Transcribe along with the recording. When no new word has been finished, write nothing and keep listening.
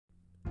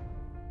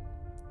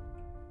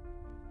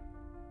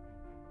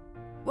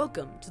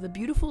Welcome to the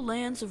beautiful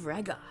lands of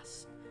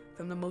Ragos,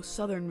 from the most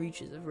southern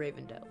reaches of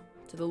Ravendell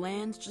to the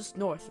lands just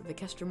north of the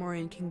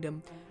Kestermorian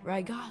Kingdom.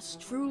 Ragos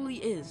truly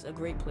is a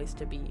great place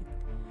to be.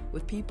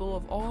 With people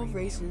of all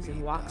races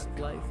and walks of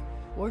life,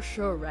 we're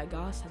sure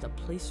Ragos has a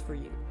place for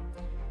you.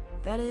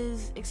 That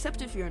is,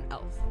 except if you're an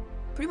elf.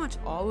 Pretty much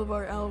all of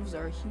our elves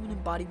are a human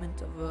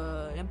embodiment of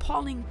an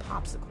appalling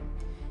popsicle.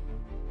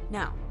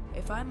 Now,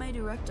 if I may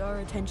direct our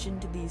attention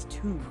to these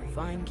two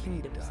fine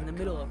kingdoms in the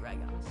middle of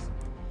Ragos.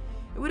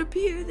 It would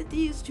appear that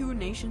these two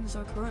nations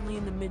are currently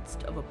in the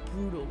midst of a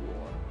brutal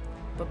war.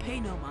 But pay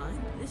no mind,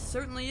 this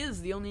certainly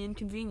is the only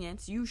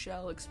inconvenience you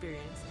shall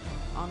experience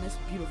on this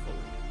beautiful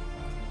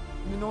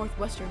land. In the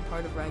northwestern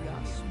part of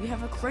Ragos, we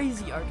have a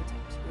crazy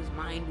architect who is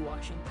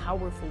mind-washing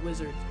powerful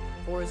wizards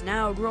for his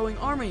now growing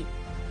army.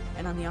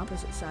 And on the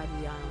opposite side of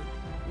the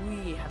island,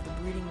 we have the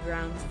breeding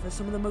grounds for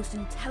some of the most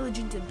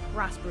intelligent and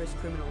prosperous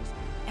criminals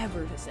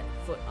ever to set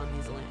foot on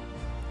these lands.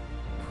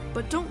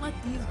 But don't let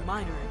these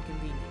minor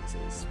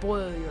inconveniences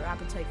spoil your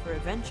appetite for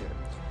adventure,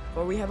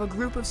 for we have a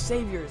group of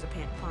saviors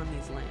upon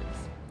these lands.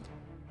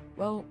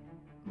 Well,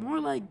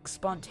 more like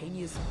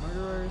spontaneous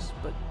murderers,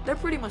 but they're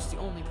pretty much the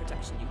only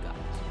protection you got.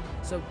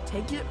 So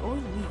take it or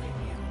leave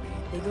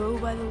it. They go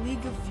by the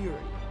League of Fury,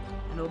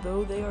 and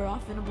although they are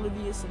often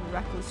oblivious and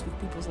reckless with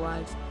people's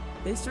lives,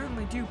 they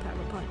certainly do pack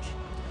a punch.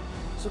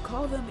 So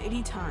call them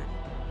any time.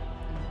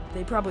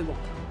 They probably won't.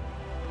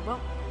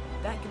 Well,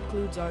 that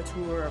concludes our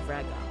tour of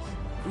Ragos.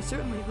 We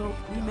certainly hope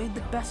we made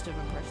the best of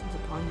impressions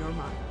upon your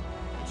mind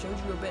and showed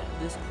you a bit of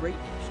this great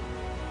nation.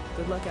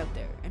 Good luck out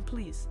there, and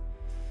please,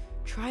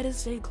 try to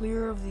stay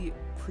clear of the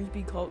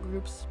creepy cult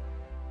groups.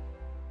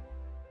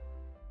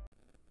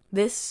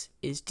 This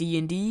is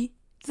D&D,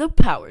 The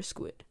Power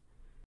Squid.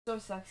 So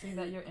sexy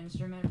that your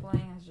instrument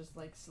playing has just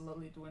like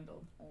slowly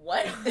dwindled.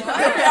 What?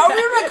 Are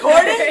we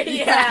recording?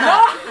 Yeah.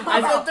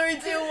 I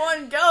said 3, 2,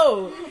 1,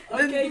 go.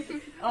 Okay.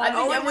 I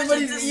think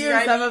everybody's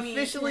ears have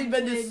officially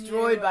been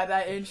destroyed by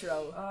that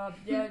intro.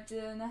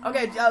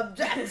 Okay,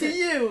 back to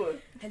you.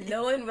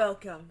 Hello and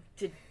welcome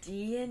to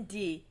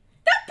D&D.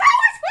 Ta-da!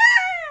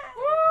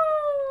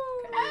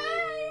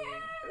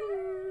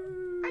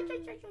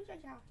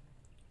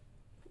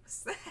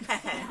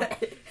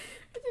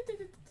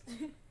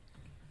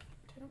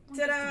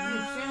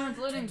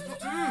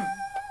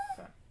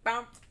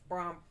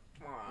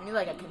 We need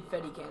like a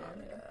confetti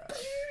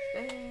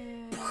cannon.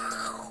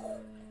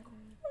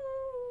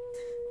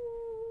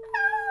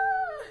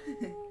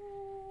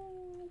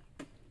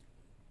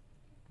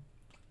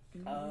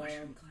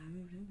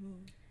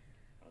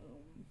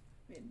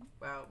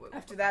 Wow.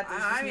 After that,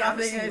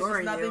 there's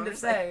just nothing to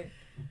say.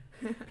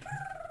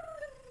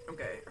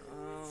 Okay.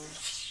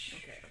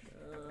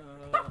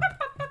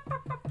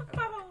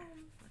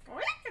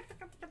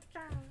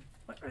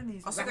 What are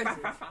these? This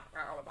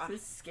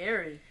is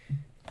scary.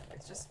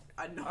 It's just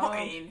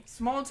annoying.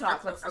 Small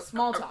talk. Let's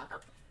small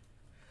talk.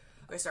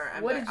 Okay, sorry.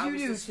 What did you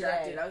do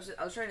distracted. today?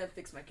 I was trying to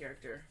fix my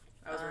character.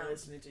 I wasn't really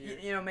listening to you.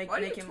 You know, Why do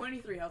you make have him.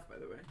 23 health, by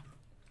the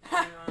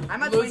way?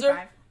 I'm at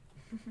Loser?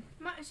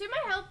 25. Should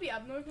my health be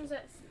up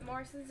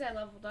more since I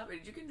leveled up?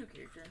 Wait, did you get a new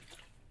character?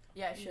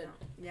 Yeah, I should.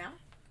 Yeah?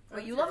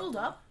 Wait, you leveled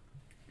up?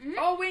 Mm-hmm.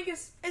 Oh,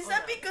 Wingus! Is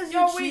that because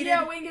No, you wait, cheated?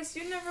 yeah, Wingus,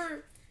 you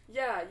never.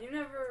 Yeah, you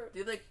never.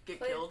 Did you, like, get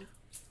Played- killed?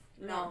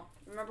 No.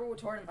 Remember when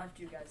Torrent left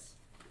you guys?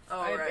 Oh,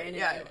 I right. abandoned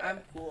Yeah, you. I'm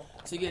cool.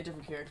 So you get a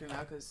different character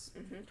now, because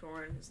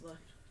Torin has left.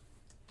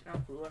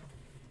 I'm cooler.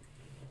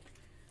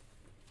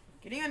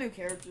 Getting a new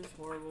character is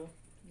horrible.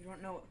 You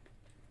don't know.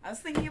 I was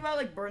thinking about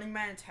like burning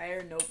my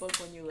entire notebook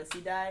when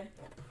Ulysses died,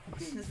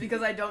 just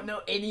because I don't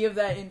know any of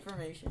that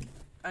information.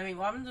 I mean,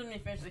 what happens when we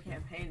finish the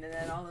campaign and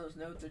then all those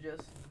notes are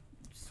just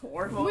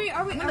Horrible. Wait,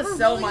 are we I'm gonna ever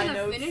sell really my gonna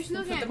notes finish the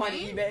and put them on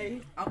campaign?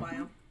 eBay. I'll buy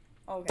them.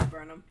 Okay.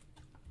 Burn them.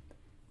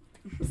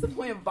 What's the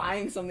point of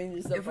buying something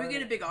just to If we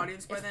get a big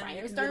audience by Is then,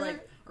 it can Firestarter? be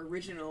like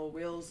original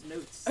Will's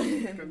notes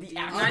The from D&D.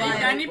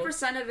 actual-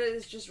 90% of it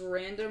is just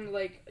random,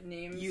 like,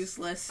 names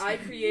Useless. I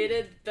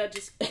created that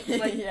just,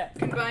 like, yeah.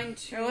 combine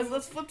two. Here,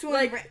 let's flip to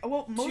like,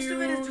 well, most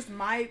of it two- is just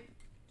my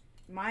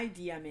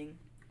DMing,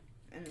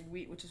 and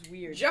which is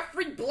weird.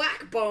 Jeffrey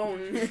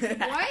Blackbone!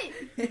 What?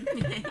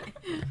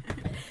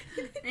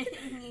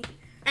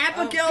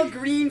 Abigail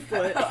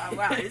Greenfoot. Oh,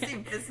 wow, this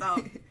seemed pissed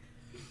off.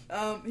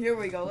 Here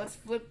we go. Let's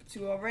flip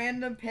to a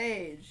random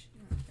page.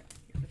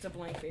 It's a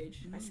blank page.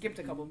 I skipped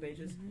a couple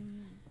pages.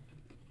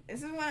 This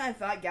is when I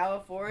thought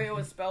Galiforia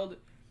was spelled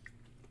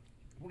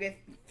with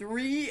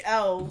 3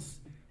 L's,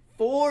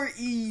 4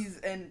 E's,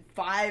 and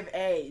 5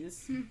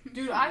 A's.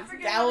 Dude, I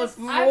forget.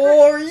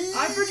 Galiforia.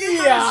 I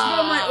forget how to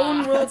spell my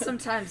own world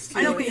sometimes, too.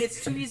 I know, wait,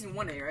 it's 2 E's and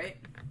 1 A, right?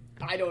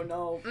 I don't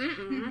know.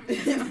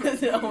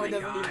 Mm-mm. No Oh one my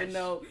doesn't even gosh.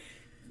 know.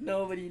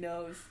 Nobody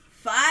knows.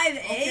 5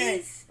 Okay,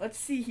 A's? let's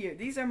see here.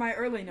 These are my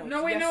early notes.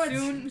 No, wait, Yes, no,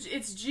 soon.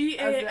 it's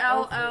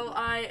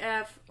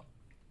Galliforea.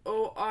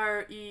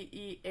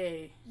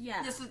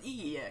 Yeah. This was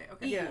EEA.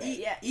 Okay.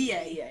 Yeah.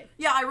 EA.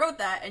 Yeah, I wrote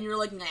that, and you were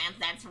like, nah,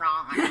 that's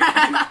wrong.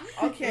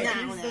 Okay, No,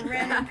 here's the no.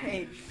 random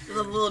page. With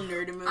a little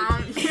nerd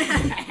emoji.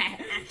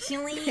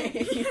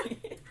 Actually,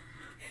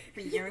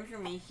 For your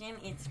information,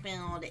 it's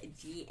spelled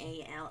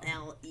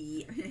Gallerer.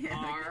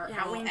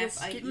 Yeah,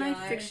 Wingus, get my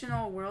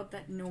fictional world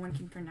that no one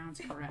can pronounce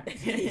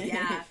correct.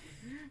 Yeah.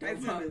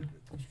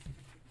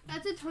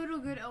 That's a total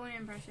good Owen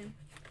impression.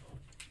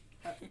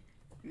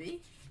 Me?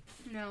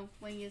 No,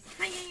 Wingus.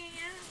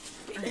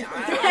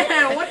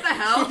 What the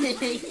hell?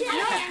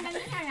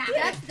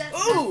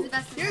 That's Ooh, the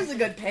best. here's a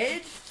good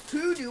page.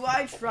 Who do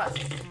I trust?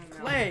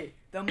 Clay,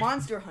 the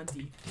monster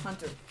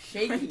hunter.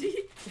 Shaky.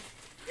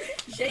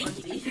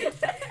 Shaky.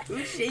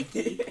 Who's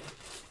shaky?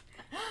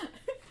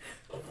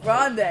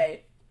 Fronde.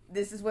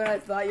 This is when I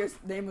thought your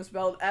name was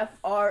spelled Fronde.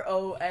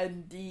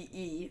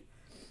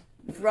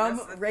 From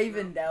That's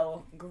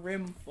Ravendell,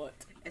 Grimfoot.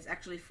 It's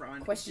actually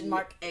Frond. Question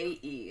mark.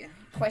 A-E.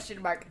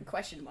 Question mark.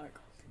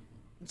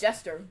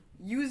 Jester,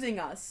 using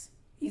us.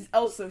 He's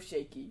also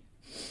shaky.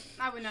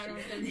 I would not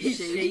understand.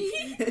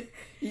 Shaky?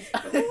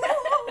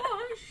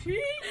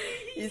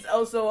 He's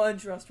also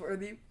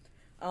untrustworthy.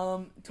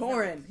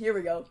 Torin, here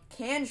we go.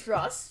 Can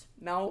trust.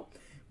 No.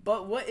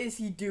 But what is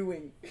he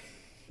doing?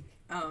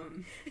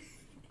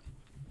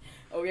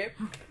 Okay.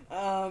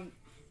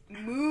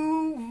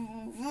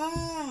 Move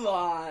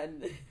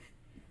on.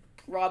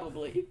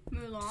 Probably.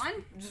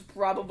 Mulan? Just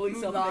probably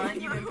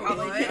something. You can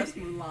probably trust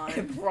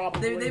Mulan.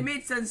 Probably. They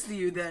made sense to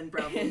you then,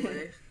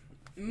 probably.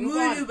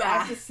 Mulan, I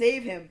have to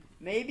save him.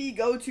 Maybe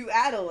go to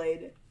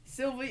Adelaide.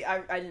 Sylvie,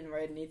 I didn't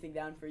write anything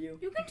down for you.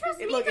 You can trust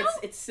me, Look, though.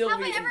 it's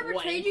Sylvie. Have I ever and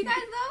betrayed blank. you guys,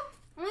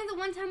 though? Only the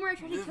one time where I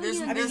tried to kill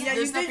you. I mean, yeah,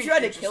 you did try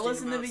to kill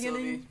us in the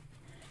beginning.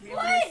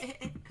 What?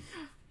 Yes,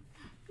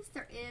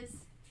 there is.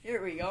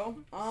 Here we go.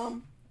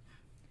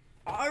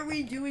 Are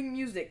we doing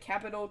music?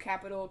 Capital,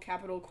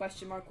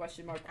 question mark.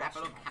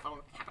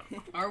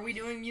 Are we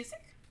doing music?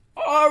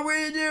 Are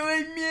we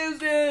doing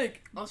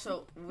music?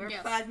 Also, we're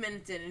Yes. 5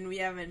 minutes in and we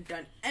haven't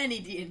done any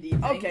D&D.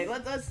 Okay,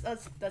 let's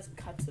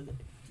cut to the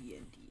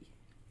D&D.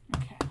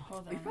 Okay,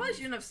 hold on. We probably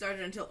shouldn't have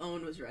started until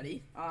Owen was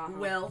ready.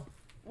 Well,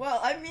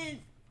 I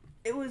mean,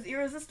 it was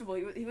irresistible.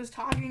 He was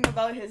talking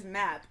about his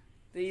map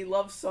that he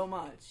loves so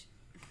much.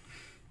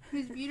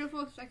 His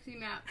beautiful, sexy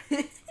map.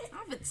 Not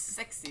if it's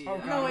sexy. Oh,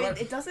 No, God.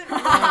 it doesn't.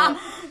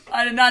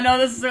 I did not know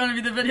this was going to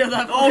be the video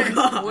that. Oh,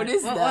 God. What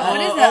is that? What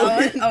is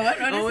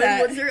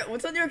that? Owen,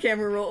 what's on your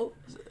camera roll?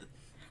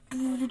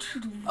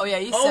 Oh yeah,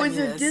 you Oh, sent it's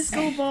me a this.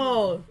 disco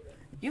ball.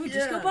 You have a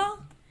Yeah. disco ball?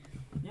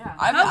 Yeah.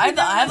 I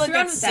have like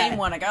that same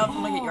one. I got it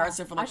from like a yard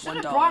sale for I like should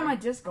 $1. have brought my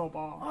disco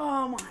ball.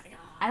 Oh my god.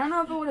 I don't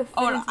know if it would have fit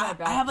Oh, into my I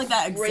bag. have like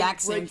that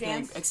exact Break same thing,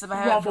 dance? except I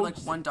have it for like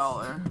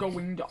 $1.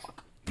 Going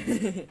dog.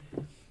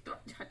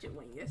 Don't touch it,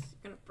 Wingus.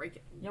 You're gonna break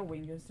it. Yo,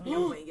 Wingus.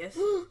 Yo, Wingus.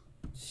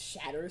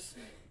 Shatters.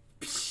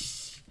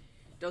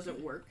 Doesn't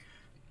work.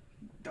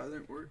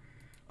 Doesn't work.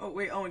 Oh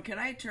wait, Owen, can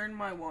I turn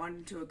my wand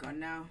into a gun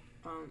now?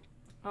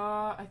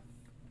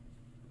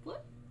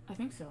 What? I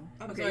think so.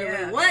 Okay,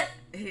 wait, what?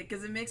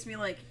 Because it makes me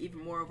like even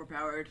more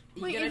overpowered.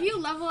 Wait, if you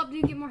level up, do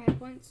you get more hit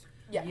points?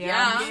 Yeah.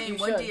 Yeah, I'm getting you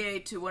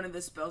 1d8 to one of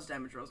the spell's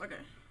damage rolls. Okay.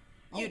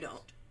 You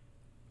don't.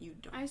 You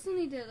don't. I still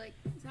need to,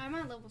 so I'm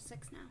at level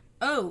 6 now.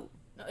 Oh.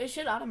 No, it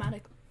should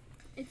automatic.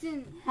 It's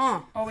in.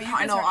 Huh. Oh, wait, you I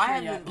guys know, aren't I sure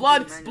haven't- yet.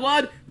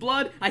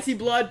 Blood. I see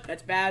blood.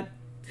 That's bad.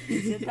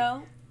 Is it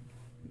though?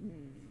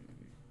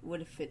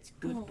 What if it's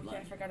good Oh, okay, blood?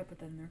 I forgot to put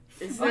that in there.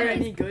 Is there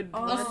any good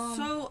blood?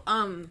 Also,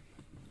 I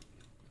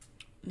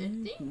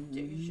think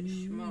there's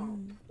a small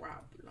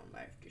problem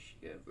I've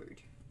discovered.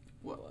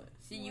 What?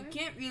 See, you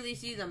can't really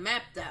see the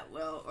map that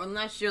well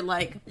unless you're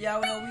like. Yeah,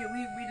 well,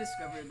 we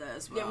discovered that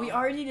as well. Yeah, we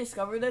already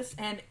discovered this,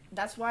 and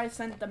that's why I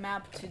sent the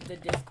map to the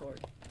Discord.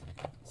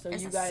 So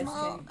you guys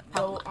can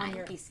go on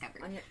your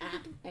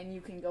app, and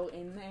you can go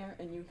in there,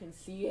 and you can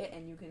see it,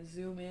 and you can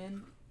zoom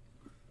in,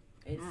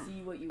 and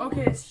see what you want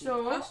Okay, to see.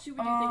 so How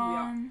stupid do you think we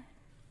are?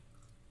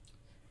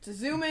 To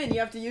zoom in, you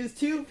have to use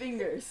 2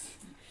 fingers.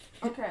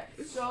 Okay,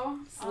 so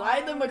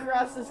Slide them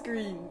across the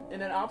screen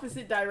in an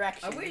opposite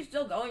direction. Are we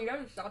still going? You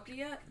haven't stopped it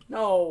yet?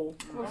 No.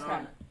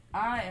 Okay,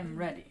 I am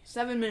ready.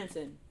 7 minutes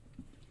in.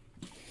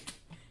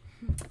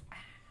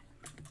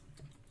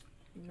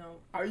 No.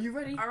 Are you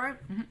ready? All right.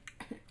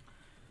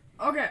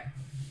 Okay,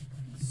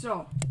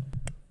 so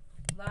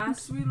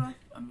last we left.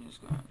 I'm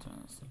just gonna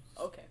turn this.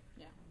 Okay.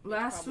 Yeah.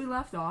 Last we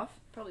left off,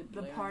 Probably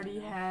the Blair party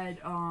now. had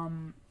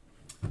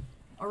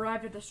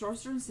arrived at the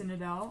Sorcerer's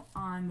Citadel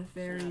on the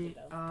ferry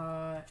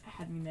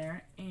heading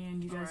there,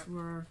 and you guys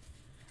were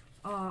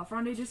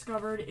Fronde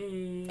discovered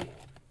a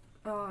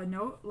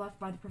note left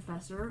by the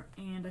professor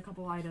and a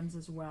couple items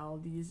as well.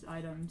 These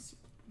items.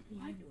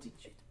 What did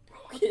you?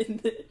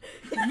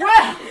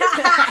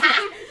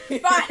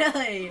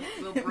 Finally!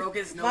 Will broke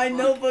his notebook. My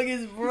notebook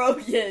is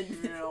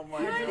broken. Oh my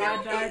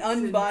God. god. It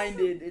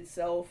unbinded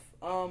itself.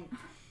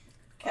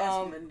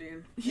 Cast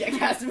mending. Yeah,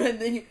 cast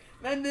mending.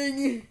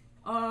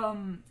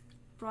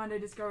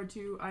 Fronde discovered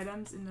 2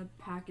 items in the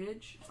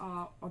package: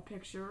 a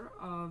picture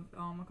of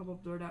a couple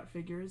of blurred out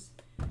figures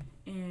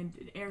and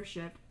an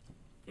airship.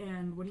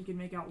 And what he could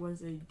make out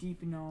was a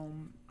deep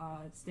gnome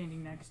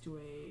standing next to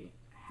a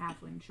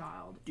halfling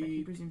child that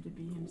he presumed to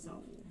be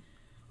himself.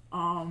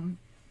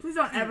 Please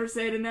don't ever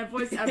say it in that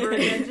voice ever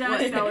again,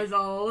 Jack. That was a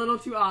little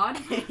too odd.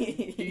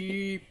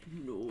 Deep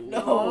no.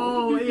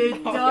 Oh,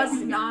 it does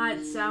not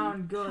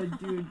sound good,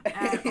 dude,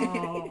 at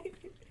all.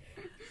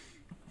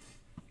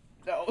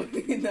 No.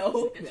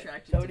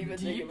 Attracted Don't to even the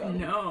think Deep about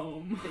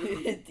gnome.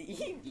 it.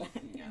 Deep.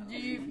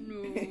 Deep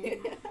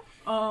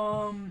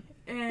no.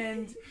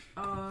 And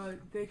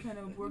they kind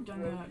of worked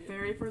on the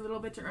ferry for a little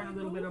bit to earn a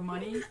little bit of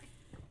money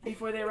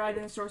before they arrived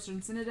in the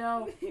Sorcerer's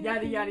Citadel.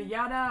 Yada yada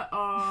yada.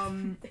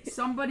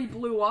 Somebody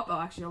blew up. Oh,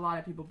 actually, a lot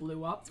of people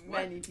blew up.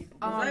 Many people.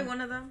 Was I one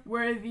of them?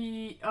 Where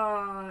the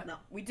No,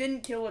 we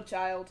didn't kill a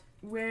child.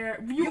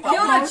 where You almost,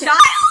 killed a child?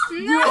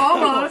 You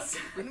almost.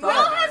 We Will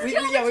thought has about it.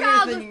 killed Yeah, a we were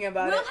child. thinking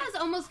about Will it. has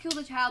almost killed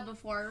a child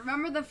before.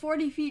 Remember the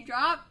 40 feet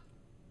drop?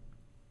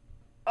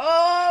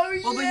 Oh,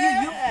 Well, but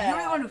yeah.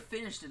 you're the one who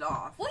finished it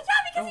off. Well,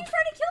 yeah, because he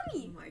tried to kill Oh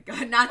me. my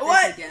god, not this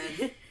What?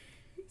 again.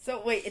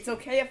 So wait, it's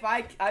okay if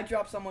I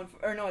drop someone,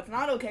 or no, it's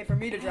not okay for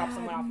me to drop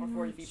someone off from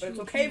 40 feet, but it's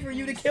okay for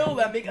you to kill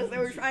them because they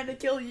were trying to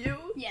kill you?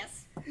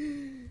 Yes.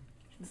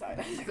 Sorry,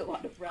 that took a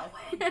lot of breath.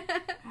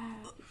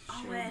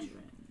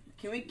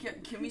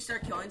 Can we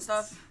start killing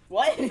stuff?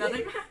 What?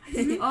 Nothing.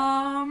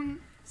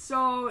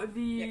 So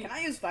the Yeah, can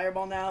I use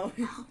fireball now?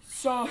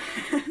 So,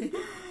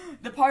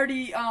 the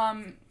party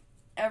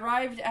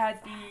arrived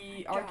at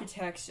the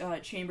architect's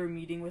chamber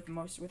meeting with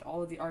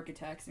all of the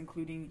architects,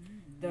 including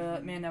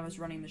the man that was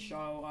running the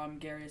show,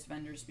 Garius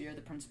Vanderspear,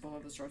 the principal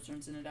of the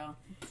Sorcerer's Citadel.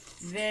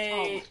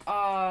 They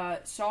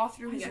saw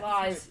through his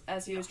lies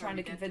as he was trying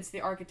to convince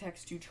the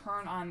architects to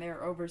turn on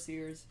their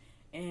overseers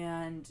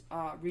and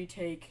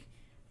retake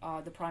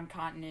the Prime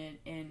Continent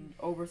and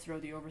overthrow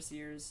the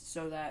overseers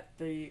so that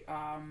the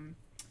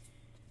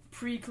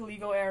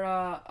pre-Caligo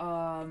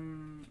era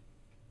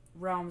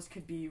realms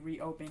could be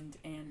reopened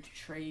and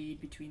trade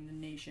between the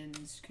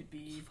nations could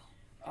be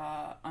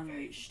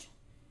unleashed.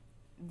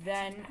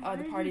 Then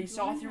the party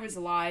saw through his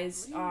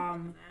lies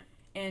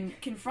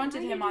and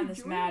confronted him on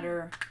this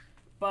matter,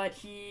 but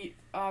he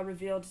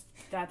revealed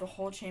that the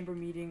whole chamber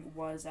meeting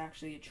was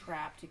actually a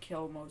trap to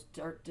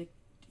to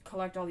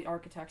collect all the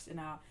architects in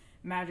a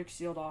magic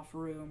sealed off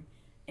room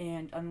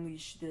and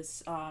unleash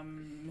this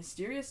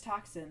mysterious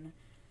toxin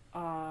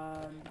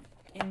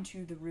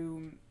into the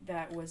room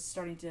that was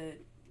starting to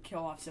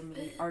kill off some of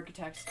the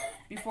architects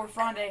before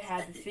Fronde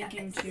had the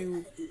thinking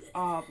to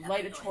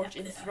light a torch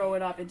and throw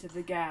it up into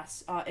the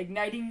gas,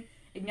 igniting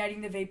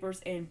the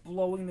vapors and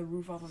blowing the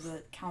roof off of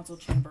the council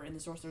chamber in the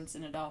Sorcerer's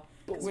Citadel,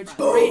 which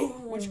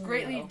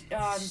greatly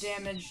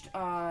damaged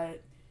Garius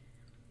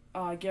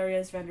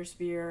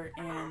Vanderspear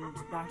and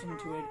knocked him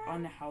into an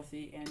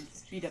unhealthy and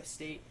beat up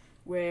state,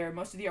 where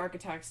most of the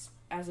architects,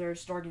 as they're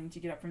starting to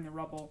get up from the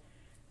rubble,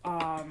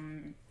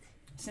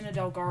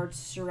 Citadel guards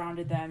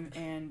surrounded them,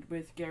 and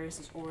with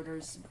Garius'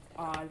 orders,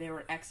 they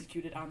were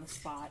executed on the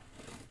spot.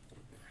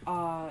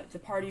 The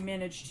party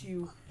managed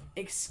to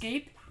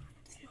escape,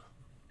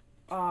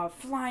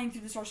 flying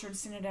through the Sorcerer's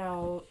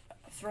Citadel,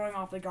 throwing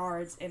off the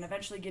guards, and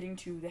eventually getting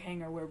to the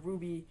hangar where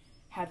Ruby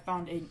had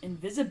found an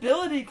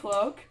invisibility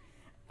cloak.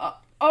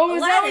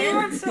 Is that what you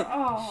were so?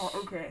 Oh,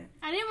 okay.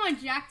 I didn't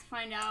want Jack to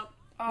find out.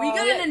 We got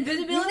an You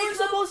invisibility were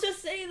cloak? supposed to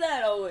say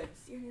that, Owen.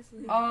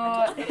 Seriously.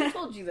 I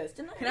told you this,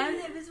 didn't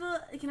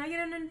I? Can I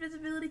get an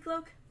invisibility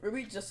cloak?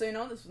 Ruby, just so you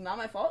know, this was not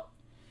my fault.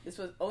 This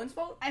was Owen's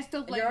fault. I still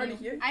You're blame already you.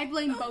 here? I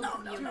blame both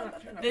of you.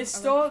 They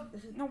stole.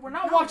 No, we're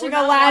not watching we're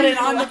not Aladdin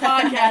watching on the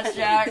podcast,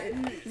 Jack.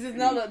 This is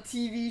not a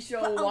TV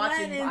show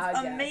watching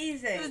podcast.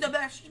 amazing. This is the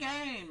best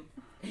game.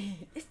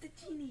 It's the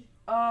genie.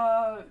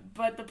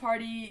 But the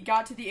party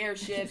got to the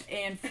airship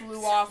and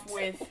flew off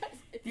with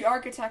the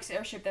architect's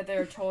airship that they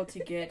were told to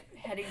get,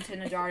 heading to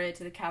Nadaria,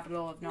 to the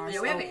capital of Nars.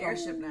 Yeah, we have an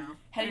airship now.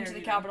 Heading to the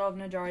capital of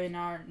Nadaria,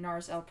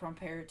 Nars El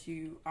Promper,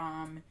 to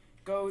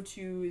go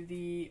to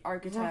the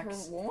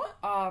architect's What?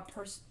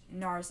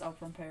 Nars El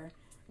Promper.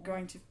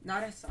 Going to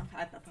Not a song.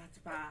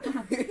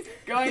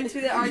 going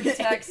to the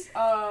architect's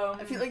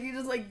I feel like you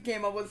just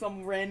came up with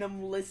some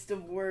random list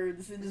of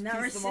words and just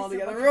pieced them all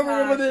together.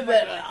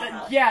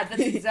 Yeah,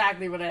 that's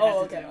exactly what I had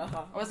Oh, to okay. do.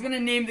 Uh-huh. I was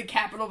gonna name the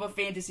capital of a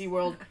fantasy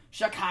world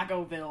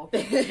Chicagoville.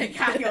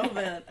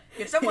 Chicagoville.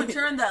 If someone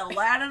turned the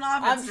Aladdin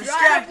off, I'm it's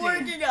distracting. distracting.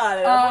 Working on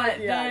it. I'm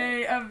working on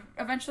it.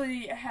 They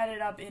eventually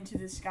headed up into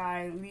the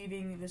sky,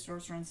 leaving the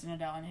Sorcerer's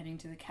Citadel and heading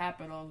to the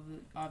capital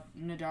of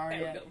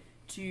Nadaria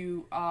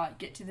to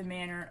get to the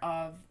manor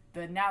of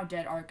the now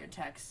dead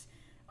architect's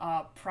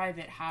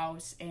private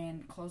house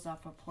and close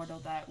off a portal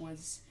that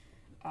was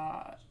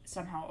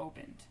somehow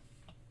opened.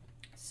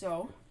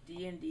 So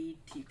D&D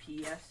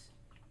TPS.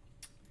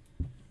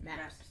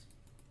 Maps.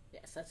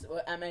 Yes, that's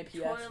what MAPS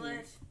Toilet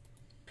means.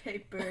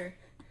 paper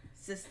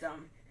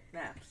system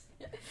maps.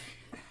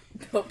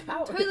 The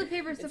power. Toilet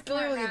paper It's support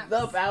clearly maps.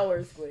 the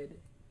power squid.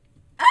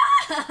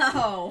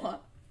 Ow!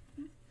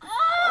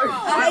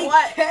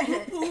 What?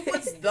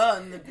 What's the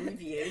in the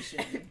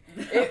abbreviation?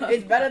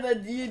 It's better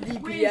than D&D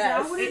Wait, is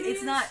that PS. what it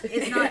It's not.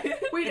 It's not.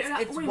 wait, It's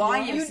wait, YMCA.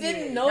 what? You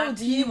didn't know not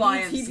D&D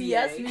TYMCA.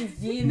 TPS means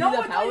D&D No, the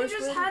I thought power you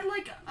just squid? had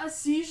a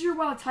seizure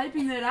while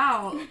typing it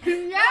out.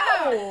 Yeah.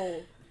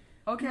 No.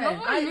 Okay. No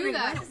one knew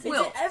that.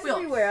 Will,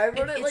 everywhere. I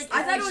wrote it like.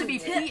 I thought it would be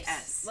everywhere.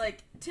 PS. Like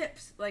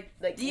tips. Like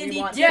Like, we D&D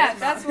want tips. Yeah,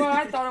 that's what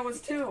I thought it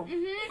was too.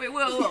 Wait,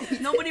 Will.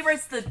 Nobody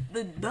writes the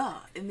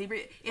and they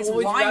it's Well,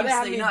 would you rather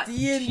have YMCA, me not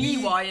D&D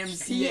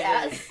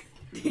TYMCA. PS?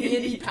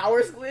 D&D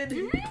Power Squid?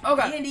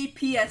 Okay. D&D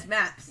PS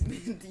maps.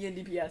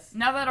 D&D PS.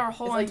 Now that our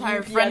whole It's like entire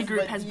UPS, friend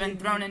group but has been D&D.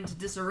 thrown into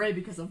disarray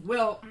because of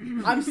Will,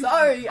 I'm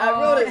sorry, I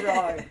wrote it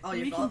wrong. Oh, we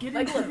you can fault? get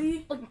Like, into look,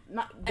 the. look,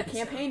 not, the Episode.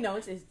 campaign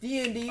notes is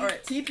D&D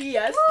Alright.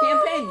 TPS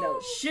campaign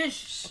notes.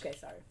 Shush. Okay,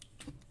 sorry.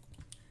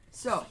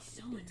 So,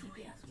 So annoying.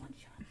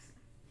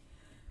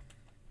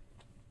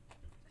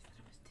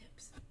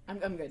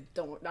 I'm good.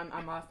 Don't.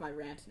 I'm off my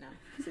rant now,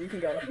 so you can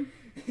go.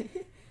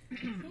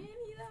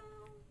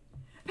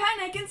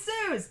 panic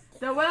ensues!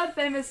 The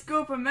world-famous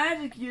school for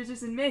magic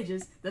users and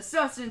mages, the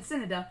Sorcerer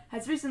Citadel,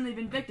 has recently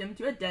been victim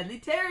to a deadly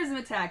terrorism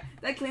attack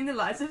that claimed the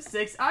lives of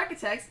 6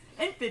 architects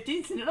and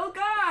 15 Citadel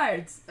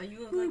guards. Are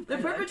you The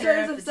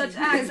perpetrators of such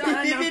acts are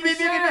unknown for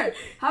sure.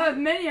 However,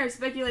 many are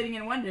speculating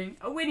and wondering,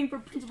 awaiting for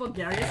Principal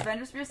Darius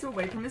Vanderspears to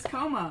awake from his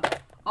coma.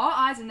 All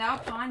eyes are now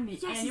upon the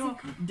annual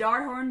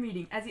Darhorn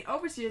meeting, as the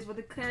overseers will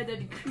declare their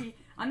decree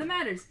on the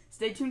matters.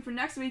 Stay tuned for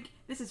next week.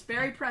 This is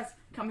Fairy Press,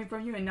 coming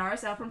from you in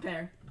Naris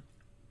Alfrempair.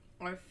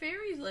 Are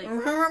fairies like? Yeah,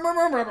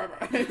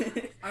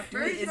 Are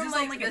fairies Is from this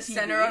like on, like, the a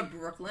center TV? of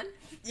Brooklyn?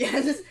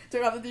 just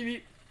turn off the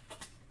TV.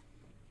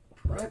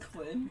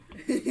 Brooklyn.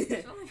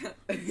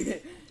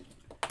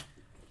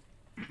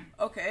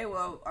 Okay,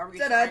 well, are we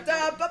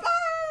Da-da-da-ba-ba!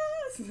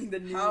 Something the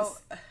news. How?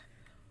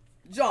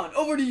 John,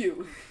 over to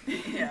you.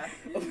 Yeah.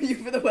 Over to you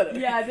for the weather.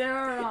 Yeah,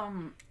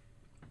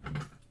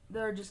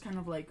 they're just kind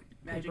of like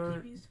Magic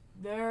paper. TVs?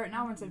 They're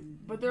not one second,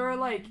 but there are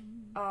like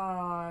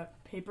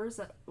papers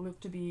that look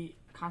to be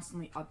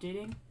constantly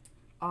updating.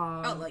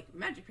 Oh, like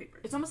magic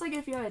papers. It's almost like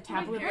if you had a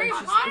tablet, but Harry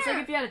it's Potter.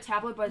 like if you had a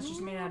tablet, but it's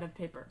just made out of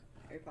paper.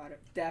 Harry Potter.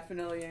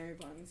 Definitely Harry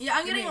Potter. Yeah,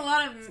 I'm getting a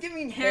lot of It's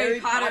giving Harry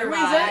Potter Wait,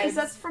 vibes. is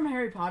that from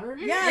Harry Potter?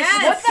 Yes,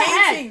 Yes, What the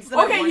paintings heck?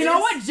 that Okay, are you know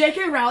wonders. what?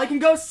 J.K. Rowling can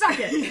go suck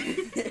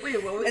it.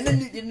 Wait, what was And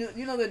then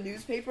you know the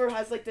newspaper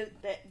has like the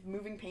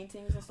moving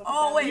paintings and stuff.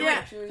 Oh like wait,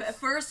 that. wait. Pictures.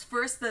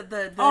 First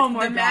the Oh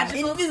my God.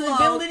 magical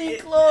Invisibility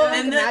cloak, cloak,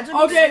 and the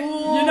magical Okay,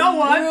 stool, you know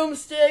what?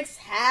 broomsticks,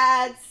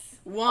 hats.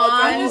 wand.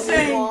 I'm just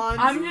saying. wands,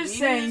 I'm just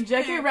saying.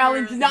 J.K.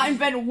 Rowling did not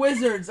invent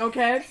wizards.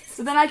 Okay,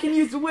 so then I can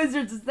use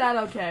wizards. Is that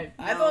okay?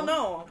 I don't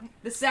know.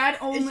 The sad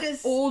old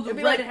it'd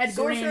be like redhead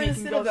Sorcerer granny and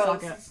can go Citadel,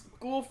 suck it.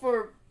 School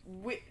for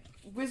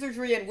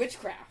wizardry and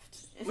witchcraft.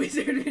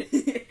 Wizardry.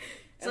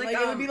 It's like, like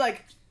it would be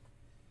like,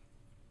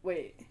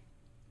 wait,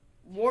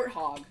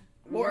 warthog.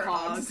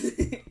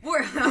 Warthogs.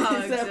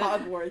 Warthogs. Instead of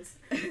Hogwarts.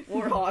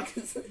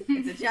 Warthogs.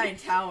 It's a giant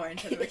tower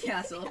instead of a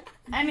castle.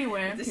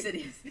 Anyway, The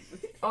city is.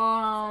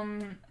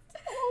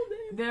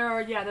 there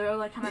are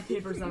like kind of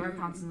papers that are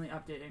constantly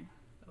updating.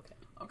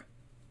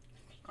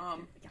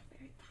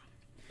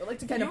 I like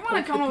to kind You of.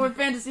 want to come up with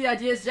fantasy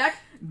ideas, Jack?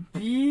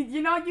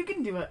 You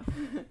can do it.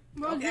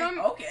 Well, do Okay, you want,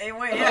 okay,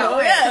 wait. Oh,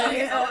 Yeah,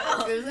 yeah.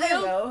 Oh, There's that,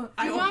 though.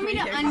 do you want me to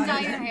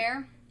undye your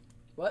hair?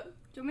 What?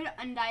 Do you want me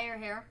to undye your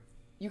hair?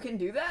 You can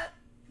do that?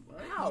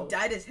 How? He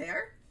dyed his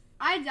hair?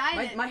 I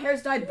dyed it. My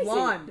hair's dyed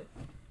blonde.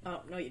 Oh,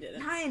 no, you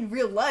didn't. Not in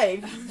real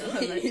life.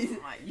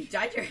 You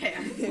dyed your hair.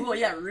 Well,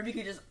 yeah, Ruby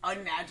could just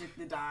unmagic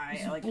the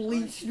dye. Like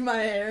Bleached my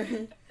hair.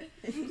 I'm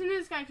gonna do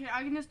this guy here.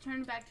 I can just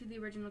turn it back to the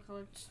original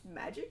color.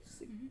 Magic?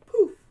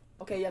 Poof.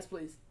 Okay, yes,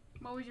 please.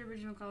 What was your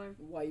original color?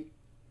 White.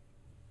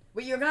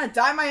 Wait, you're gonna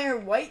dye my hair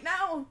white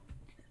now?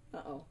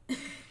 Uh-oh.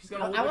 She's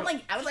gonna I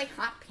would like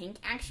hot pink,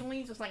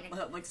 actually. Just like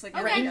It looks like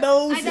Okay.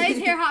 rainbows. I dyed his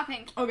hair hot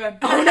pink. Okay.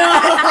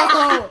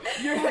 Oh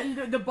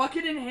no! The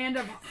bucket in hand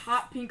of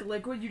hot pink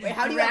liquid. You just Wait,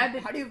 how do grab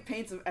it. you have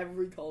paints of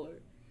every color?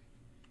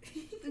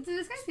 It's a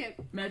disguise kit.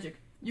 Magic.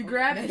 You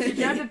grab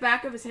the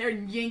back of his hair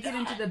and yank it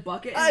into the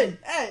bucket. And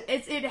Hey,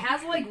 hey! it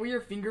has like where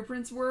your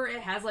fingerprints were.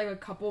 It has like a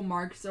couple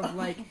marks of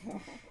like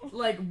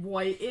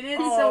white in it.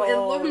 So it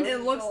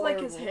looks like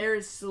his horrible. hair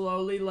is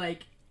slowly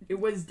like it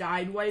was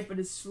dyed white, but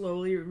is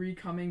slowly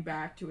recoming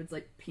back to its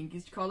like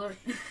pinkish color.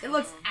 It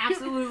looks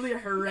absolutely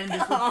horrendous.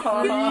 With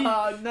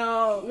Oh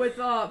no! with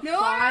No one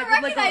five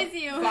will with, like, recognize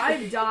you.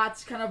 5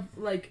 dots kind of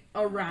like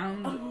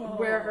around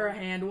where her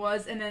hand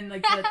was, and then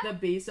like the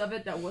base of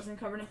it that wasn't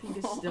covered in pink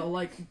is still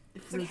like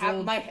It's like half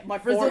frizzled. my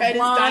frizzled forehead is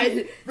blonde,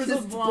 dyed. frizzled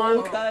Just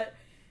blonde. bowl cut.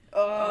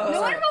 No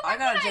one will I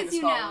gotta take recognize the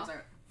you now.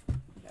 scholars.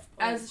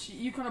 As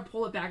you kind of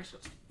pull it back,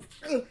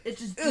 it's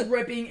just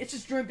dripping. It's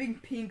just dripping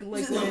pink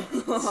liquid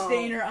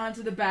stainer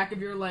onto the back of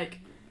your like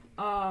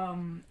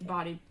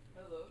body.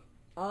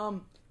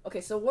 Okay,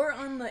 so we're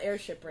on the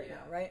airship right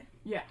now, right?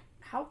 Yeah.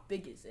 How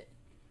big is it?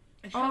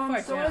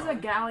 So it is a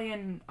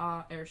galleon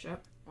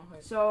airship.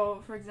 Okay.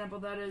 So, for example,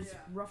 that is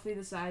roughly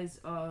the size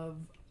of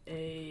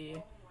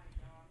a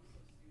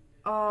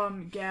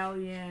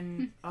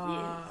galleon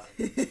Oh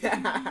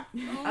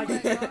my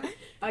god.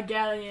 a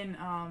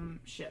galleon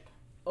ship.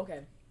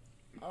 Okay.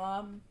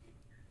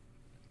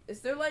 Is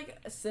there like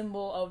a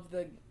symbol of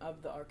the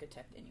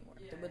architect anywhere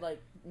that would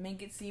like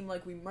make it seem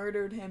like we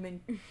murdered him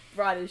and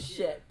brought his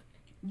ship?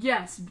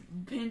 Yes,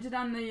 painted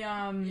on the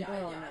Oh,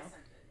 no.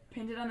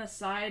 painted on the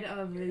side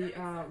of the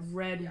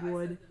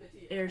redwood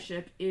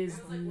airship is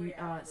the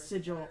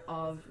sigil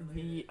of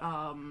the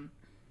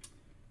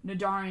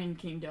Nadarian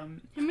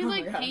kingdom Can we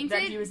like God. paint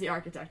that it? he was the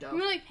architect of. Can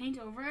we like paint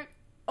over it?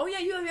 Oh yeah,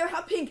 you have your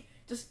hot pink.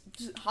 Just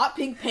hot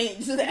pink paint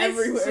just It is-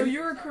 everywhere. So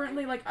you're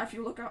currently like, if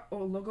you look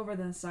over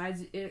the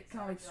sides, it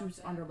kind of like swoops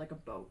under like a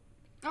boat.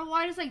 Oh,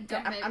 why just like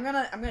Yeah, dump it? I'm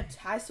gonna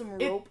tie some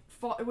rope.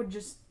 It would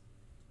just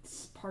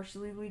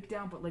partially leak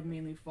down, but like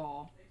mainly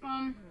fall.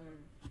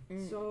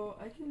 So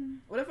I can.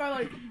 What if I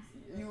like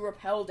you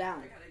rappel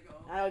down?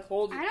 I like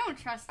hold. I don't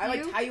trust you. I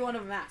like tie you onto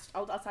the mast.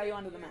 I'll tie you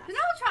onto the mast. Then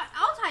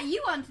I'll tie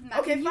you onto the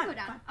mast Okay, and fine, you go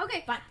down. fine,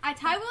 Okay, fine, I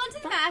tie Will onto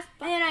the mast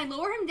and then I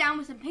lower him down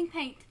with some pink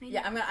paint. To paint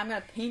Yeah, I'm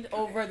gonna paint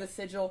over the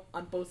sigil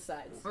on both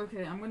sides.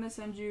 Okay, I'm gonna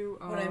send you.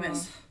 What did I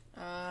miss?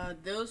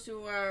 Those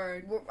who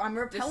are. I'm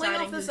rappelling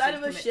Deciding off the who side should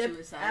of a commit ship,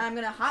 suicide. and I'm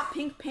gonna hot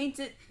pink paint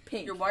it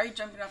pink. Why are you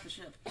jumping off the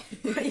ship?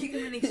 Are you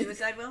committing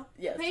suicide, Will?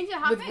 Yes, Paint it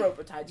hot with pink.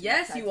 rope tied to it.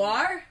 Yes, tied you to it.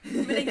 are.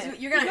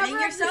 You're gonna hang Cover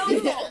up yourself. the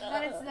symbol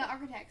that it's the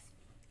architect's.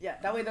 Yeah,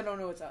 that way they don't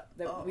know what's up.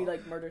 That we Oh.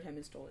 like murdered him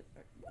and stole it.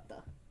 What the?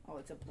 Oh,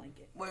 it's a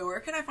blanket. Wait,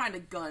 where can I find a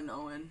gun,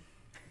 Owen?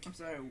 I'm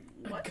sorry.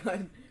 What?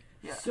 Gun.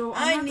 So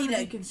I I'm not need gonna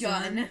a be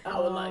concerned. gun. I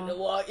would like to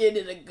walk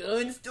into the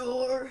gun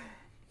store.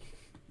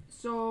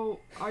 So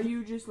are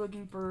you just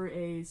looking for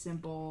a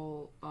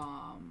simple,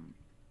 kind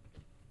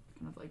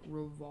of like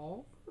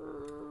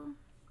revolver?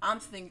 I'm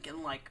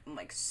thinking like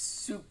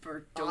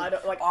super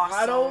dope, Like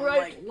awesome, auto,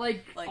 right?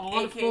 Like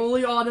AK.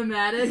 fully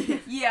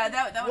automatic? Yeah,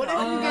 that would. What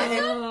if you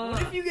get? Uh,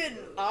 What if you get an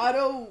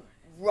auto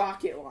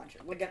rocket launcher,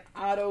 like an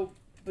auto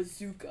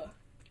bazooka?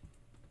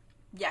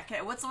 Yeah,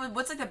 what's like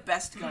the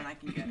best gun I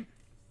can get?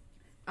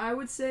 I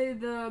would say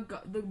the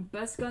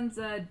best guns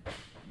that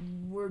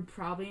would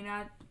probably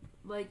not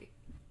like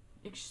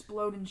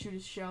explode and shoot a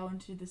shell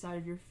into the side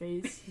of your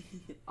face.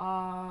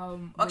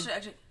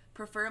 Actually,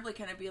 preferably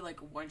can it be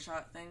like a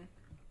one-shot thing?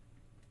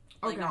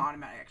 Like Okay. not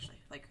automatic, actually.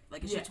 Like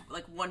it shoots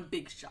like one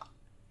big shot.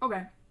 Okay.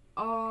 Is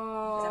that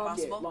Rocket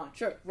possible?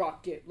 launcher,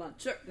 rocket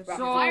launcher. Rocket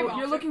So launcher.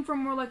 you're looking for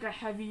more like a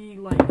heavy,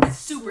 like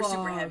Super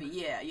slug. heavy.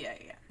 Yeah.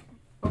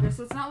 Okay,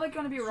 so it's not like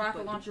gonna be a rocket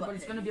Super launcher, but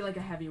it's duper gonna be like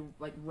a heavy,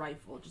 like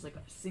rifle, just like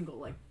a single,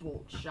 like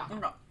bolt shot.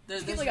 No,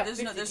 there's Get like a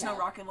 50 no cal.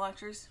 rocket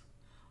launchers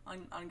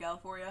on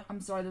Galiforia. I'm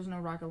sorry, there's no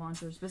rocket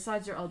launchers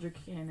besides your Eldritch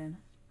cannon.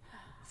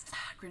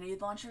 Grenade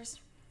launchers.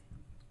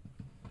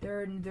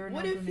 There are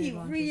What no if he grenade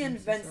launchers, I'm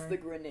so reinvents sorry. the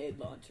grenade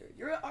launcher?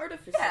 You're an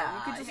artificer. Yeah,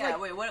 you could just yeah.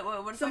 like Wait, what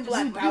if some I just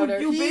black powder.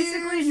 You Here's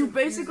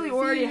basically some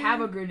already fuses have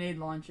a here. grenade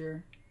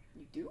launcher.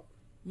 You do?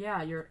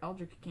 Yeah, your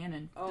Eldritch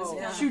cannon. Oh,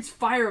 Yeah. It shoots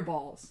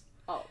fireballs.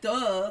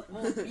 Duh.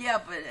 Yeah,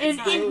 but In it's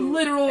not,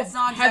 literal it's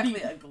not heavy.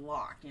 exactly a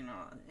Glock, you know.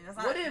 It's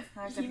not, What if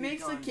not he exactly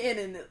makes a gun.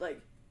 cannon that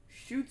like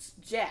shoots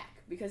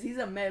Jack because he's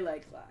a melee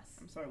class?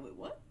 I'm sorry. Wait,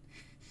 what?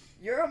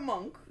 You're a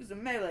monk who's a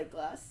melee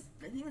class.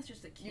 I think that's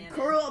just a You cannon.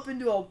 curl up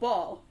into a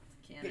ball,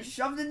 Cannon. get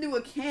shoved into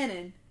a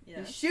cannon,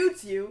 Yeah. he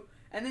shoots you,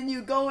 and then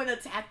you go and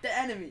attack the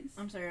enemies.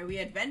 I'm sorry. Are we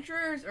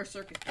adventurers or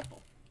circus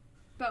people?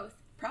 Both.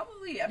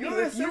 Probably. I mean,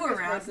 You're a with you circus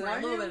around, person, we're a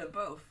aren't little you? bit of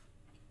both.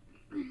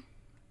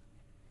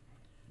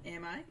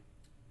 Am I?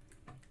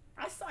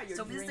 I saw your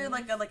So dream. is there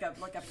like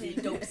a pretty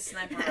dope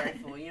sniper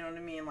rifle? You know what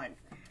I mean? Like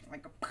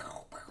a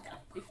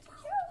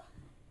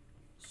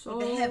So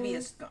the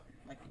heaviest gun.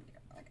 Like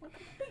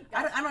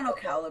I don't know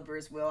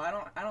calibers, Will. I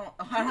don't I don't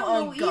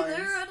own know guns.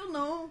 either. I don't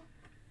know.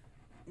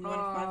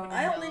 I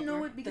I only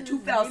know it the because 2000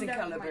 it's named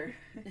after caliber.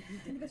 my- I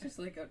think that's just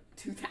like a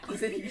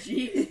 2000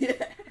 PG.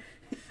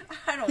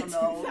 I don't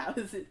know.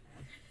 2000.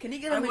 Can you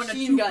get I a want a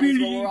machine gun? Is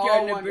what we're all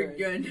caliber wondering.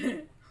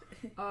 gun.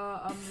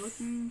 I'm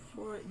looking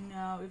for it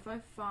now. If I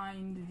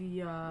find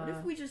the What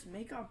if we just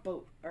make our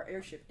boat, our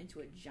airship, into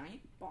a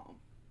giant bomb,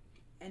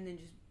 and then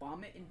just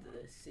bomb it into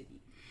the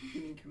city?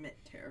 You mean commit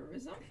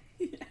terrorism?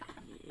 yeah,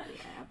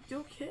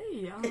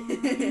 okay.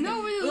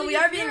 No, Well, we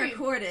are being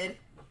recorded.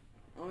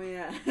 Oh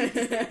yeah.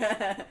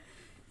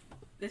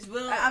 This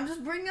will. I'm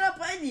just bringing up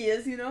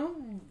ideas, you know.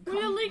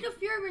 We're the League of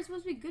Fury. We're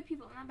supposed to be good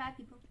people, not bad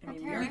people. I Not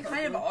mean, we terrorists.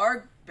 kind of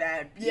are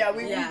bad people. Yeah,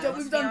 we've let's done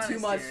be too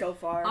honest much here. so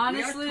far.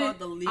 honestly, called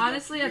the League of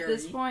honestly, at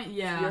this Fury. point,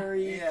 yeah.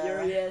 Fury, Yeah.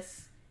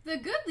 furious. The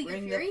good League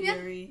Bring of the Fury.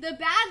 fury. The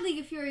bad League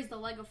of Fury is the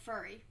Leg of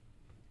Furry.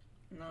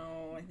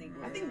 No, I think.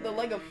 I think the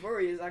leg of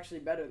furry is actually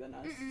better than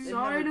us. Mm-mm. They've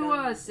Sorry never to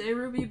done- say,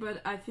 Ruby,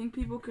 but I think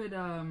people could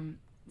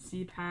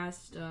see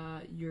past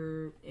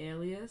your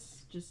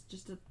alias. Just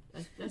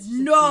that's just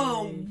a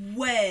No theory.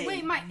 way.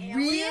 Wait, my alias?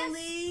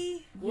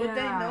 Really? Would they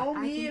Yeah, know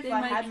I me think if they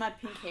I might- had my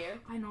pink hair?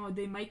 I know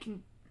they might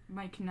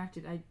connect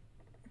it.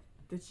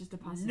 That's just a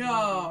possibility.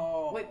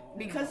 No. Wait,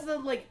 because the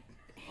like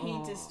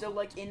paint is still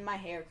like in my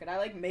hair, could I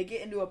like make it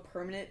into a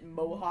permanent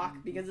mohawk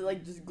because it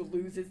like just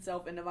glues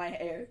itself into my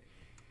hair?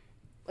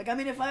 Like, I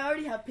mean, if I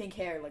already have pink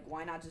hair, like,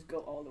 why not just go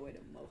all the way to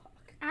mohawk?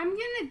 I'm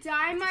gonna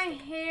dye my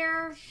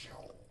hair.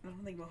 I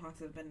don't think mohawks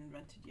have been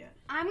invented yet.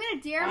 I'm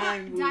gonna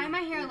Fine, dye blue. my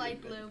hair light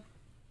blue.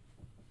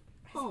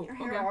 Oh, Your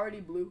hair okay. already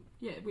blue.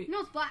 Yeah. Wait. No,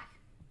 it's black.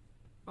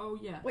 Oh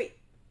yeah. What?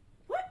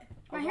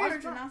 My A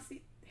hair's water black. genasi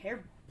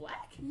hair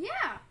black? Yeah.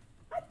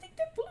 I think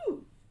they're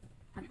blue.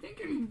 I think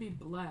it can be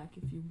black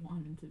if you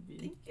want it to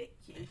be.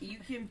 You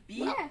can be.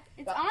 Yeah,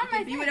 it's Well, on You my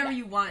can be thing. whatever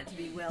you want it to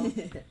be, Will.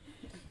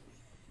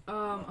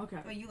 Okay.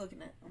 What are you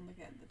looking at? I'm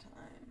looking at the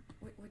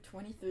time. We're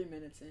 23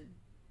 minutes in,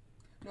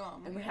 No, I'm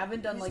and we looking haven't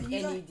at- done like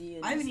He's any D.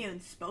 I haven't even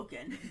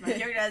spoken. My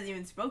character hasn't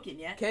even spoken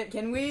yet.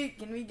 Can we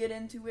get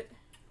into it?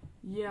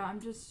 Yeah, I'm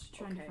just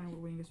trying to Okay. find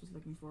what Wingus was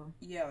looking for.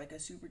 Yeah, like a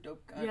super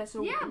dope gun. Yeah,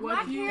 so Yeah, what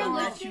black do you... hair, Gun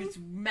Well, that shoots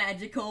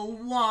magical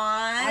I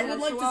wand. would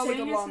so like while to take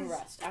a Wingus long is-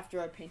 rest after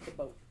I paint the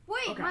boat.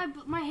 Wait, Okay.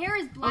 my hair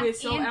is black Okay,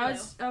 so and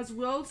as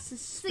Will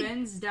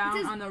suspends down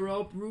says- on the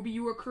rope, Ruby,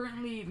 you are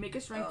currently make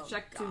a strength Oh,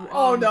 check to God.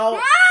 Oh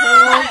no!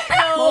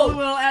 hold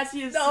Will as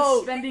he is No.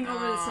 suspending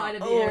over the side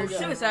of the Oh, air. God.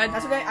 Suicide.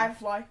 That's okay. I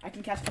fly. I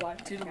can catch fly. I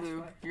can catch Toodaloo,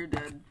 fly. you're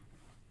dead.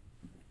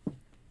 I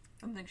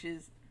don't think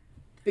she's.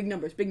 Big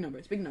numbers. Big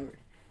numbers. Big numbers.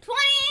 20!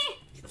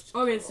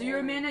 Okay, so you're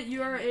a minute.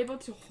 You are able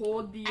to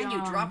hold the. And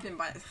you dropped him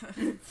by.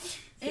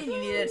 And you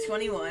needed a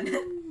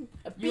 21.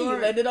 A bee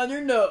You're- landed on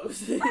your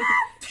nose.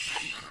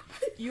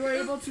 You are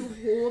able to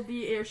hold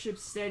the airship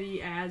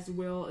steady as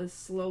Will is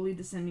slowly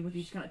descending with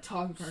each kind of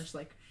tug car, just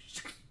like.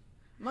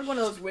 I'm like one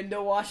of those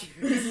window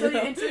washers. So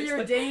until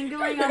you're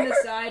dangling on the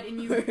side and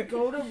you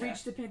go to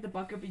reach to paint the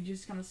bucket, but you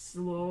just kind of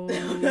slowly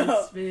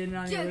No. spin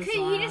on the Dude, other could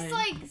side. he just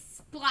like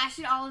splash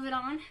it all of it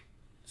on?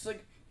 It's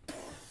like.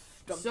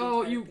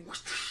 So you,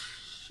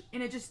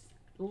 and it just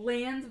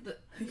lands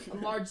with a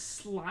large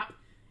slap,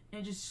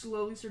 and it just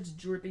slowly starts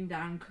dripping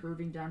down,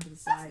 curving down to the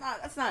side.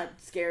 That's not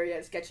scary,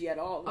 sketchy at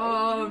all.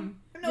 Right?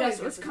 No, Yeah, it's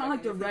so it's just kind of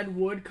like the anything. red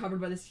wood covered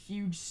by this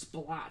huge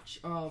splotch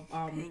of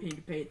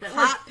pink paint. That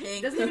Hot like,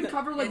 pink. doesn't even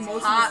cover like It's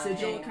most hot of the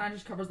sigil. pink. It kind of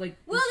just covers like.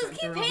 We'll the just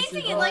keep center of the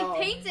painting sigil. it, like Oh.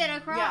 paint it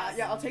across.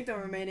 Yeah, I'll take the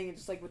remaining and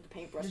just like with the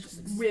paintbrush,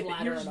 just like, Whip it.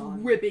 splatter You're it just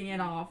on. ripping it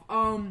off.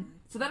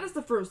 So that is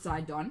the first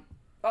side done.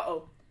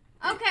 Uh-oh.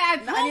 Okay, I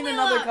pulled I need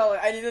another up. color.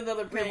 I need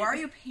another paint. Wait, why are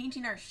you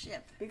painting our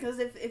ship? Because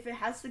if it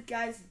has the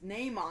guy's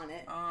name on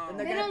it, then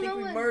they're They gonna don't think know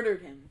we what-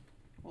 murdered him.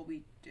 Well,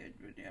 we did.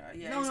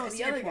 Yeah. No, no, I the see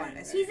your other point. guy.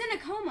 I see He's your in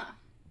a coma.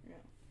 Yeah.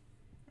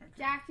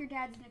 Jack, your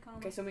dad's in a coma.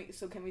 Okay,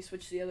 so can we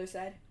switch to the other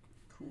side?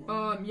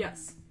 Cool.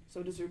 Yes.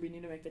 So does Ruby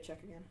need to make the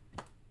check again?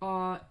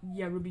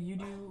 Yeah, Ruby, you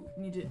do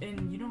need to,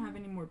 and you don't have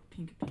any more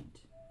pink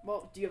paint.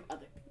 Well, do you have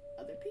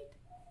other paint?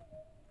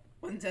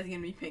 One side's gonna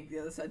be pink, the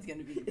other side's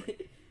gonna be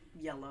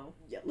yellow.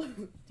 Yellow.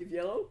 Do you have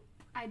yellow?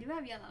 I do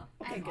have yellow.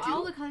 Okay, I have good.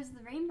 all the colors of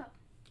the rainbow.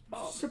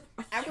 Oh.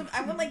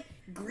 I want like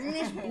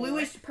greenish,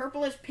 bluish,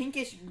 purplish,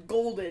 pinkish,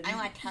 golden. I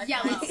want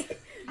Yellow.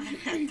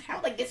 I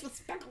want like this with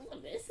speckles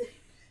of this.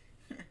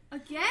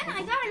 Again?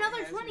 I got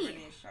another 20.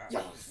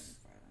 Yes.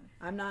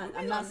 I'm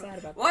not sad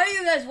about Why are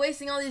you guys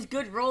wasting all these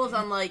good rolls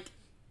on like,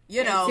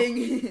 you know,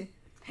 Painting.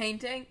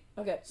 painting?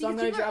 Okay, so I'm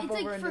Because gonna people- drop it's,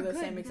 over like, and for do the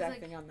good, same because, exact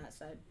like- thing on that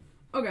side.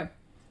 Okay.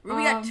 We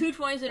got 2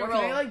 20s in a Or row.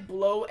 can I like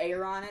blow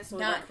air on it so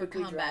it Not like for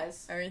quickly combat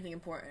dries? or anything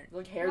important.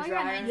 Like hair While you're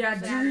on dryer. it, Yeah,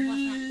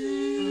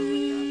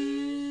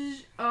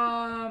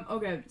 Oh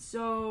okay,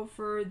 so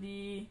for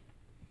the...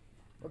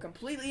 We're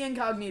completely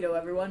incognito,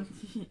 everyone.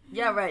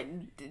 Yeah, right.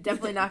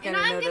 Definitely not And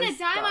gonna I'm notice.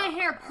 gonna dye my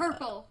hair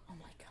purple. Oh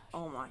my gosh.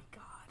 Oh my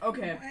god.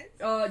 Okay, you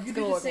do gonna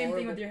the look same thing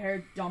horrible. with your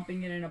hair,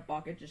 dumping it in a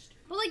bucket, just...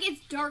 But like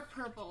it's dark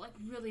purple, like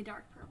really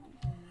dark purple.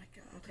 Oh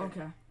my god.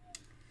 Okay.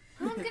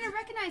 Who's gonna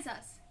recognize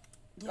us?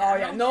 Oh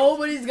yeah,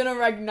 nobody's gonna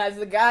recognize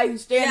the guy who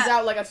stands Yeah.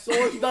 out like a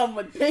sore thumb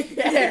with pink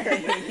hair.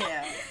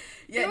 Yeah.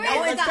 Yeah, Where no is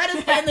one's Let's that? try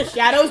to stand in the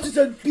shadows, just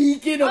a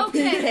beacon of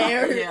Okay. pink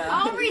hair. Yeah.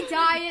 I'll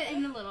re-dye it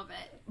in a little bit.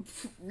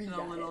 Read in a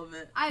that. little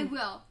bit. I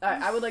will.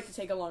 Alright, I would like to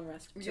take a long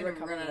rest We're to gonna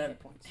recover run my out hit of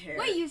points. hair.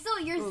 Wait, you're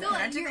Ooh, can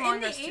I take you're a long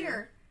in the rest too?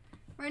 air.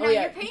 Right Oh now,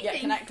 yeah, you're painting. yeah.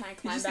 Can I You're climb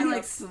just back gonna like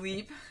up?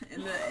 sleep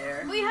in the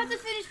air. Well, you have to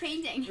finish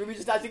painting. Ruby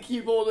just has to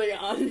keep holding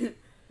on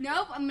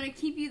Nope, I'm gonna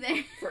keep you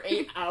there. for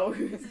 8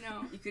 hours.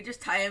 No. You could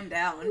just tie him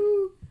down.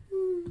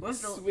 What's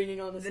the Swinging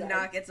on the the side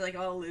knot gets like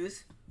all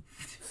loose?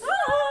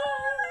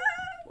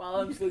 while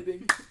I'm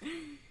sleeping.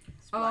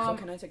 So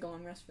can I take a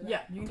long rest for that?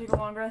 Yeah, you can take a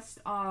long rest.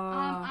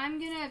 I'm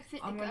gonna fit.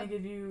 I'm gonna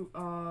give you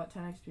 10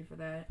 XP for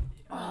that.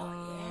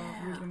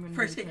 yeah. Ruben, I'm gonna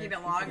For give you 10 taking a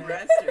XP long for that.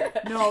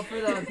 rest? Or... No, for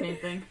the paint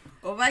thing.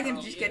 Well, if I can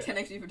Oh, just yeah. get 10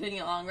 XP for taking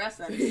a long rest,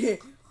 then.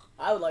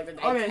 I would like to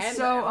take Okay, 10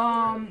 so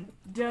now.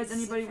 does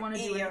anybody want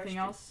to do 8 hours anything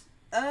else?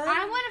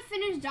 I want to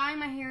finish dyeing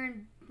my hair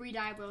and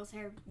re-dye Will's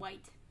hair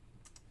white.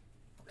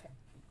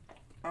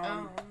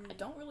 I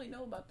don't really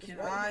know about this. Can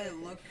weapon I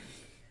thing. look?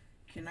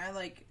 Can I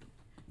like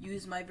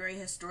use my very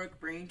historic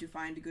brain to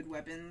find good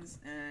weapons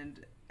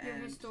and Your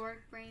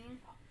historic brain.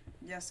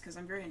 yes, because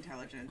I'm very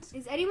intelligent.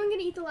 Is anyone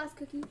gonna eat the last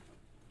cookie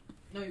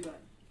No, you got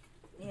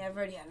it. Yeah, I've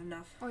already had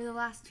enough. or the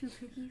last 2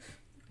 cookies?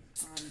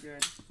 I'm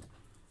good.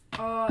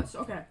 So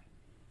okay.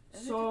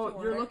 Is it So cookie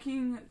you're water?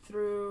 looking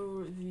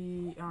through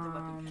the The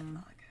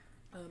weapon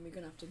catalog. You're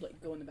gonna have to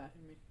like go in the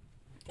bathroom.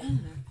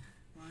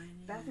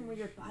 bathroom where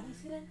your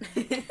body's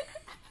hidden.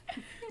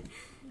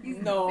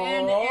 No.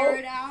 Fan to air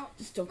it out.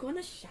 Just don't go in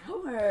the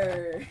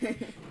shower.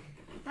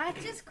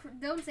 That's just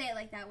don't say it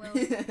like that, Will.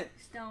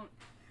 Just don't.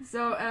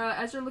 So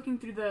as you're looking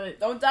through the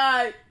Don't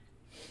die.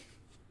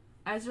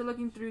 oh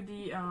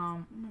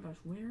my gosh,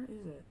 where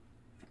is it?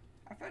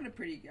 I find it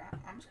pretty.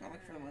 I'm just gonna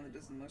look for the one that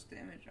does the most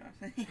damage.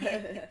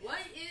 What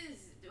is?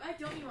 I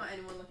don't even want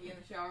anyone looking in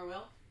the shower,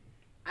 Will.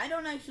 I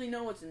don't actually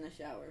know what's in the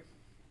shower.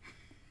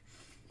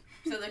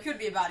 So there could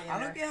be a body in I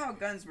there. don't get how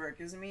guns work.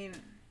 Cause I mean,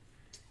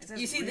 it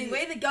says You see, the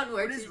way the gun what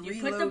works does is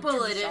you reload put the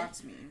bullet 2 in.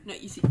 shots mean? No,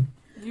 you see.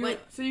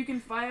 So you can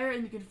fire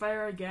and you can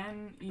fire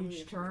again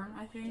each turn,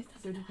 I think.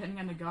 So depending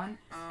on the gun,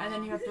 and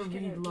then you have to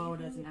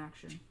reload as an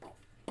action.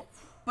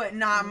 But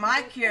not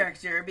my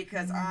character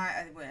because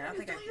I don't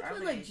think Don't you I play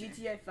don't like think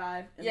GTA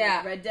 5 and Yeah.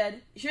 like Red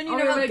Dead? Shouldn't you Oh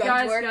know how wait,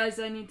 guns work? guys,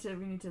 we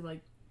need to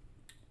like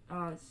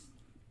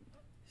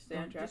Stay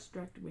on don't track.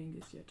 distract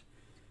Wingus yet.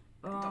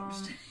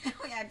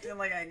 we acting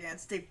like I can't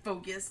stay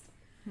focused.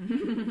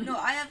 No,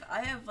 I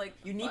have like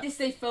You need to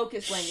stay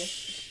focused,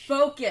 Langus.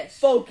 Focus.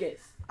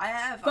 Focus. I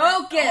have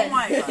Focus! oh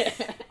my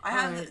god! I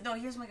have Alright. no.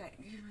 Here's my theory.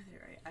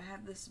 Right? I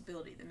have this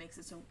ability that makes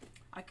it so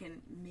I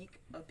can make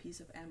a piece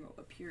of ammo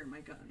appear in my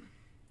gun.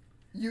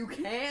 You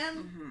can?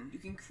 Mm-hmm. You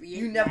can create.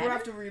 You never matter?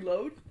 have to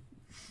reload?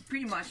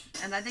 Pretty much,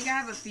 and I think I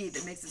have a feed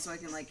that makes it so I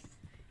can like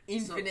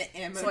infinite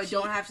ammo. so I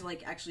don't cheat. have to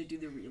like actually do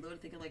the reload. I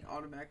think it like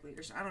automatically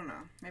or I don't know.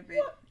 Maybe.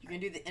 You can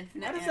do the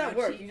infinite. How does ammo that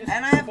work? cheat. You just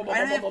And I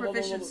have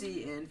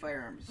proficiency in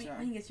firearms. Wait, So.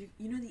 Langus,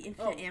 you know the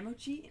infinite Oh. ammo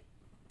cheat?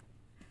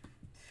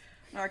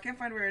 No, I can't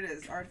find where it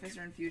is.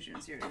 Artificer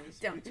infusions. Here it is.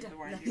 Down, Which is down, the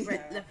one left, you right,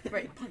 have. left,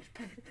 right, punch,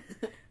 punch.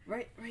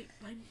 Right, right,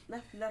 punch,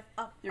 left,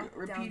 up, Your up,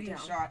 repeating down,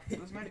 down. shot.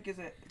 This magic gives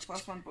it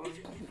 +1 bonus.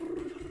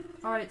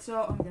 Alright,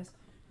 so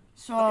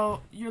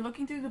so you're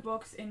looking through the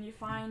books and you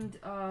find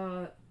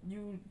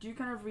you do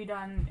kind of read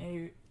on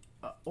a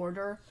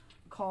order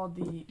called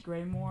the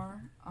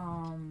Greymoor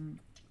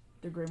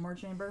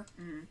Chamber,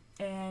 Mhm.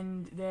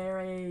 and they're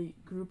a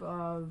group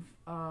of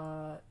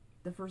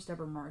the first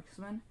ever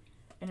marksmen,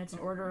 and it's an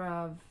order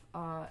of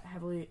not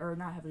heavily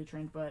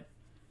trained, but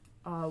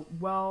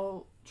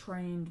well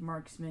trained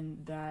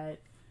marksmen that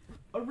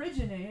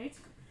originate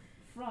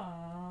from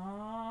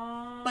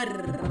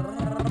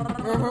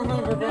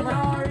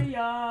Narnia.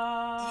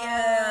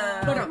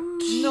 Yeah.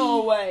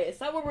 No way. Is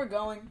that where we're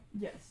going?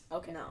 Yes.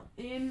 Okay. No.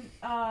 In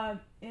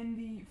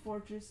the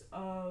fortress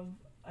of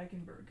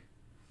Eichenberg.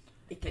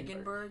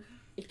 Hickenberg.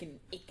 Icky.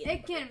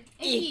 IKEA.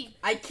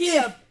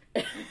 IKEA!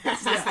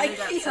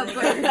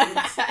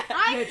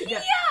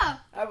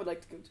 I would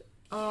like to go to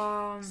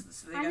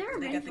So they I've got, never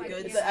they been got to the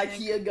goods. the I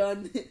think. IKEA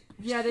gun.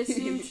 Yeah, they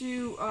seem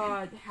to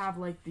have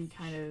like the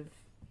kind of.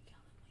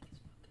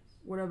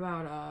 What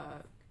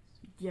about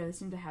Yeah, they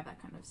seem to have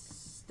that kind of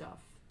stuff.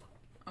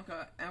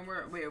 Okay, and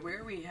where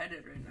are we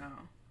headed right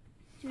now?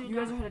 You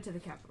guys are headed to the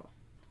capital.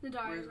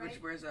 Nadaria, right?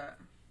 Where's that?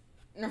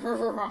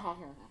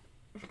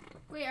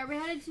 Wait, are we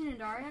headed to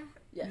Nadaria?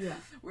 Yes. Yeah.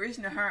 Where's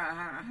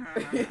Nahara?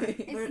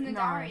 It's Where-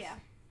 Nadaria.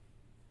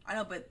 I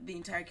know, but the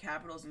entire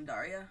capital's in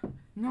Daria.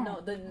 No.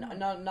 No, the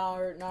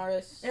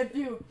Naris. If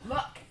you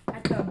look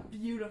at the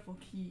beautiful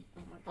key,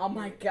 Oh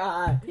my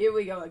god. Here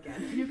we go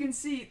again. you can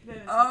see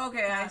that. Oh,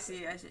 okay, I see.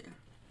 This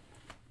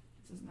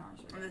is Nars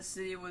right And there. the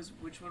city was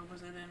which one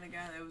was it in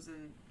again? It was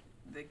in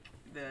the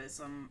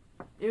some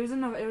It was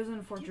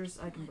in Fortress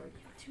Eichenberg.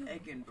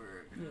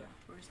 Eggenberg. Yeah.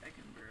 Where's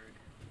Eggenberg?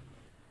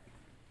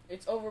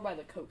 It's over by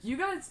the coast. You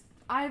guys,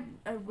 I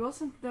will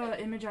send the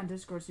image on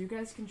Discord, so you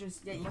guys can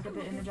just Yeah, you look can at the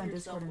look image up on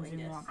yourself, Discord and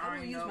zoom Lingus. up. I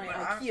will I use know, my but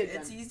IKEA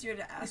it's gun. easier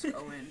to ask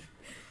Owen.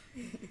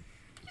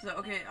 So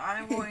okay,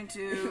 I'm going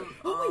to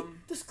Oh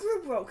wait, the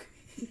screw broke.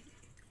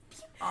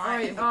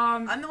 Alright,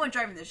 I'm the one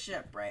driving the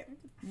ship, right?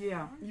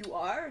 yeah. You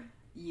are?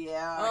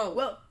 Yeah. Oh,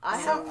 Well, I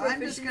So have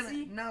I'm just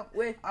gonna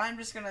with. I'm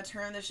just gonna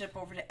turn the ship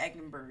over to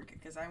Eggenberg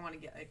because I want to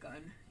get a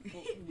gun.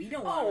 we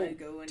don't Oh, want to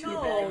go into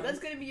No, that. that's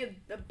gonna be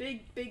a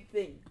big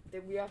thing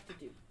that we have to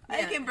do.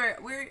 Yeah.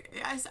 Eggenberg,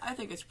 I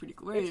think it's pretty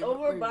cool. It's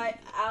over by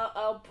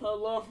Al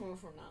Paloma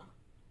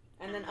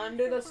and then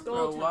under the skull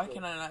Bro, temple. why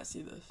can I not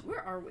see this?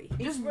 Where are we?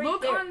 It's Just right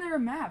look there. on their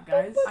map,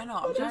 guys. I know.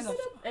 I'm trying to.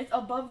 It's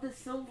above the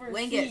silver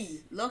Lingus, sea.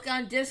 look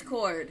on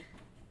Discord.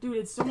 Dude,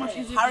 it's so much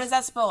easier. How does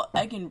that spell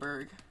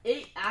Eggenberg?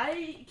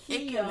 IKEA.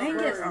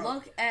 Lingus,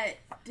 look at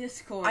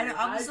Discord. I know.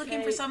 I was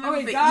looking for something Oh, with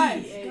wait, the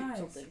guys, E. guys.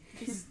 something.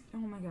 This- oh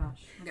my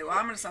gosh. Okay, well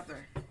I'm gonna stop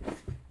there.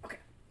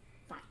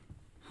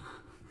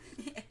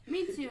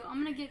 Me too.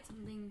 I'm gonna get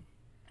something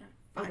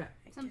Okay.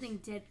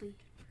 deadly.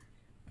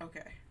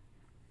 Okay.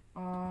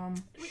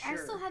 Wait, I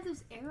still have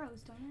those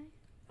arrows, don't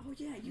I? Oh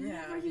yeah, you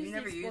Yeah, never you use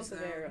never the use explosive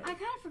them. arrow. I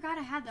kind of forgot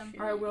I had them.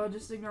 Alright, well,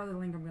 just ignore the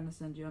link I'm gonna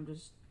send you. I'm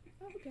just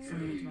Okay.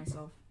 sending it to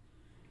myself.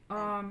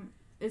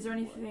 Is there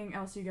anything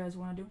else you guys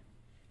want to do?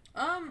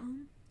 I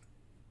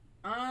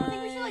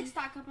think we should like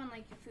stock up on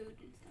like food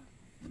and stuff.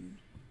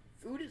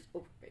 Food is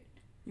overrated.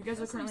 You guys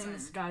That's are what I'm currently in the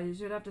saying. sky. You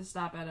should have to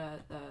stop at a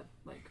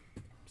like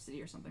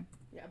city or something.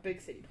 Yeah, big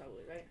city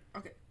probably, right?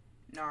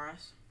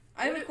 Naras.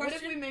 I have a What if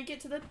question. we make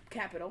it to the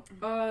capital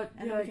Yeah,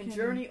 and then we can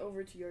journey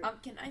over to your?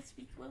 Can I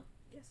speak, Will?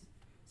 Yes.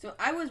 So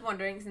I was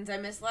wondering, since I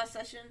missed last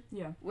session,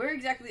 Yeah. where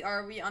exactly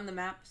are we on the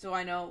map, so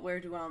I know where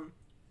to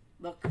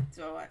look,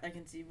 so I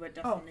can see what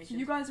Oh, destination. so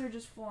you guys are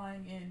just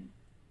flying in.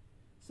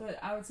 So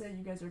I would say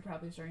you guys are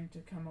probably starting to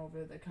come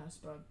over the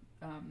cusp of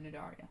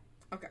Nadaria.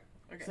 Okay.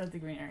 So that's the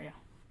green area.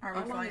 Are How we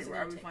long flying? is it Are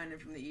gonna we take? flying in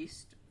from the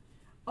east?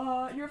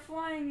 You're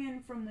flying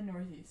in from the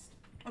northeast.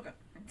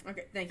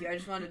 Okay, thank you. I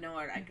just wanted to know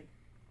what I could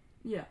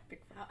Yeah.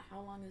 pick from.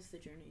 How long is the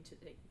journey to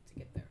take to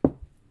get there?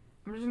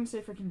 I'm just gonna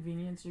say for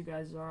convenience, you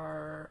guys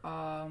are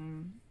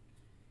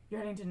you're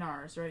heading to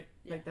Nars, right?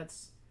 Yeah. Like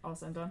that's all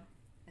sent on.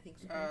 I think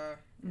so.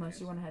 Unless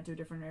you want to head to a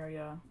different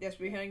area. Yes,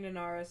 we're heading to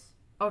Naris.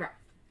 Okay.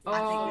 I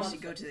think Um, we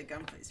should go to the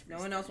gun place. No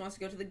one else wants to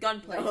go to the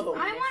gun place. No.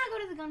 I want to go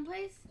to the gun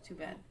place. Too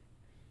bad.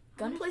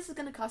 Gun place is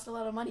gonna cost a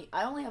lot of money.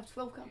 I only have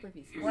 12 copper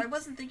pieces. Well, I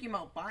wasn't thinking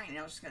about buying it.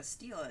 I was just gonna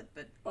steal it,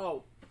 but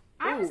Oh,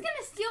 I was Ooh.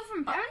 gonna steal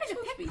from. I'm supposed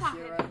gonna to be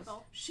pickpocket heroes.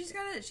 people. she's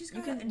got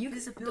you can.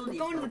 invisibility. We're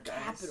going to the cloak,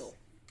 guys. capital.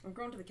 We're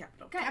going to the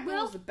capital. Okay, Capital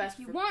well, is the best if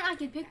you for- want, I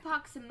can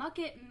pickpocket some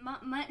Mucket.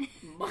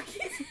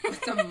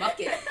 What's a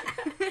mucket?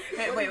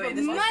 Wait.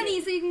 This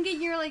money so you can get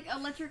your like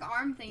electric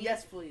arm thing.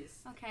 Yes, please.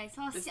 Okay,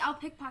 so This- I'll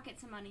pickpocket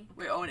some money.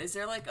 Wait, Owen, is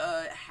there like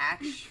a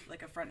hatch,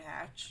 like a front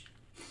hatch?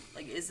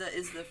 Like, is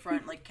the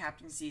front like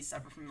captain's seat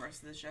separate from the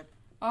rest of the ship?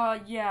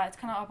 yeah, it's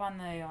kind of up on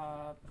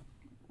the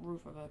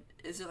roof of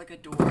it. Is there like a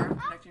door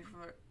connecting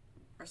from the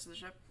rest of the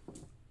ship,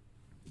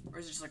 or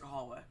is it just like a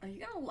hallway? Are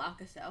you gonna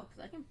lock us out?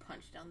 Because I can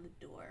punch down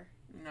the door.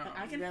 No.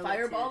 I can Relative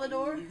fireball the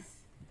door. ease.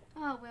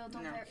 Oh well,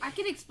 don't. No. I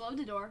can explode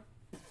the door.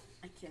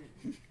 I can.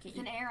 Can't With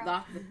you an arrow.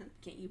 lock the?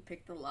 Can't you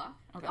pick the lock?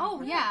 Okay.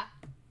 Oh yeah,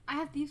 I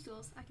have thieves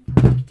tools. I can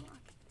probably pick the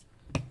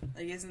lock.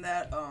 Like, isn't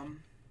that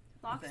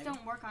Locks thing.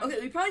 don't work on. Okay,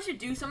 we probably should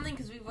do something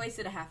because we've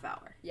wasted a half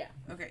hour.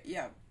 okay?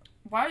 Yeah.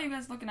 Why are you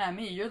guys looking at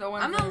me? You're the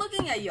one. I'm not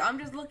looking at you. I'm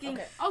just looking.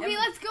 Okay. Okay,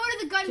 let's go to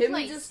the gun Can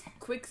we place. just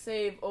quick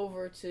save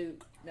over to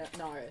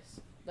Naris?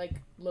 Like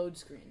load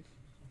screen,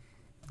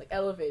 like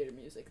elevator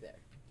music there.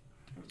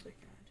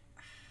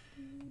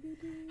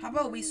 How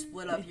about we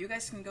split up? You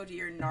guys can go to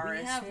your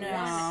Naris. have one.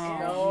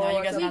 No,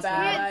 you guys that's a have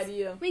bad to-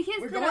 idea. We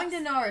can't We're split going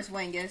up. to Naris,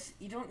 Wengus.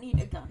 You don't need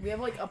a gun. We have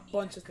like a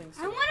bunch of things.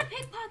 I want to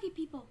pickpocket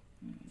people.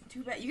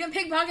 Too bad. You can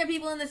pickpocket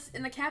people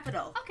in the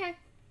capital. Okay.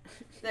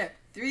 There,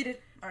 3 to.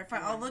 All right,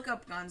 fine. I'll look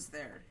up guns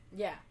there.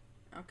 Yeah.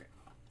 Okay.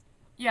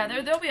 Yeah,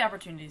 there'll be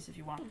opportunities if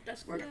you want.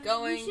 That's We're We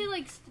going. should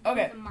like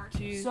Okay. the march.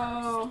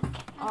 So,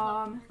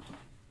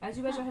 as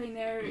you guys are heading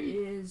there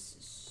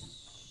is.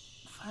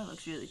 That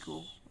looks really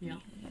cool. Yeah.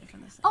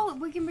 Oh,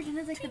 we can pretend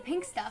it's like the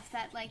pink stuff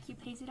that like you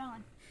painted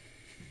on.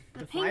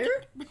 The pink, fire?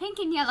 the pink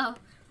and yellow.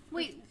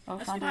 Wait. Oh,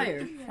 That's found fire.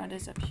 it. Found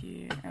is up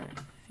here. Oh,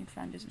 I think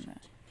found is in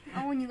that.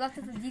 Oh, when you left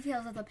out the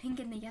details of the pink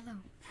and the yellow.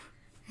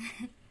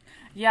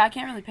 Yeah, I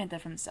can't really paint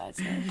that from the side.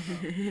 So.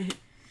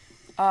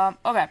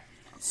 Okay.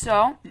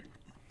 So.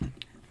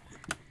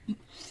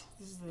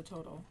 This is the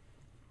total.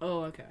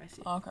 Oh, okay, I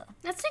see. Okay.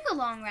 Let's take a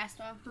long rest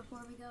off before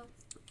we go.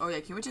 Oh yeah,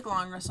 can we take a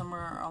long rest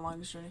somewhere along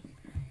this journey?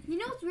 You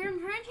know what's weird? I'm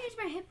trying to change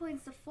my hit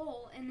points to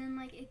full, and then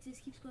like it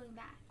just keeps going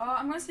back.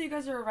 I'm gonna say you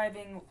guys are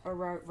arriving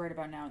right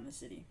about now in the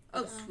city.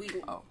 Oh, sweet.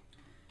 Oh.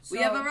 We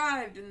have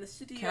arrived in the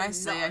city. Can of I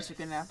say I Naris. took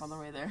a nap on the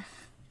way there?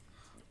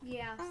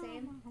 Yeah,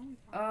 same.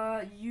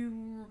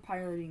 You're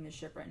piloting the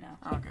ship right now.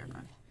 Okay,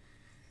 fine.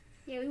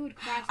 Yeah, we would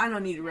crash. I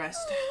don't need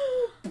rest.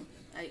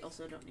 I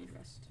also don't need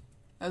rest.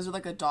 Is there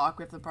like a dock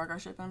we have to park our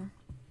ship in?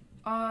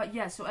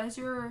 Yeah, so as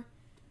you're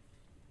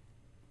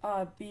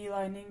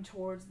beelining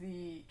towards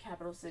the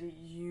capital city,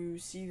 you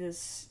see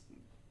this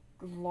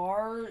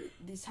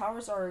these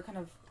towers are kind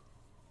of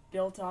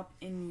built up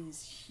in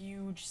these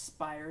huge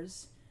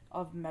spires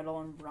of metal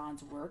and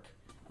bronze work,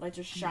 like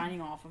just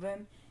shining off of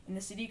them. And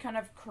the city kind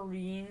of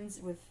careens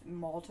with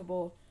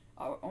multiple,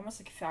 almost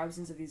like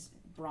thousands of these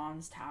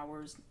bronze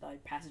towers,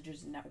 like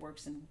passages and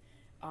networks and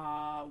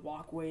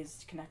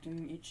walkways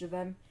connecting each of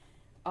them.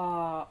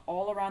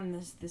 All around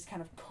this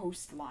kind of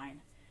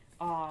coastline.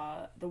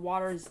 The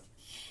water is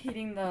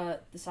hitting the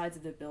sides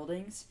of the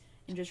buildings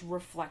and just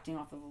reflecting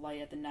off of the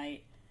light at the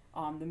night.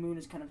 The moon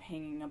is kind of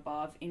hanging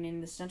above, and in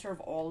the center of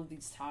all of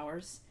these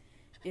towers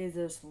is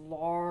this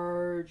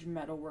large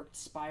metalworked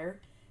spire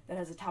that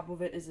has the top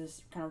of it is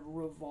this kind of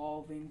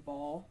revolving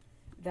ball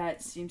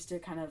that seems to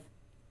kind of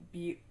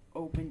be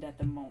opened at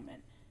the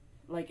moment.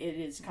 Like it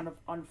is kind of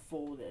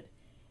unfolded.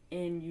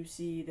 And you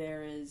see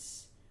there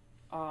is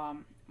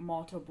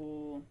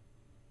multiple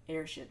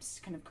airships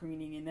kind of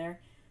careening in there.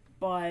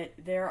 But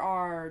there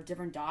are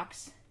different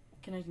docks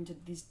connecting to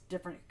these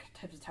different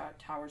types of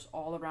towers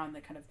all around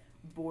the kind of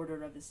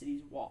border of the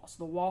city's wall. So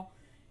the wall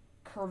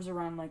curves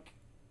around like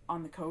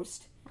on the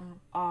coast.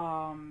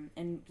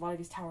 And a lot of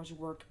these towers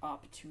work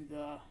up to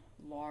the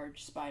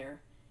large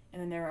spire.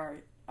 And then there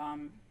are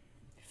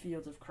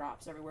fields of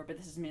crops everywhere, but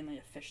this is mainly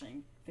a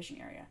fishing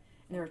area.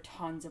 And there are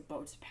tons of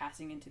boats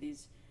passing into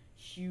these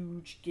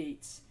huge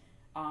gates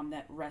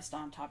that rest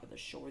on top of the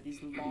shore.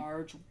 These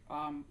large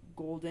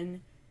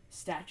golden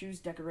statues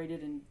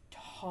decorated in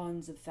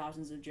tons of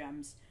thousands of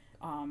gems,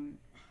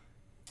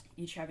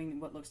 each having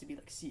what looks to be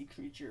like sea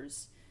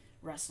creatures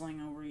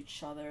wrestling over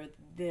each other.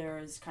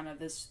 There's kind of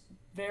this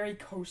very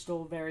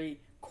coastal, very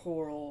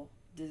coral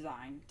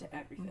design to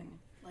everything.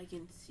 Like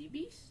in Sea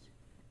Beast?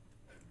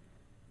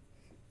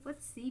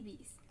 What's sea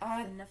beast?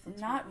 Netflix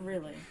Not movie.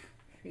 really.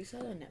 You saw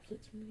the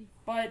Netflix movie?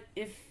 But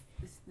if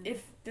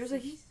Is there's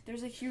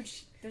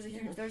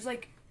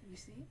like You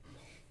see?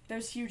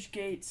 There's huge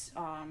gates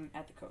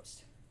at the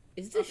coast.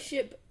 Is the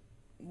ship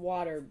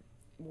water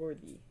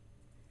worthy?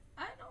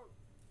 I don't.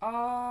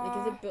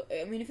 Like, is it built?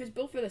 I mean, if it's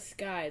built for the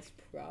sky, it's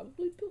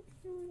probably built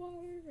for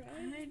water,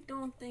 right? I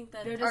don't think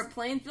that. There Are does-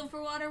 planes built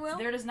for water, Will?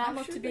 There does not I'm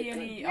look sure to they be could.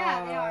 any.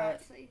 Yeah, they are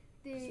actually.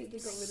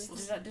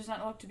 Does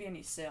not look to be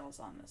any sails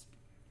on this,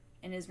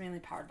 and is mainly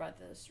powered by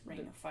this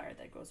ring of fire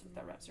that goes with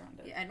that wraps around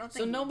it. Yeah, I don't So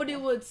think. nobody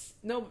would,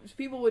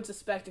 people would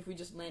suspect if we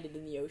just landed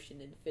in the ocean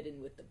and fit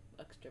in with the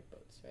extra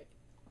boats, right?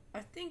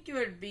 I think it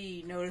would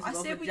be noticeable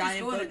I say if a we just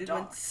giant go to boat the did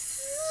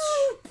docks.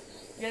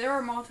 Yeah, there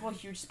are multiple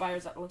huge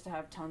spires that look to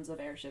have tons of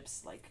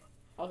airships. Like,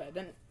 Okay,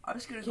 then I'm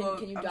just gonna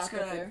Can you I'm just dock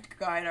up gonna there?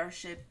 guide our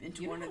ship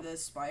into You one know. of the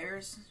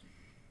spires.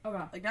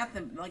 okay, Like not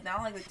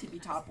the tippy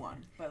top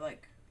one, but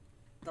like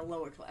The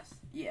lower class.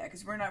 yeah,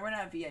 because we're not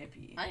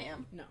VIP. I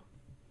am. no.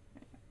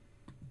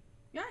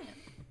 Yeah, I am.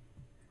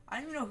 I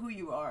don't even know who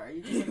you are.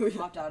 You just like,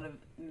 popped out of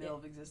the middle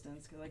of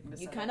existence because like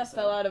missed You that kind of episode.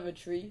 fell out of a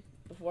tree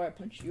before I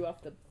punched you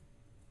off the.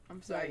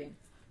 I'm sorry. wagon.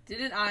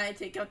 Didn't I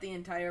take out the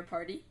entire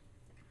party?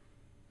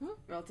 Huh?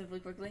 Relatively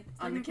quickly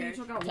on the technically you carriage.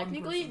 took out one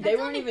Technically, person. they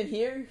weren't even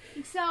here.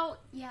 So,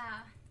 yeah.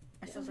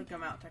 I still took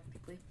them out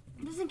technically.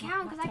 It doesn't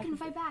count because I couldn't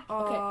fight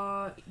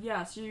back.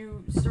 Yeah, so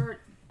you start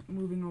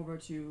moving over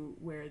to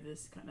where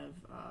this kind of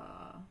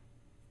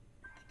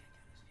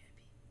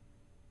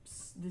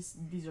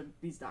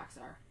these docks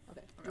are.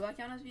 Do I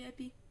count as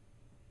VIP?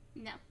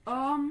 No.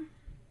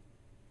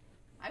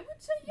 I would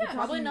say We're yeah.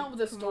 Probably talking not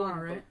with a stolen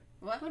Kamara, right? boat.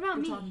 What? What about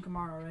We're me? talking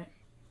Kamara, right?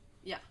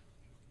 Yeah.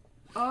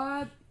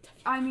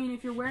 I mean,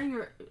 if you're wearing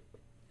your,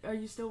 are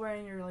you still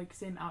wearing your like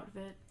same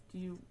outfit? Do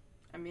you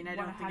I mean, I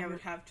Wanna don't think have I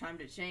would your- have time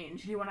to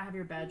change. do you want to have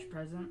your badge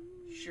present?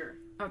 Sure.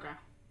 Okay.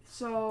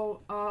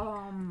 So,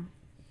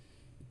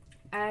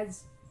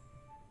 as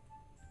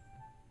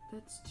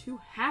that's too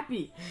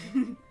happy.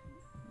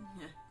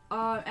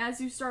 As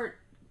you start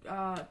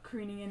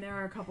careening in, there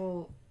are a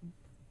couple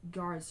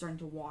guards starting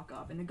to walk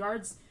up, and the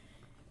guards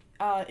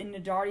in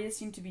Nadaria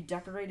seem to be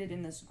decorated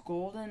in this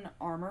golden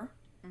armor,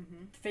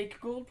 Mm-hmm.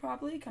 fake gold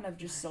probably, kind of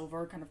just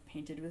silver, kind of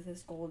painted with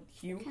this gold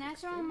hue. Can I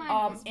throw on my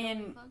in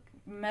invisibility cloak?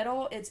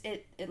 Metal,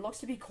 it looks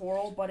to be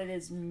coral, but it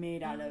is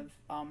made out of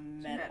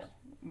metal,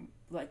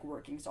 like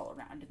workings all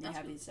around. And they That's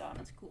have cool. these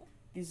That's cool.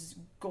 these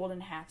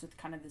golden hats with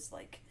kind of this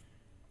like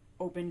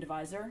opened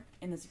visor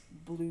and this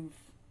blue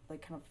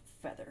like kind of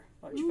feather,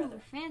 large Ooh,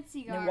 feather. fancy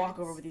And guards. they walk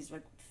over with these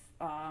like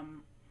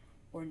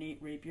ornate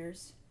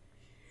rapiers,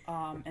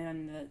 and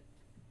then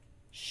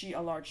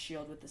a large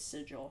shield with the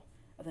sigil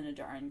of the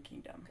Nadarian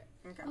kingdom.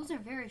 Okay. Those are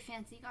very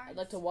fancy guards. I'd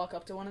like to walk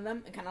up to one of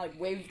them and kind of like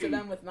wave to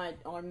them with my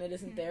arm that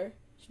isn't there.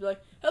 She'd be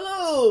like,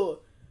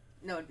 "Hello,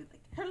 No, it'd be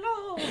like,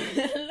 hello.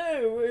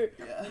 hello.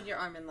 Put your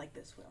arm in like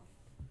this, Will.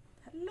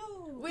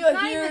 Hello. We It's are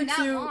not here even that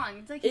to long.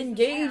 It's like he's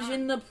engage right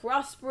in the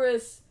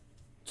prosperous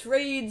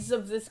trades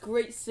of this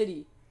great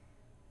city.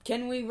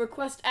 Can we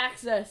request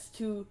access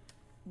to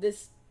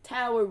this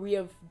tower we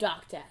have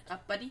docked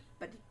at?" Buddy.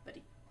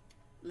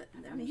 Let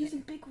I'm me using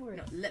big words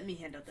no, let me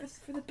handle this.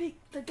 for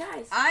the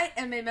guys. I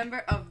am a member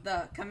of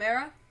the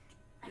Chimera.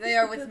 They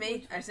are with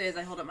me. I say as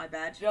I hold up my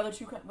badge. The other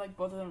two, like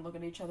both of them, look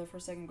at each other for a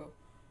second. And go.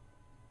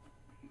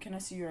 Can I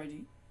see your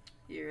ID?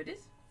 Here it is.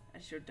 I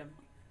showed them.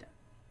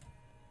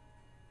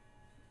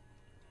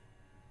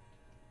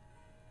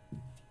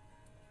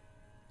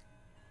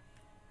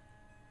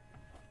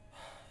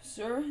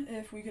 Sir,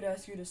 if we could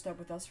ask you to step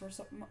with us for a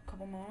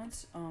couple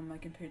moments, my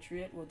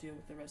compatriot will deal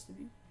with the rest of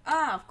you.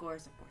 Ah, of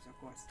course.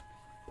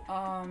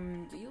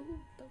 Deal?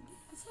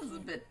 This is a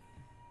bit.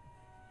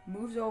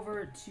 Moves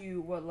over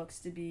to what looks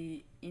to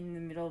be in the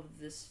middle of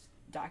this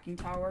docking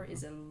tower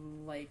is a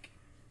like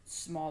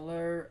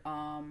smaller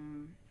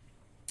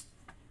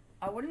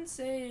I wouldn't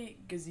say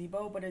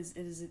gazebo, but it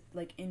is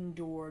like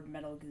indoor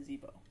metal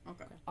gazebo.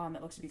 Okay.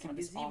 It looks to be kind of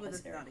this Gazebo office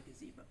that's area. not a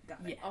gazebo. Got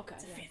Yeah, it. Okay.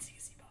 it's a yeah. fancy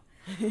gazebo.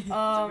 It's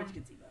a rich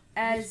gazebo.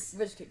 As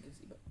Rich kid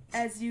gazebo.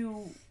 as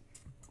you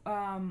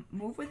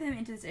move with him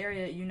into this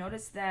area, you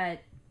notice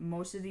that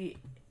most of the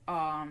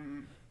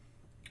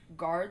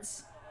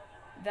guards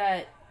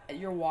that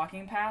you're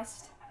walking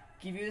past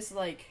give you this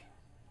like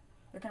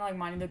they're kind of like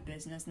minding their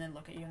business and then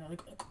look at you and they're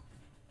like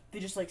they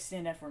just like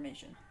stand at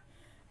formation.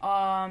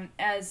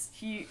 As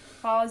he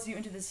follows you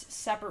into this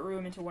separate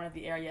room into one of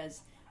the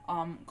areas,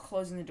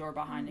 closing the door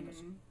behind him,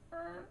 goes,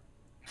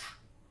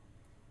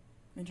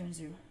 then turns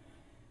to you,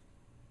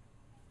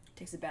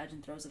 takes the badge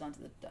and throws it onto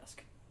the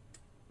desk.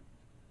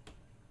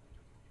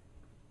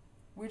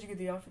 Where'd you get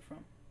the outfit from?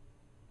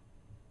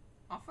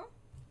 Offer?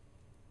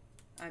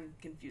 I'm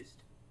confused.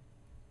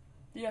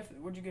 The outfit,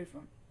 where'd you get it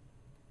from?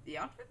 The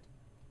outfit?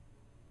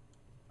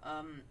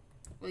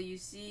 Well, you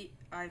see,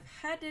 I've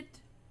had it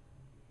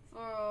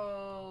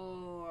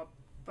for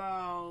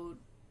about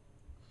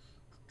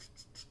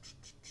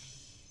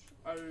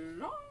a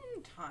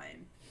long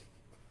time.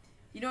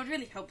 You know, it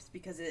really helps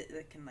because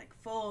it can, like,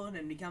 fold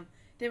and become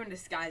different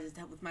disguises to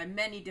help with my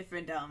many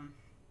different,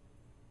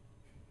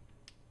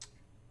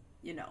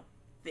 you know,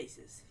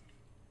 faces.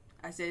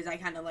 I say as I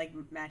kind of, like,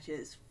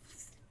 matches.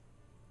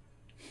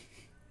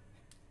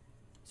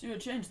 So you're a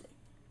changeling.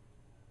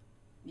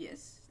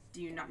 Yes.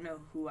 Do you not know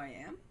who I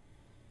am?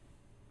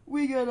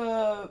 We get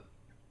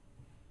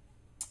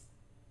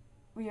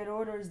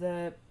orders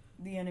that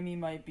the enemy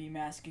might be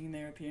masking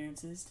their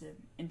appearances to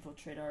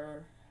infiltrate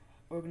our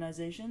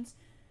organizations.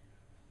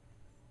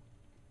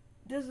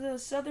 Does the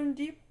Southern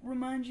Deep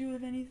remind you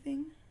of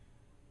anything?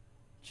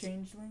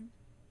 Changeling?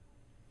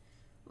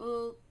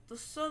 Well, the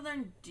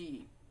Southern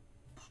Deep.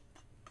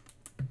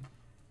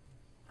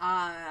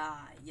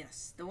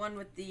 Yes. The one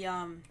with the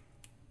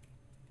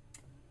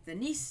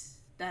niece,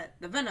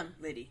 the Venom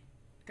lady,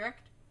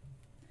 correct?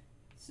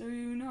 So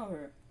you know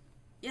her?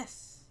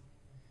 Yes.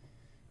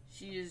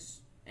 She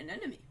is an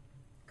enemy,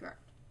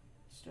 correct?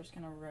 Starts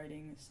kind of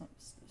writing some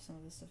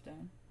of this stuff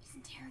down. He's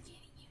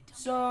interrogating you.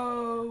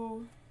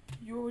 So,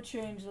 you're a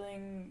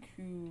changeling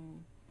who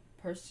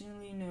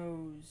personally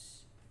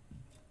knows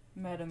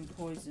Madame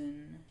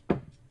Poison.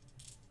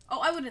 Oh,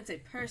 I wouldn't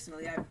say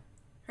personally. I've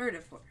heard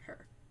of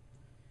her.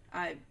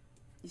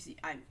 You see,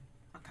 I'm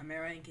a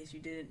chimera, in case you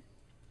didn't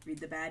read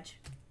the badge.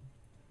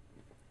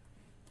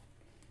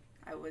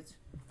 I was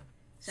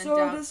sent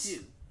out to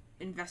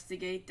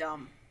investigate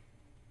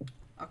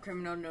a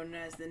criminal known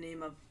as the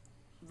name of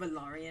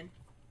Valarian,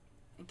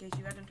 in case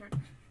you hadn't heard.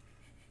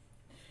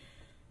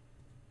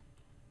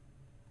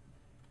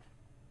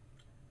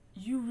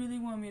 You really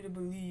want me to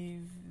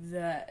believe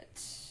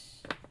that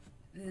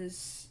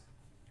this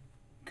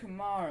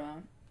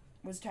Kamara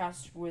was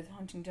tasked with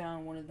hunting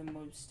down one of the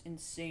most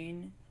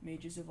insane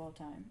mages of all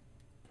time?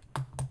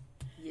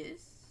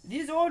 Yes.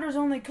 These orders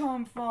only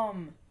come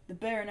from the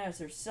Baroness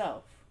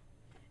herself.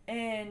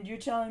 And you're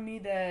telling me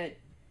that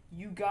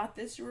you got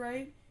this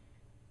right?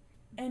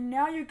 And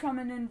now you're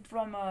coming in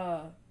from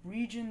a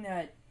region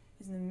that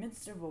is in the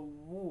midst of a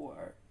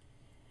war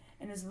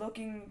and is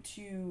looking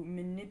to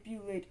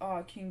manipulate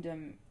our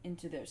kingdom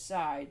into their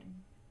side.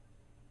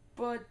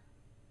 But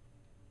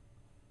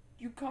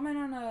you come in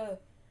on a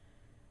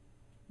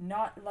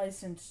not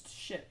licensed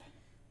ship.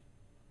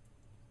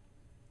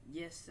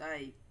 Yes,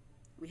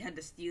 we had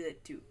to steal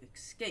it to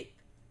escape.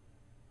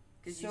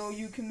 So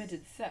you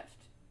committed theft.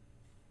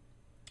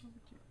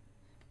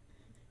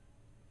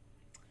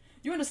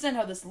 You understand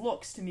how this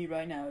looks to me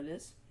right now, it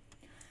is.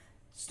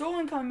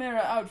 Stolen Chimera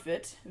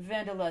outfit,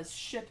 vandalized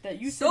ship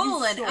that you said you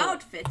stole. Stolen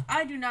outfit?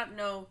 I do not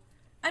know.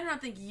 I do not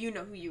think you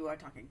know who you are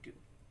talking to.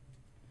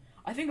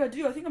 I think I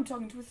do. I think I'm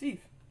talking to a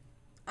thief.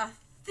 A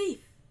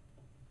thief?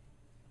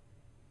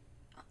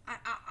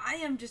 I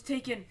am just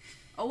taken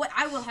away.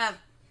 I will have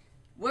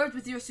words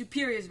with your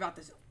superiors about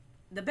this.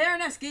 The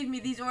Baroness gave me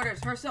these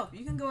orders herself.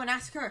 You can go and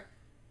ask her.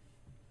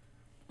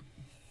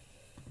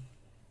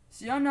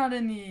 See, I'm not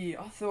in the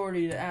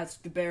authority to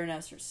ask the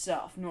Baroness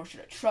herself, nor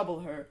should I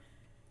trouble her.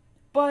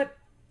 But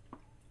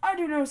I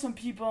do know some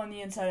people on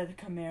the inside of the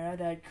Chimera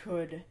that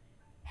could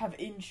have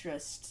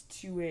interest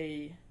to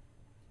a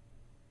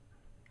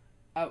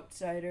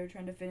outsider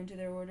trying to fit into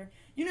their order.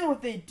 You know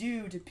what they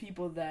do to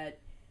people that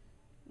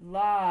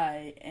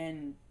lie,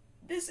 and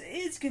this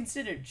is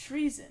considered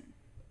treason.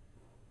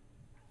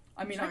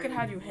 I mean, I could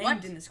have you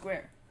hanged in the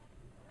square.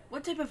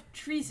 What type of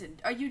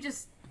treason? Are you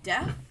just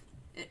deaf?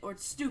 Or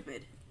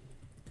stupid?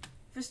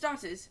 For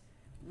starters,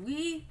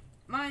 we,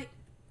 my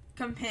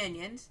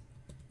companions,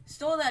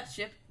 stole that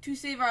ship to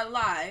save our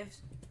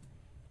lives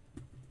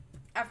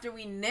after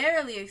we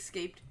narrowly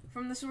escaped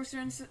from the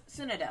Sorcerer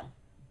Citadel.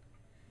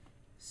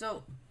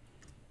 So,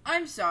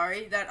 I'm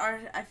sorry that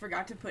I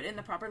forgot to put in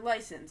the proper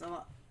license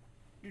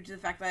due to the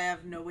fact that I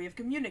have no way of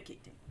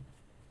communicating.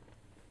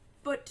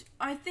 But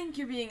I think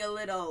you're being a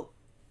little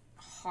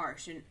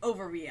harsh and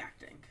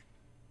overreacting.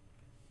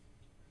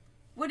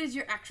 What is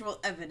your actual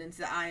evidence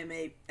that I am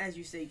a, as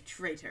you say,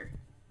 traitor?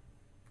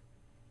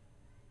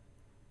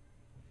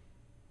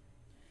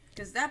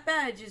 Because that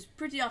badge is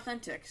pretty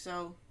authentic,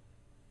 so...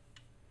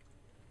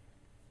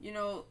 You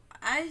know,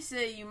 I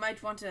say you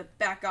might want to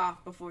back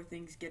off before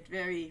things get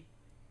very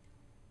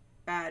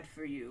bad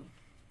for you.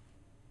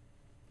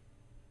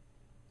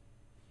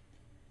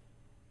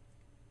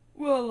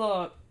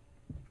 Well,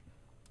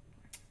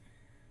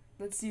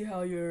 let's see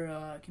how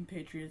your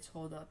compatriots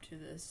hold up to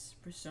this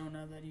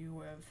persona that you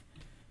have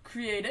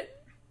created.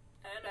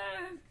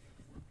 And,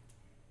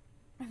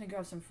 I think I'll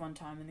have some fun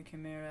time in the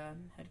Chimera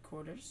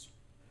headquarters.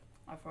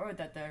 I've heard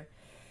that their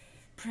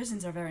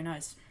prisons are very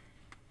nice.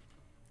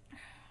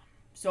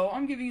 So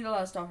I'm giving you the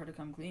last offer to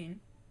come clean.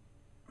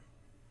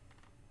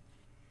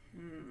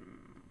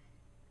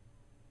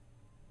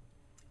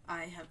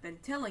 I have been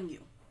telling you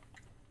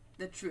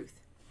the truth.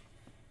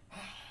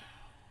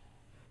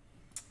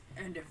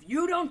 And if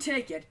you don't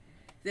take it,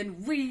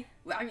 then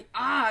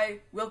I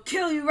will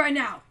kill you right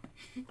now.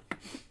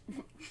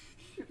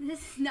 This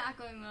is not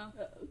going well.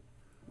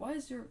 Why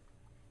is your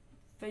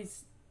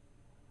face...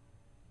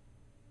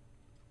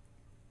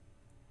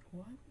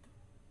 What?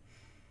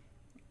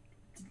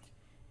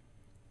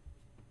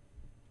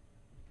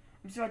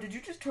 I'm sorry, did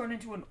you just turn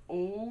into an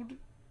old,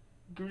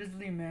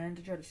 grizzly man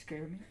to try to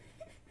scare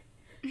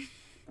me?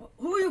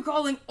 Who are you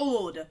calling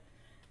old?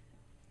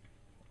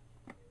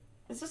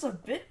 Is this a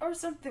bit or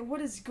something?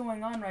 What is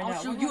going on right now?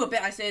 I'll show What you a happened?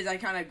 bit. I say as I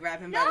kind of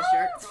grab him by the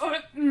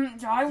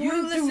shirt. I You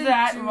wouldn't listen do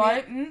that, to me.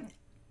 right?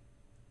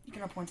 You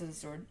cannot point to the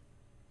sword.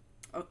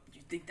 Oh,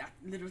 you think that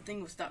little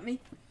thing will stop me?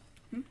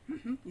 You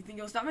think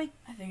it will stop me?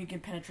 I think it can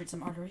penetrate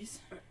some arteries.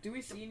 Do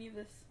we see any of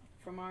this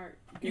from our?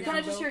 You kind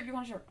of just hear. You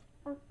kind of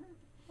hear.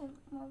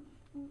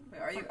 Wait,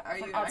 are you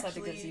From outside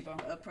the actually gazebo.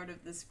 a part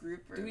of this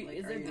group, or Do we- like,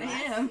 is are there you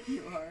glass? not? I am.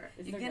 You are.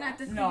 Is You're there gonna have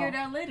to glass? No. figure it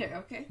out later,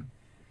 okay?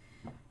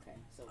 Okay,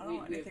 so I don't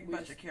know anything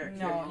about your character.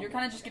 No, you're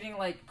kind of just getting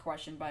like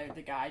questioned by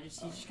the guy. He's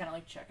just kind of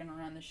like checking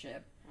around the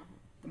ship. Uh-huh.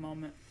 At the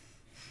moment.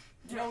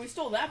 No, we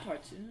stole that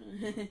part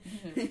too.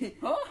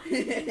 Huh?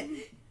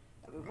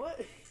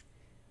 What?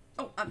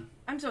 Oh,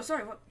 I'm so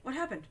sorry. What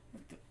happened?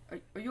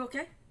 Are you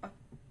okay?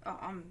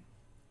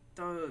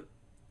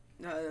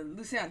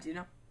 Lucien, you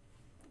know?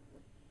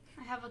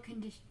 I have a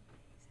condition.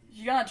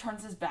 He kind of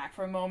turns his back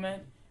for a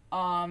moment.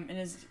 And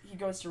he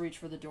goes to reach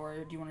for the door.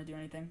 Do you want to do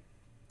anything?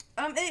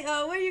 Hey,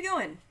 where are you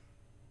going?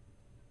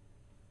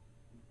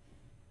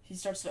 He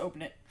starts to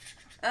open it.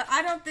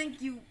 I don't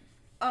think you,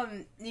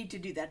 need to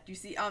do that. You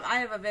see, I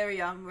have a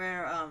very,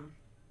 rare,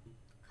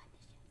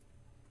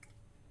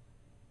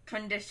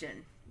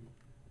 condition.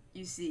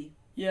 You see.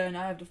 Yeah, and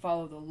I have to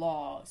follow the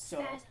law. So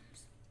Spasms.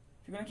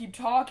 if you're gonna keep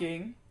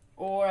talking,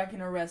 or I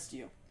can arrest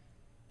you.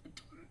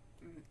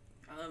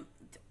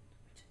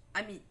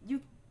 I mean,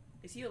 you,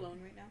 Is he alone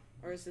right now,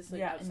 or is this like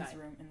Yeah, outside? in this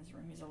room. In this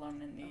room, he's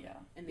alone in the.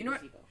 In the You know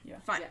what? gazebo. Yeah.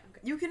 fine. Yeah, okay.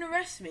 You can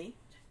arrest me.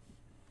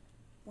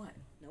 What?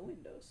 No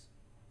windows.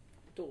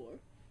 Door.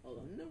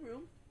 Alone in the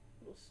room.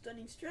 Little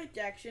stunning strike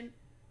action.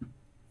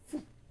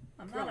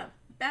 I'm not a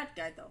bad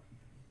guy, though.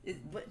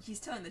 But he's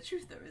telling the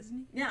truth, though,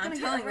 isn't he? Yeah, I'm Gonna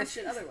get telling the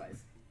arrested truth.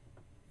 otherwise.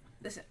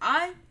 Listen,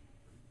 I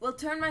will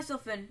turn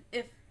myself in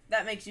if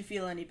that makes you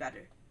feel any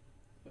better.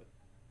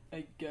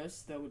 I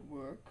guess that would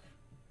work.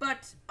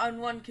 But on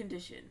one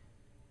condition.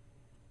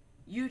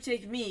 You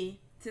take me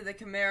to the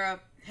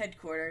Chimera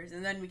headquarters,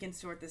 and then we can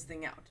sort this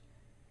thing out.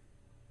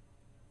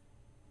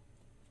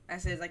 I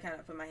say as I kind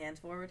of put my hands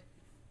forward.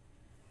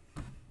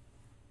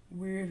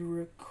 Weird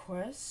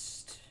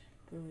request,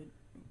 but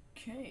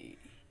okay.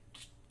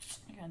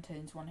 He kind of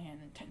tightens one hand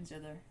and tightens the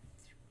other.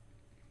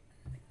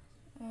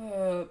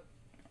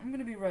 I'm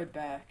gonna be right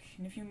back,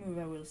 and if you move,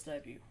 I will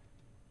stab you.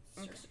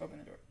 Starts to open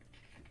the door.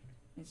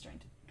 He's trying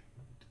to.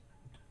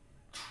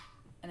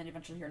 And then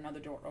eventually hear another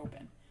door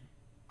open.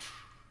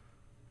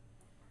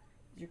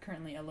 You're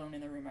currently alone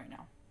in the room right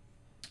now.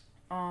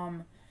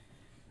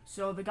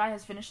 So the guy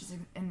has finished his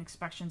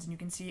inspections, and you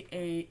can see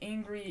a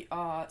angry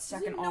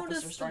second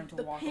officer starting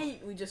to walk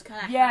over. We just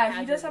kind of. Yeah,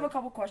 he does have a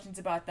couple questions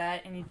about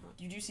that, and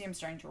you do see him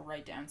starting to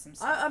write down some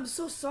stuff. I'm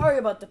so sorry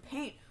about the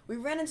paint. We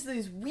ran into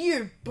these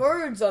weird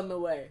birds on the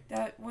way.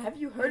 Have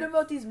you heard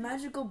about these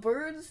magical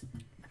birds?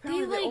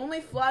 Apparently they like-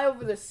 only fly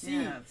over the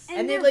sea. Yeah,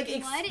 and they their like blood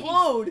is-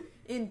 explode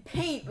in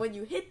paint when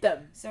you hit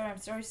them. Sorry, I'm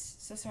so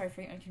sorry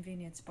for your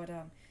inconvenience, but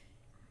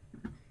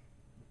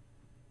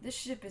this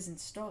ship isn't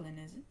stolen,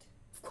 is it?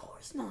 Of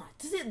course not.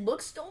 Does it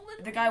look stolen?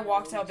 The guy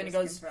walks up and he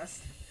goes,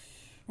 Impressed.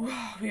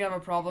 "We have a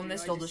problem. They You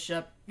know, I stole the just-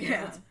 ship."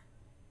 Yeah.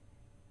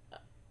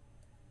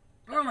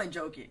 Or am I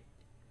joking?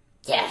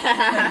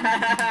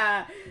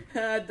 Yeah.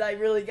 I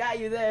really got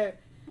you there.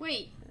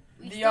 Wait,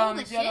 we The stole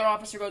the the ship? other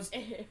officer goes,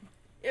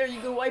 Here,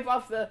 you can wipe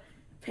off the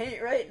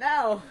paint right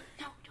now.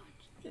 No,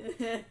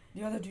 don't.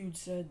 the other dude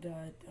said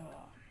that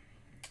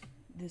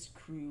this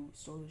crew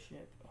stole the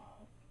ship,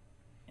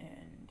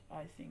 and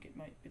I think it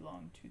might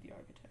belong to the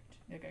architect.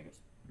 The guy goes,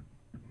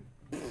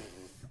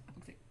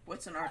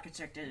 What's an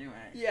architect anyway?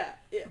 Yeah.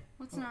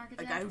 What's an A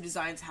architect? guy who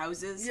designs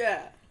houses?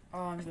 Yeah. he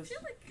I goes, feel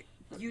like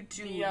you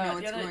two The, know the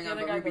what's other- going the on,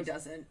 other but guy Ruby goes,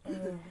 doesn't. No, I'm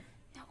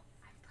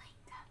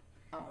playing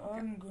them. Oh, okay.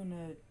 I'm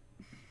gonna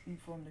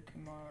inform the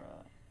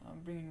Kumara. I'm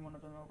bringing one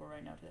of them over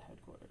right now to the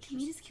headquarters. Can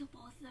we just kill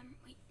both of them?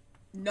 Wait.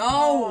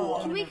 No!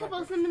 Can we kill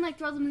both of them and like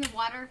throw them in the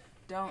water?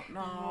 Don't Oh,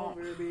 know.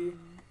 Ruby.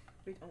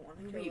 We don't want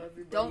to kill Ruby,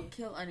 everybody. don't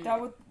kill anyone.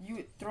 That would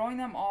you throwing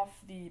them off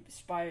the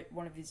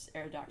one of these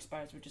air dock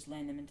spires would just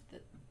land them into the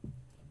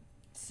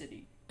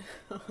city.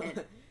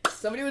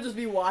 Somebody would just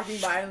be walking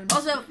by them.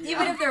 Also,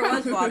 even if there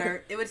was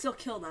water, it would still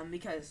kill them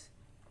because,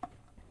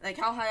 like,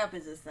 how high up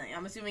is this thing?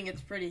 I'm assuming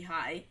it's pretty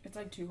high. It's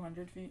like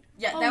 200 feet.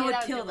 Yeah, Oh, that yeah, would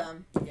that would kill kill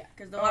them. Yeah,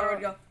 because the water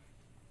would go.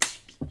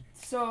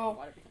 So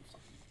Water becomes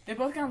salt. they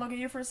both kind of look at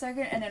you for a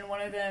second, and then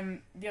one of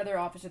them, the other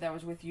officer that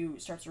was with you,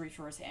 starts to reach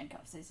for his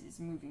handcuffs. He's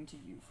moving to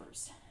you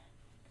first.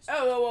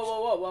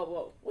 Oh,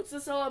 whoa. What's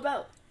this all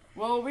about?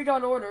 Well, we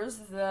got orders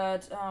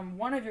that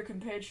one of your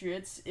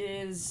compatriots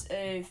is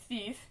a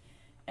thief,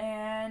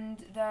 and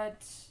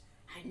that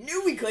I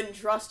knew we couldn't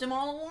trust him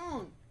all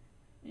along.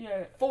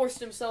 yeah. Forced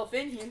himself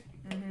in here.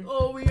 Mhm.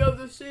 Oh, we have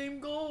the same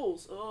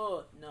goals.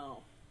 Oh,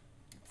 no.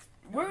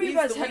 Where are you He's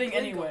guys the weak heading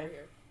link anyway? over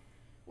here.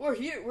 We're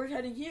here. We're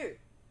heading here.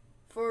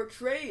 For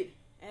trade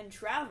and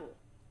travel.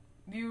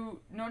 You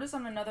notice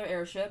on another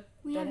airship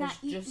We that have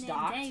has not just eaten in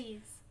docked.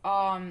 days.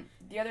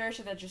 The other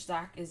airship that just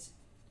docked is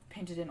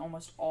painted in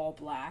almost all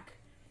black,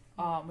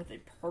 with a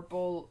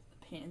purple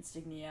paint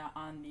insignia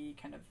on the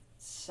kind of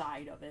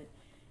side of it.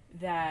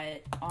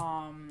 that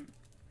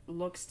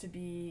looks to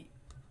be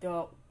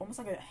almost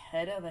like a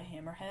head of a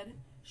hammerhead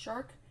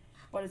shark,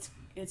 but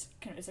it's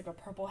like a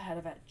purple head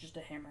of just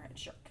a hammerhead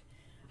shark.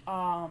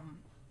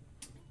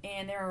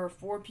 And there are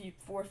four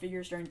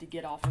figures starting to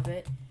get off of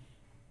it,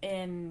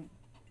 and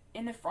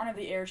in the front of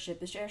the airship,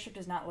 this airship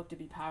does not look to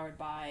be powered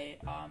by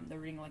the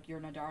reading like your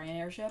Nadarian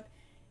airship.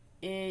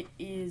 It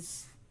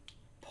is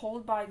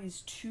pulled by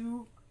these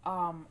two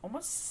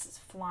almost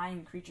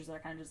flying creatures that are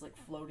kind of just like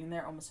floating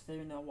there, almost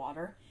floating in the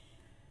water.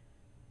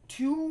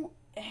 Two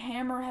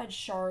hammerhead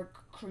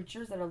shark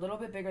creatures that are a little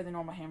bit bigger than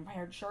normal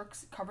hammerhead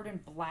sharks, covered in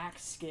black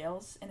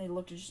scales, and they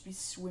look to just be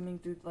swimming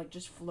through, like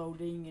just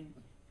floating and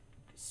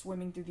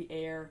swimming through the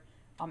air,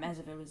 as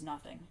if it was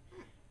nothing.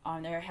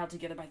 They're held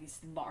together by these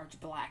large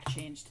black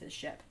chains to the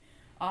ship.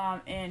 So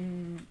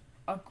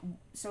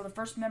the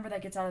first member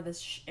that gets out of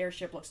this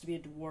airship looks to be a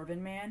dwarven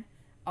man.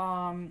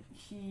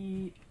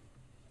 He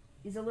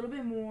is a little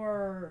bit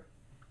more,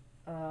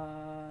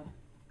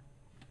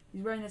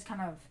 he's wearing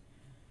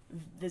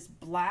this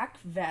black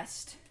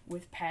vest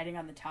with padding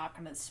on the top,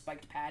 kind of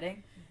spiked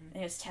padding. And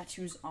he has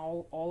tattoos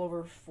all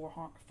over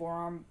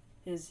forearm.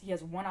 He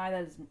has one eye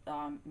that is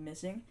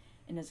missing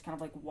and is kind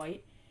of like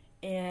white,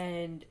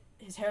 and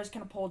his hair is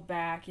kind of pulled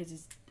back. He has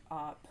these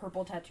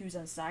purple tattoos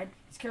on his side.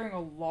 He's carrying a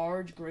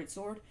large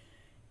greatsword,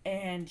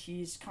 and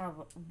he's kind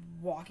of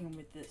walking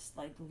with this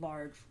like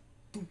large.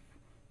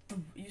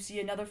 You see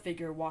another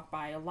figure walk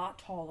by, a lot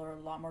taller, a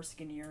lot more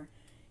skinnier.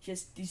 He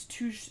has these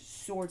two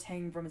swords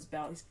hanging from his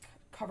belt. He's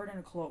covered in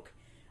a cloak,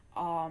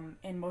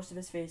 and most of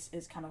his face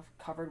is kind of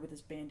covered with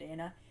this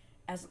bandana,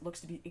 as it looks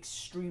to be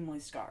extremely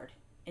scarred.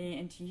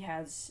 And he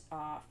has,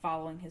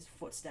 following his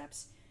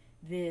footsteps,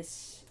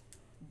 this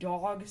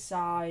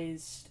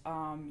dog-sized,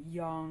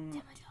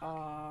 young,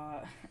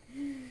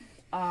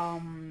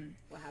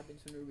 What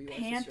happens when we rewatch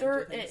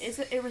panther.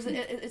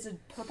 It's a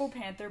purple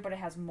panther, but it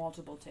has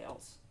multiple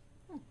tails,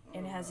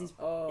 and it has these.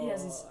 It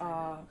has these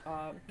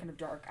kind of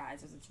dark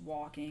eyes as it's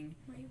walking.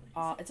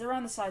 It's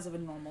around the size of a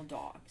normal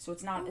dog, so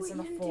it's not. It's in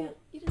a full.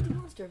 You didn't do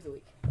Monster of the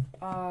Week. Oh,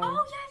 yeah, I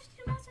have to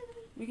do Monster of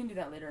the Week. We can do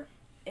that later.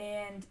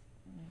 And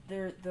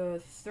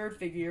the third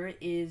figure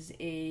is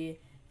a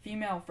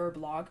female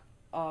furblog,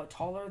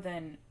 taller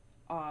than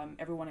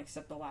everyone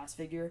except the last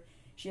figure.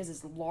 She has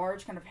this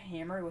large kind of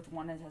hammer with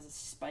one that has a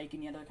spike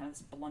and the other kind of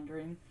this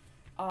blundering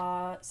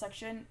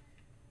section.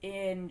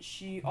 And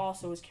she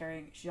also is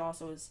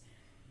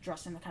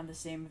dressed in kind of the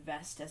same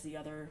vest as the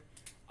other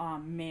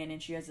man,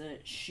 and she has a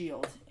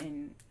shield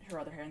in her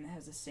other hand that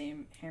has the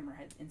same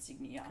hammerhead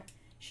insignia.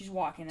 She's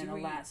walking in the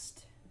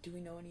last... Do we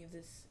know any of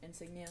this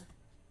insignia?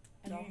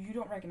 You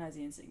don't recognize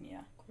the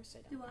insignia. Of course I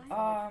don't. Do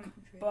I?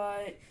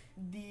 But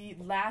the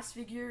last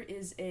figure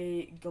is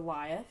a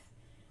Goliath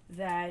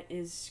that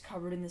is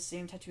covered in the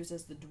same tattoos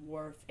as the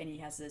dwarf, and he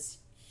has this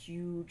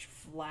huge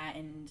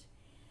flattened...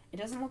 It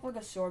doesn't look like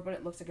a sword, but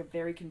it looks like a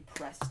very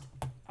compressed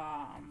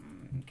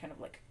kind of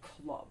like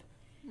club.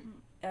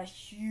 A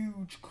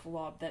huge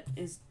club that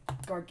is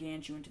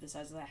gargantuan to the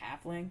size of the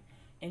halfling,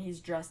 and he's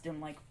dressed in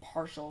like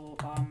partial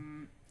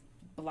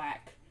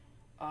black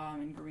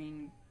and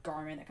green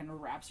garment that kind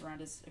of wraps around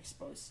his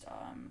exposed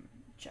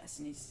chest,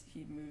 and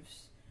he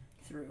moves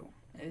through.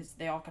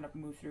 They all kind of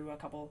move through. A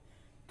couple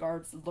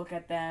guards look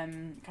at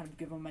them, kind of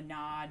give him a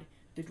nod.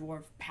 The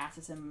dwarf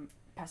passes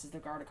the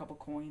guard a couple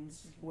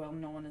coins while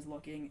no one is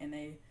looking, and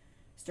they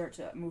start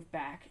to move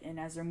back. And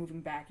as they're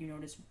moving back, you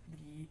notice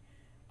the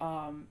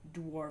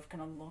dwarf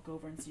kind of look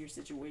over and see your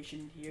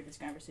situation, hear this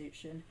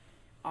conversation.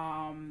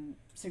 I'm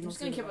Signals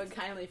just gonna give a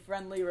kindly,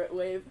 friendly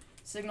wave.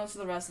 signals to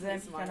the rest of them.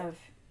 He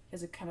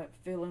has a kind of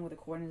fiddling with a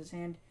coin in his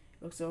hand.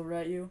 Looks over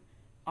at you,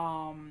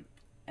 and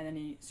then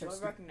he starts.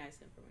 So I recognize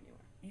him from anywhere.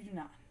 You do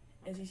not.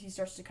 As he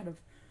starts to kind of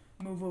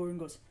move over and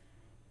goes,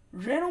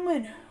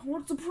 "Gentlemen,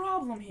 what's the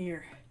problem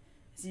here?"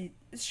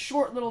 This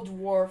short little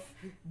dwarf,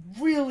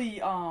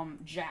 really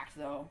jacked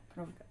though.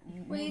 Kind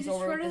of Wait, moves is it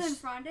over shorter with than this-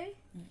 Fronde?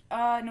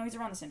 No, he's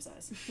around the same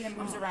size. He then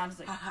moves around. He's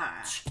like,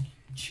 Haha.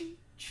 I'm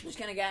just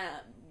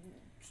gonna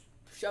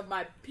shove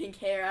my pink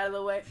hair out of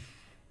the way,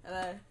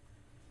 and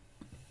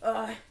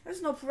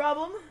there's no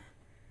problem.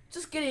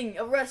 Just getting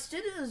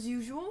arrested as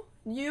usual.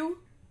 You?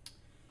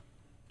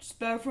 just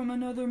back from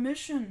another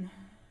mission.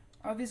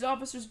 Are these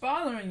officers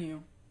bothering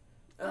you?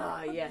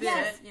 Yes.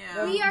 Yes.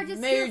 Yeah. We are just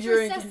Major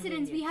here for sustenance. We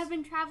inconvenience. have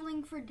been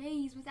traveling for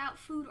days without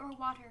food or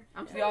water.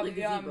 I'm The, still in the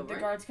gazebo, the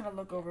right? guards kind of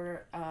look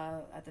over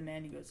at the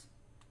man. He goes,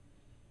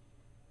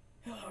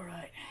 "All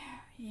right."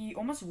 He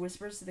almost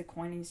whispers to the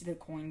coin, and you see the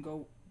coin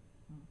go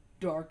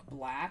dark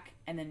black,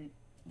 and then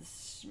the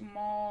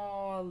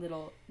small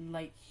little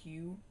light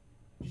hue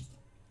just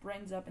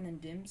brightens up and then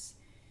dims.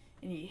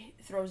 And he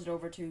throws it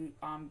over to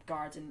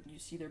guards, and you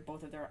see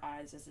both of their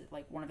eyes as it,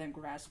 like one of them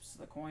grasps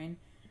the coin.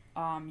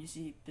 You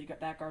see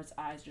that guard's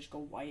eyes just go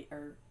white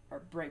or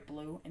bright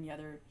blue, and the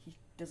other, he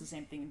does the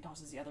same thing and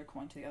tosses the other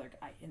coin to the other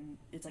guy, and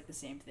it's like the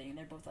same thing, and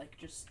they're both like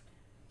just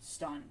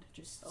stunned,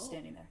 just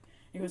standing there.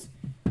 He goes,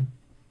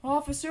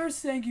 "Officers,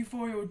 thank you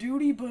for your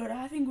duty, but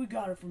I think we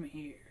got it from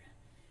here."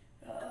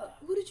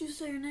 Who did you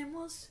say your name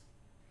was?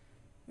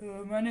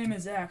 My name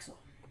is Axel.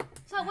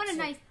 So what a Axel.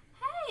 nice.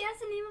 Hey, that's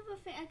the name of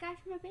a guy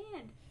from a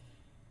band.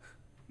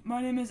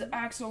 My name is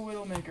Axel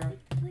Widowmaker.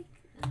 Like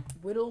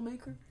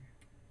Widowmaker?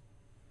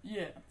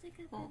 Yeah. it's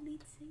like a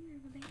lead singer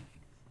of a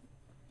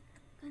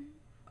band.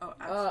 Oh,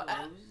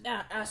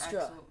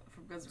 Astra. Axel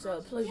from Guns N' It's a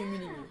Roses. pleasure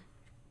meeting you.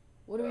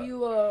 What are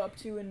you up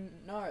to in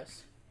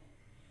Naris?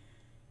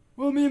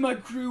 Well, me and my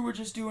crew were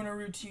just doing a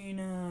routine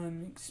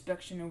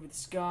inspection over the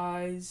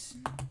skies.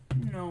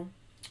 You know,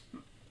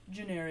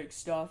 generic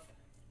stuff.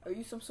 Are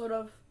you some sort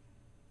of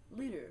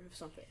leader of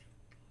something?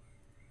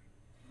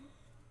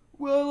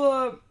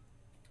 Well,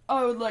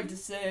 I would like to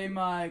say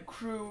my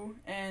crew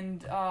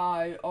and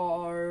I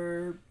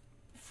are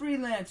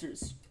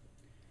freelancers.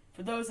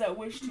 For those that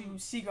wish to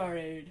seek our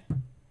aid.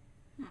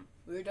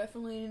 We're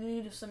definitely in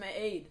need of some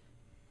aid.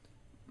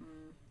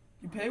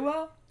 You pay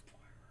well?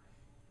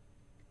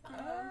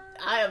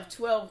 I have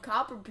 12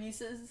 copper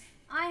pieces.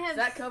 I have.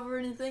 Does that cover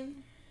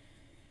anything?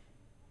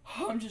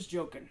 I'm just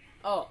joking.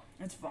 Oh,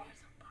 It's fine.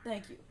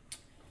 thank you.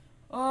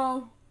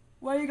 Oh,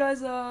 why are you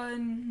guys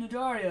in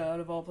Nadaria out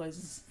of all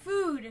places?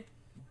 food.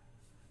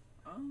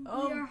 Oh.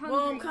 We are Well,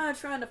 I'm hungry. kind of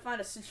trying to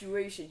find a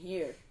situation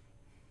here.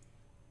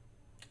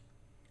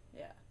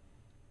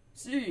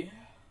 See,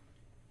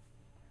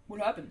 what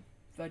happened?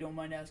 If I don't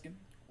mind asking.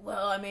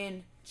 Well, I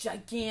mean,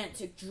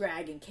 gigantic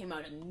dragon came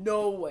out of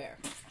nowhere.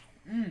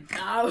 Mm.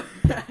 Ow.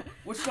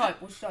 Which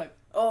type? Which type?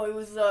 Oh, it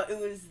was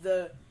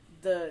the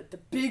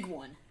big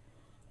one,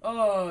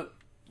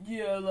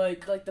 Yeah,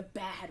 like. like the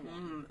bad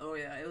one. Oh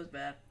yeah, it was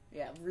bad.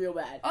 Yeah, real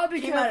bad. I'll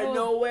be Came out careful. of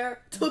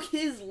nowhere, took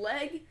his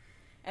leg,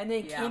 and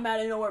then Yeah. came out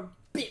of nowhere,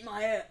 bit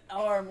my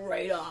arm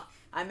right off.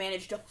 I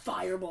managed to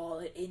fireball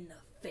it in the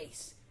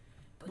face,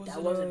 but Was that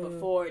it wasn't a-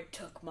 before it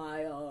took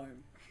my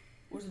arm.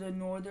 Was it a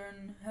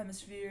northern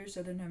hemisphere,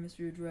 southern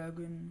hemisphere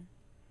dragon?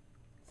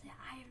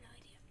 I have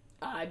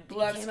no idea. I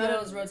Black came out of-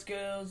 scales, red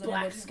scales,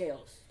 Black and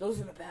scales.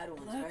 Those are the bad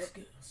ones, black right?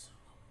 scales.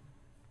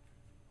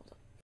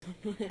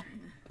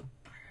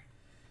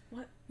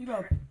 What? You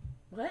got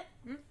What?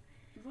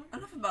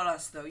 Enough about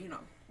us, though. You know,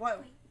 what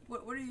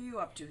are you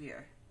up to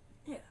here?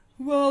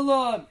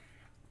 well,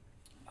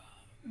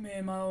 me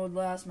and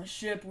my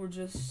ship were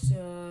just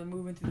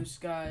moving through the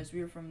skies.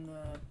 We were coming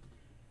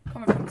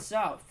from the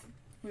south.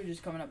 We were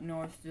just coming up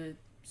north to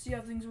see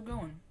how things were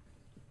going.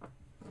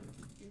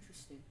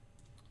 Interesting.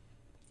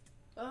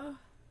 Well,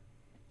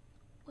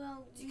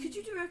 Could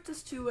you direct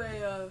us to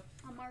a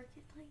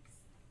marketplace?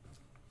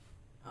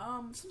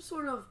 some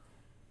sort of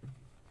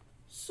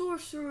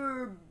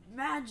sorcerer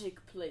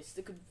magic place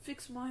that could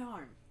fix my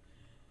arm?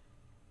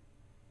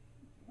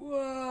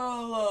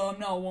 Well, I'm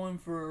not one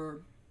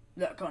for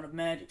that kind of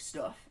magic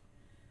stuff.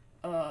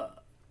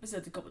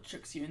 Besides a couple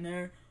tricks here and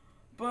there.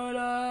 But,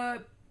 I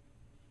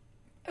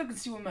can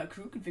see what my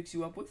crew can fix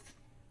you up with.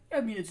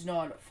 I mean, it's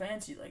not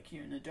fancy like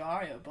here in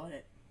Nadaria,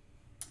 but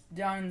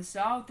down in the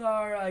south,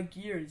 our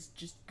gear is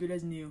just good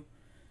as new.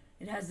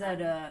 It has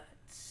that,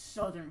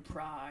 southern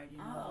pride, you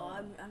know. Oh,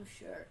 I'm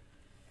sure.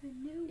 The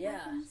new Yeah.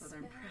 weapons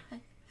Southern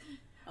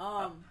spell.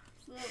 Um.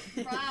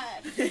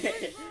 Pride.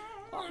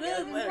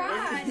 Southern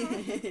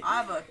pride.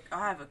 I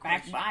have a Back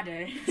question. my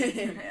day.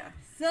 Yeah.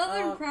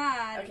 Southern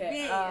pride.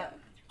 Okay. Yeah.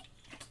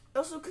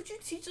 Also, could you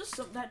teach us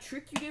that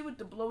trick you did with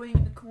the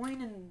blowing the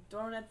coin and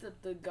throwing at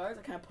the guards?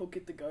 I kind of poke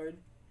at the guard.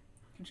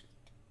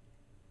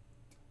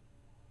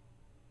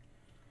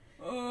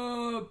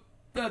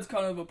 That's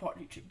kind of a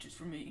party trick just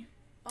for me.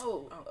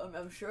 Oh,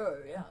 I'm sure.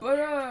 Yeah.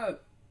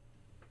 But,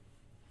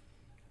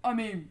 I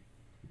mean,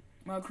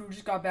 my crew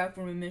just got back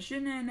from a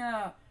mission, and,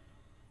 I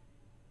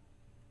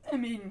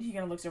mean, he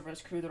kind of looks over at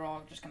his crew, they're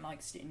all just kind of,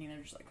 like, standing there,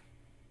 just like,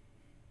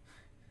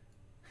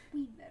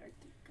 We better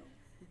keep going.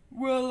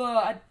 well,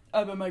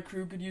 I bet my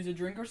crew could use a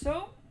drink or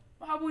so.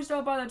 How about we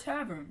stop by the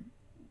tavern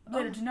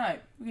later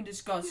tonight? We can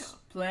discuss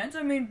plans.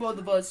 I mean, both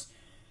of us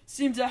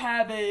seem to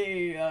have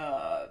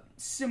a,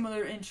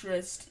 similar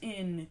interest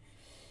in...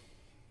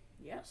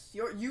 Yes.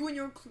 You and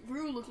your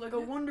crew look like a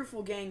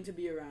wonderful gang to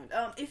be around.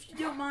 If you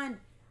don't mind,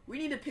 we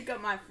need to pick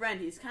up my friend.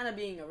 He's kind of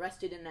being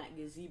arrested in that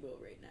gazebo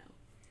right now.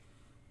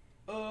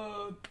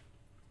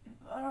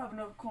 I don't have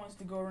enough coins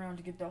to go around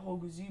to get that whole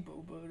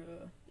gazebo, but,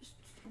 Just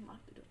unlock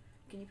the door.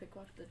 Can you pick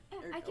lock the? Yeah,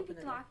 or I can open pick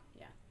the door? lock.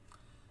 Yeah.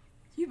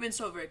 You've been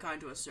so very kind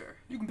to us, sir.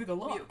 you can pick a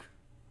lock.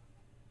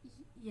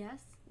 Yes.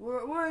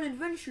 We're an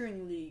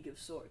adventuring league of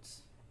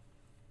sorts.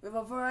 We have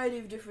a variety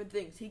of different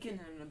things. He can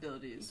And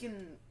abilities.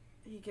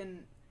 he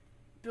can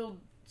build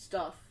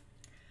stuff,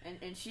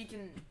 and she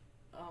can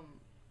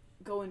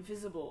go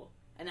invisible,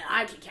 and then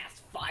I can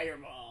cast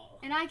fireball.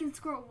 And I can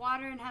squirt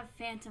water and have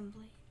phantom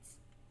blades.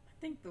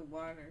 I think the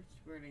water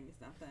squirting is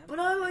not that. But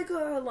I like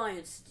our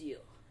alliance deal.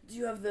 Do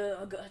you have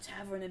a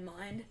tavern in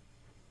mind?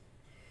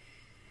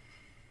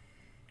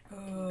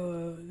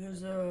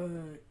 There's a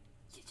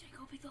Did I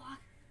go pick the lock?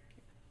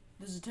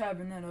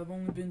 tavern that I've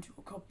only been to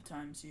a couple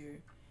times here.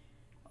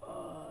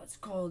 It's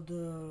called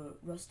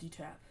Rusty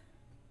Tap.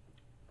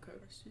 Okay.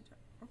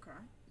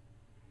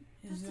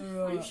 Is That's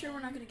there? Are you sure we're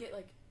not gonna get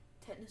like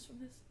tetanus from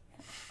this?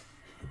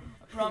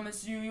 I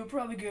promise you, you'll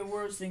probably get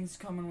worse things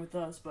coming with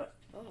us, but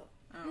Oh.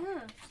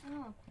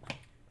 Oh.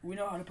 We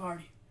know how to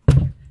party.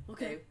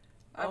 Okay.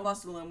 I've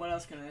lost a balloon. What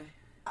else can I?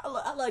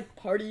 I like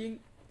partying.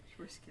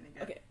 We're just kidding.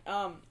 Okay.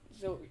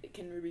 So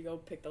can Ruby go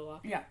pick the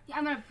lock? Yeah,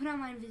 I'm gonna put on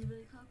my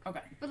invisibility cloak.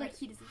 Okay. But like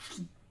he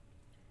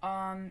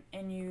doesn't.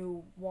 And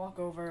you walk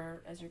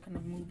over as you're kind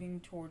of moving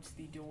towards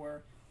the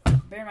door.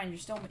 Bear in mind, you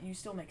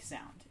still make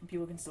sound, and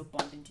people can still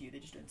bump into you. They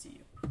just don't see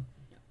you.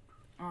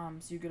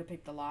 So you go to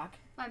pick the lock.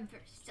 I'm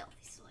very stealthy,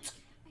 so like.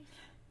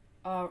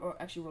 Or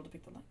actually, roll to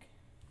pick the lock.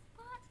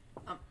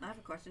 I have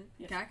a question.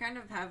 Yes. Can I kind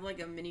of have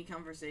like a mini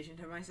conversation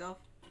to myself,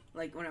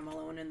 like when I'm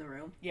alone in the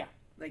room? Yeah.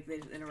 Like they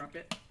just interrupt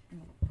it.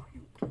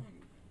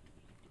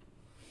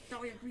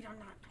 Thought we agreed on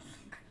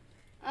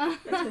not.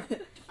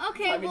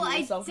 Okay, Talking well to I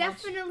yourself much?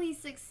 definitely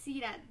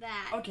succeed at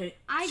that. Okay.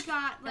 I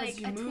got like As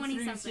you a move 20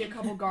 through, you see a something.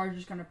 couple guards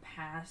just kind of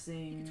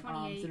passing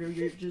 28. through.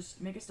 You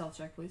just make a stealth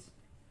check, please.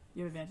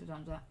 You have advantage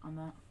on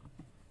that.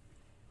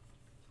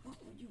 What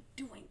were you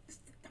doing?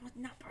 That was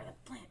not part of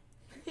the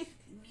plan.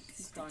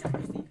 Stop,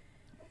 Christy.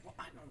 Well,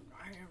 I don't know.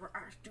 I never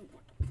asked you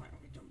what the plan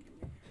was doing.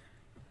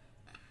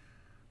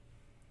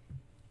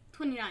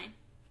 29.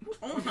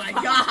 Oh my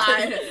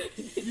god!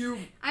 You,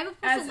 I have a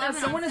plus 11 as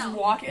someone on is stealth.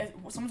 walking,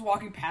 someone's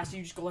walking past you,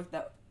 you just go like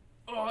that.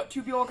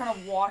 Two people are kind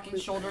of walking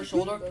shoulder to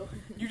shoulder.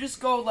 You just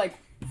go like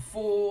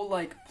full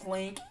like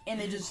plank, and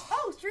they just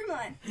Oh,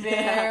 streamline.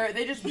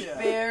 they just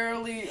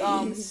barely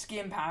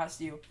skim past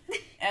you.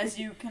 As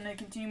you kind of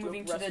continue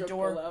moving to the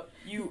door,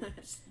 you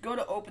go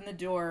to open the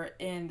door,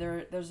 and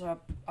there's a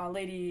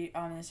lady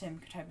in the same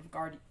type of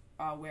guard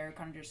wear,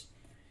 kind of just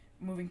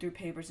moving through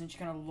papers, and she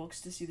kind of looks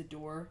to see the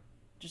door,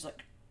 just like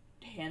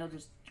handle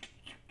just.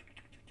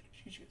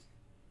 She goes.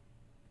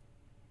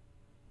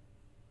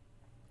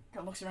 Kind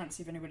of looks around to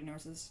see if anybody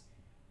notices,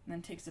 and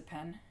then takes a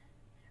pen,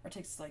 or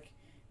takes like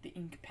the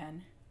ink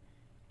pen.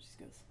 Just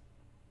goes.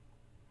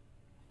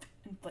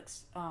 And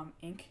flicks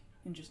ink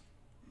and just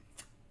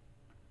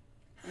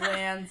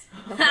lands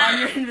on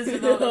your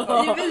invisibility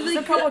cloak. Just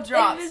a couple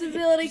drops.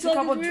 Invisibility Just a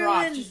couple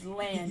drops just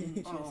land.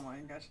 And Oh my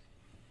gosh.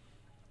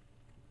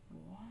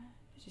 What?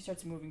 She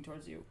starts moving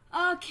towards you.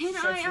 Can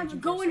Starts I reaching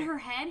go in closer. her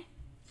head?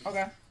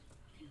 Okay.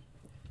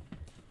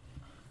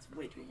 It's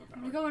way too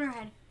I'm gonna go in her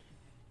head.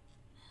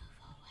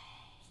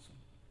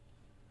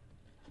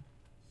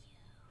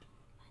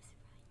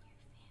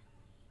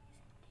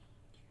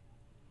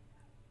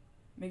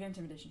 Make an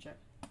intimidation check.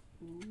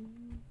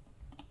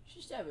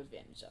 She should have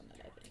advantage on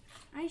that, I think.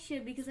 I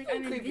should because like Very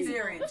I'm creepy. invisible.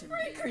 Very That's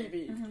very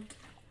intimidating. creepy.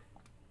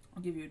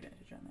 I'll give you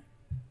advantage on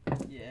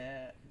that.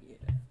 Yeah.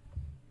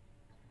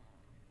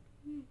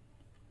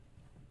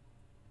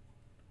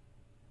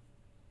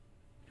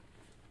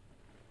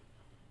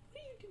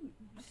 What are you doing?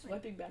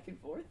 Swiping back and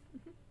forth?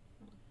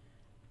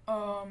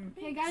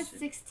 Hey, I got a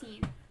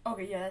 16.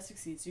 Okay, yeah, that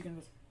succeeds. You can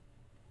go.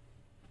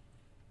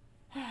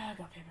 I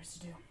got papers to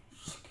do.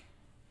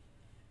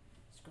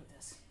 Screw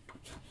this.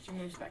 She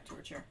moves back to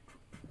her chair.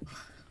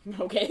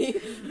 Okay.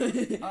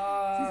 Seems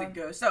like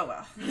goes so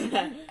well.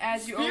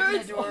 As you open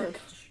the door,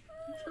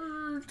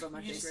 But my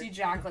you just favorite. see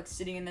Jack like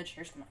sitting in the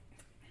chair. She's going,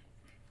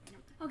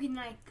 Okay, then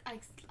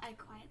I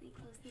quietly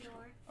close the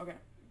door. okay.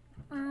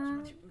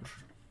 And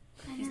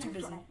He's too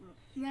then, busy.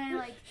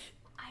 then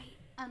I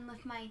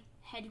unlift my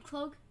head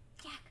cloak.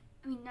 Jack.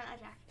 I mean, not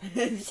Jack.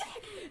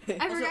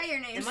 I forgot your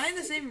name. Am I in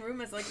the same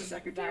room as like the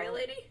secretary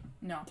lady?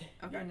 No. Okay.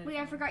 You're in a Wait, I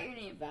different forgot your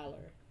name.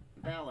 Valor.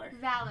 Valor.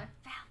 Valor.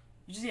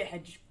 You just see a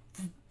head, just,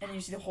 and then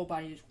you see the whole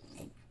body just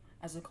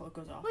as the cloak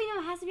goes off. Wait,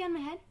 no, it has to be on my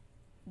head.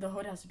 The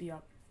hood has to be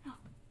up.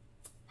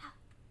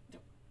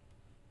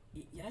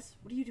 Yes?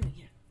 What are you doing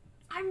here?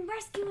 I'm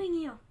rescuing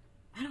you.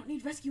 I don't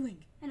need rescuing.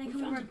 And I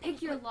come over and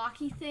pick your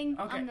locky thing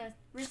Okay. on the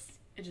wrist,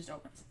 It just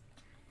opens.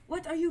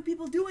 What are you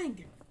people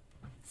doing?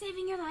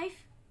 saving your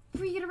life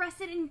before you get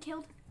arrested and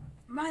killed.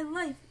 My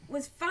life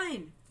was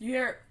fine. You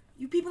hear?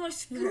 You people are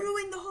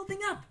screwing the whole thing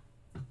up.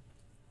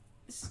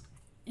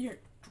 You hear?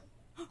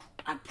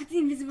 I put the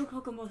invisible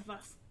cloak on both of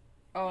us.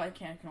 Oh, I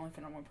can't. I can only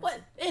fit on one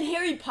person. What? In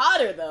Harry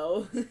Potter,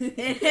 though.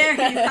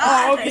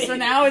 Oh, okay. So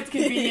now it's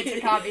convenient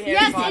to copy Harry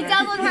Yes, Potter. it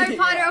does on Harry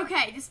Potter.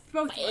 Okay, just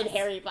both of In us.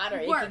 Harry Potter,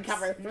 it can Works.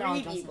 cover No, 3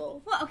 it doesn't.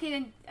 people. Well, okay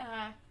then.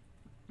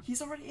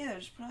 He's already in there.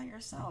 Just put it on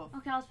yourself.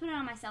 Okay, I'll just put it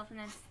on myself and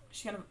then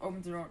She kind of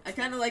opens the door. I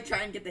kind of like try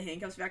and get the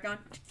handcuffs back on.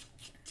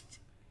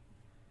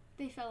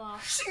 they fell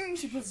off.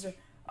 She puts it.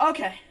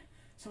 Okay.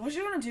 So what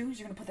you're gonna do is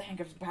you're gonna put the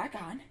handcuffs back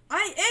on.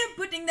 I am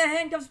putting the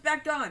handcuffs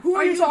back on. Who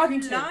are you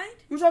talking to? blind?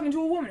 You're talking to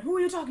a woman. Who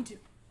are you talking to?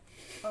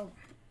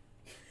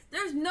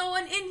 There's no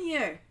one in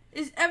here.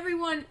 Is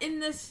everyone in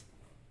this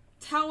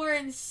tower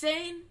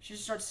insane? She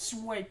just starts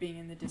swiping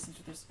in the distance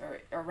with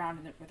her, or around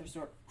in it with her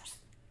sword.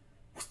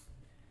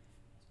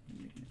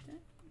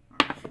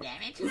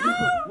 Damn it.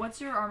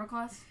 What's your armor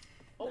class?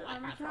 Oh, I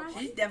Armor have class?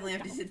 She's definitely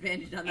have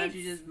disadvantage on that. It's-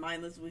 She just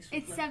mindlessly.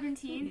 It's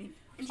 17,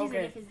 and she's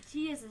Okay. like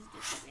she has a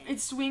disadvantage.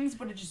 It swings,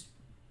 but it just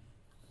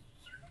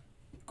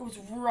goes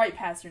right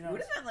past your nose.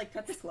 Wouldn't that like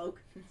cut the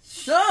cloak?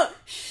 No,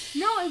 it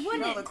No,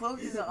 wouldn't. the cloak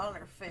isn't on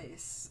her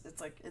face. It's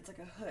like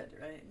a hood,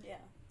 right? Yeah.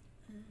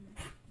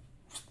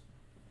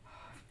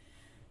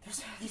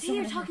 See,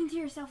 you're talking to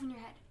yourself in your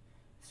head.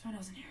 Someone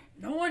else in here.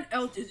 No one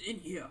else is in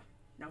here.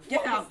 Now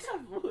get out.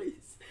 That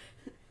voice.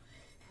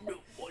 No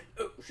one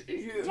else is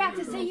here. Jack,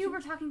 to say you were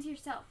talking to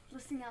yourself,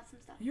 listing out some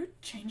stuff. You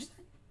changed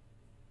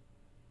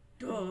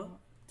that? Duh.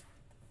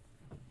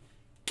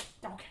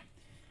 Okay.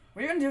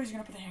 What you're gonna do is you're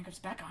gonna put the handcuffs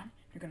back on.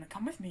 You're gonna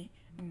come with me.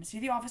 I'm gonna see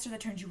the officer that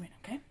turned you in,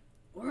 okay?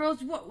 Or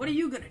else what? What are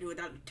you gonna do with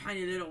that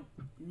tiny little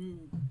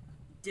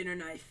dinner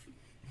knife?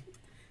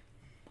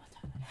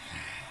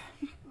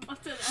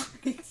 What's it?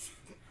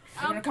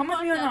 You're gonna come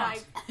with me or not?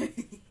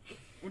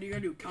 What are you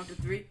gonna do? Count to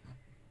 3?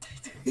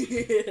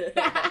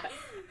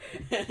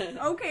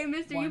 Okay,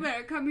 mister, you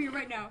better come here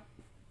right now.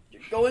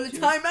 Go in the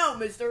timeout,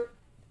 mister.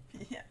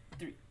 Yeah.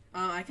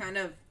 I kind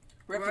of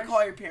We have to rush.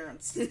 call your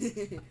parents.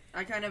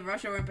 I kind of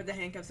rush over and put the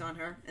handcuffs on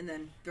her, and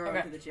then throw her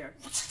Okay. into the chair.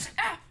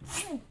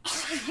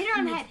 Hit her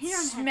on the head. Hit her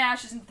on the head.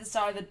 Smashes into the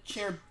side of the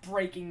chair,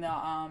 breaking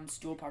the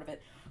stool part of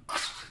it.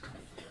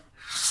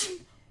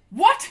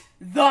 What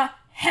the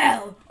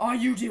hell are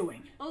you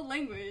doing? Oh,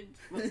 language.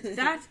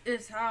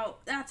 That's how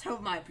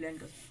my plan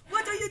goes.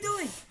 What are you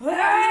doing?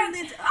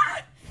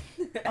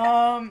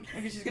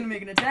 Okay, she's gonna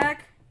make an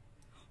attack.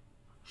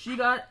 She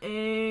got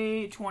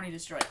a 20 to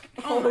strike.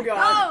 Oh my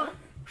god. Oh,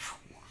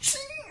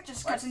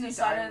 Just Why cuts in did the you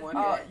side die of in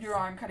one hit? your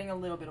arm, cutting a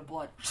little bit of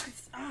blood.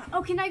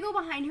 oh, can I go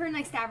behind her and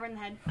like stab her in the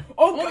head?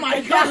 Oh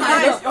my god!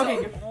 God.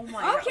 Okay, good. Oh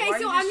my god. Okay, why are so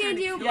you I'm just gonna trying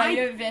to do kill Yeah, my,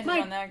 you have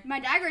advantage on that. my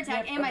dagger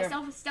attack Yep, and my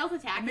okay. stealth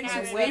attack. It And makes I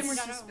it have way advantage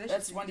more on it. suspicious.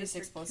 That's if 1d6 you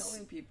just plus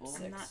killing people.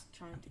 I'm not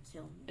trying to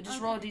kill me,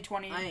 Just roll a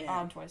d20 I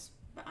am. twice.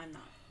 but I'm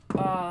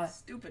not.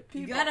 Stupid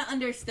You people. gotta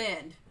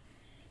understand.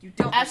 You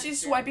don't. As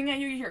she's understand. swiping at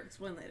you, you hear,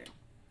 Explain later.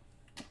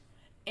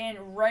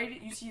 and right,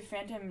 you see a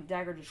phantom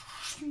dagger just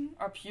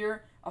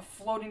appear, a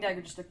floating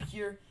dagger just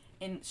appear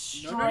and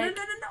strike,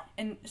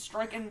 and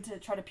strike and to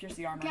try to pierce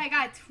the armor. Okay, I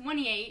got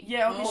 28.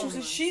 Yeah, okay, Oh so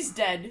my. she's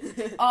dead.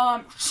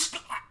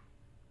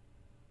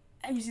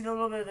 And you see the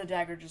little bit of the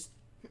dagger just,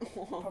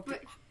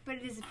 But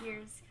it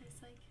disappears.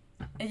 'Cause,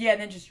 like, and yeah,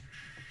 and then just,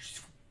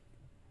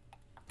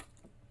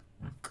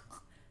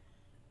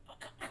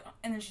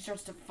 and then she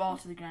starts to fall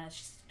to the ground. As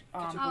she's, oh,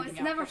 bleeding it's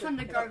out. never fun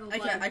to gargle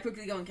blood. I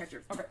quickly go and catch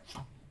her. Okay.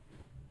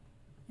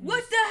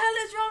 What the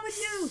hell is wrong with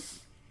you?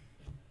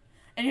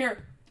 And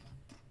here,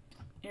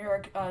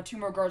 two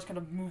more guards kind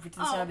of move into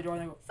the side of the door.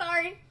 And they go,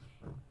 Sorry.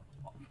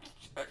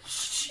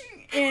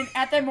 and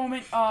at that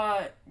moment,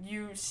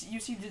 you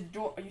see the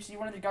door. You see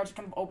one of the guards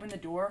kind of open the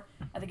door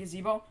at the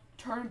gazebo,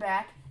 turn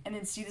back, and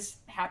then see this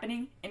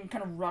happening, and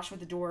kind of rush with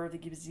the door of the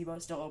gazebo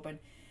still open.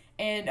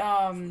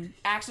 And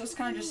Axel's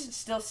kind of just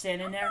still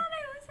standing there.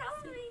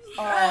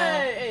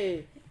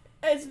 Hey,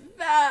 it's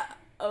that.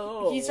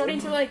 Oh. He's starting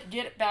to like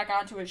get back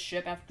onto his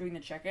ship after doing the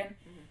check-in.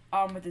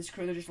 With his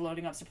crew, they're just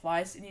loading up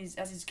supplies, and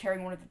as he's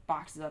carrying one of the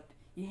boxes up,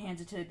 he hands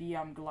it to the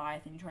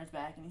Goliath, and he turns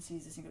back and he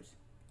sees this and goes,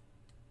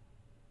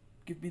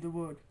 "Give me the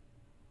word.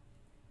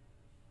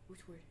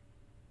 Which word?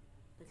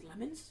 Like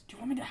lemons? Do you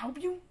want me to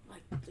help you?"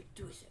 Like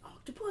do we say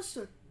octopus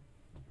or?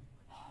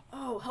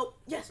 Oh, help!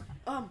 Yes.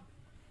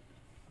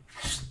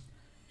 Just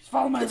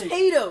follow my lead.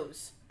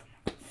 Potatoes.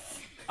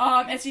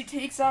 As he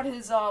takes out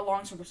his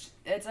longsword,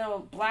 it's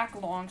a black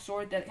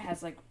longsword that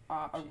has like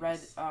a red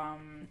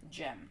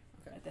gem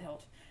at the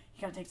hilt. He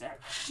kind of takes it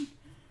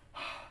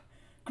out.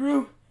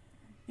 Crew,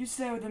 you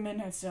stay with the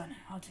Midnight Sun.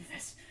 I'll do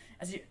this.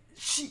 As he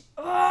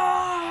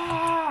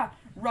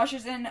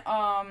rushes in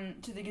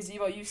to the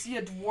gazebo, you see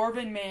a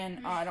dwarven man.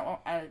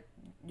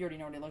 You already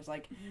know what he looks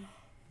like.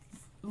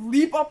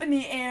 Leap up in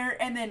the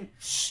air and then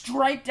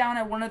strike down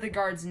at one of the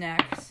guards'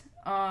 necks.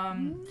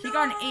 He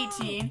got an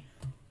 18.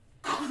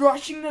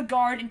 Crushing the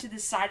guard into the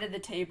side of the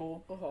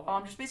table.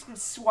 Just basically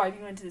swiping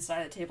him into the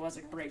side of the table as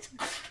it breaks.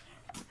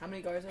 How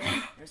many guards are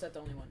there? Or is that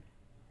the only one?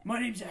 My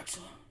name's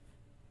Axel.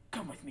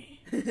 Come with me.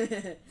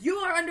 You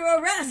are under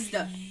arrest.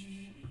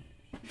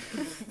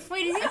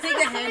 Wait, is he I think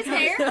take the his handcuffs-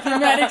 hair?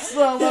 Dramatic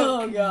slow look.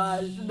 Oh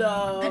gosh,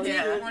 no. I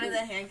take one of the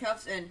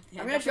handcuffs and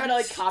I'm gonna try to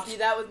like copy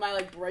that with my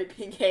like bright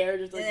pink hair,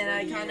 just like. and then I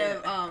running kind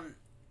it. of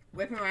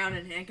whip him around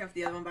and handcuff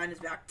the other one behind his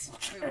back.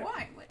 Wait,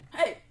 why? What?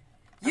 Hey,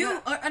 You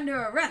are under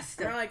arrest.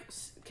 can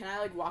I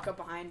like walk up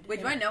behind? Wait,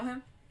 him? do I know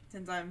him?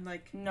 Since I'm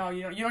like, No,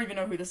 you don't even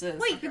know who this is.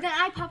 Wait, but then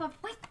I pop up.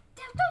 Wait,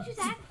 don't do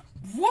that.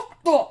 What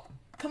the?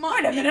 Come on.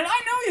 Wait a minute,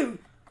 I know you.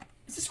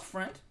 Is this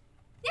friend?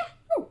 Yeah.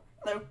 Oh,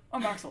 hello.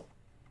 I'm Axel.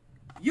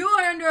 you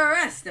are under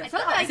arrest. I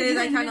told you I could say do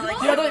I kind of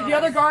invisible. like The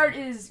other guard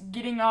is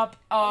getting up,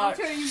 I'm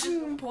turning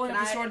invisible. pulling Can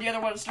up the I- sword. The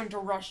other one is starting to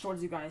rush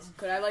towards you guys.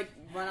 Could I like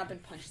run up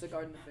and punch the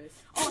guard in the face?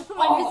 Oh, put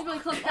my invisibility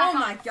cloak back Oh on.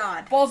 my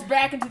god. Falls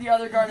back into the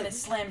other guard and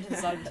is slammed into the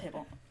side of the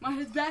table. My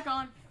head's back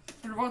on.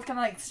 They're both kind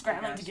of like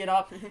scrambling to get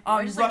up,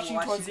 I'm just, like, rushing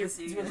watching towards to you.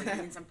 see you, like,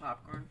 eating some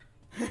popcorn.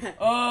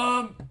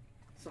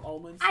 Some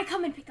almonds. I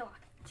come and pick the lock.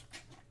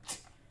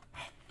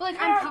 But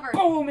like, I'm covered.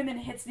 Boom, and then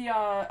hits the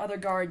other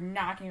guard,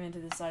 knocking him into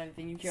the side of the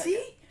thing. You kill.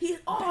 See, he's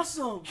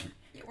awesome.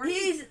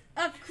 He's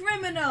a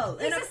criminal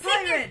He's and a a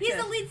singer. pirate. He's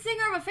the lead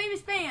singer of a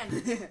famous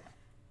band.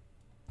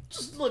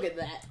 Just look at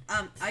that.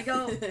 I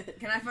go.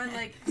 Can I find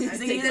I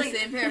take the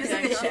same pair of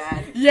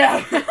handcuffs?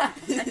 Yeah.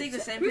 I take the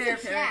same Who's pair a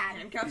of Chad?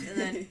 handcuffs and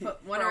then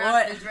put one For around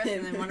what? his wrist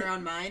and then one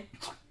around mine.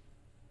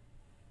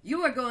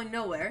 You are going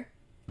nowhere.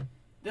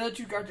 The other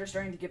two guards are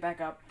starting to get back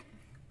up.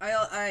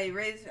 I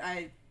raise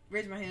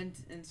my hand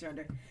and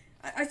surrender.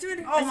 I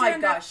surrender. Oh I my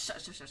surrender. gosh!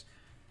 Shush.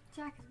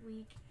 Jack is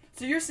weak.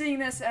 So you're seeing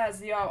this as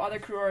the other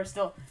crew are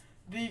still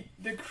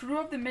the crew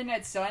of the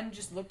Midnight Sun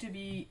just look to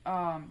be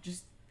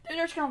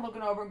they're just kind of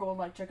looking over and going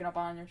like checking up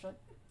on you. Just like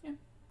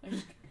they're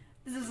just,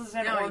 this is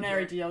an No, I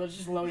ordinary care. deal. They're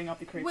just loading up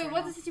the crates. Wait, right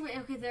what's now. the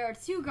situation? Okay, there are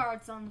 2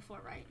 guards on the floor,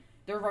 right?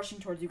 They're rushing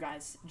towards you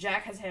guys.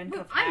 Jack has Wait,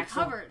 handcuffed I'm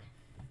Axel. covered.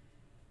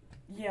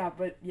 Yeah,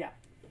 but yeah.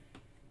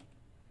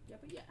 Yeah,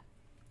 but yeah.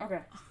 Okay.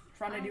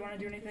 Fronda, do you want to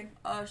do anything?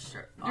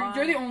 Sure.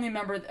 You're the only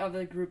member of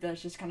the group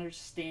that's just kind of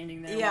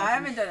standing there. Yeah, I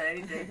watching. haven't done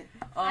anything.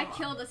 I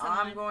killed someone.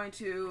 I'm going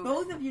to.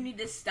 Both of you need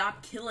to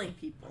stop killing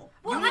people.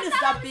 Well, You I need to thought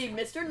stop I was- being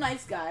Mr.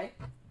 Nice Guy.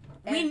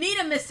 We need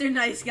a Mr.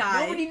 Nice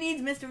Guy. Nobody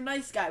needs Mr.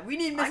 Nice Guy. We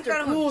need I'm Mr.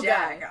 kind of Cool with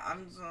Jack. Guy.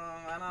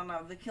 I don't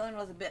know. The killing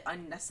was a bit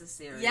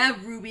unnecessary. Yeah,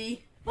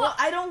 Ruby. Well,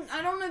 I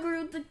don't agree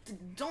with the.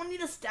 Don't need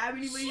to stab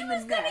anybody She in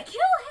was the gonna neck.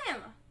 kill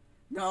him.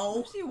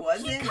 No. She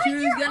wasn't. She cut She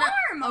was your gonna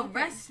arm open.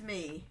 arrest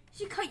me.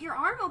 She cut your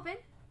arm open.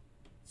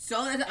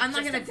 So that I'm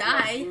not Just gonna a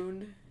flesh die.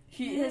 wound.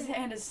 His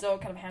hand is still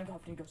kind of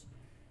handcuffed, and he goes,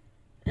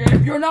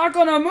 "If you're not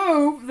gonna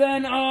move,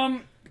 then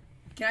Can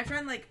I try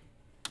and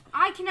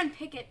I can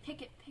unpick it.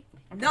 Pick it.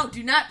 No,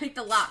 do not pick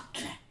the lock.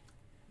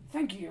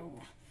 thank you."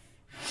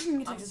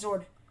 He takes his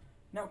sword.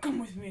 Now come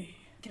with me.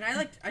 Can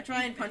I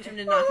try and punch him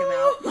to knock him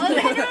out?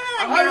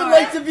 I would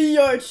like to be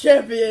your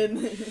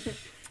champion.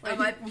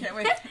 Can't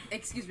wait.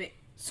 Excuse me.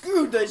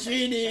 Screw the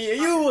genie.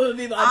 You will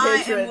be my I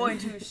patron. am going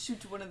to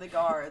shoot one of the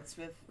guards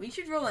with. We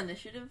should roll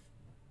initiative.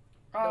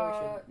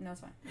 No, it's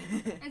fine.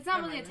 It's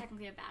not really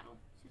technically a battle.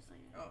 It's just like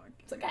Oh,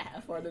 It's like a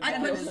half-hearted I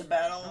battle. put in the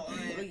battle.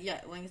 Well,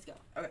 yeah, let's go.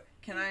 Okay,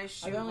 can I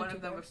shoot got one like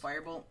of them 2 with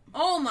firebolt?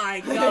 Oh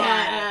my god.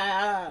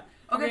 Yeah.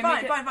 Okay, Okay, fine,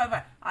 make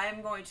fine. I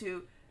am going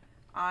to.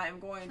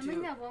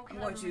 something that won't I'm kill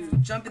going to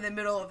everyone. jump in the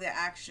middle of the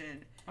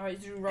action. All right,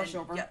 you rush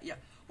and- over. Yeah.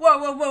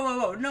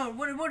 Whoa! No,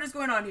 what is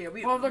going on here?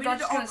 Well, the we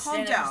guards need to all just calm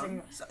kinda stand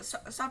down.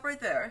 there Stop right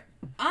there.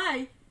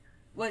 I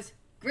was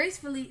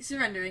gracefully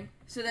surrendering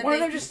so that One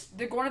they of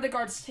them one of the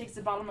guards takes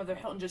the bottom of their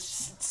hilt and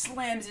just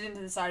slams it into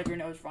the side of your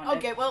nose, Fronda.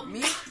 Okay, well,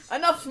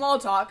 enough small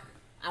talk.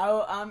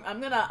 I'm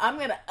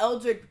gonna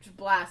Eldritch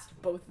Blast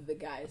both of the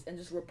guys and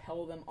just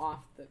repel them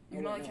off the. You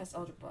can only cast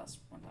Eldritch Blast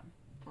one time.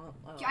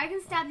 I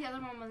can stab the other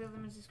one while the other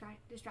one is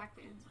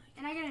distracted.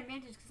 And I get an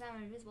advantage because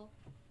I'm invisible.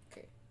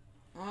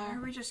 Why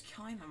are we just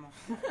killing them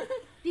all?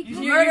 Because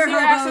You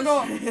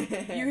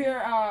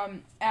hear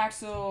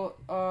Axel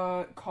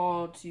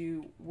call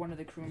to one of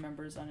the crew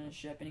members on his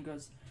ship, and he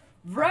goes,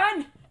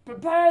 "Run!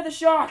 Prepare the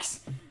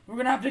sharks! We're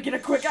gonna have to get a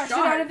quick exit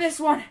out of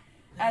this one."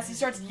 As he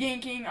starts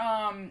yanking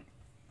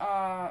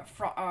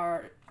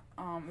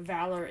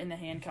Valor in the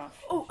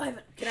handcuff. Oh,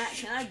 can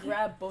I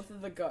grab both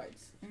of the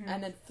guards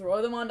and then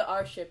throw them onto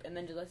our ship and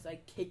then just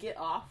like kick it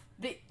off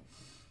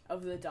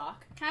of the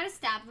dock? can I just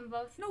stab them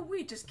both? No,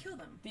 wait, just kill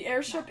them. The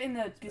airship in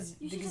the You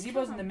should just gazebo's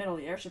kill in the them. middle.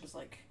 The airship is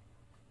like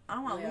I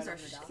don't want Way to lose out our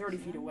on the shit. dock. 30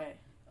 feet away.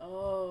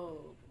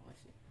 Oh, I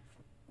see.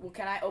 Well,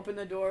 can I open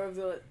the door of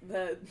the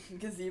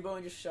gazebo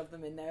and just shove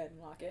them in there and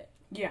lock it?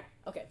 Yeah.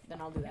 Okay,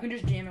 then I'll do You that. can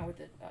just jam it with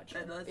it.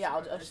 Chair. Yeah,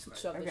 I'll just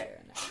shove the Okay.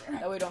 chair in there.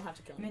 That way we don't have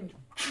to kill And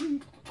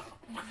them.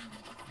 then,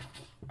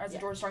 as the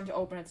Yeah. door's starting to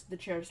open, the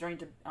chair's starting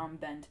to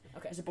bend.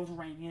 Okay. As they're both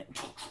ramming it.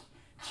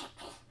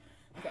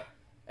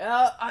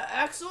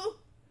 Axel,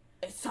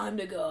 it's time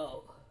to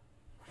go.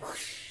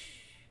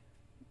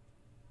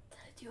 Did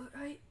I do it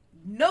right?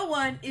 No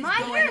one is My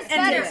going hair's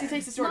anywhere. better. He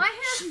takes the sword. My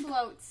hair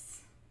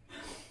floats.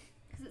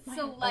 Because it's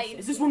so light.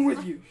 Is this one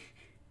with you?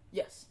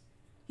 Yes.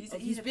 He's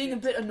He's being a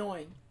bit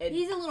annoying and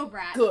He's a little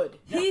brat. good.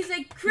 He's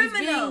a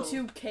criminal. He's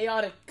being too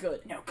chaotic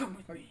good. No, come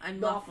with me. I'm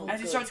Lawful. lawful.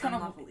 As he starts kind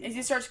of,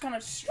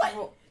 Unlawful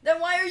struggle. Then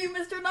why are you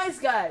Mr. Nice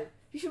Guy?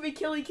 You should be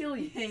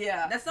killy.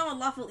 yeah. That's not what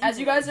lawful evil As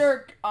you guys is.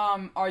 are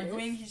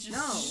arguing, he's just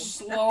No.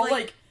 slow, That's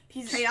like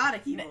he's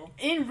chaotic evil.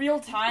 in real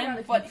time,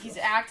 Chaotic but evil. he's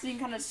acting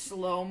kind of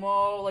slow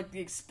mo, like the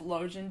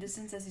explosion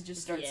distance as he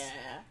just starts.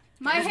 Yeah.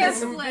 My Just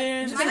hair's move split.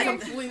 in, My just hair-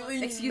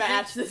 completely Excuse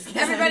match me? this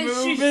guy. Everybody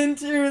move shh.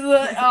 into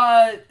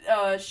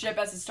the ship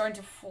as it's starting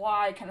to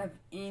fly, kind of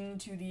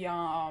into the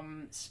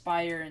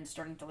spire and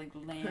starting to like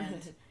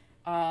land.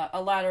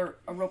 A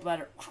rope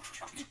ladder,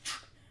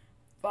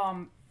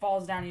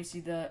 falls down. And you see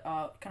the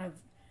kind of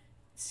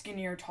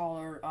skinnier,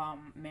 taller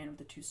man with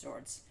the 2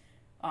 swords.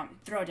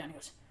 Throw it down. He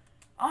goes,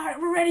 "All right,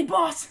 we're ready,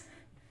 boss."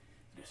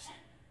 He goes,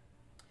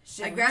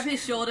 I grab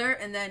his shoulder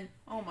and then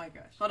Oh my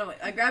gosh. hold on. Wait.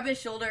 I grab his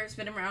shoulder,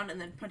 spin him around, and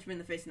then punch him in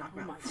the face and knock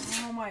him out.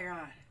 Oh my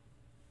god.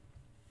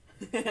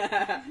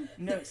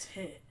 Nice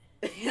hit.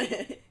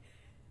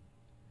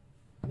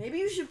 Maybe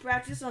you should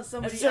practice on As he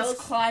somebody starts else.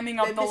 climbing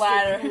up than the Mr.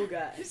 ladder. Cool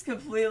guy. Just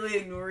completely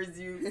ignores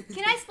you.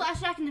 Can I splash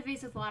Jack in the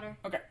face with water?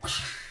 Okay.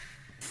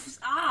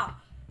 Ah!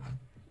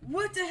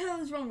 What the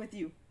hell is wrong with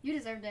you? You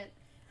deserved it.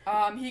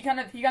 He kind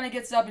of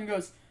gets up and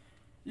goes,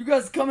 You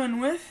guys coming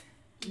with?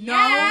 No.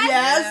 Yes.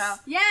 Yes.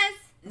 Yes.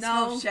 Let's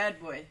No. go, Shad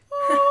Boy.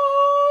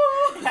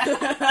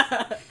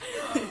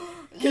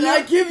 Can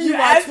I give you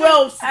my as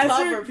 12 as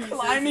copper you're pieces?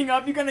 climbing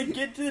up, you're gonna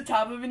get to the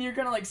top of it and you're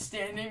gonna like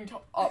standing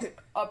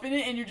up in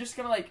it and you're just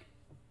gonna like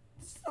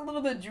just a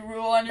little bit of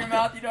drool on your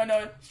mouth. You don't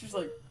know. It's just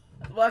like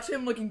Well, actually,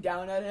 I'm looking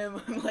down at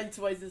him. I'm like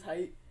twice his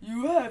height.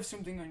 you have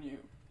something on you.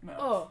 Mouth.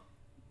 Oh.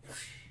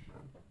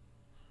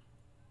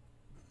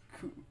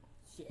 Cool.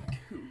 Yeah.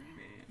 Cool,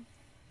 man.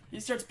 He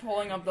starts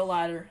pulling up the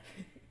ladder.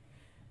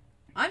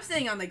 I'm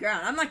staying on the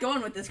ground. I'm not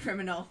going with this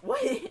criminal.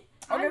 What?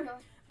 I'm Okay.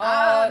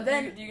 going.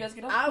 Then do you guys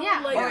get up? I would Yeah.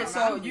 like. Okay, Yeah,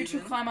 so I'm you two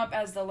leaving. climb up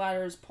as the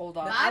ladder is pulled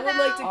up. I would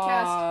like to Uh,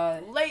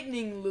 cast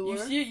lightning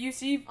lure You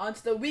see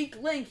onto the weak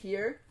link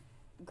here,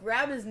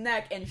 grab his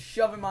neck, and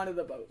shove him onto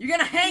the boat. You're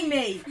gonna hang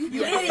me,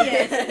 you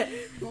idiot.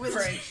 Who is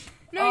French.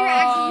 No, you're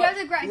actually. You have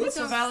to grab.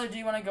 So Valor, do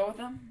you want to go with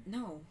them?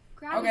 No.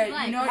 grab Okay, his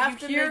leg. you know Have you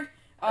to hear make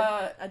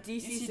a DC you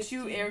see 16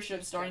 two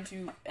airships starting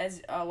to,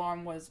 as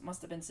alarm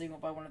must have been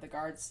signaled by one of the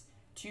guards.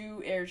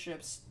 Two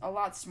airships, a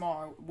lot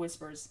smaller,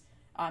 whispers,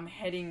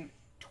 heading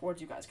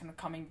towards you guys, kind of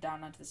coming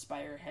down onto the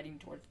spire, heading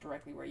towards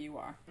directly where you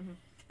are.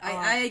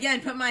 I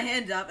again put my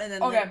hand up and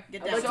then Okay,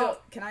 get I'd down. like So- to,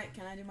 can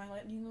I do my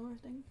lightning lure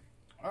thing?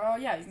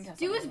 Yeah, you can cast.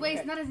 Do his lightning. waist,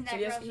 Okay. not his neck. So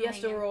or else he has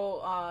he'll to hang you.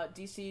 roll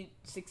DC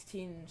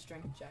 16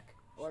 strength check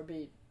or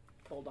be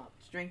pulled up.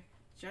 Strength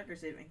check or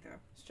saving throw?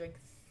 Strength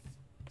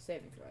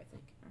saving throw, I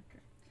think.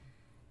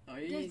 Oh,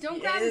 Just don't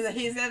grab his-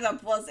 he says a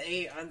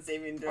 +8 on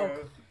saving throw.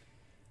 Oh.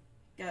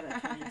 Got a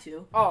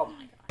 22. Oh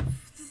my god.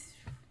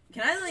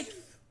 Can I like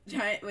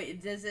try?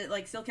 Wait, does it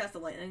like still cast a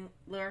lightning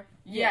lure?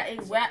 Yeah,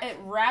 it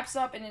wraps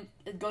up and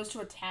it goes to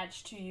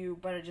attach to you,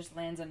 but it just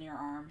lands on your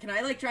arm. Can I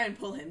like try and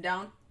pull him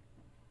down?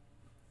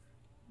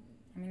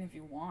 I mean, if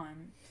you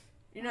want.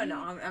 You know, no.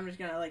 I'm just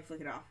gonna like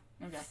flick it off.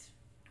 Okay.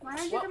 Why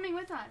aren't you What? coming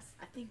with us?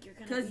 I think you're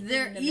gonna 'Cause be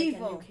they're needing to make a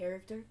evil. new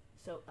character.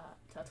 So,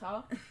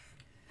 ta-ta.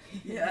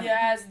 Yeah,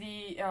 as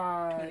the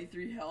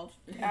 23 health.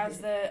 you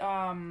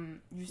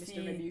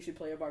Mister, maybe see you should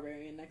play a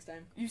barbarian next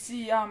time.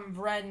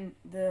 Ren,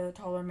 the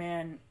taller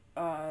man,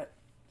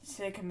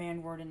 say a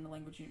command word in the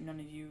language none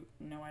of you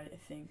know, I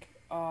think.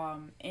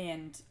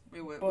 And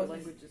Wait, what Both- What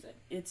language is it?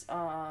 it's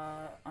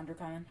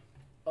undercommon.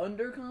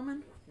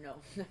 Undercommon? No.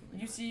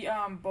 You see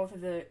both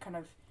of the kind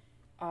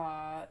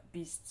of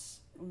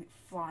beasts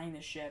flying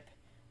the ship,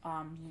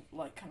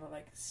 like kind of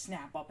like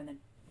snap up and then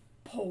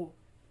pull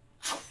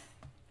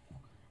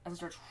as it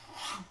starts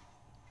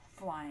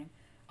flying,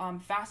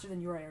 faster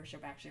than your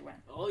airship actually went.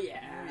 Oh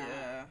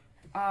yeah.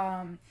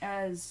 yeah.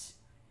 As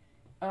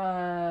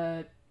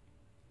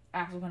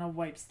Axel kind of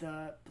wipes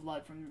the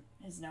blood from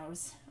his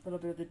nose, a little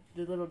bit of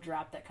the little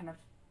drop that kind of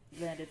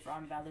landed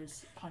from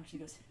Valor's punch. He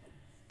goes,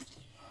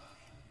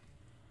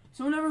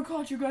 "So I never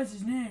caught your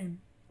guys'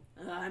 name."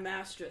 I'm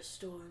Astra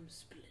Storm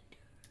Splinter.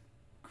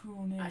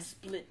 Cool name. I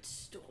split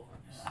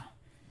storms.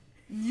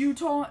 You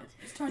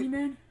tiny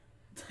man.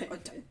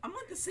 I'm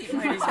like the same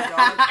height as you,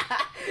 dog.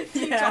 What are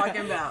you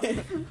talking about?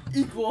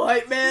 Equal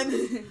height, man.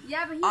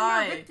 Yeah, but he's more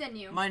ripped than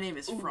you. My name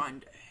is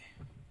Fronde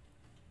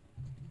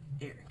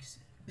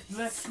Erickson.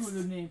 Less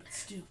cooler name, but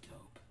still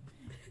dope.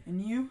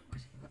 And you?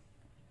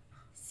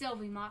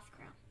 Sylvie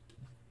Mothcrown.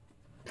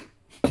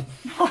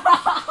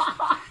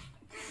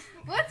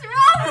 What's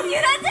wrong with you?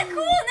 That's a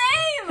cool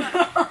name!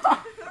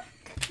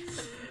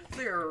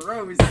 Clear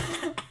Rose.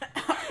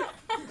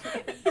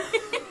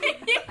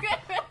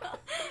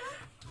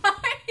 Why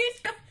are you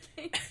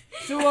joking?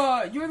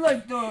 So you're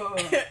like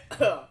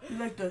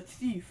the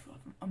thief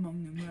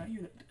among them, right?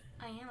 You're like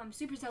I am. I'm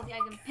super stealthy. I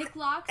can pick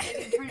locks. I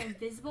can turn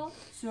invisible.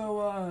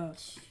 So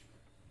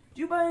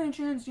do you by any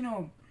chance,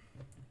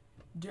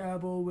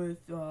 dabble with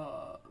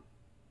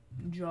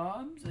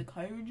jobs, like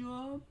hire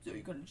jobs, or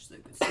you kind of just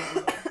like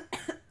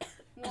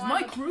because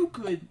my crew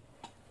could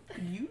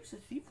use a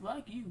thief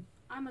like you.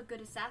 I'm a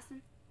good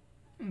assassin.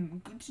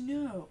 Good to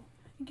know.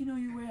 I think you know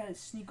your way how to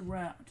sneak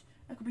around.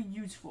 That could be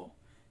useful.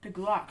 Pick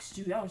locks,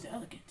 too. That was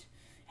elegant.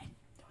 And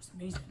that was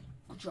amazing.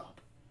 Good job.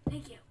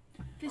 Thank you.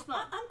 Fist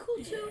bump. I'm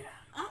cool too.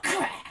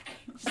 Crack!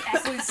 Just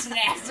absolutely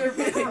snaps her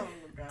face. I'm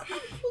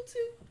cool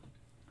too.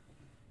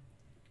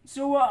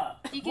 So, You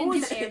what can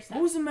was, do air stuff.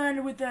 what was the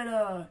matter with that,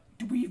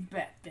 dweeb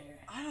back there?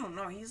 I don't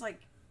know. He's like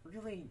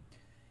really.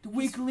 The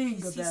weak link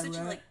He's of that, such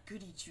right? a like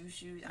goody two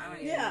shoes. I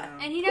don't Yeah. even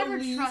know. And he never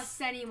Police. trusts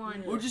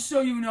anyone. Well, just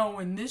so you know,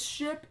 in this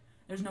ship,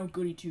 there's no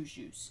goody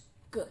two-shoes.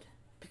 Good.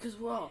 Because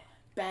we're all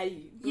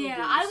baddie. Yeah,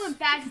 boo-boos. I went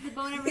bad to the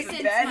bone ever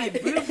since Baddie my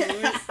boo-boos.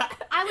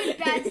 I went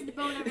bad to the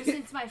bone ever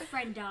since my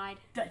friend died.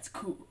 That's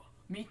cool.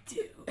 Me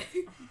too.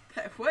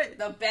 What?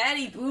 The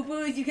baddie boo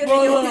boos. You could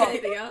Whoa, think whoa, of whoa.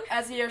 anything else.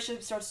 As the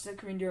airship starts to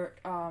commander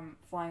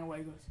flying away,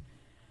 he goes,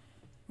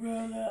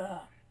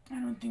 "Well, I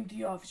don't think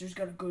the officers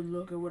got a good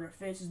look at what our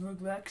faces look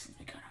like since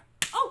we kind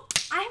of." Oh,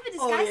 I have a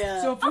Oh disguise.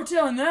 yeah. So if we're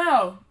telling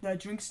now, that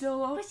drink's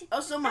still up.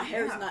 Also, my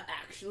hair is not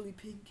actually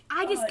pink.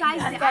 I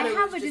disguised yeah, I it. thought I it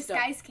have a was just a-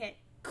 disguise kit.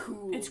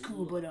 Cool. It's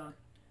cool, but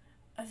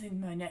I think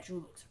my natural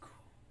looks are cool.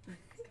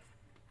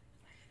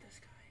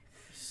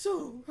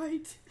 So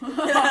right.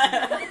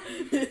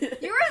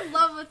 You're in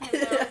love with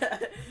him, though.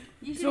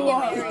 You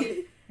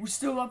We're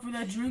still up for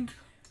that drink?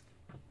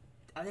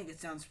 I think it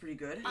sounds pretty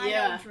good. I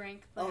Yeah. don't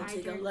drink, but I'll I take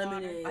a drink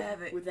lemonade I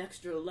have it. with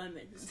extra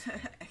lemons.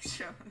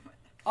 Extra.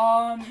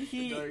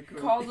 He Very cool.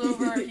 calls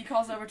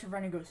over to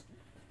Ren and goes,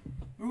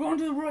 "We're going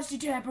to the Rusty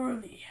Tap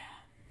early.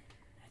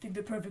 I think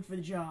they're perfect for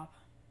the job."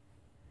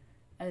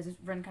 As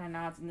Ren kind of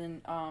nods and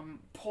then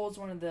pulls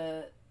one of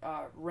the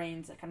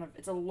reins that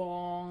it's a I'm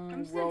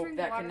long just gonna rope drink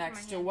that water from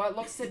connects my to hand. what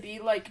looks to be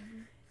like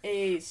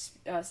a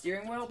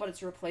steering wheel, but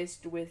it's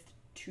replaced with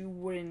two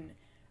wooden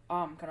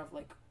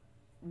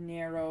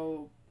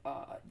narrow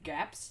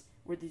gaps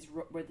where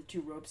where the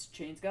two ropes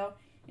chains go,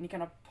 and he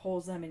kind of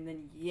pulls them and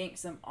then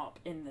yanks them up,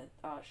 and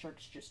the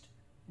sharks just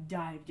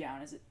dive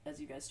down as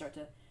you guys start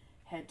to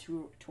head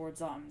towards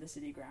the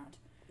city ground.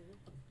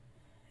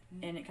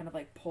 And it kind of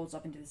pulls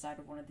up into the side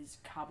of one of these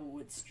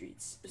cobblewood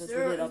streets. Is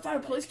there a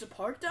place to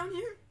park down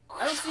here?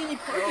 I don't see any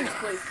parking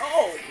space.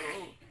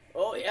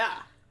 Oh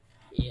yeah.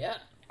 Yeah.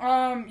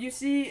 You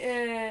see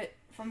it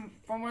from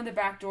one of the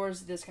back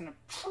doors. This kind of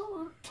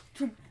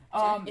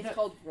It's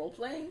called role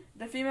playing.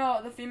 the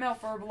female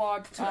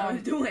furblog. That's what I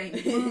was doing.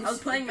 I was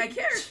playing my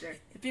character.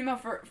 The female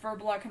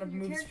furblog kind of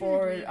Your moves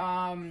character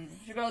forward.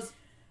 She goes,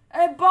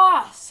 "Hey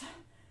boss,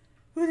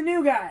 who are the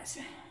new guys?"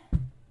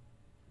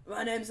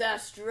 My name's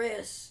Astrea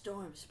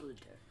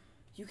Stormsplinter.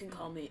 You can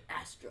call me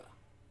Astra.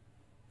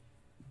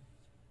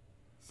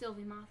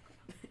 Sylvie Mothra.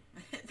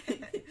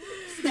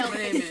 My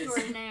name is.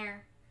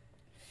 Extraordinaire.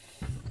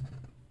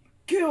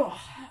 Cool.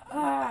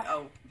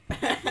 Oh.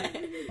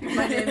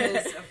 My name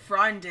is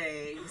Fronde.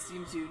 You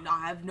seem to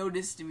not have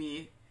noticed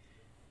me.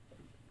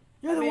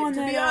 You're the one to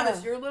that. be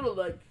honest, you're a little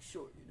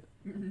short.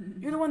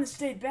 You're the one that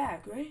stayed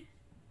back, right?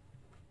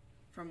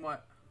 From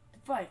what? To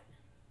fight.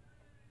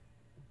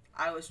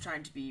 I was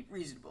trying to be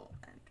reasonable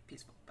and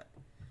peaceful, but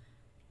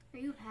Are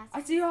you a passive?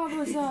 I see all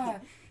those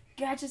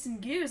gadgets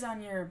and gears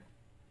on your.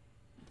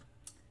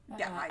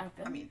 yeah,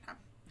 outfit. I mean,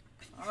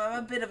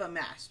 I'm a bit of a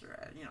master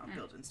at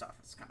building stuff.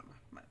 It's kind of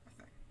my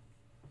thing.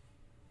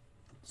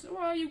 So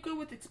are you good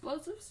with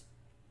explosives?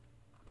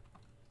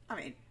 I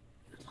mean,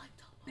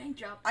 Bank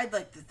job. I'd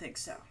like to think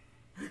so.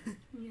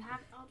 You have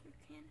Eldritch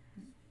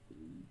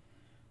Cannon.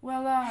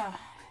 Well,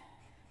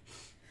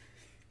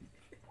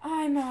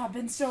 I'm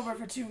been sober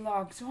for too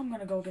long, so I'm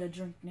gonna go get a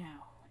drink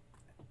now.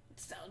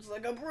 Sounds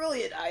like a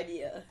brilliant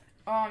idea.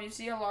 You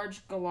see a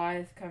large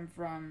Goliath come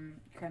from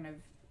in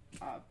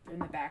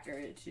the back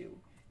area too.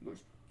 He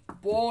goes,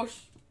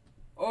 "Boss,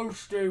 I'll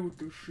stay with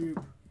the sheep."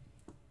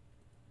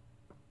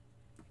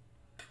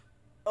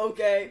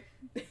 Okay.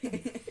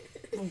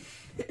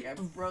 Yeah,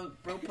 bro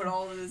put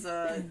all of his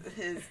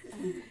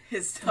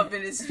stuff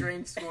in his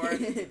strength score.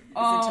 His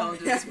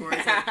intelligence score is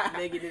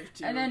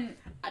 -2. And then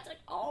I took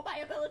all my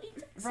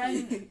abilities.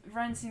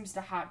 Ren seems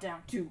to hop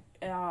down too,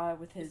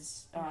 with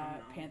his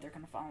panther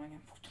kind of following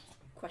him.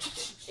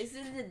 Question: is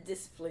it a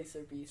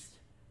displacer beast?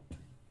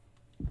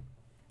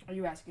 Are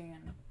you asking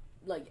him?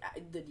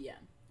 The DM.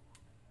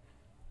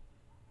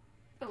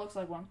 It looks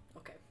like one.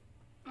 Okay.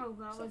 Oh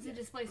god, what's a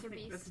displacer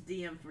That's beast?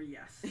 DM for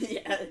yes.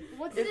 Yeah.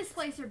 What's a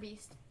displacer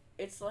beast?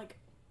 It's like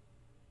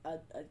a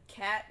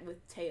cat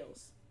with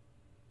tails.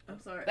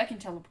 I'm sorry. That can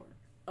teleport.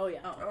 Oh yeah.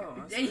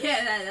 Oh,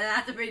 Yeah,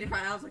 that's a very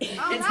different. I was like,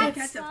 Oh, it's that's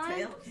cats have fun.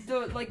 tails.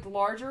 The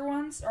larger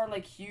ones are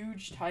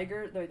huge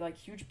they're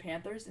huge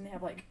panthers, and they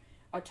have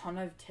a ton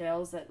of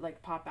tails that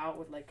pop out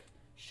with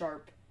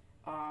sharp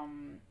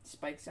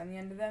spikes on the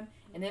end of them,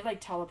 and they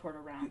teleport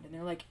around, and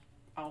they're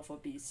alpha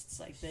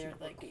beasts, they're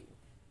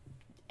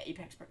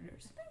apex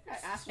predators.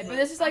 But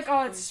this is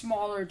a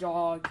smaller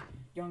dog,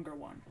 younger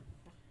one,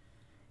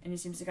 and he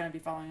seems to kind of be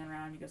following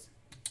around. He goes,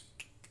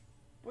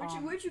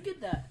 Where'd you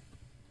get that?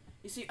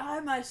 You see, I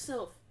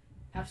myself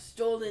have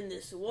stolen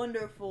this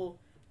wonderful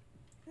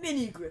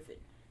mini griffin.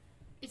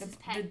 It's his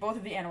pet. both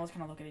of the animals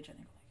kind of look at each other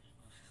and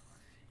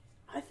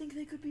go, I think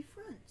they could be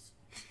friends.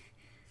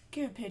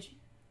 "Give a pigeon,"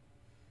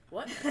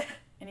 What?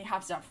 and he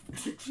hops out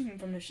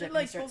from the ship.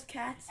 They're and he starts both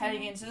cats.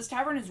 heading in. So this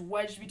tavern is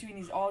wedged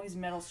between all these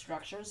metal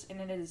structures, and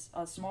it is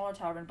a smaller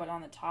tavern, but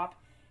on the top,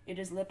 it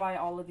is lit by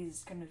all of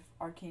these kind of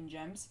arcane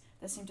gems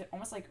that seem to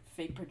almost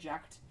fake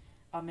project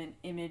an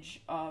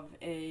image of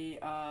a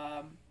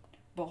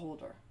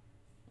beholder.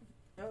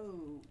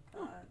 Oh,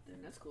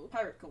 Then that's cool.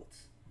 pirate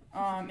cults.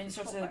 And he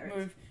starts to Pirates.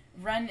 move.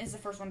 Ren is the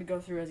first one to go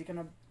through as he kind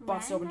of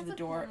busts Ren? open to the That's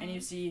a door, cool and you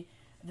name. see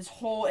this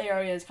whole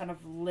area is kind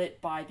of lit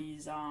by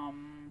these They all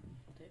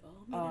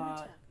meet an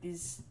attack.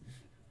 these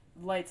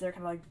lights that are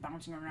kind of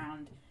bouncing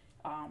around.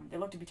 They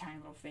look to be tiny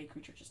little fake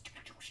creatures just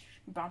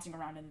bouncing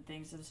around in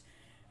things. So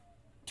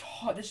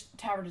this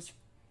tavern is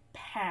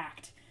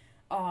packed.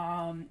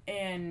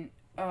 And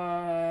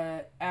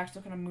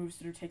Axel kind of moves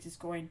through, takes his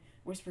coin,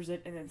 whispers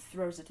it, and then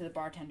throws it to the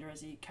bartender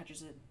as he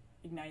catches it,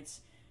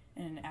 ignites,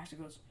 and Axel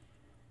goes,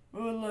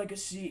 "Would like a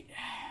seat.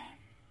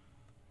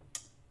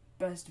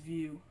 Best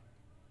view."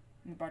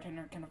 And the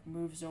bartender kind of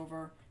moves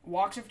over,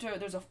 walks up to,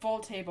 there's a full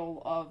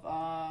table of,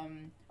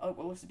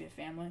 what looks to be a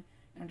family,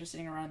 and just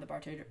sitting around. The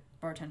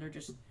bartender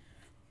just,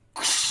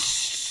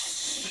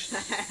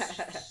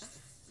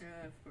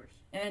 Yeah, of course.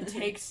 and then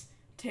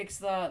takes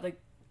the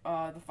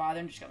the father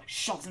and just kind of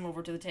shoves him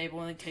over to the table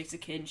and then takes the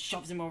kid and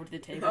shoves him over to the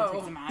table.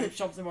 Takes the mom,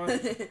 shoves him over,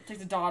 takes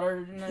the daughter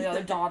and the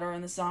other daughter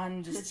and the son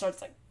and just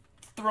starts like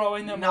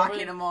throwing them knocking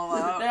over. them all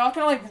out. They all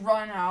kind of like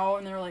run out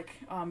and they're like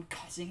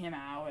cussing him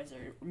out as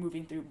they're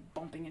moving through,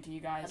 bumping into you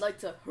guys. I'd like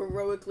to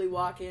heroically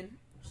walk in,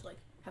 just like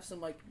have some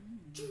like.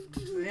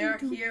 They're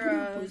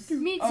heroes.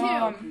 Me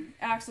too.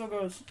 Axel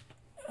goes,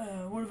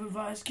 word of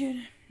advice, kid?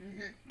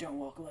 Mm-hmm. Don't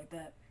walk like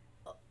that.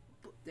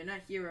 They're not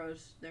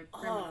heroes. They're Oh,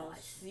 criminals. I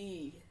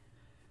see.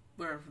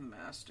 Learn from the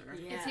master.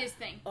 Yeah. It's his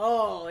thing.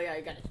 Oh, yeah,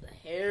 I got it.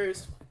 The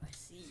hairs. I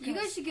see. You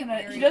guys should get Kinda-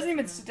 married. he doesn't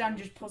even sit down,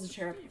 he just pulls a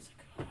chair up and he's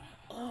like,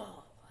 Oh,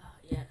 wow,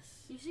 yes.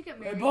 You should get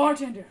hey, married.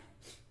 bartender,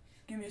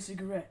 give me a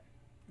cigarette.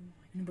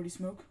 Anybody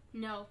smoke?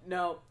 No,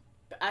 No,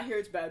 I hear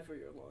it's bad for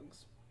your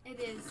lungs. it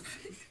is.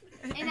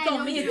 And I Told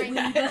don't me drink.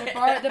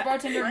 The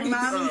bartender My moves,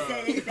 mommy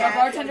said it's the bad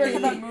bartender for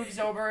kind me. of moves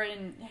over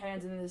and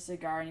hands him the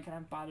cigar and he kind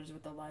of bothers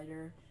with the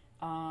lighter.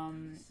 I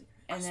And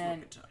smoke then,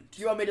 a ton.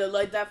 Do you want me to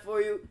light that for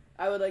you?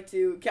 I would like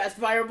to cast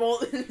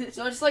Firebolt.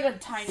 so it's like a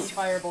tiny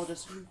fireball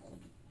just.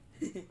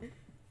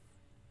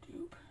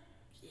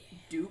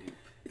 Dupe.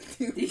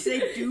 Did he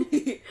say dupe?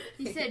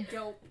 He said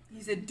dope.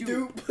 He said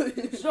dupe.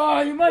 Dupe.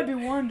 So you might be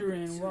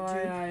wondering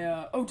why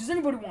I. Oh, does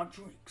anybody want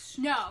drinks?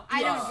 No,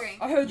 I Yes. don't drink.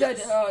 I heard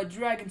that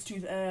Dragon's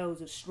Tooth Ale is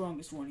the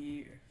strongest one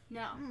here.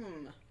 No.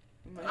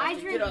 I I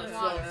drink on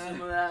water.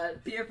 some of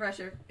that. Peer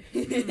pressure.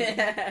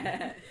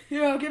 Yeah,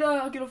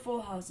 I'll get a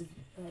full house of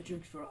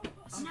drinks for all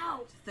of us.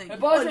 No, Thank Hey,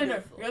 you. bartender,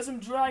 Wonderful. we got some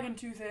Dragon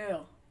Tooth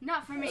Ale.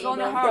 not for me. It's on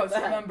the Remember house,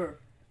 that. remember.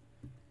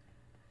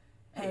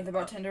 Hey, And the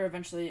bartender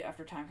eventually,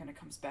 after time, kind of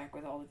comes back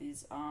with all of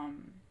these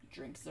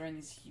drinks. They're in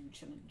these huge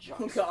kind of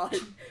Oh jugs. god.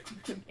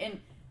 And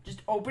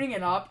just opening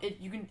it up,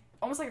 you can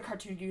almost like a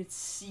cartoon. You could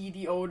see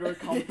the odor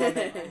come from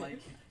it. And like,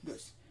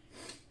 goes,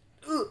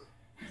 Ugh.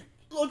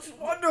 Looks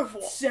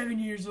wonderful. 7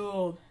 years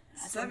old.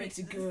 That's what 7 makes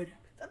it good.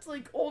 That's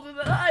like older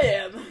than I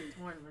am. He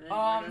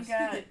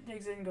kind of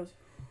takes it and goes.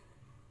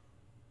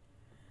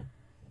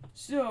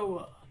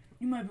 So,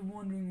 you might be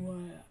wondering why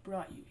I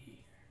brought you here.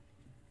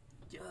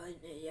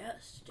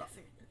 Yes,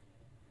 definitely.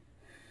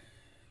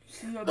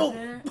 See up Oh.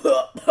 there?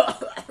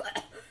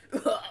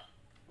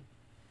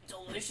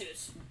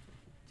 Delicious.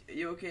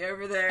 You okay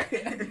over there?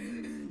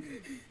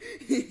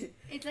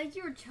 It's like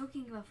you were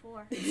choking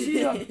before,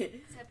 See up.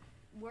 except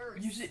worse.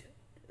 You see?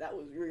 That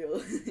was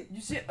real.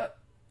 You see?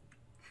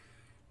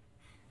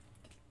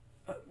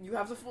 You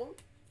have the floor.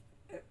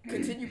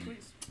 Continue,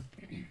 please.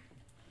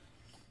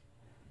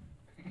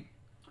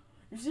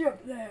 You see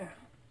up there?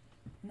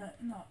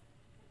 Not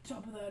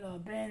top of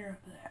that banner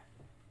up there.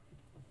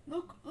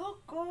 Look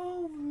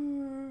over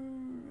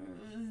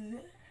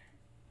there.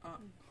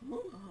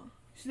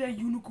 See that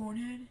unicorn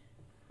head?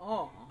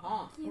 Oh,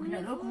 Okay, now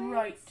look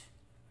right.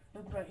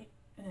 Look right.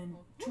 And then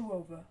 2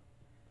 over.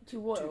 To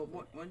what? Two,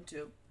 Over? 1,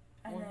 2.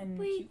 And then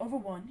Wait. over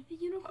 1. The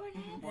unicorn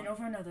head. And then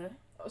over another.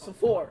 Oh, so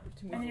 4.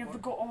 And then you have to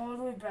go all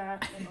the way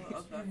back and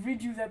Okay.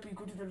 redo that, but you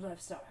go to the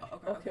left side.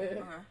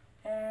 Okay.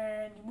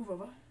 And you move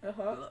over.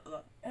 Uh-huh.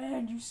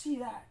 And you see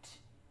that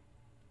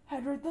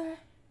head right there?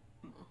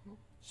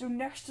 So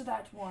next to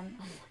that one,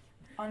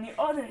 on the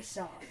other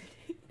side,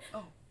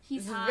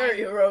 He's This is high. very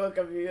heroic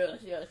of you.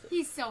 Yes.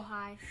 He's so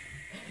high.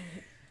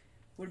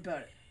 What about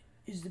it?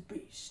 is the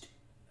beast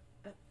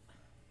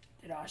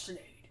that I slayed.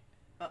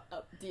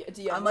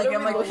 I'm like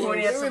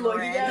pointing at some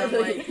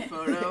random like Like,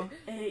 photo.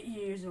 8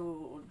 years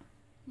old.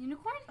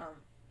 Unicorn?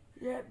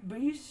 That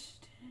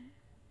beast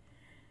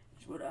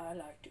is what I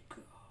like to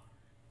call.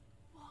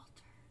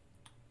 Walter.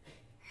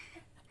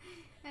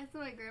 That's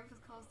what my grandpa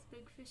calls the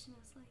big fish in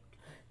his lake.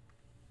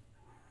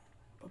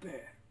 A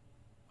bear.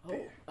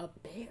 oh, a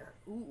bear.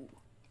 Ooh.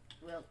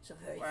 Well, it's a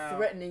very Wow.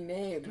 threatening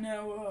name.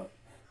 Now,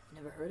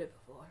 Never heard it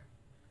before.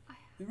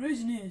 the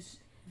reason is,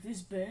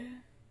 this bear,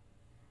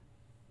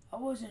 I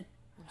wasn't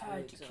That's hired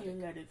very to exotic.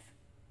 kill out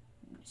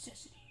of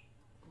necessity.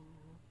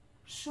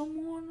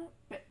 Someone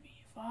bet me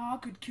if I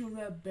could kill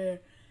that bear,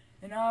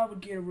 then I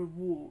would get a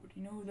reward.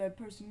 You know who that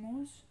person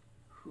was?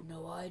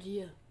 No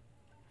idea.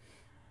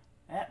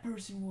 That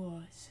person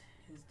was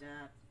His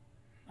dad.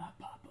 my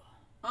papa.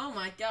 Oh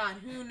my god,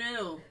 who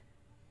knew?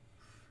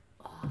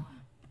 Oh,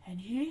 And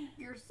he,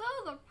 You're so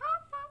the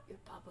papa. your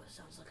papa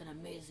sounds like an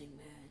amazing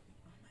man.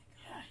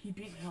 yeah, he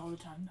beat me all the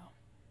time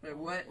though. Wait,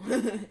 what?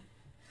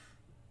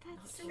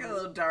 That's so. It got a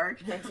little dark.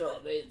 That's so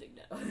amazing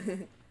now.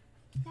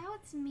 Now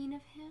it's mean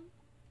of him.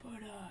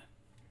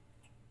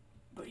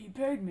 But he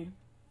paid me.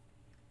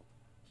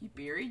 He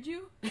buried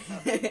you?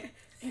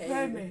 He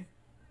paid me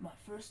my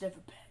first ever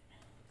pet.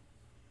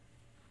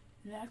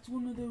 That's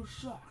one of those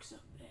sharks up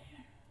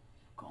there.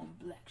 Call them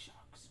black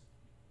sharks.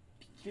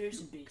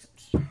 Fearsome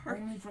beasts.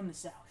 Only from the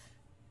south.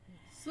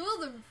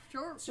 Southern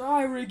shark. So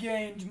I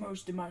regained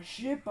most of my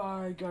ship.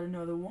 I got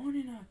another one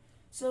and I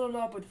settled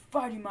up with a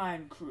fighting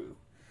mind crew.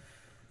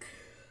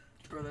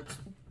 Bro, that's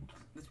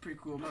pretty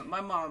cool.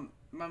 My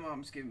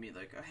mom's giving me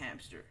like a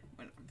hamster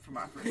for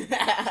my first.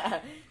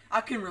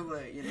 I can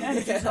relate, you know.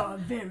 Hamsters are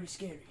very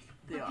scary.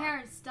 They My are.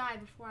 parents died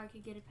before I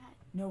could get a pet.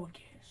 No one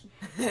cares.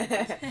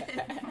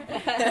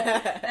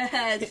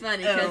 It's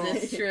funny because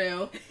it's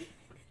true.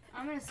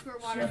 I'm gonna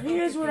squirt water. So in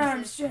here's both what your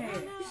I'm faces.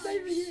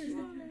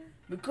 saying.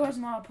 Because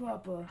my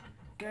papa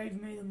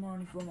gave me the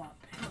money for my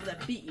pay,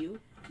 That beat you.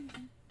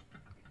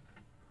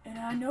 and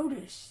I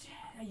noticed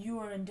that you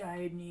are in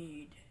dire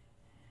need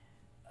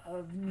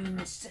of new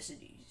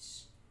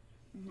necessities.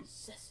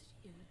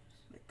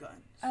 The guns.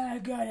 I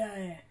got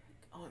a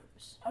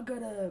Arms.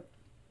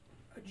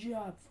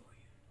 job for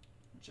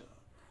you. Job.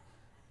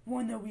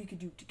 One that we could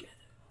do together.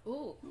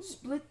 Ooh.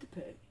 Split the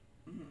pay.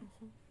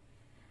 Mm-hmm.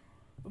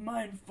 But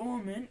my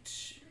informant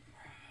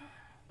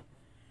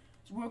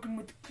is working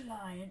with the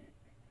client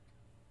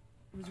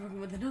I was working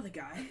with another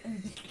guy.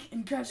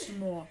 in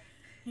Customer.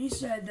 He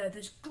said that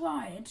this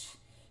client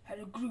had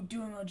a group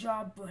doing a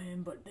job for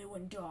him, but they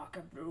went dark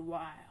after a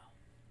while.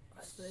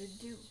 What do they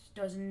do?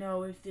 Doesn't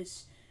know if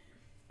this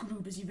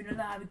group is even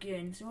alive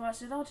again. So I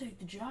said, I'll take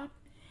the job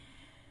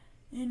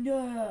and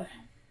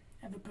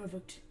have a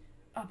perfect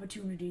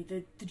opportunity.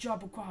 The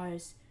job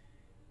requires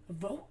a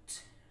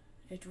vault.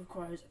 It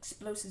requires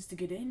explosives to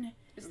get in.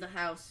 It's the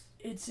house.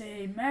 It's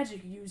a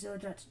magic user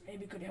that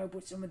maybe could help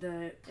with some of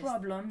the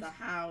problems. The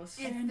house.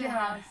 It's And, the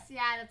house.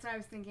 Yeah, that's what I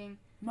was thinking.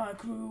 My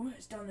crew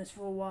has done this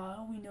for a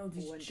while. We know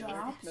these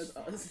jobs. That's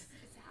us. It's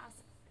the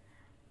house.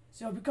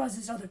 So because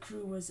this other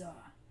crew was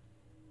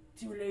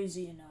too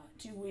lazy and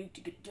too weak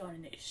to get it done,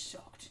 and it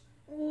sucked.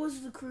 What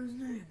was the crew's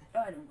name?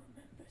 I don't remember.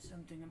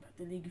 Something about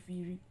the League of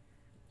Fury.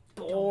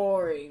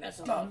 Boring. That's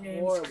a Dumb name's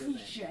horrible name.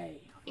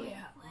 cliche. Yeah.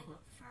 Like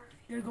furry.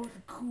 Gotta go with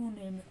a cool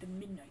name like the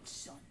Midnight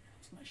Sun.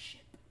 That's my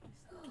ship.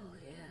 Oh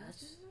yeah,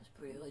 that's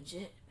pretty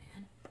legit,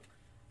 man.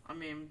 I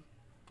mean,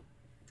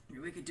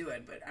 we could do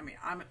it, but I mean,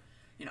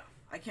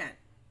 I can't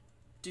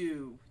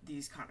do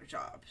these kind of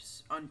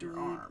jobs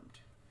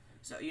underarmed.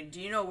 So, do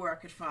you know where I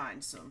could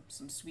find some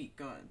sweet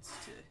guns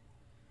to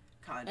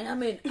kind And of I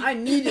mean, I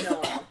need it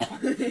all.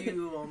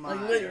 fuel my?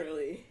 Like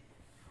literally.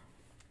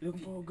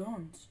 Looking for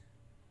guns.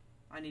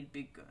 I need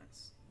big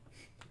guns.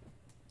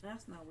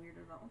 That's not weird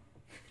at all.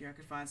 Do you know I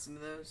could find some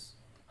of those?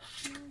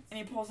 And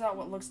he pulls out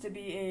what looks to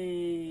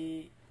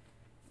be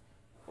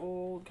a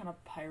old kind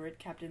of pirate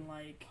captain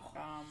like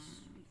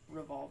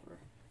revolver.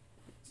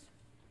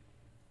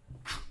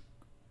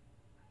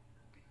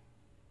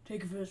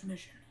 Take your first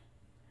mission.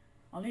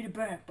 I'll need it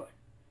back, but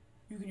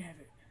you can have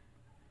it.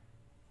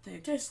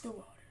 Thank Test the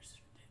waters.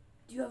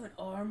 Do you have an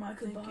arm I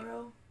could Thank you.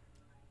 borrow?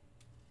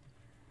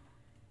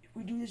 If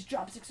we do this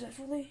job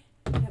successfully,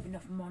 we have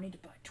enough money to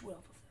buy 12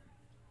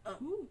 of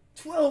them.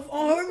 12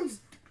 arms?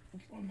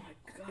 Oh my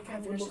god, That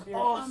would finish look the beer.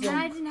 awesome.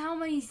 Imagine how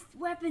many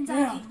weapons I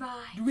Yeah. could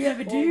buy. Do we have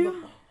a Oh, deal?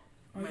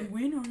 but- Are you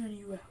in or are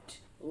you out?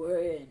 We're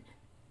in.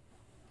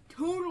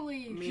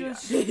 Totally. I mean,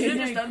 Just should've to just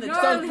make- done the No,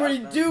 job. Sounds pretty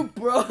then. dupe,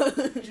 bro.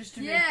 Just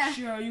to Yeah. make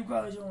sure you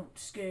guys aren't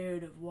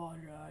scared of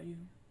water, are you?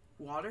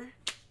 Water?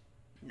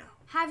 No.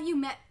 Have you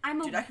met?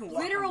 I'm a Dude, I can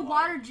walk literal on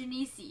water water.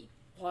 genasi.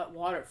 What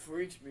water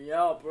freaks me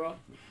out, bro.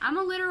 I'm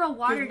a literal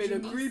water Gives me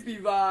the genasi. creepy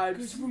Because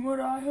vibes. from what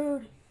I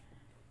heard,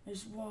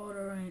 this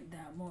water ain't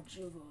that much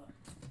of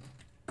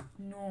a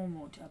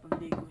normal type of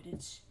liquid.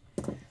 It's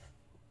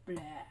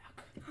black.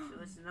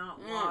 So it's not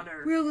Mm.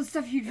 water. Real the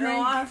stuff you You know,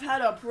 drink. I've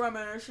had a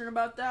premonition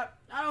about that.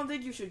 I don't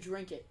think you should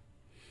drink it.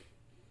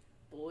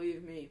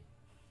 Believe me.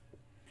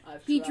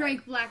 I've He tried.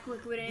 drank black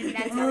liquid and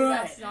that's how he Alright.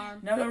 lost his arm.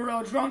 Now that we're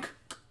all drunk,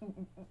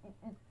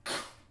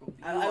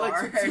 I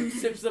like to 2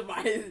 sips of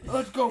my.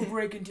 let's go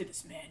break into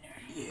this manor.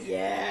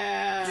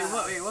 Yeah.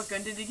 Dude, what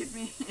gun did he give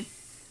me?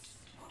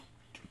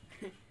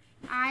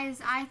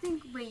 I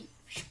think. Wait,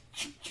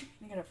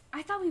 You gotta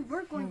I thought we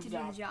were going to do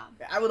the Move job.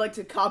 I would like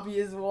to copy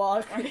his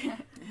walk. What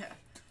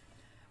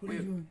are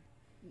Wait. you doing?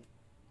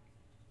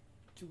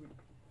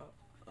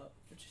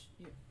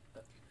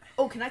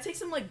 Oh, can I take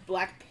some like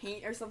black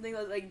paint or something?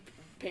 Like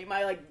paint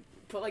my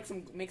put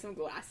make some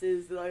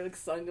glasses, like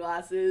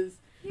sunglasses.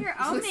 Here, This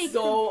I'll looks make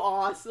so them.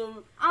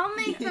 awesome. I'll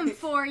make them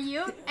for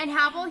you. And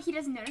how about he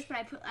doesn't notice,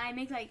 but I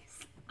make like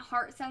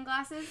heart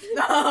sunglasses,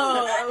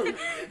 No,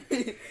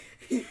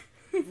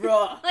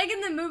 bruh, like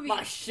in the movie.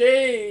 my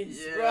shades,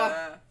 bruh.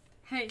 Yeah.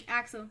 Hey,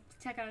 Axel,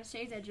 check out his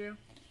shades I drew.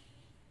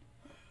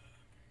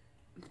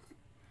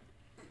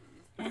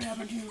 What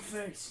happened to your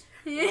face?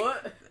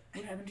 What?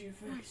 What happened to your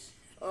face?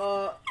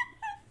 Oh.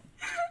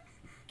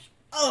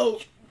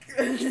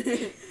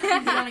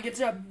 Johnny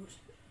gets up and goes,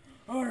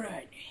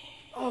 alright.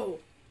 Oh,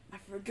 I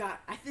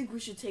forgot. I think we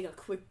should take a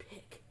quick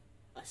pic.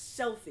 A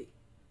selfie.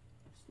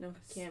 No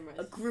cameras.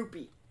 A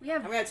groupie. We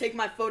have I'm gonna take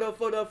my photo,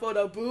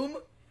 boom.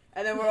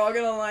 And then we're all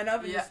gonna line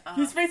up and Yeah. just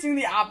He's facing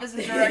the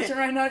opposite direction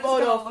right now. just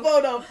photo, gonna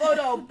look-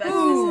 photo, That's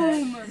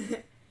boom. his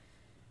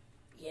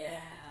Yeah.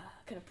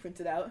 Gonna print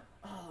it out.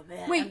 Oh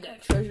man, Wait. I'm gonna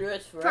treasure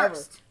it forever.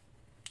 first.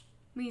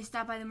 We need to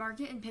stop by the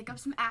market and pick up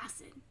some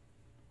acid.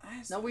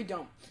 No, we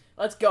don't.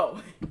 Let's go.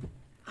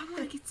 I want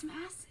to get some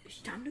acid. It's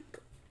time to go.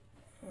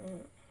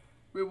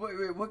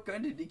 Wait, what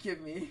gun did he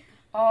give me?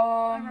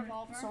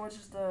 revolver? So it's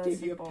just a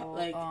Give you a simple,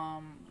 like-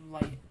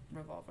 light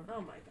revolver.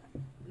 Oh my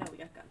god. Now we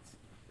got guns.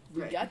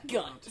 We Right. got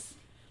guns.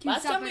 Can we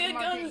Last stop time at we the had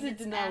market guns, and it get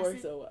did some not work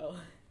acid? so well.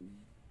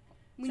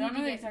 We So I need don't know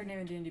to the get. exact name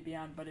of D&D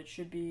Beyond, but it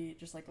should be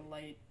just like a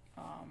light,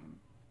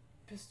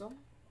 Pistol?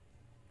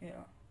 yeah.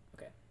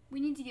 We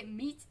need to get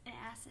meat and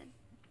acid.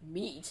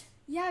 Meat?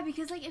 Yeah,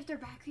 because like if they're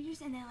bat creatures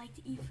and they like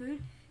to eat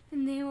food,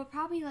 then they will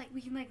probably like we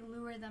can like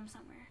lure them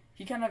somewhere.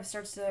 He kind of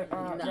starts to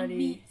No. ready.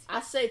 Meat. I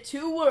say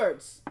 2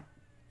 words.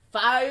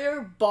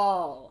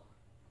 Fireball.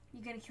 You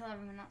gotta kill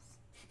everyone else.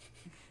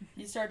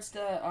 He starts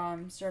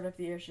to start up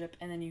the airship,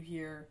 and then you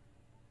hear.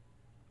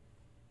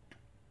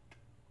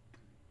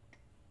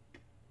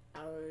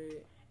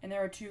 And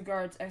there are 2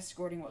 guards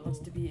escorting what looks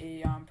to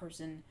be a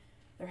person.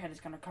 Their head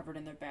is kind of covered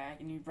in their bag,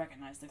 and you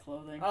recognize the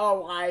clothing.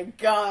 Oh my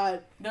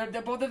god.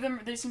 They're both of them.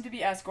 They seem to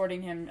be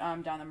escorting him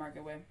down the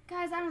marketway.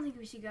 Guys, I don't think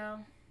we should go.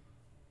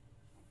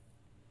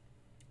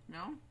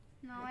 No?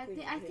 No, I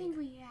think I we- think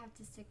we have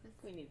to stick with.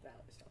 We need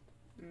Valor's help.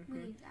 We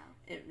need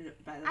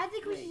that. By the I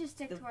think we way, should just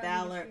stick the to our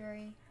Valor Leader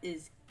Fury.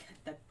 is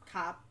the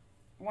cop.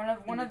 One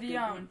of the good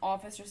one.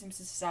 officers seems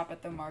to stop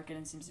at the market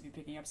and seems to be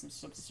picking up some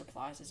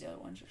supplies as the other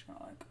one's just kind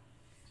of like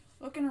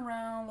looking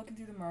around, looking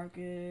through the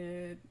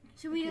market.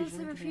 Should we just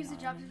Occasionally refuse the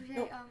keeping job an eye on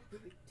description? No.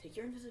 Take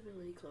your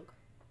invisibility cloak,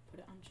 put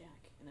it on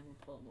Jack, and then we'll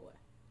pull him away.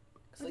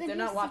 Because But like, then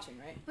they're he'll not see- watching,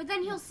 right? But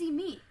then he'll see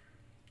me.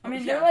 I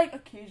mean, Yeah. they're like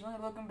occasionally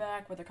looking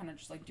back, but they're kind of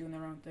just like doing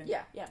their own thing.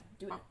 Yeah,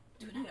 do it.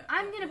 Yeah,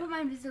 I'm gonna put my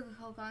invisible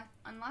cloak on,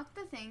 unlock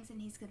the things, and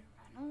he's gonna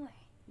run away.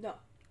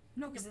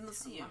 No, because then they'll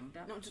see him.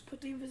 No, just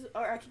put the invisible.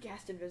 Or I could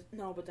cast invisible.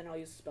 No, but then I'll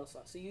use the spell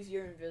slot. So use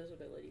your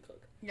invisibility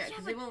cloak. Yeah, Yeah,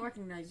 because but- they won't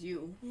recognize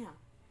you. Yeah.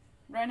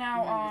 Right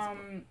now,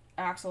 You're invisible.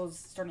 Axel is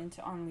starting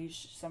to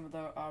unleash some of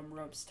the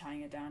ropes,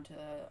 tying it down to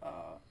the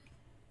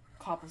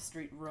Cobble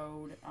Street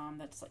Road.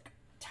 That's like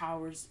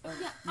towers of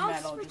Yeah, I'll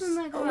metal. just Just,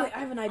 pretend like Oh wait, I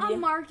have an idea. a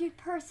market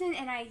person,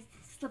 and I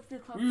slip the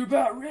cloak. we're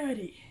about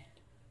ready.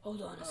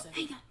 Hold on a second.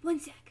 Hang on, 1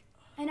 sec.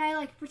 And I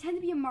like pretend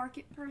to be a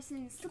market person,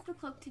 and slip the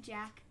cloak to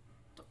Jack.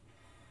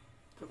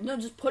 No,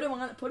 just put him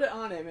on. Put it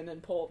on him, and then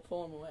pull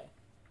him away.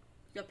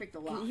 You gotta pick the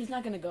lock. He's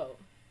not gonna go.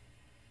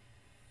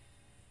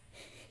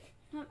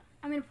 No,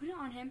 I'm gonna put it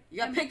on him. You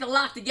gotta pick the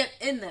lock to get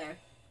in there.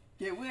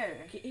 Get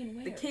where? Get in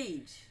where? The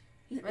cage.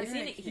 Is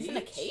he's in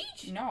a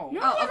cage? No. No,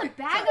 Oh, he has okay. a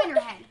bag on your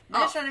head.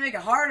 Man's trying to make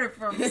it harder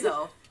for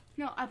himself.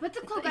 No, I put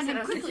the cloak He on said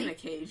him I was in a quickly,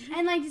 cage.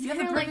 and like just You have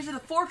kind to of break like into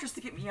the fortress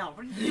to get me out.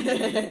 What are you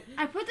doing?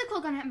 I put the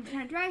cloak on him,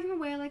 trying to drag him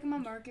away like I'm a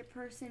market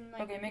person.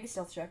 Like Okay, make a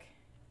stealth check.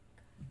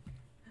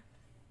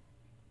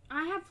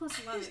 I have plus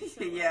 11.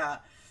 So Yeah.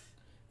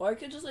 Or I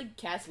could just like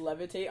cast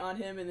levitate on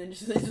him, and then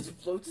just it just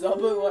floats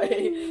up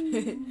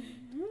away.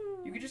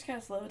 You could just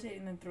cast levitate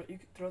and then you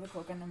could throw the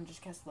cloak on him and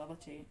just cast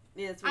levitate.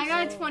 Yeah, that's I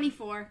got a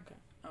 24.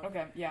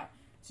 Okay, yeah.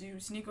 So you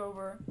sneak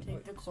over,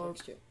 take the cloak,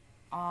 Works too.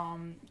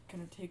 kind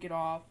of take it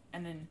off,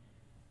 and then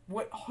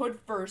hood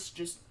first,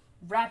 just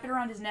wrap it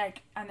around his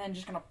neck, and then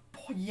just gonna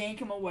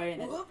yank him away,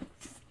 and then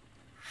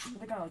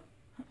they're kind of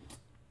like,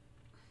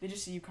 they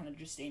just see you kind of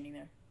just standing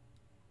there.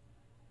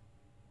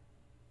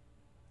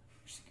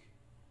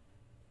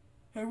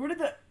 Hey, where did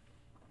that?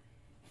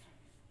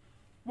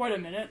 Wait a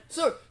minute.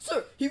 Sir,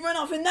 he ran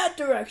off in that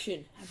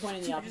direction. I point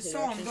in the I opposite just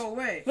saw him direction. go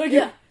away. Like,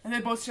 Yeah. and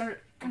they both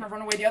start kind of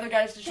run away. The other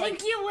guy's just Thank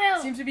like you,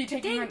 Will. seems to be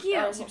taking Thank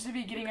you. seems to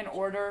be getting an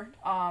order,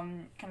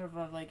 kind of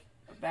like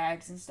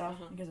bags and stuff.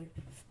 Uh-huh. You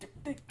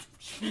guys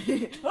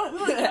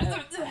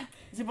are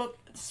they both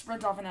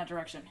sprint off in that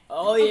direction.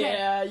 Oh Okay.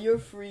 yeah, you're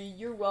free.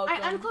 You're welcome.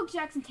 I uncloak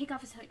Jackson, take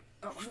off his hood.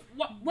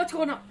 What's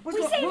going on? We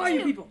saved Who are you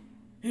you. people?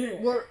 Yeah.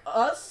 We're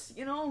us,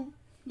 you know.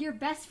 Your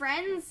best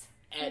friends?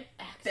 At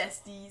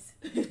Besties.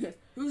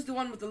 Who's the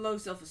one with the low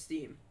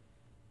self-esteem?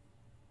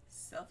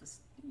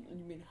 Self-esteem. You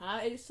mean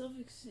high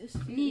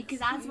self-existence? Me, because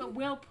that's what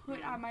Will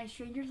put on my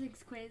Stranger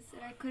Things quiz,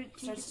 and I couldn't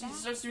change it back.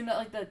 Starts doing that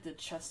like the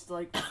chest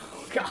like.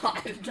 Oh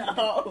God,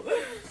 no.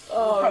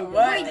 Oh,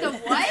 What? Wait, the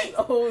what?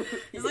 Oh,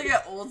 He's like an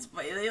Old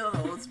Spice. You know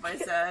the Old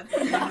Spice ad?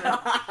 Wait,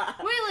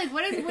 like,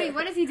 what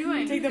is he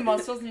doing? Take the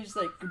muscles and you just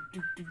like.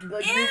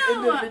 like Ew!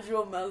 big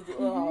individual muscle.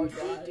 Oh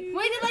God. Wait,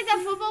 did like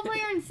that football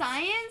player in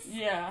science?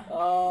 Yeah.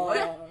 Oh.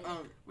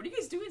 What do you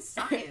guys do in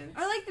science?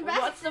 Or like the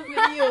best? What's the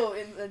video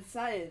in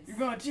science? You're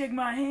gonna take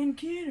my hand,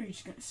 kid, or you're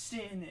just gonna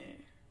stand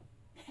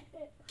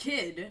there?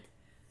 Kid.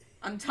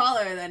 I'm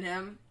taller than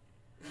him.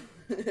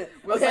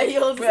 Okay, he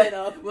holds his head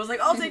up. Will's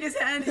like, I'll take his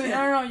hand.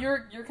 No,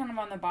 you're kind of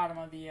on the bottom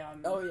of the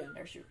Oh, yeah.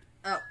 airchute.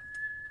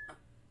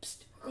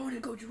 Psst, we're going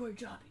to go do our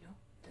job, you know?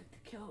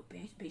 The kill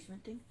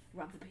basement thing.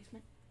 Rob the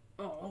basement.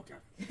 Oh,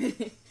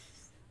 okay.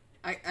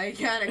 I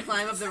kind of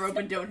climb up the rope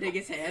and don't take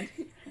his hand.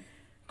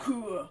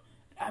 Cool.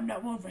 I'm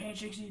not one for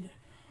handshakes either.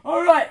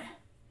 All right,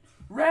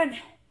 Ren,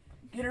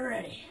 get her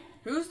ready.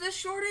 Who's this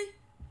shorty?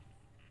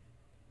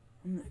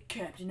 I'm the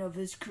captain of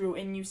this crew,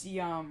 and you see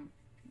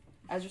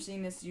as you're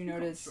seeing this, you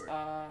notice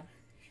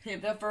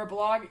the fur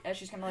blog as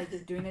she's kind of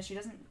like doing this. She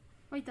doesn't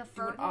Wait, the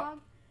fur Doing dog?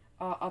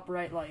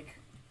 upright like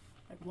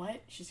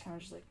what? She's kind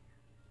of just like.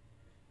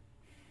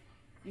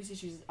 You see,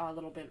 she's a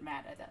little bit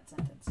mad at that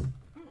sentence.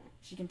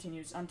 She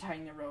continues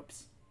untying the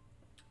ropes.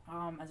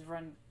 As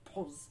Ren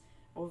pulls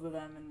both of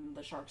them, and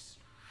the sharks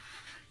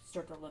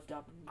start to lift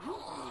up.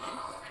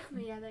 Oh,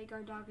 yeah, that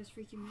guard dog is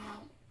freaking me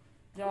out.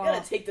 We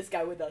gotta take this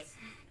guy with us.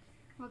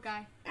 What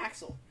guy?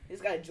 Axel. He's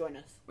got to join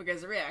us. Wait,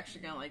 guys, are we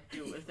actually gonna like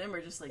do it with them,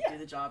 or just like Yeah. do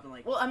the job and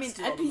like? Well, I mean,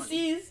 steal all the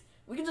money? NPCs.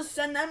 We can just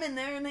send them in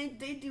there and they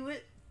do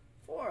it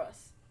for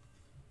us.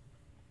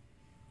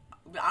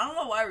 But I don't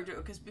know why we're doing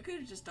it, because we could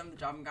have just done the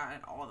job and gotten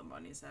all the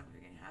money instead of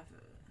getting half of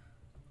it.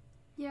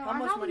 Yeah. How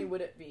much money would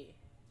it be?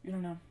 You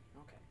don't know.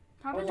 Okay.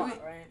 Probably A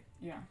lot, right?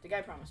 Yeah. The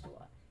guy promised a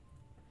lot.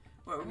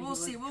 Well, I mean, we'll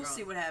he see. was We'll drunk.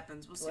 see what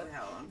happens. We'll see What?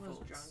 how it He was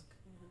unfolds. drunk.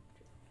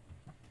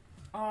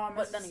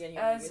 But then again, he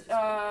as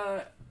only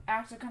gets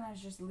Axel kind of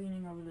is just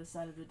leaning over the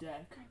side of the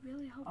deck, I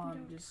really hope you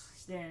don't.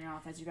 just staring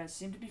off as you guys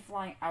seem to be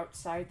flying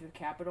outside the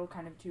capital,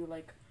 kind of to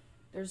like,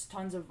 there's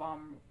tons of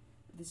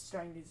these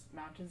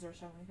mountains are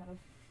starting to kind of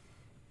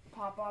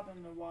pop up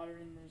in the water,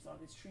 and there's all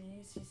these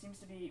trees. He seems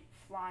to be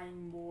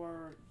flying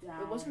more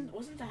down. It wasn't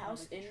the on, house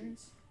like, the in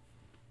trees.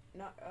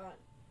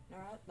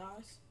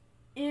 Naras?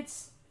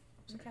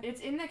 It's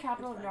in the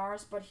capital of It's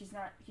Naras, but he's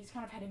not. He's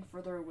kind of heading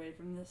further away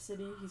from the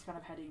city. He's kind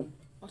of heading.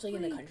 It's like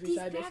in the Wait, countryside, these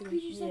bat basically.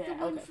 creatures like the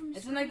Yeah, one okay. from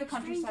It's in like the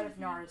Stranger countryside of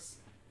Things. Naras. It's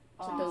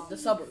like Um, the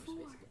suburbs,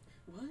 basically.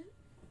 What?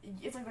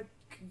 It's like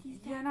These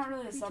yeah, bat not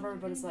really a creatures suburb, are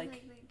but it's gonna like be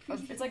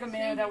creatures it's like a from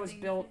manor that Stranger was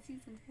Things built in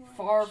season 4.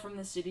 far from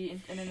the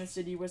city, and then the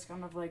city was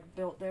kind of like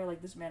built there.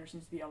 Like this manor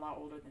seems to be a lot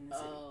older than the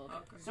city. Oh, okay.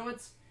 Okay. So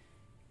it's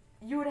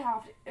you would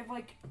have to if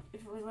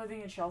you were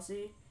living in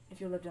Chelsea, if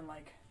you lived in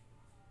like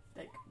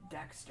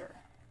Dexter.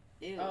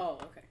 Ew. Oh,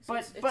 okay. So But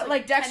it's but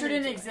like Dexter 10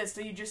 didn't minutes away. exist,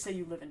 so you just say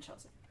you live in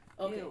Chelsea.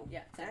 Okay, Ew.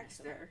 yeah.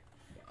 Dexter.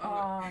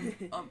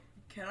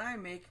 Can I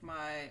make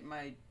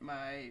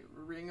my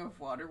ring of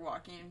water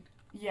walking?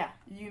 Yeah,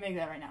 you can make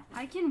that right now.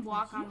 I can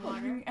walk on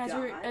water.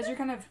 As you're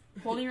kind of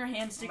holding your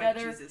hands My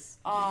together, Jesus.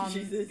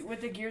 Jesus.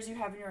 with the gears you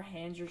have in your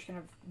hands, you're just kind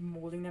of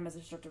molding them as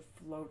they start to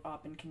float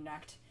up and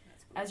connect.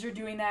 As you're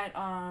doing that,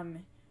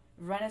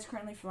 Ren is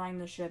currently flying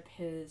the ship.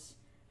 His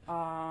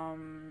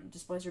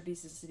displacer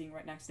beast is sitting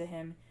right next to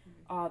him.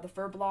 The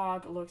fur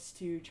blog looks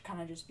to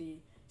kind of just be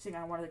sitting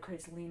on one of the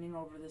crates, leaning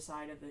over the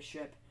side of the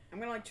ship. I'm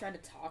gonna like try to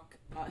talk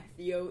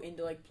Theo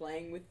into like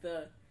playing with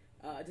the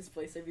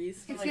displacer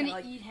beast. It's Like, gonna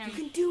like, eat him. You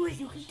can do it.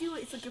 You can do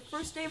it. It's like your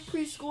first day of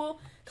preschool.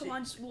 Come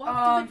on, just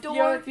walk through the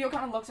door. Theo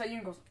kind of looks at you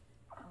and goes,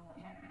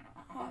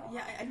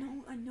 Yeah,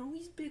 I know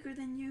he's bigger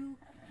than you,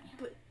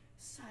 but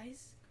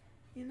size,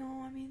 you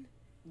know, I mean,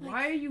 like,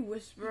 Why are you you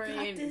whispering?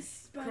 got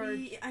this,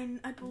 buddy.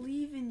 I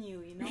believe in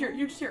you, you know.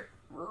 you just hear.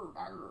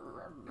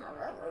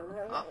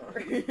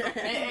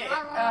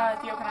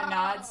 Theo kind of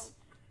nods,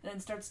 then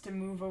starts to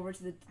move over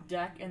to the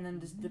deck, and then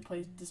the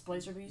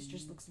displacer beast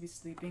just looks to be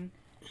sleeping,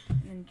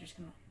 and then just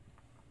kind of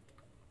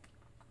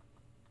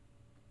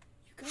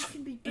You guys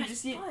can be You best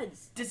just see it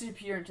buds.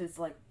 disappear into this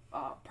like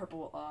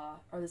purple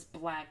or this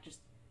black just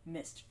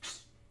mist.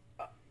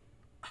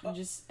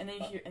 And then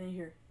you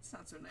hear, It's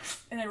not so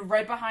nice. and then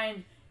right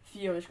behind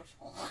Theo, it just goes,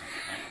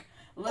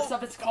 lifts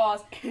up its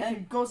claws, and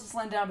then goes to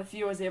slam down, but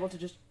Theo is able to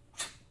just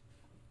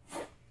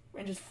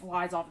and just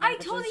flies off. I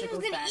told you he was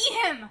gonna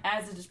eat him.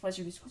 As the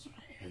displacer beast goes,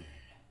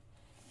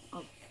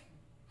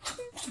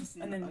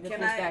 and then it Can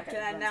goes I back.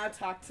 can I now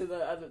talk to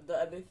the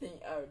other thing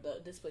or the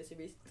displacer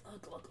beast?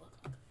 Look.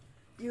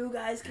 You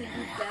guys can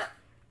eat that.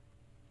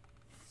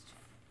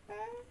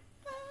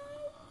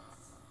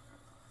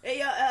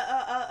 Hey,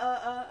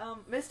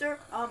 Mister,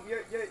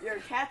 your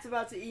cat's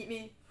about to eat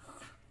me.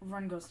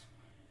 Run goes.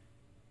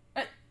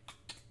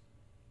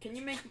 Can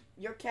you make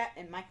your cat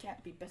and my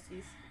cat be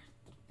besties?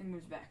 And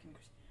moves back and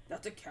goes.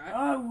 That's a cat.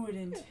 I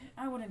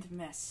wouldn't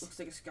mess. Looks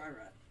like a sky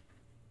rat.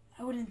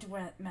 I wouldn't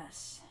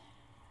mess.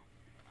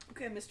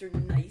 Okay, Mr.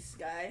 Nice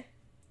Guy.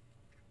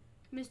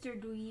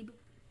 Mr. Dweeb.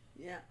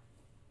 Yeah.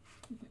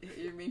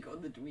 You're being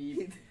called the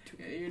dweeb.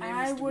 Yeah, your name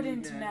I is Dweeb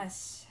wouldn't now.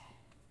 mess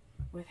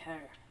with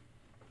her.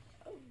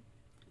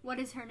 What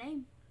is her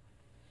name?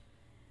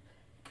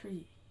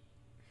 Cree.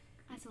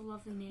 That's a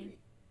lovely name.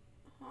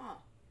 Huh.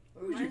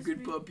 Who's your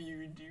good puppy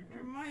you do?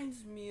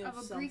 Reminds me of, Of a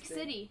something. Greek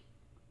city.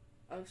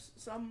 Of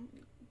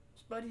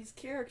somebody's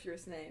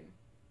character's name.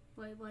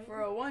 Wait, what? For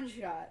a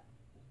one-shot.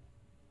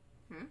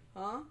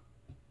 Huh?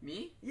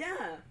 Me?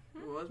 Yeah.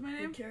 What was my The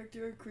name?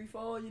 character,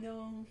 Creefall, you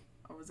know.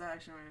 Oh, was that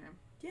actually my name?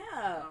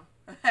 Yeah.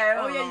 I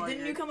Oh, don't yeah, know,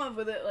 didn't you come up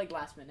with it, like,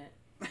 last minute?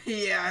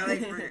 Yeah, I like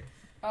forget.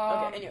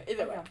 Okay, anyway,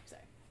 either way. okay.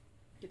 Sorry.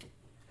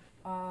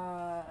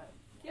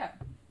 Yeah.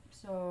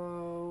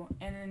 So,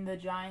 and then the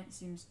giant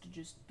seems to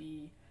just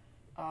be,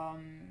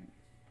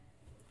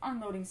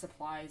 unloading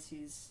supplies.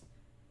 He's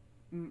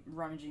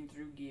rummaging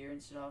through gear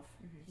and stuff.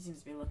 He seems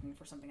to be looking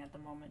for something at the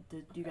moment.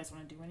 Do you guys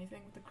want to do anything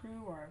with the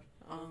crew, or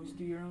just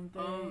do your own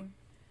thing?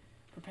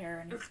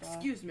 Prepare any stuff?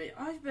 Excuse me,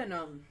 I've been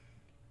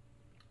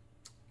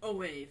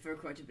away for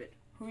quite a bit.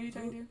 Who are you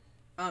talking to?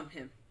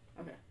 Him.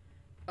 Okay.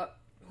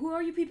 Who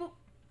are you people?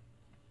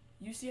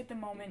 You see at the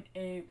moment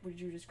a, what did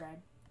you describe?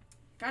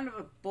 Kind of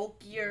a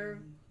bulkier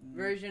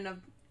version of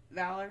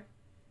Valor,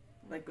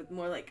 like with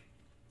more like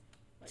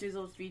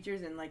chiseled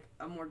features and like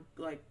a more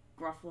like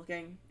gruff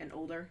looking and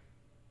older.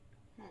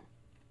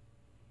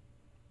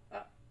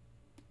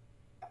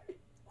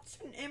 What's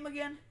your name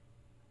again?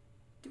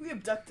 Did we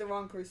abduct the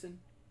wrong person?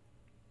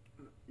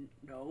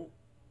 No.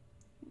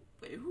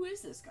 Wait, who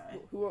is this guy?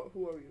 Who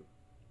are you?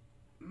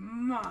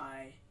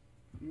 My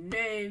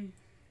name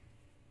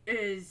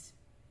is.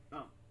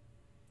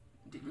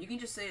 You can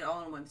just say it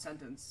all in one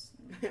sentence.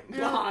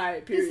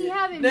 My, Does he period.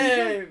 have amnesia?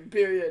 Name,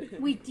 period.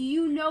 Wait, do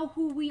you know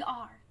who we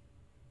are?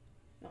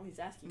 No, he's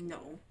asking. No.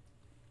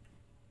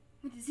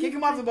 Wait, does he Kick look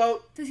him off like- the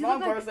boat. Does he Wrong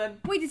look like- person.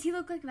 Wait, does he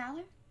look like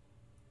Valor?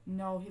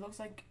 No, he looks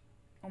like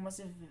almost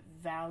if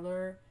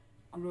Valor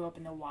grew up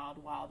in the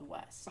wild, wild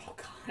west Oh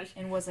gosh.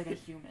 and was like a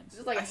human. This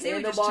is like I a say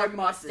we just handlebar check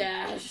busted.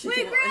 mustache. Wait,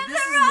 Well, grab if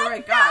this the is the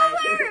right guy,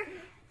 Valor!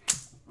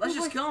 let's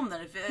just kill him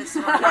then. If it's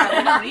the right guy,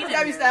 we don't need him.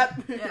 Stabby here.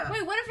 stab. Yeah.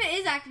 Wait, what if it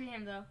is actually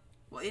him though?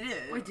 Well, it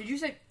is. Wait, did you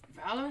say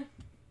Valor?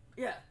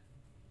 Yeah.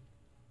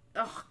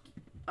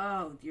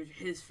 Oh, you're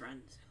his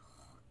friend.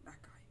 Oh, that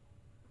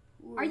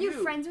guy. Are you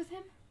friends with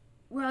him?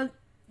 Well,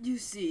 you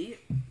see,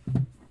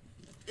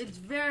 it's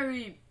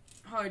very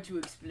hard to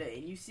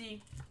explain. You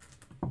see,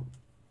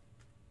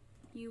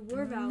 You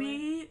were Valor.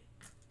 me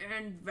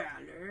and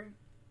Valor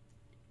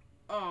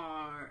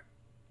are,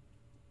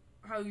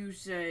 how you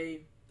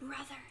say,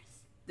 Brothers.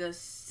 the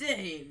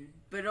same,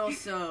 but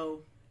also,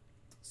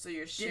 So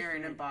you're sharing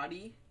a Different.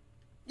 body?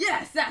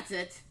 yes, that's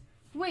it.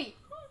 Wait,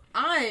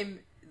 I'm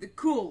the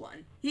cool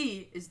one.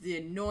 He is the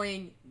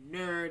annoying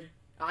nerd.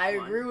 I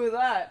One. agree with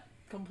that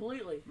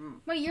completely.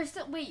 wait, you're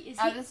still. Wait, is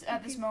At he?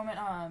 this moment,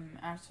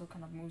 Axel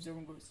kind of moves over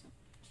and goes,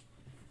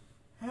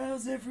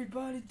 "How's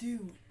everybody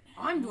doing?"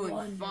 I'm doing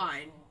Wonderful.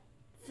 fine.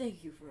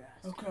 Thank you for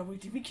asking. Okay,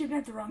 wait, did we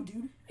kidnap the wrong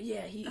dude?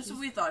 Yeah, That's he's what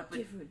we thought, but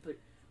different, but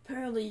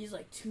apparently he's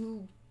like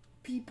two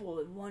people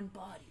in one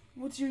body.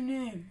 What's your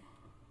name?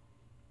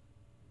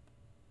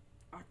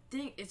 I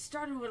think it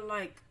started with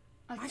like,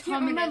 I Autonomous.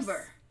 can't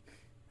remember.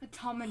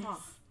 Autonomous. Huh.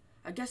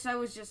 I guess I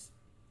was just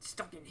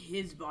stuck in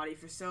his body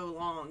for so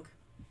long.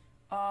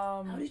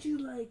 How did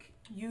you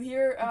You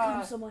hear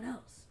become someone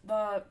else?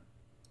 the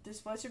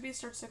displacer beast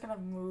starts to kind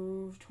of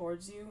move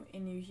towards you,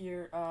 and you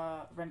hear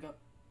Ren go,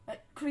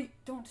 "Cree,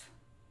 don't."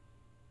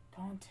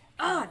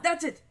 Ah,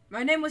 that's it.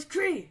 My name was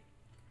Cree.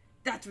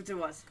 That's what it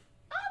was.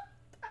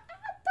 I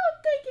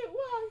don't think it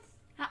was.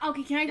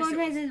 Okay, can I go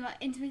Yes, it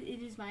into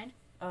his mind?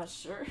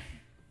 Sure.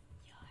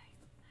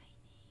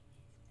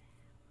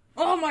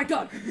 Oh my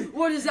god!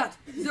 What is that?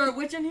 Is there a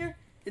witch in here?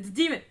 It's a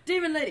demon.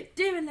 Demon lady.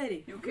 Demon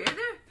lady. you okay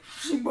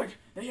there? But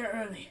they're here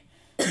early.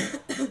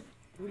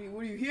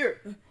 What do you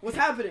hear? What's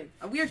happening?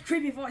 A weird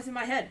creepy voice in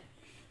my head.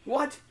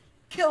 What?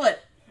 Kill it.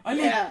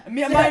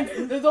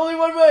 There's only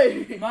one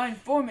way. My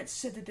informant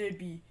said that there'd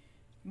be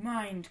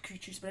mind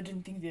creatures, but I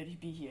didn't think they'd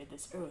be here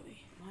this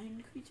early.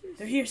 Mind creatures?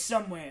 They're here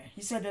somewhere.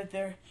 He said that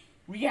they're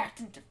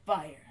reacting to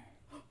fire.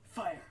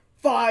 Fire.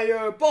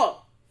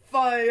 Fireball.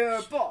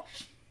 Fireball.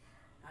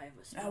 I have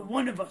a Now, spell.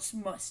 one of us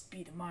must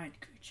be the mind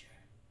creature.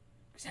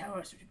 Because how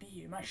else would it be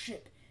here? My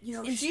ship. You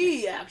know, It's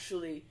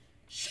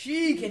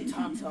she can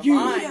talk to You-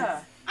 minds.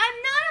 Yeah. I'm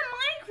not a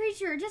mind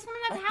creature. Just one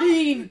of my powers.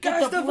 Athene, get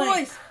That's the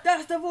blank. voice.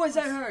 That's the voice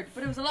I heard.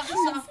 But it was a lot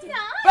softer.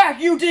 Stop.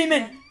 Back, you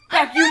demon!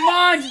 Back, you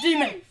mind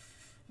demon!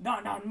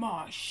 Not on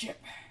my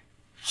ship.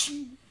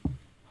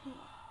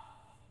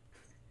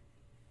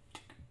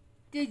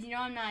 Dude, you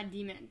know I'm not a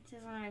demon. It's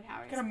just one of my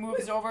powers. Kind of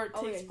moves over,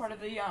 Oh, takes yeah. part of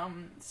the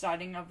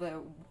siding of the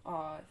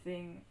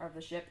thing of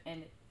the ship,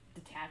 and it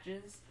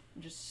detaches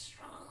and just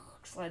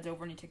slides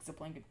over, and he takes the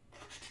blanket.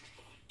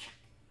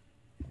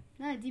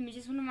 Not a demon,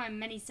 just one of my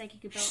many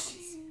psychic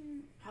abilities.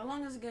 How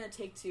long is it gonna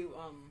take to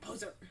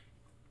Poser.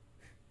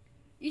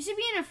 You should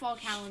be in a fall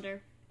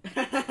calendar.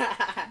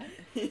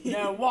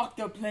 Now walk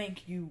the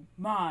plank, you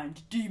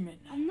mind demon.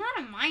 I'm not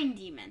a mind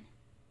demon.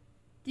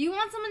 Do you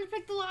want someone to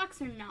pick the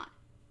locks or not?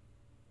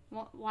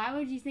 Why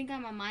would you think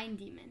I'm a mind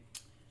demon?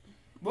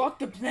 Walk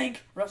the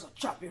plank, or else I'll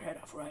chop your head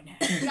off right now.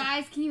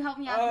 Guys, can you help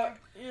me out here?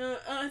 Yeah,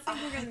 I think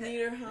we're gonna need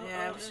her help.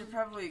 Yeah, we should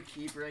probably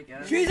keep her, I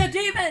guess. She's a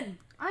demon.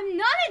 I'm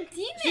not a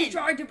She demon!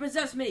 tried to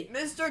possess me.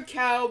 Mr.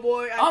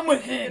 Cowboy, I'm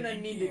with think him You're gonna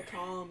in need here. to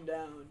calm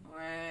down.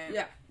 Wait.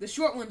 Yeah, the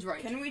short one's right.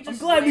 Can we I'm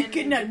just? glad we land and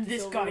kidnapped get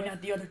this over guy, with?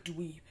 not the other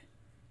dweeb.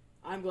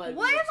 I'm glad.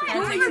 What we if did I too.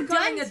 ever Thanks for done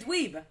calling a to-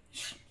 dweeb.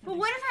 But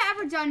what have I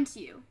ever done to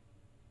you?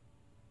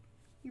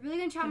 You really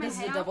gonna chop my This is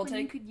head a off double when you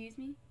take? could use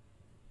me?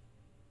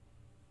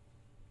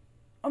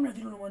 I'm not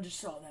the only one that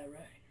saw that,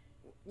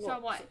 right? So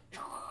what?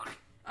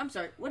 I'm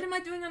sorry. What am I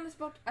doing on this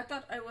boat? I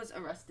thought I was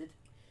arrested.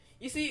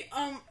 You see,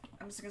 I'm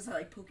just gonna say,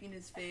 like, poking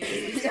his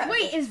face. Yeah.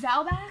 Wait, is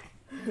Val back?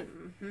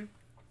 Mm-hmm.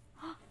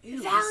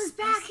 Ew, Val is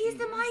back. disgusting. He's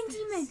the What mind is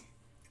demon.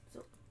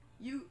 this?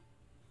 you,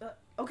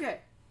 okay.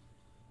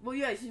 Well,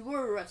 yes, you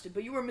were arrested,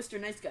 but you were Mr.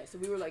 Nice Guy, so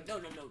we were like,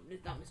 no,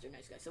 it's not Mr.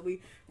 Nice Guy. So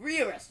we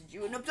re-arrested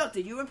you and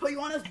abducted you and put you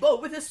on this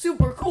boat with a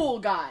super cool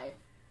guy.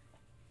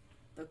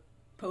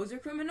 Poser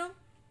criminal?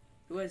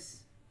 Who has,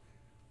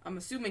 I'm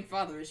assuming,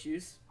 father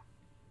issues.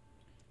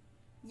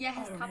 Yeah, I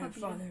his don't papa have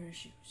beat him. father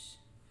issues.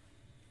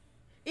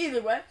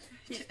 Either way,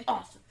 he's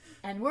awesome.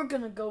 And we're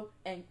gonna go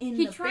and in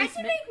He the tried to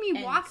basement make me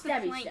and walk the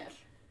stabby plank. stab.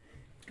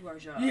 Do our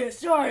job. Yeah,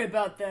 sorry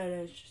about that.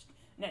 It's just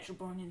natural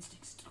born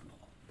instincts.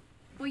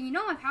 Well, you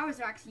know my powers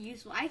are actually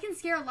useful. I can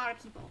scare a lot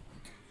of people.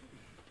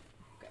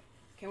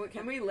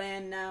 Can we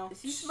land now?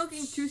 Is he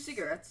smoking 2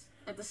 cigarettes?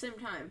 at the same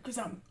time. Because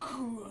I'm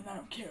cool and I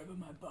don't care about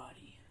my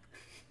body. I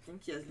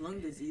think he has lung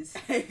disease.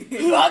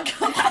 His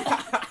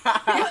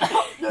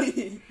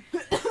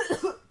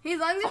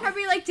lungs are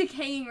probably like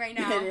decaying right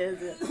now. It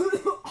is.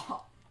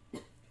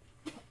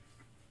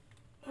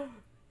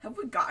 Have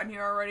we gotten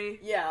here already?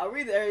 Yeah, are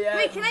we there yet?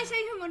 Wait, can I show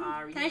you one?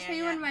 Are Can I show we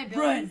you one of my Ren,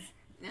 buildings?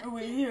 are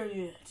we here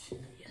yet?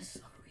 Yes,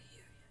 are we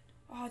here?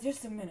 Oh,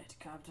 just a minute,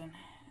 Captain.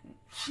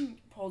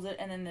 Pulls it,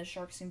 and then the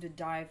sharks seem to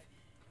dive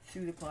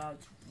through the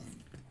clouds.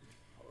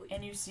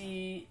 And you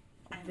see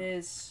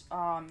this,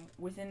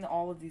 within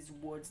all of these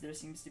woods, there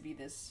seems to be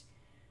this,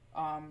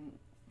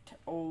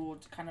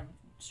 old, kind of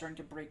starting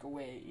to break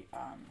away,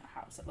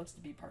 house that looks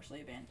to be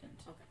partially abandoned.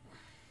 Okay.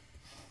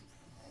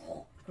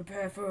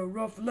 Prepare for a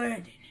rough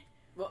landing.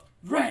 What?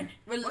 Ren!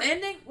 We're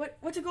landing?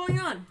 What's going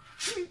on?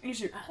 You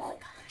shoot. Oh my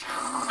gosh,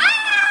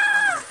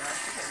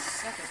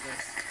 suck at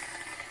this.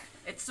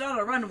 It's not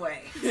a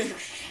runway.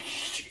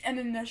 And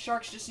then the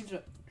sharks just seem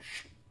to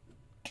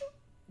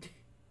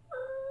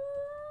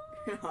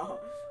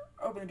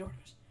open the doors.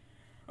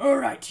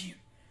 Alright, team.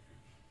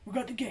 We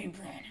got the game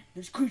plan.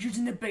 There's creatures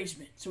in the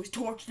basement, so we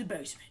torch the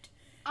basement.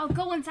 I'll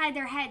go inside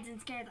their heads and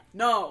scare them.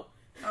 No.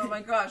 Oh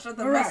my gosh, not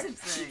the Alright. message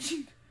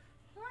thing.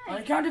 On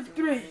the count of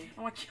 3,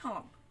 Oh my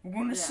god. we're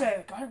gonna Yeah.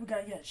 say, we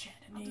gotta get a chat.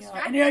 Any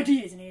distract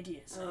ideas? Any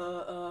ideas?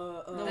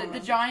 The The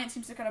giant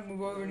seems to kind of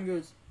move over and he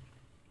goes,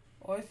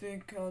 I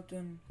think,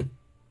 Captain,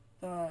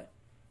 that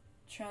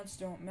chants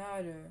don't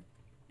matter,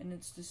 and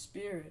it's the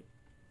spirit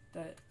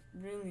that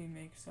really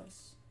makes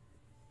us.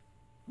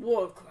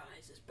 war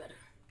cries is better.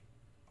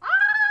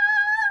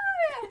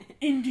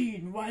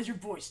 Indeed, and why is your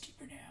voice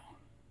deeper now?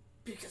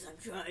 Because I'm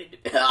trying to.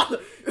 because I'm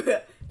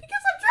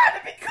trying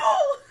to be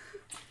cool.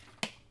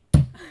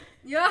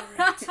 Yeah.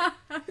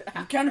 On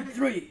the count of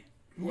 3,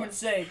 we're gonna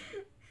say,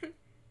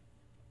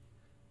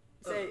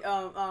 Say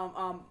Chicken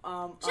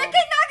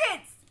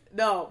nuggets!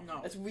 No, No.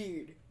 that's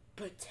weird.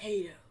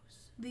 Potatoes.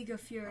 League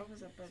of Fury. How was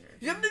that better?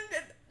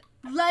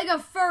 Leg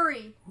of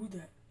furry. who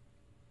the...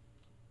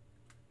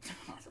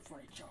 That's a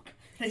funny joke.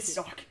 They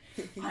suck.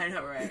 I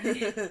know, right?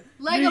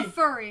 Leg of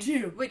furry.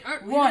 2, Wait,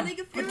 aren't we 1, League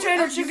of Fury?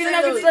 potato chicken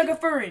potatoes. nuggets like a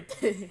furry.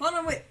 Hold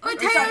on, wait.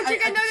 Potato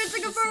chicken nuggets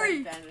like a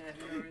furry.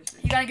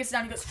 You gotta get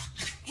down, he goes,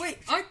 Wait,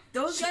 aren't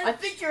those guys? I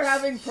think you're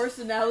having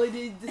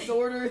personality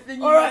disorder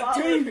thing. Alright,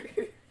 team.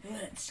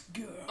 Let's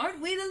go.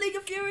 Aren't we the League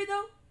of Fury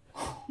though?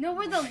 No,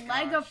 we're the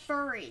leg of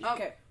furry.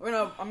 Okay, I'm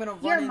gonna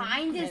run Your in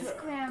mind is and Go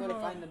scrambled. to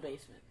find the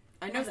basement.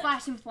 I know No that.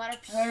 splashing splatter.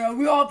 I don't know,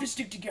 we all have to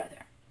stick together.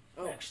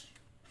 Oh. Actually,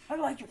 I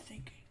like your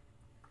thinking.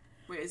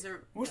 Wait, is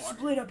there We're water?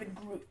 split up in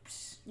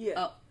groups. Yeah.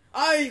 Oh.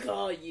 I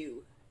call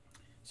you.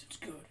 Sounds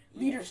good.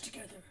 Leaders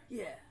together.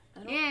 Yeah.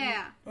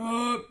 Yeah.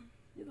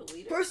 You're the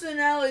leader.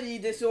 Personality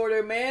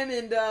disorder, man,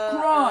 and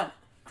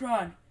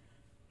Kron.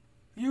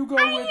 You go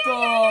with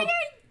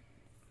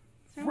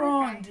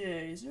Fronde,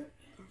 is it?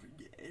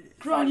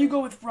 Kron, you go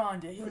with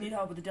Fronde. He'll need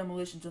help with the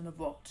demolitions on the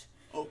vault.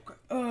 Okay.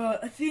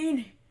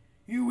 Athene,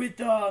 you with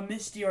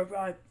Misty or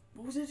what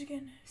was it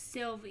again?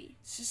 Sylvie.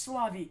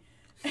 Slavi.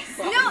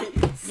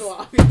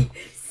 Sloppy.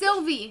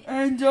 Sylvie.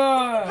 And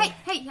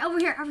Hey, over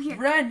here.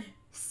 Ren,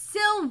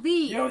 Sylvie.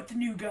 you're with the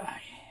new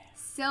guy.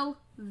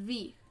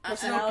 Sylvie.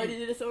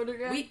 Personality disorder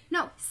guy. We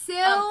No, Sil.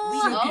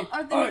 Silky.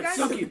 are the Alright, guys?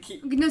 Silky. Okay,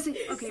 no,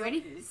 okay,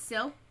 ready?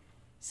 Silky.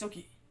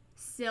 Sylvie.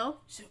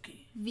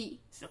 Silky.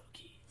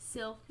 Silky.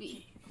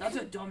 Sylvie. That's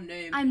a dumb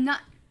name. I'm not.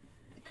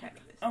 Kind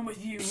of is. I'm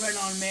with you, right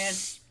on, man.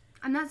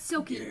 I'm not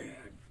Silky.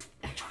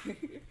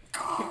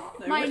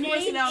 Like, My what name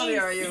personality is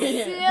are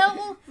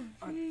you?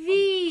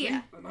 Sylvie.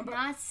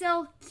 Not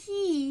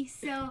Silky.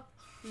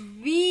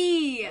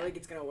 Sylvie. I think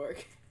it's gonna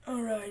work.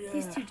 Alright,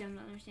 He's too dumb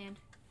to understand.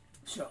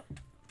 so,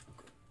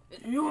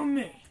 you and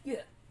me.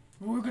 Yeah.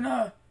 We're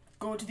gonna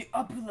go to the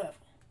upper level.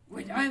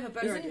 Wait, I have a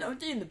better idea.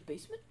 Aren't they in the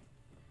basement?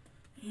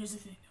 Here's the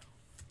thing,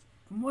 though.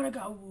 From what I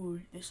got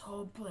word, this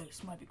whole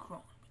place might be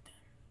crawling with them.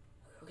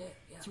 Okay.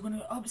 Yeah. So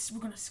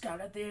we're gonna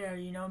scout out the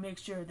area, make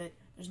sure that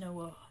there's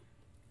no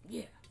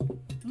Yeah.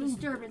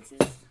 Disturbances.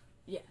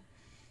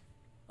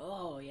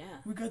 Oh yeah.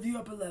 We got the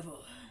upper level.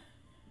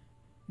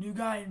 New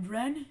guy in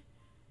Ren,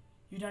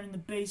 you're down in the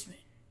basement.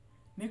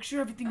 Make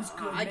sure everything's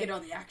good. I get all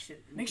the action.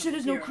 Make sure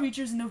there's no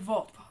creatures in the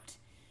vault part.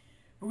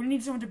 We're gonna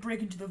need someone to break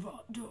into the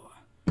vault door.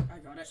 I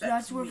got it. So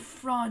that's where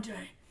Fronde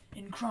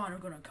and Kron are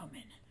gonna come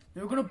in.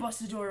 They're gonna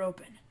bust the door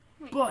open.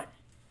 But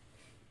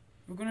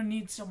we're gonna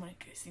need someone in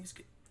case things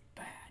get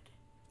bad.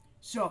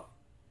 So,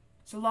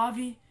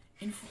 Salavi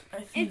and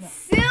Athena. It's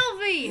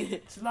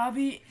Sylvie.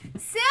 Salavi,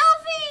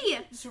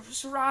 Sylvie.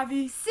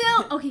 Saravi,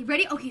 Okay,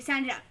 ready? Okay,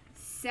 sound it out.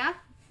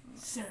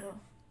 Sel,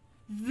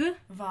 V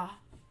Va,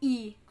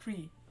 E.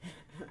 Cree.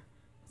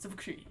 Silver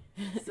Cree.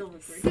 Silver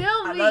Creek.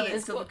 Sylvie. I love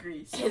it. Silver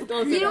Grease.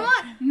 You know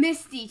what?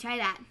 Misty, try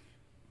that.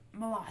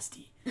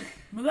 Melasti.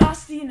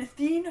 Melasti and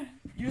Athena,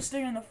 you're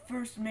staying on the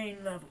first main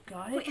level,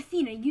 got it? Wait,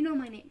 Athena, you know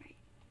my name, right?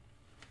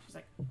 She's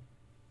like,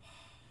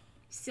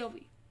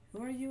 Sylvie.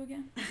 who are you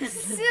again?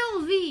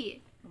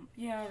 Sylvie.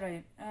 Yeah,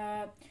 alright.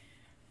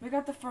 We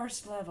got the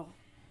first level.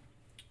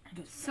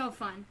 So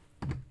fun.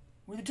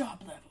 We're the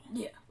top level.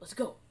 Yeah. Let's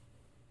go.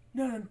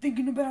 now that I'm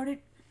thinking about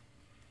it,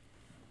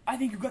 I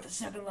think you got the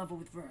second level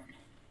with Vern.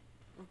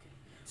 Okay.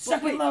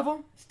 Second wait.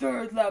 level,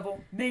 third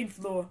level, main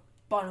floor,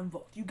 bottom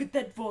vault. You get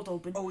that vault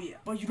open. Oh yeah.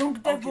 But you don't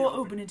get that Okay, vault open.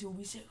 open until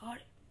we say got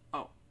it.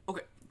 Oh,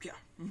 okay. Yeah.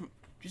 Mhm.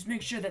 Just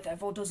make sure that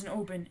vault doesn't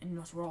open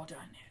unless we're all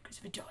down there. Because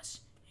if it does,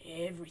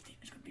 everything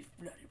is going to be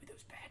flooded with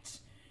those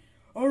bats.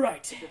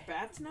 Alright. The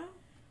bats now?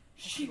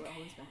 Sheik.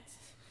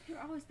 You're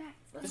always back.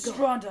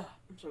 Estrada.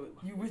 I'm sorry.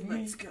 You with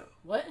me? Let's go.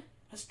 What?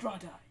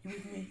 Estrada. You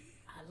with me?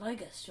 I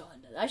like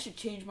Estrada. I should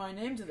change my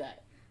name to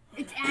that.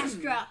 It's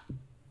Astra.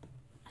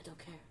 I don't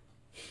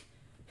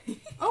care.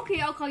 Okay,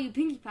 I'll call you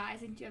Pinkie Pie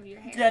since you have your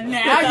hair. Yeah,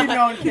 now you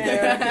don't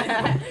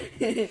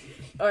care.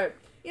 Alright.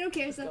 You don't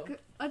care, so Let's go.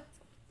 let's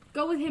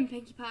go with him,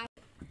 Pinkie Pie.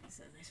 That's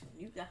a nice one.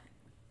 You got.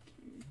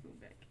 Go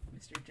back,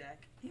 Mr.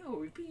 Jack.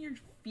 Yo, you're putting your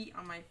feet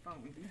on my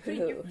phone.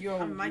 Yo,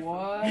 On my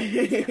what?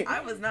 phone.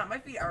 I was not. My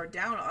feet are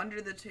down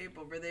under the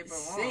table where they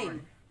belong.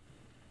 Same.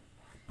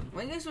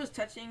 Wingus was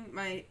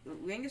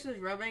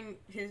rubbing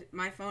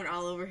my phone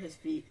all over his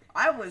feet.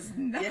 I was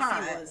not.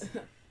 Yes, he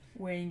was.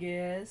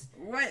 Wingus.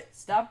 What?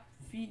 Stop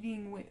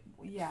feeding.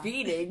 Yeah.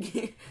 Feeding.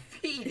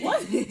 Feet?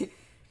 What?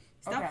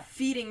 Stop Okay.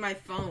 feeding my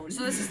phone.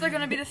 So this is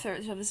gonna be the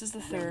third. So this is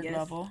the third Yes.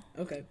 level.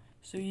 Okay.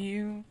 So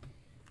you.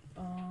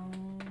 Oh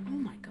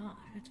my god,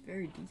 that's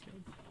very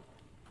detailed.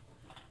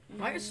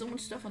 Why is so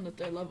much stuff on the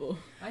third level?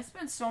 I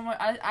spent so much.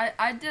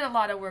 I did a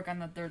lot of work on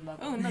the third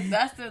level. Oh, no,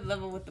 that's the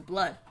level with the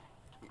blood.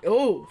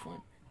 Oh,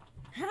 fun.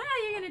 You're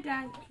gonna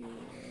die.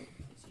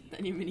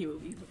 Then your mini will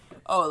be.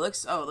 Oh, it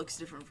looks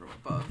different from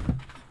above.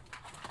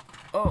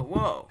 Oh,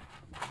 whoa.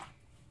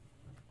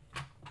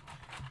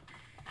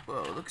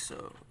 Whoa, it looks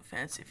so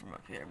fancy from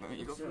up here. But when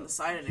you go from the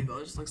side angle,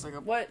 it just looks like a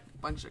What?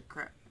 bunch of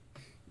crap.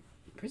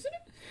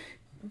 President?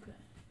 Okay.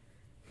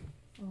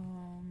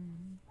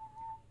 I'm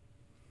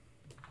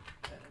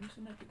just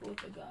gonna have to go with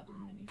the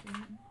goblin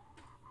anything.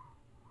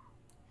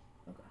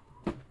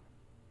 Okay.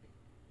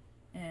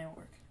 And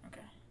work.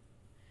 Okay.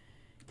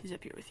 He's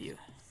up here with you.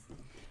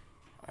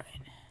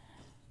 Alright.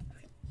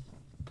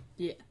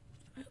 Yeah.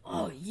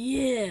 Oh,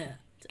 yeah.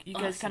 You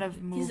guys kind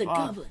of move He's a up.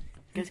 goblin.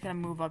 You guys kind of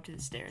move up to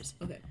the stairs.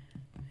 Okay.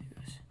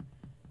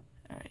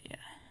 Alright, yeah.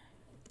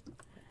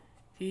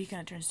 He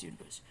kind of turns to you and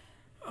goes,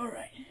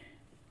 Alright.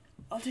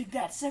 I'll take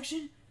that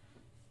section.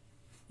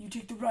 You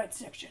take the right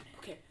section.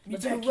 Okay. Me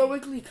Let's back here.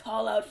 heroically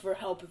call out for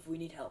help if we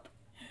need help.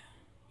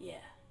 Yeah.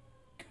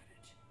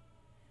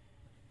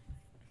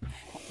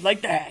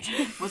 Like that.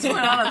 What's going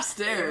on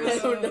upstairs? I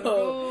don't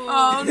know.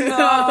 Oh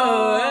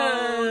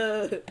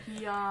no!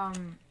 He,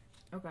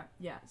 okay,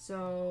 yeah,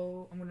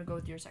 so I'm gonna go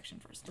with your section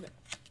first. Okay.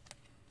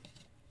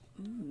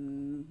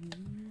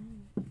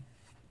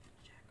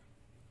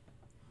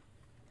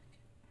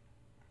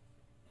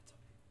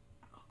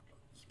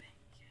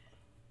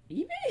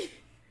 eBay?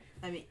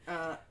 I mean,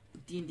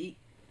 D&D.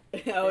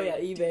 Oh yeah,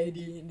 eBay,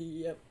 D&D,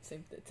 yep.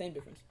 Same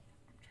difference.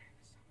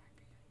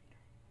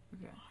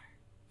 Okay.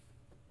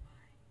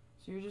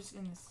 So you're just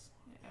in this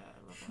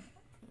level for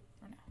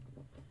now.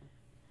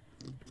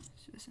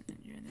 So this,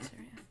 you're in this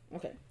area.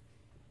 Okay.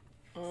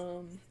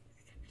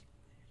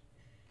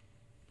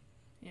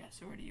 Yeah,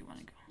 so where do you want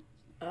to go?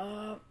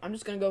 I'm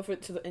just gonna go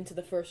into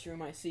the first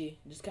room I see.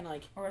 Just kind of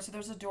like. Alright, so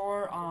there's a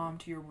door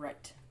to your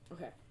right.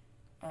 Okay.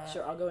 Uh,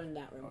 Sure, I'll go in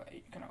that room. Alright,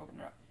 you kind of open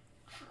it up.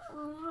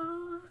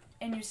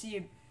 And you see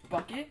a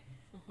bucket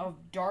of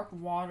dark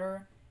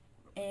water,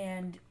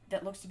 and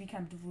that looks to be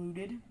kind of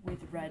diluted with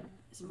red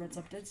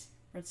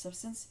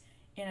substance,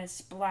 and a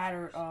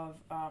splatter of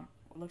what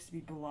looks to be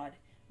blood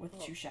with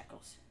 2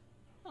 shekels.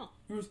 Huh.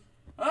 He goes,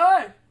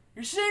 "Hey,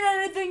 you seen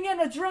anything in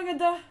a drunk at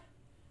the?"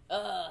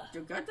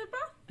 You got that, bro?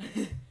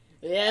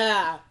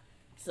 Yeah.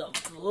 Some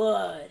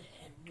blood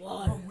and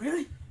water. Oh,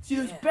 really? See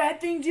those Yeah.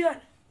 bad things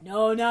yet?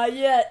 No, not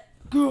yet.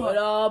 Good. But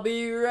I'll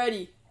be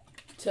ready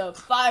to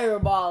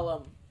fireball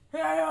them.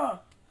 Hey, I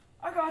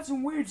got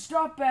some weird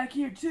stuff back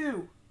here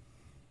too.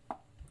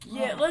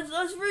 Yeah, let's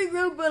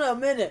regroup in a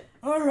minute.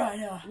 All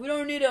right, We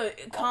don't need a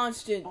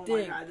constant Oh my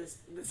thing. god, this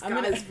I'm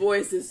gonna- guy's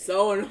voice is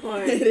so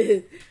annoying. It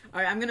is.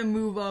 All right, I'm gonna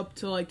move up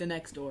to like the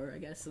next door, I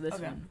guess. So this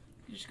Okay. one,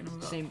 you're just gonna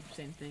move up. same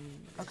thing.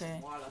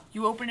 Okay.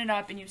 You open it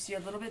up and you see a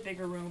little bit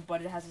bigger room,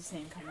 but it has the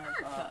same kind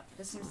of.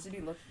 This seems to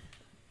be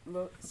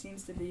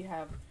seems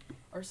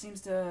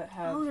to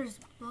have Oh, there's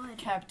blood.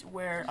 kept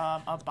where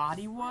a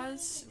body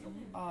was.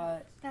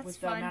 That's with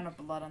fun. the amount of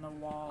blood on the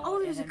wall.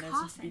 Oh, there's and a then there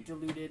seems to be coffin.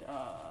 diluted.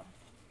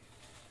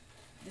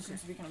 This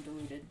seems to be kind of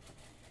diluted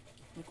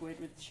liquid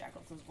with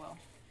shackles as well.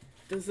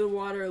 Does the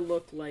water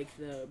look like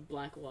the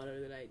black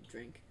water that I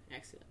drank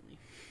accidentally?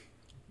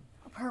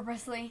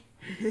 Purposely.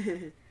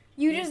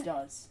 You It just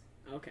does.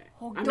 Okay.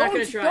 Oh, I'm not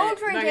gonna don't- try don't it.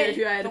 drink I'm not gonna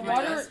it. try it The if it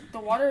water. does. The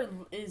water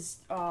is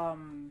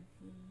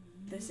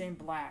the same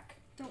black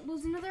don't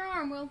lose another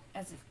arm, Will.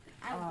 as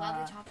I would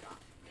gladly chop it off.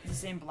 the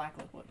same black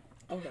liquid.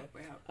 Okay.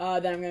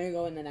 Then I'm gonna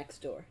go in the next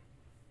door.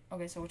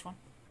 Okay, so which one?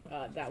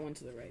 That one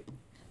to the right.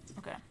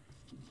 Okay.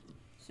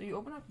 So you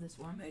open up this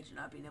one. Imagine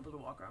not being able to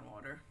walk on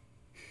water.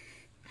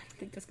 I don't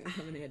think that's gonna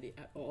come in handy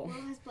at all.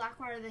 Will has black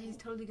water that he's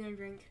totally gonna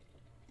drink.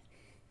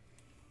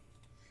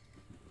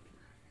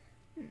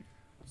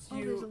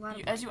 there's a lot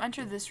of as you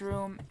enter this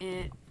room,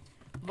 it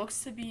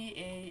looks to be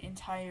a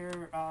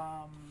entire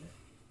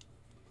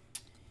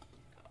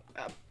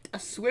A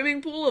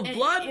swimming pool of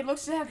blood? It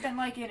looks to have been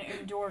like an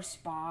indoor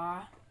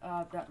spa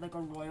that like a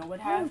royal would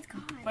Oh, have,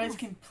 God. but it's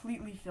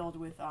completely filled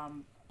with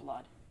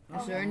blood.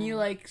 Is there any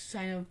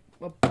sign of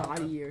a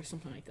body or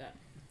something like that?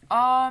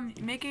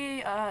 Make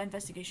a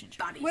investigation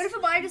check. What if a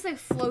body just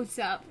floats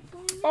up?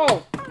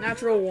 Oh,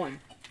 natural 1.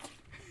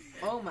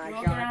 Oh my You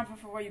look god. around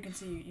for what you can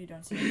see. You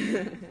don't see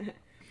it.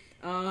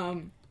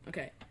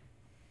 Okay.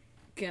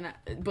 Can I?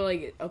 But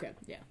okay,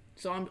 yeah.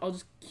 So I'll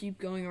just keep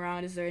going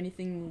around. Is there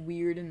anything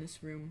weird in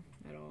this room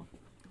at all?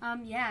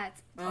 Yeah,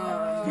 it's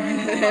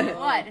Uh,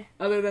 blood.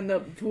 Other than the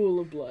pool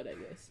of blood, I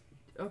guess.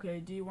 Okay,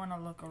 do you want to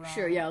look around?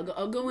 Sure, yeah.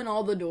 I'll go in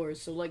all the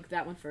doors. So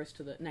that one first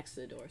next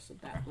to the door. So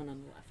that one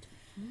on the left.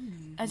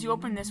 As you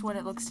open this one,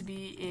 it looks to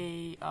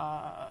be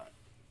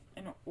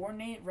an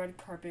ornate red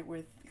carpet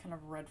with kind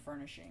of red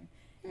furnishing,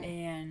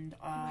 and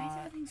Why is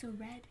everything so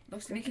red?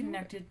 looks to be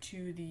connected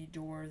to the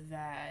door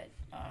that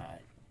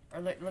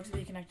looks to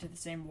be connected to the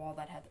same wall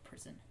that had the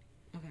prison.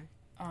 Okay.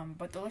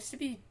 But there looks to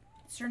be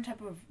a certain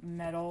type of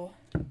metal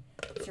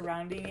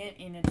surrounding it,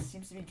 and it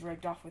seems to be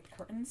draped off with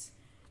curtains,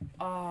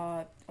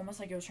 almost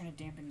like it was trying to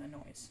dampen the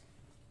noise.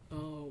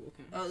 Oh,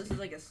 okay. Oh, this is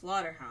like a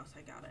slaughterhouse.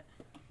 I got it.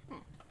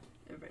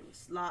 Everybody was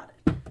slaughtered.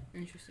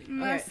 Interesting.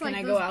 Unless, Alright,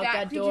 can I those go out bat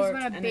that creatures door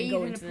wanna and then bathe go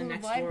in a into the pool of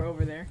next blood? door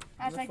over there?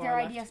 That's on the like far their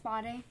left? idea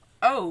spot, eh?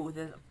 Oh,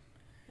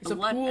 It's a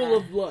blood pool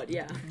bath. of blood,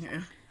 yeah.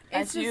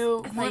 as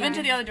you move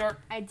into the other door,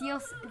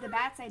 The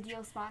bat's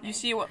ideal spot. you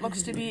see what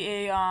looks to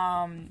be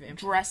a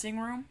dressing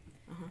room.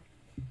 Uh-huh.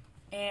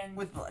 And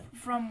With blood.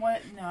 from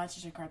what it's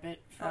just a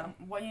carpet. From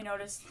what you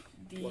notice,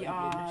 the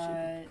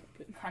Blood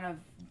in kind of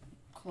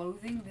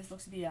clothing, this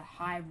looks to be a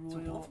high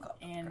royal, wolf cup,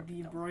 and carpet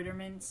the cup.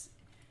 embroiderments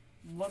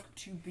look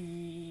to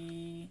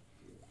be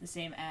the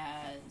same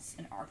as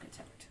an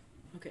architect.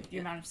 Okay. The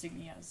amount of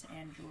insignias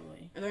and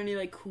jewelry. Are there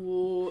any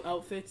cool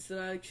outfits that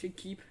I should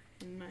keep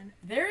in mind?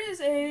 There is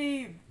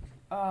a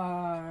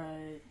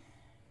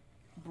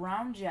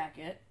brown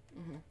jacket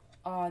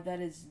that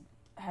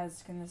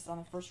has on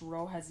the first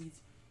row has these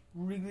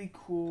really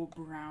cool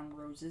brown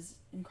roses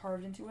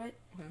carved into it.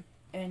 Okay.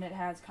 And it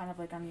has kind of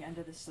on the end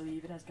of the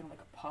sleeve, it has kind of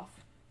a puff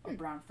of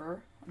brown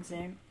fur. I'm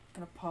saying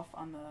kind of puff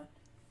on the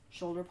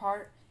shoulder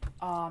part.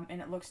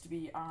 And it looks to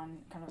be on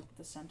kind of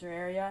the center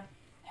area,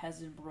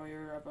 has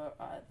embroidered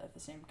of the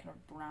same kind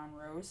of brown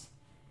rose.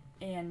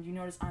 And you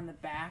notice on the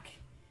back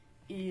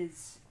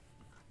is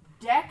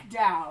decked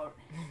out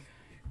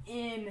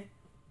in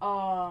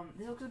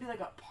this looks to be like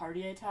a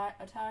party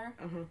attire.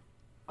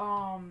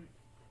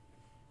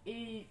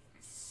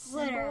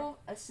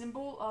 A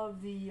symbol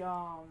of the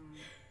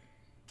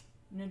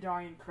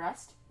Nadarian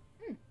crest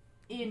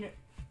in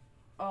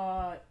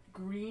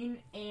green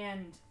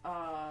and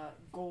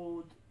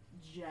gold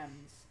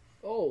gems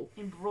Oh,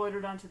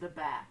 embroidered onto the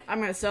back. I'm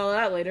gonna sell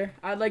that later.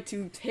 I'd like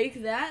to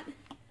take that.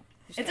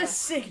 It's a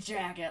sick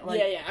jacket.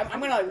 I'm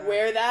gonna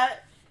wear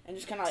that and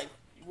just kind of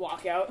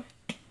walk out,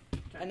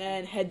 and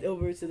then head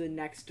over to the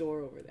next door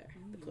over there,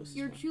 the closest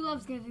Your one. true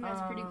love's gonna think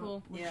that's pretty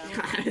cool. Yeah.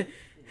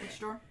 Which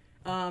door?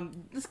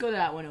 Let's go to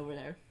that one over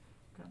there.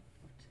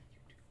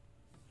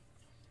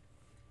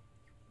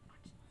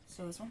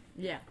 So this one?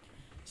 Yeah.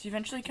 So you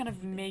eventually kind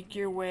of make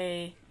your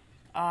way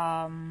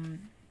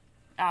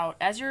out.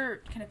 As you're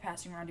kind of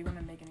passing around, do you want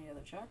to make any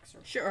other checks? Or?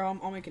 Sure,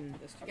 I'll make an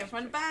investigation. Get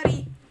from the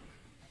body.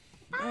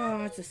 Oh,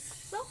 that's a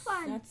So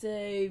fun. That's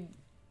a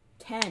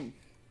 10.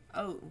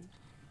 Oh.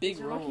 Big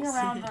So you're looking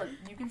around,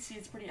 you can see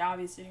it's pretty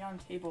obvious. Sitting on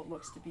the table, it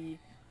looks to be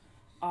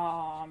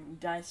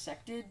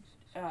dissected.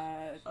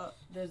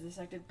 There's a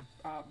dissected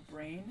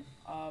brain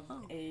of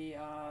a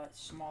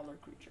smaller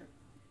creature.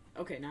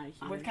 Okay, not a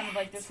human. With kind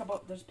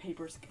of there's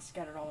papers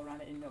scattered all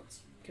around it in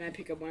notes. Can I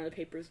pick up one of the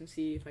papers and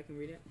see if I can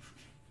read it?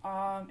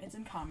 It's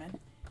in common.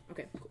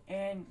 Okay, cool.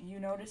 And you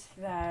notice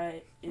that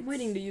it's... I'm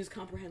waiting to use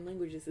comprehend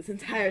languages this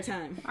entire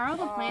time. Are all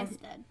the plants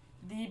dead?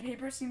 The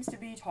paper seems to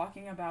be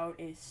talking about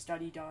a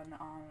study done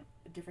on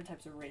different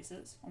types of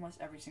races, almost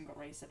every single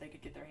race that they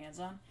could get their hands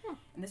on.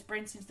 And this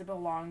brain seems to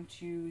belong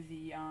to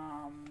the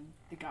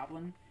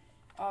goblin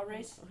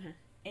race. Okay.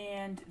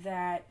 And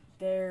that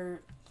they're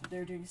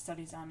doing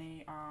studies on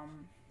a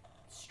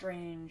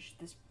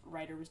this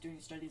writer was doing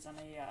studies on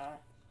a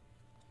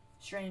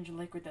strange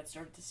liquid that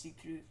started to seep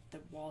through the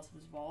walls of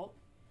his vault.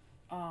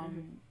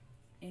 And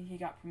he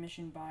got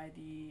permission by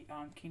the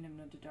Kingdom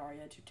of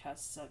Dodaria to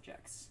test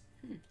subjects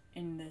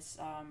in this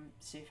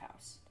safe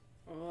house.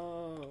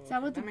 Oh. Is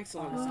that what the makes a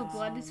lot pool of of sense.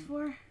 blood is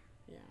for?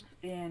 Yeah.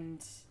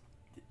 And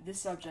this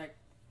subject,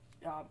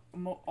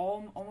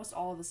 almost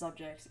all of the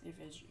subjects, do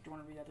you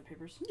want to read other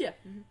papers? Yeah.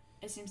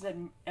 It seems that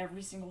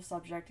every single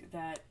subject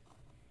that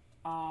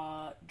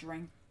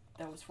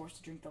was forced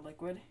to drink the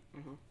liquid,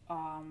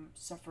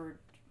 suffered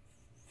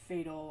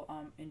fatal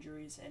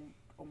injuries and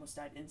almost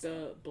died instantly.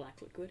 The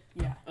black liquid?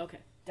 Yeah, Okay.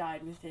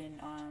 died within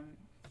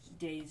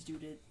days due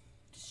to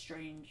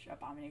strange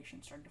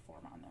abominations starting to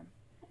form on them.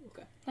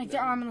 okay. Like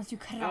their arm unless you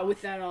cut it off.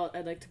 With that,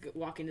 I'd like to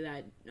walk into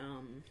that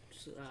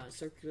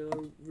circular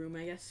room,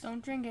 I guess.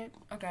 Don't drink it.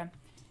 Okay.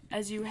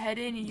 As you head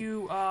in,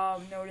 you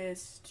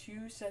notice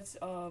 2 sets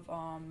of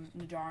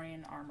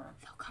Nadarian armor.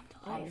 They'll come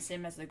to life. The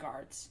same as the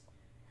guards.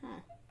 Huh.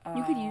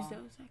 You could use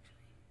those actually.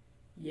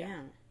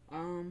 Yeah.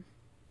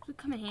 Would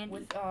come in handy.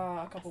 With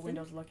a couple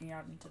windows looking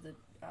out into the.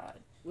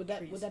 Would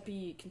trees. that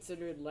be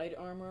considered light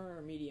armor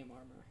or medium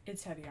armor?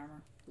 It's heavy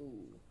armor.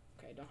 Ooh.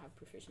 Okay, I don't have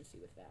proficiency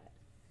with that.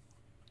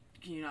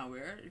 Can you not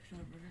wear it if you don't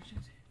have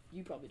proficiency?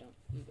 You probably don't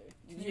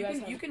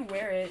either. You can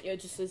wear it. Yeah,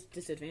 it just says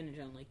disadvantage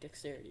on like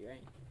dexterity,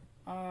 right?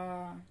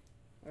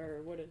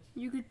 Or what is?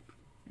 You could.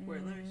 Wear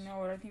those?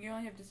 No, I think you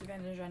only have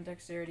disadvantage on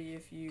dexterity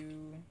if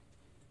you.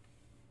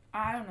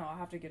 I don't know. I'll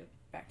have to get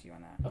back to you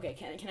on that. Okay,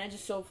 can I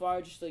just so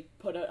far just like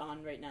put it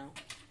on right now,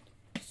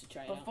 just to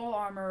try it But out? full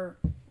armor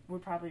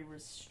would probably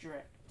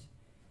restrict.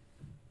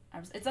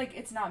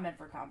 It's not meant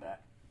for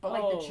combat. But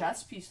like the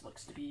chest piece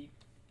looks to be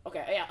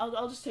Okay, yeah,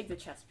 I'll just take the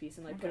chest piece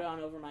and like put Okay. it on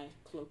over my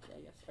cloak, I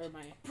guess, or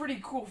my. pretty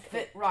cool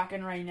fit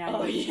rocking right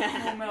now. Oh,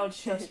 yeah. Full metal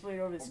chest plate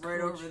over his Right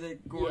crotch. over the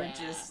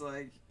gorgeous,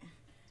 like.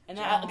 And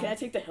then can I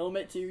take the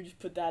helmet too? Just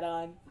put that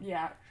on.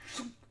 Yeah.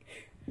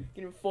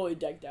 Getting fully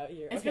decked out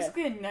here. It's Okay.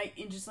 basically a knight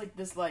in just like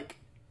this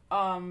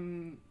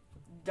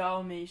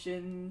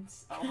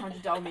Dalmatians,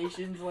 100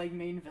 Dalmatians like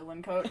main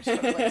villain coach,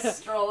 just, like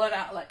strolling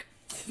out like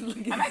I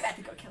might have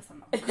to go kill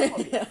some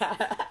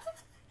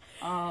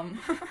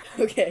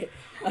Okay.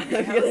 How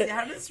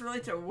does this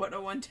relate to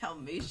 101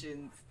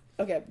 Dalmatians?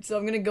 Okay, so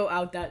I'm gonna go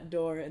out that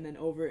door and then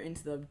over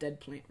into the dead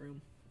plant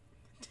room.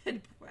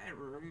 Dead plant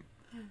room.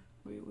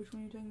 Wait, which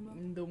one are you talking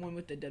about? The one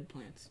with the dead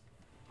plants.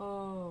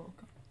 Oh.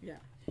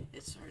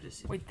 It's hard to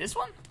see. Wait, this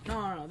one?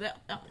 No, that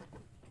one.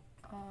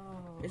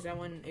 Oh. Is that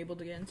one able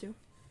to get into?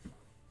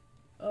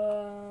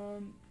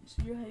 So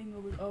you're heading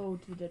over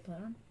to the dead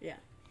plant room? Yeah.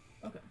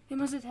 Okay. They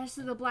must have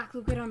tested the black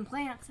liquid on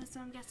plants. That's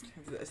what I'm guessing.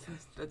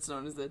 That's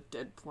known as the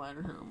dead plant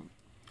room.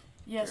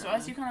 Yeah, so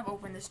as you kind of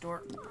open this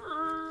door,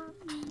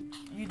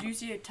 you do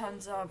see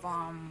tons of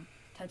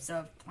types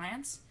of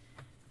plants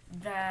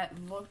that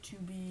look to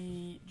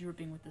be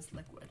dripping with this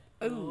liquid.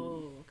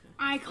 Oh, okay.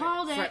 I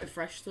called it.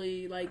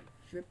 Freshly, like,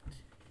 dripped?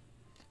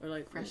 Or,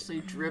 like, Freshly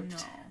dripped. No.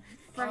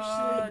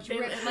 Freshly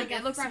dripped, like, like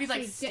it a looks to be,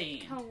 like, freshly dipped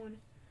stained. cone.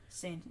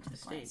 Stained into the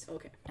plants.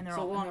 Okay. And they're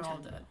So all, long and they're all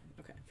time. dead.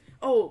 Okay.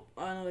 Oh,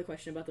 another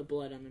question about the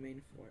blood on the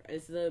main floor.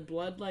 Is the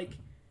blood, like,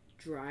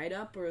 dried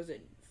up, or is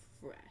it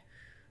fresh?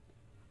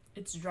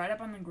 It's dried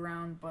up on the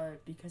ground,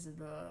 but because of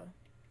the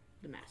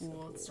The pool,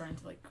 pool. it's starting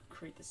to, like,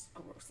 create this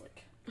gross,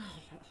 like...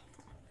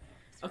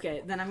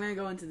 Okay, then I'm gonna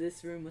go into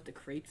this room with the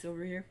crates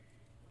over here.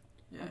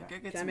 Yeah, Okay. go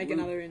get Can I some make loot.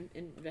 another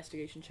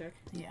investigation check?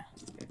 Yeah.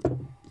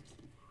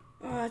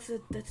 Oh, that's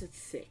a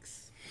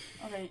 6.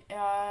 Okay,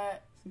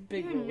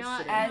 Big You're rolls not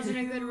today. as having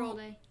a you- good roll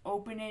day.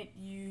 open it,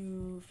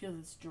 you feel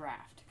this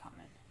draft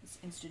coming. This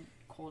instant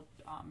cold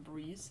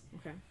breeze.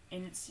 Okay.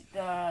 And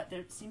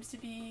there seems to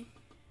be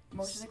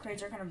most of the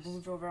crates are kind of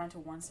moved over onto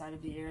one side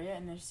of the area,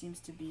 and there seems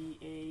to be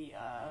a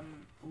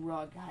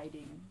rug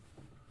hiding,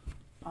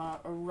 a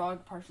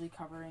rug partially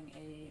covering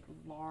a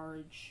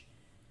large,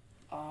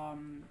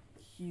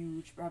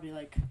 huge, probably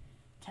like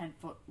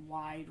 10-foot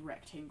wide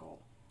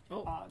rectangle.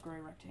 Oh. Gray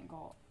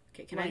rectangle.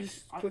 Okay, can like, I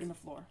just in the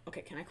floor.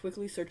 Okay, can I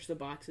quickly search the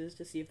boxes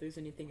to see if there's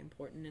anything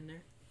important in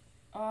there?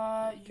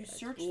 You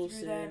search through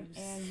them explosives.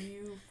 and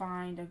you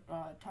find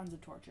tons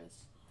of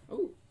torches.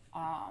 Oh.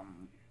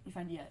 You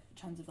find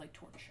tons of like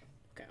torch.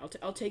 Okay,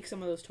 I'll take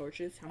some of those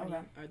torches. How many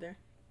Okay. are there?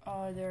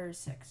 There are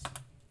 6.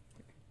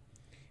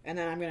 And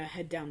then I'm gonna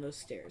head down those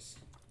stairs.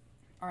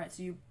 All right,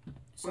 so you.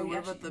 So Wait, you what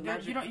actually, about the you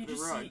magic- don't. You the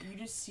just rug? see. You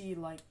just see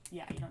like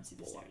you don't see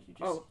the stairs. You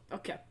just. Oh,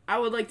 okay. I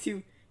would like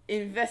to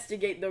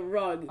investigate the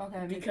rug Okay,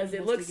 make because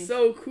an it looks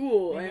so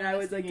cool, make and an I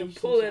would like to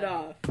investigation pull it check.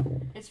 off.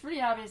 It's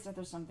pretty obvious that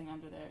there's something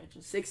under there. It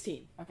just.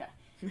 16. Okay.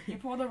 You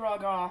pull the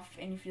rug off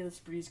and you feel this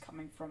breeze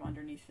coming from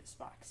underneath this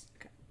box.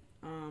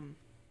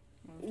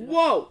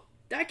 Whoa!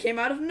 That came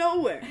out of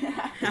nowhere.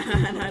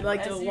 And I'd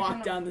like to As you walk kind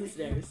of- down the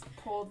stairs.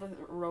 Pull the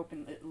rope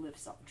and it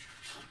lifts up.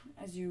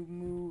 As you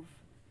move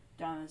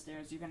down the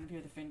stairs, you can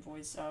hear the faint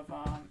voice of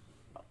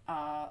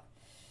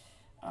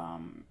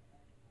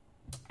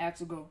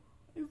Axel go.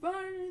 You found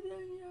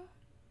anything yet?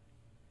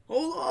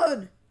 Hold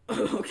on!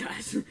 Oh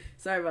gosh,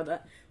 sorry about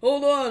that.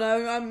 Hold on,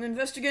 I'm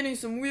investigating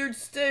some weird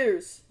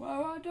stairs.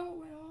 Well, don't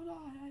wait. Hold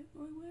on.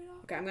 Wait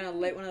up. Okay, I'm gonna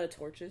light one of the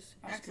torches.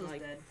 Just Axel's to,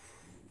 like, dead.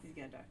 He's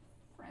gonna die.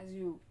 As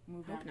you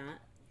move hope down,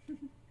 not.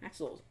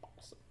 Axel's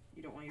awesome.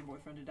 You don't want your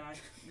boyfriend to die.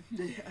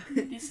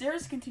 the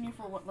stairs continue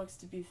for what looks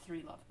to be 3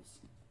 levels.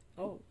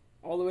 Oh,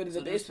 all the way to the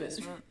So there's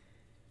basement.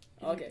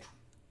 Okay.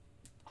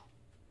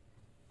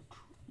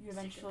 You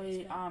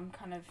eventually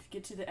kind of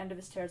get to the end of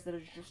the stairs that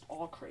are just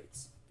all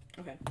crates.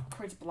 Okay.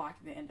 Crates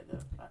blocking the end of the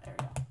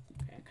area.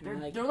 Okay.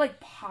 Can I, They're like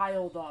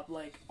piled up,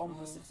 like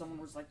almost if someone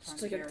was like trying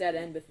it's to like a barricade. dead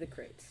end with the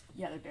crates.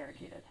 Yeah, they're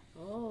barricaded.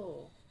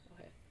 Oh.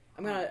 Okay.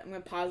 I'm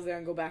gonna pause there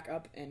and go back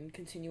up and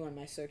continue on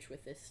my search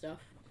with this stuff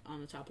on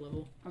the top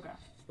level Okay.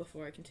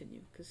 before I continue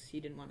because he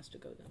didn't want us to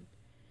go down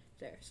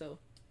there. So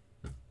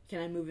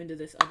can I move into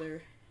this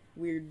other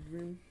weird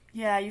room?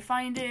 Yeah, you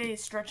find a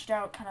stretched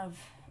out kind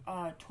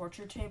of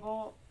torture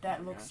table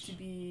that looks to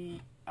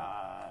be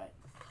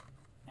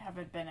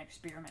haven't been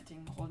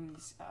experimenting, holding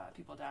these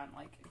people down,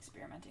 like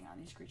experimenting on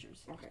these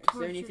creatures. Okay. Is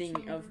there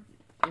anything of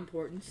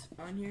importance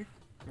on here?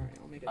 All right,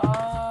 I'll make it.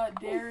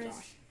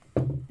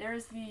 There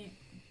is the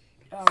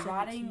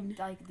rotting,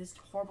 like this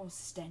horrible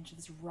stench of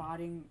this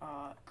rotting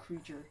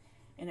creature,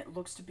 and it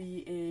looks to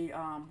be a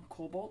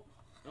kobold,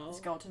 the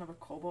skeleton of a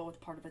kobold with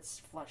part of its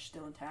flesh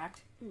still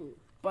intact. Ooh.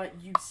 But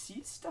you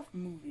see stuff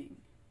moving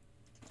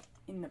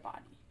in the body.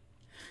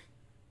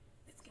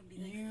 It's gonna be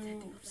like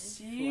You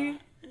see,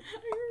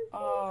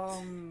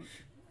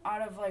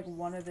 out of like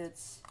one of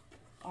its,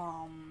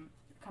 kind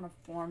of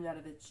formed out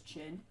of its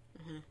chin,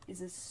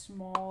 is a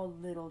small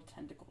little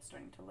tentacle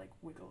starting to like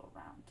wiggle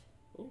around.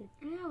 Ooh.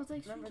 Yeah, it's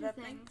like Remember Stranger that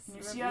thing? Things. And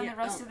you see on the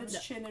rest of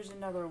its chin, there's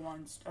another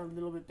one a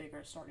little bit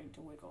bigger starting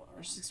to wiggle Or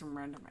around. just like some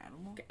random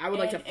animal. I would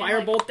like to And,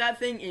 firebolt that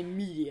thing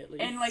immediately.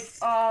 And like,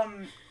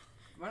 Why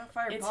not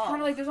fire it's Paul?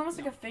 kind of like there's almost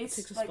like a takes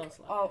face, a like spell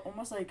slot.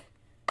 almost like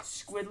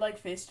squid-like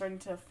face starting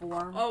to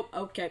form. Oh,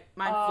 okay.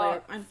 Mind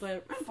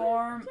flare.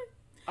 Form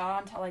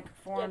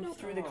no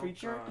through the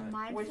creature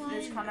Mind with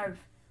this flayer? kind of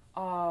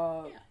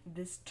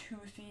this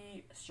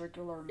toothy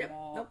circular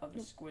maw Nope. of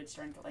the squid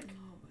starting to like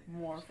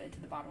morph into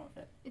the bottom of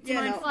it. It's Yeah,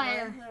 Mind no.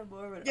 Flyer.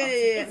 Yeah.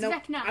 It's No,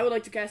 Vecna. I would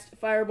like to cast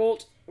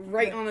firebolt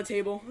right on the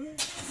table.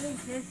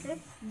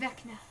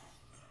 Vecna.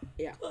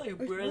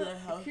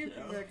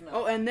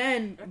 Oh, and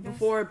then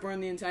before it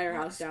burned the entire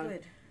house down,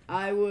 Squid.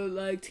 I would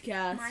like to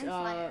cast Mind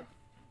Flyer.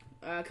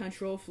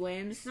 control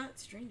flames It's not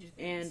Stranger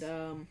Things.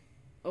 and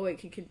oh wait,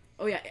 can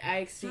oh yeah, I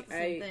not the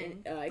same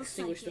thing.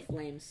 extinguish the it.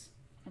 flames.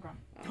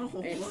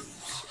 Okay. And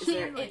is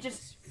there, It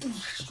just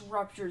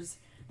ruptures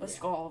the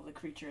skull of the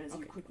creature as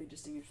you quickly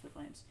distinguish the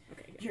flames.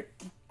 okay. Here,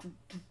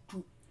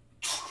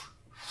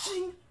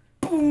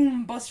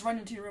 boom, busts right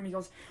into your room. He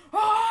goes,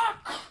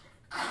 ah!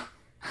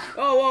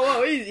 Oh,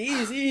 whoa,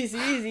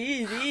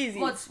 easy.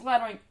 Blood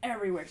splattering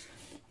everywhere.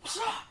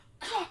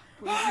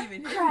 What is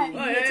even Crap. Oh,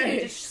 He hits it and hey.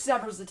 just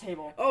severs the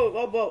table.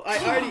 Oh, I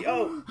already.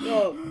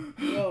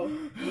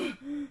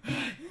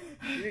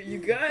 You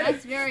good?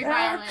 That's very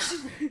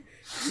violent.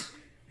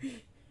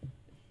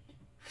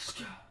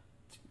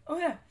 Oh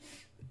yeah.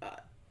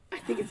 I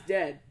think it's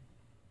dead.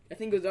 I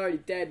think it was already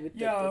dead with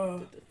the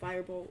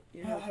firebolt.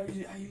 You know? How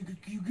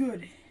you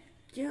good?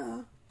 Yeah.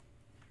 All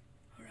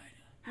right.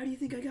 How do you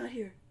think I got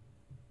here?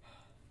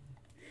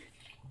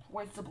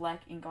 Wipes the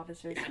black ink off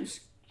his face.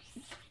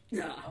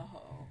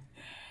 Oh.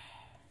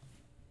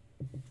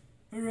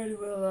 Alrighty,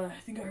 well, I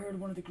think I heard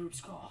one of the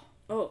groups call.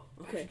 Oh,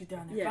 I okay. should get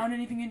down there. Yeah. Found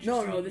anything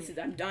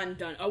interesting? No, I'm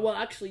done. Oh, well,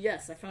 actually,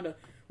 yes. I found a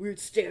weird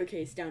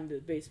staircase down to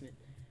the basement.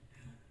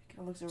 Kind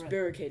of looks over It's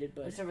barricaded,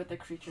 but looks over at the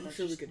creature that's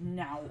sure we just could-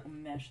 now a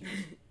mesh.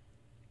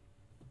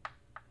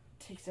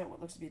 Takes out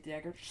what looks to be a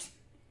dagger.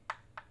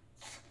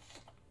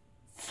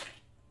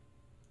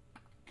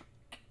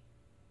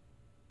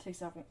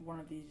 Takes out one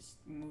of these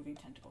moving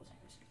tentacles.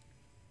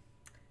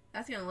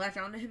 That's gonna latch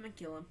onto him and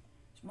kill him.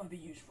 This might be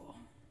useful.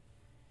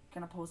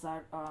 Kind of pulls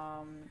out,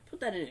 put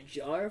that in a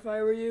jar if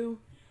I were you.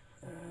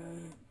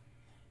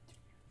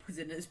 Puts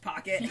it in his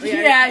pocket.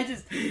 yeah, I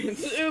just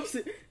Oops.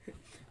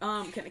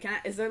 Can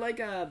I? Is there like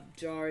a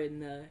jar in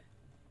the,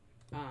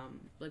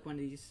 like one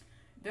of these?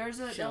 there's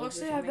a. It Shelves looks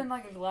or to have something? been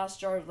like a glass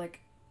jar, like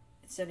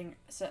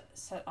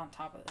set on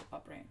top of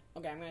the brain.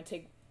 Okay, I'm gonna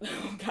take.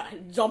 Oh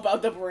god, jump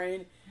out the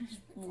brain,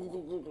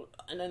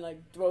 and then like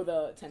throw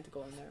the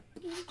tentacle in there.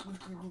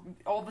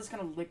 All this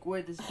kind of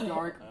liquid, this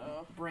dark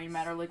brain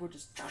matter liquid,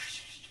 just.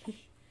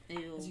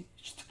 Ew. As you-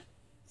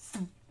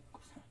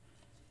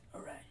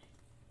 Alright,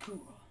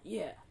 cool.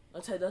 Yeah,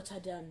 let's head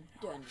down.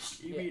 You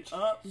Yeah. mean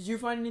up? Did you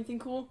find anything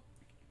cool?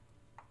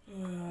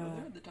 They're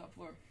at the top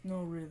floor.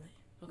 No, really.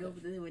 Okay. No,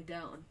 but then they went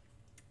down.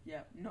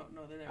 Yeah. No,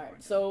 they're there.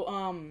 Alright,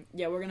 so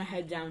yeah, we're gonna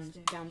head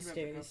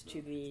downstairs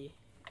to the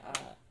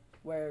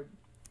where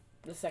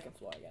the second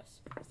floor, I guess.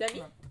 Is that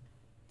me?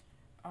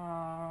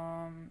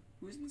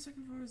 Who's in the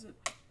second floor? Is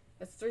it?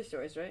 That's 3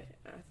 stories, right?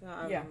 I thought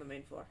I was Yeah. on the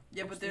main floor.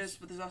 Yeah, but there's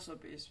also a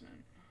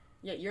basement.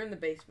 Yeah, you're in the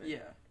basement.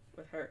 Yeah.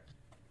 With her.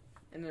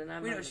 And then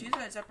I'm Wait, on no, the- she's in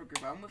a separate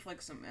group. I'm with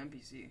like some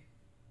NPC.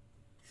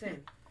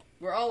 Same.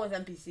 We're all with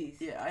NPCs.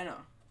 Yeah, I know.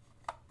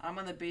 I'm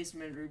on the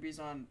basement. Ruby's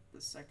on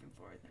the second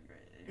floor, I think, right?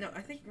 No,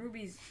 I think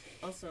Ruby's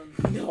also.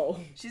 No.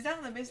 She's not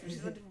on the basement.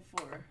 She's on a different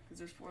floor because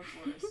there's 4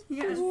 floors.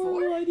 Yeah, there's Oh,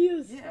 4.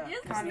 ideas. Yeah. Yeah,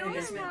 Kind of no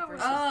basement one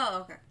versus-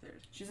 Oh, okay.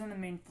 There's. She's on the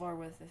main floor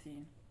with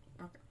Athene.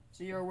 Okay.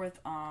 So you're with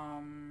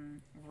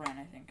Ren,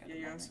 I think, at Yeah, the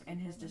you're on moment, second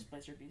and his floor.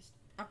 displacer beast.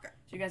 Okay.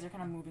 So you guys are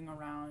kind of moving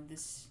around.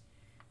 This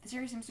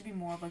area seems to be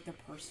more of like the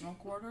personal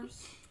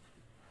quarters.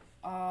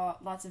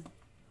 Lots of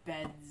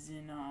beds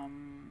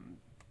and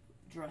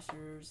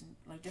dressers and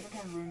like different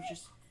kind of rooms,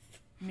 just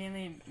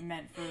mainly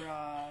meant for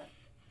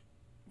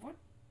what?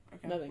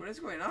 Okay. Nothing. What is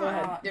going Go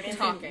ahead. on? They're mainly,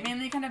 talking.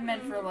 mainly kind of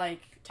meant for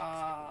like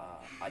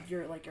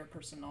your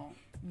personal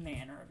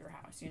manor of your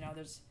house. You know,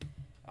 there's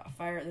a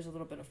fire. There's a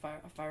little bit of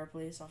a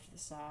fireplace off to the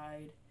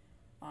side.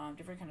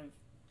 Different kind of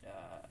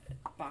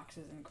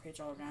boxes and crates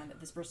all around it.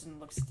 This person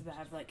looks to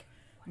have like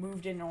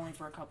moved in only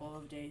for a couple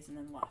of days and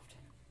then left.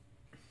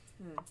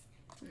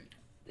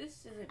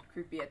 This isn't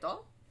creepy at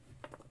all.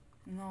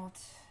 Not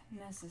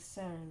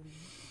necessarily.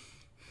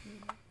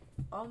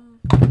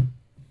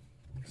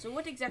 So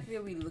what exactly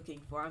are we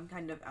looking for? I'm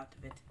kind of out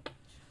of it.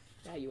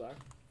 Yeah, you are.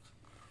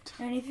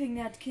 Anything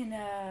that can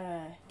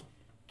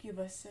give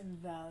us some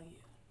value.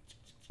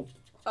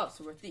 Oh,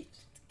 so we're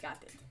thieves.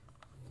 Got it.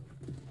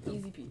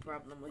 Easy peasy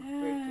problem with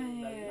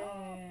breaking the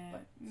law,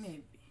 but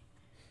maybe.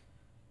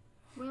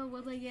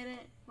 Will they get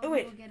it? Oh,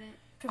 wait. Will get it?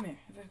 Come here.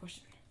 I have a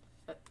question.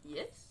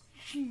 yes.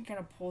 She kind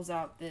of pulls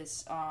out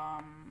this.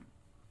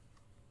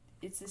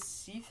 It's a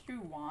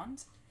see-through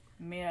wand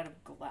made out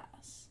of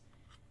glass,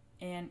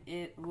 and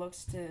it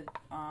looks to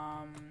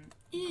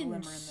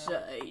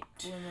Insight.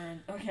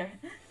 Okay.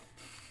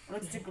 It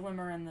looks to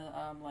glimmer in the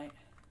light.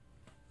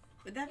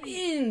 Would that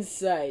be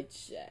Insight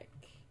check.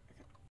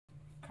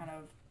 Kind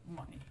of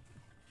money.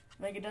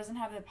 Like, it doesn't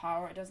have the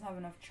power, it doesn't have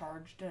enough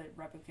charge to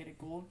replicate a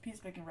gold piece,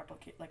 but it can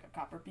replicate, like, a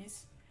copper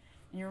piece.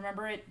 And you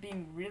remember it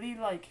being really,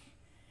 like,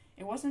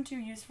 it wasn't too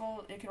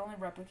useful. It could only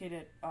replicate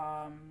it,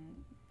 a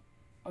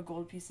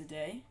gold piece a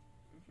day.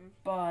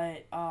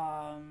 But,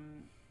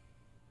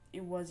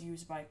 it was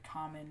used by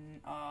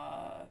common,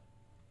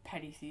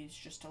 petty thieves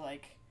just to,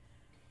 like,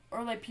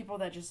 or, like, people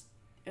that just,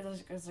 it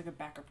was like a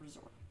backup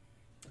resort.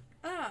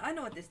 I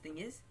know what this thing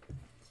is.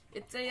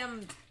 It's a,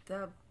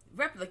 the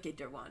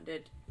replicator wand.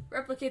 It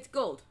replicates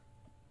gold.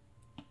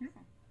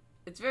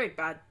 It's very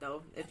bad,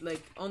 though. It,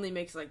 like, only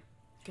makes, like,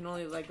 can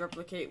only, like,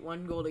 replicate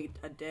 1 gold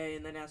a day,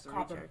 and then has to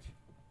Copper. recharge.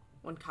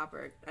 1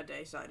 copper a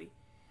day, sorry.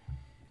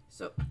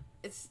 So,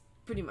 it's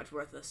pretty much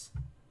worthless.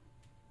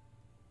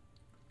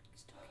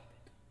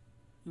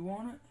 You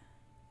want it?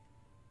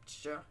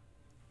 Sure.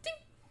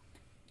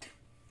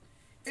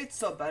 It's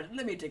so bad.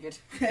 Let me take it.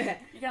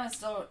 You kind of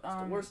still,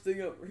 The worst thing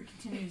ever.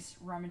 continues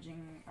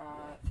rummaging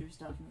through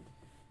stuff.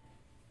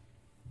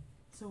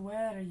 So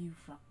where are you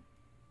from?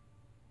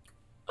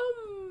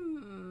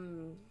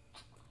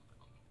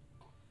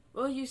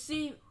 Well, you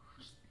see,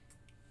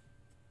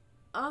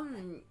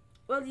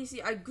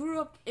 I grew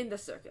up in the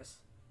circus,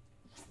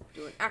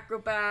 doing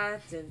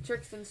acrobats and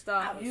tricks and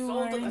stuff. I was You sold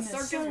were to in the the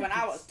circus when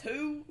I was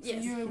 2. So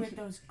Yes. you were with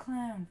those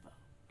clown folk.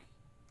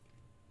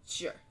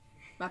 Sure.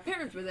 My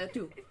parents were there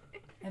too.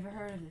 Ever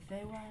heard of the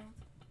Feywild?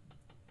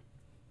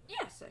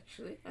 Yes,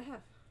 actually, I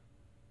have.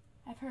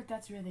 I've heard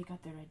that's where they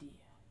got their idea.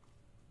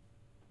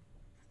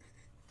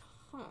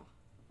 Huh.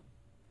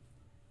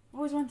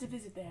 Always wanted to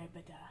visit there,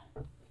 but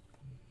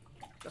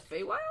The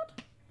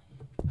Feywild?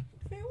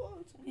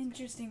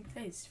 interesting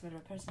place for a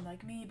person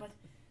like me, but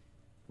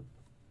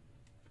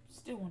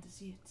still want to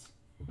see it.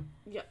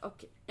 Yeah,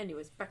 okay.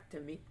 Anyways, back to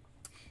me.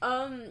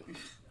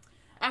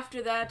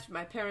 After that,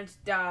 my parents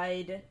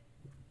died.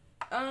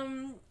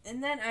 And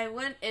then I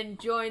went and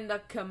joined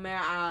the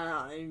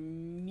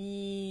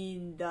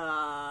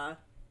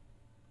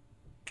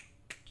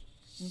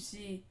You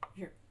see,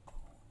 here.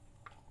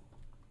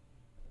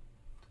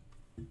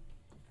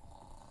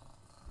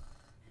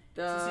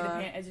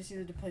 As you see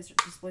the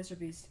displacer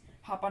beast,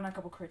 hop on a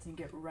couple crates and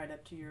get right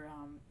up to your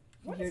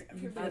What your- is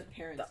everybody's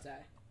parents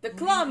die? the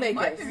claw My makers.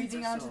 parents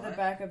reaching are onto still the alive.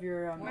 back of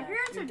your My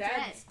parents Your are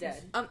dad's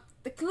dead. dead.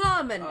 The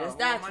claw menders, Oh,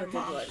 that's my what it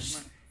mom-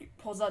 was. He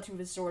pulls out 2 of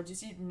his swords. You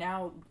see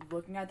now,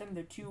 looking at them,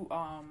 they're 2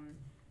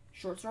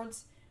 short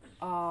swords.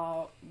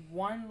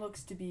 One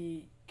looks to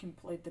be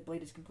complete. The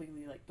blade is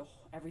completely like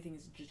everything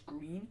is just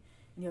green,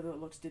 and the other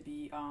looks to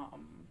be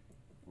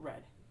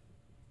red.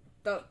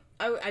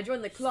 I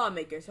joined the claw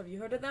makers. Have you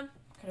heard of them?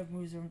 Kind of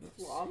moves around.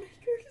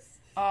 Lawmakers?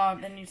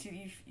 And you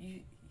see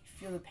you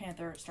feel the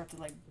panther start to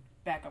like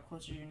back up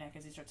closer to your neck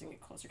as he starts to get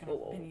closer, kind of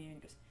Oh. pinning you, and he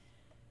goes,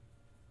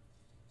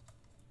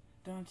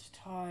 "Don't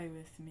toy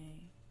with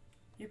me.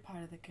 You're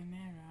part of the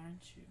Chimera,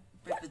 aren't you?"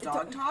 But the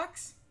dog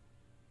talks?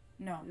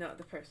 No. No,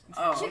 the person.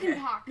 Oh, Chicken okay.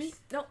 pox.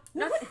 No,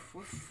 not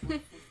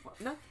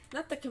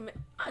the Chimera.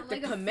 The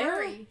Like a Chimera.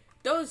 furry.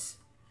 Those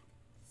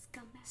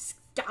Scumbag.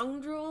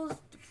 scoundrels,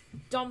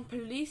 dumb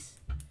police.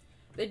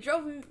 They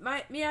drove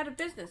me out of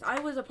business. I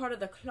was a part of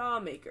the claw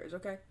makers.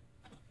 Okay.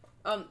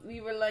 We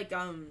were like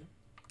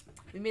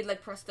we made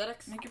like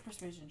prosthetics. Make a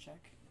persuasion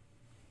check.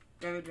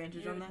 Do I have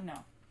advantage on that?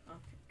 No.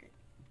 Okay, great.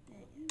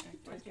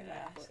 I was gonna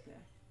ask.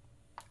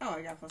 Oh,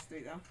 I got +3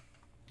 though.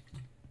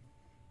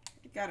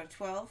 I got a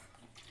 12.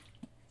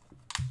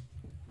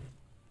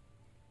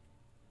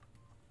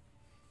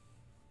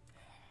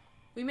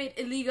 We made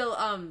illegal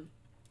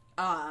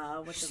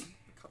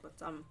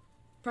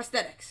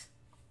prosthetics.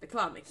 The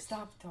claw makers.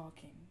 Stop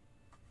talking.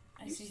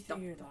 I You see stop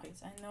through your talking.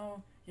 lies. I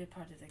know you're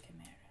part of the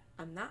Chimera.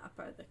 I'm not a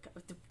part of the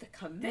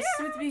Chimera. This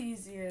would be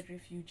easier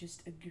if you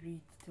just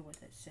agreed to what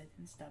I said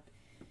and stop.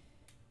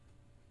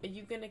 Are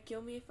you gonna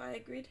kill me if I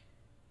agreed?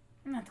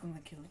 I'm not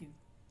gonna kill you.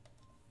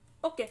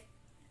 Okay.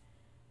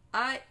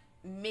 I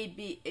may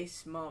be a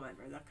small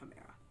member of the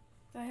Chimera.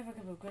 So I have a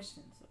couple of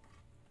questions.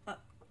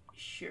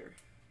 Sure.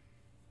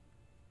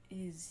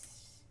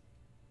 Is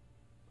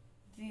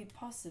the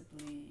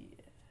possibly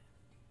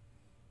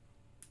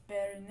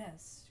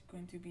Baroness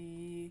going to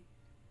be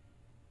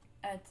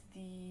at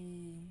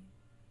the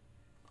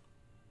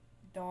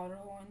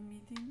Darhorn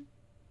meeting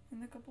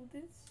in a couple of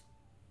days?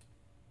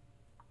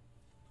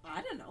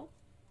 I don't know.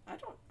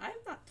 I'm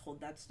not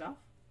told that stuff.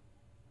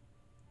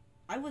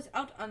 I was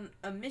out on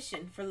a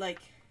mission for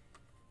like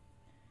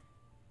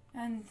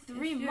And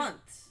 3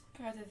 months.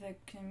 Part of the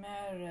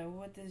Chimera,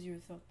 what is your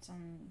thoughts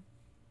on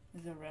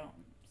the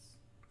realms?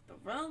 The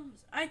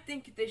realms, I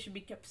think they should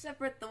be kept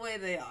separate the way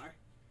they are.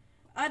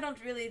 I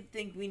don't really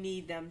think we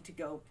need them to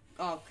go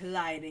all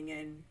colliding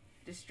and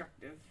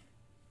destructive.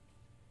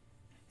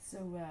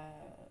 So,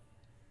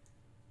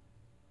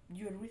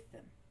 you're with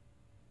them.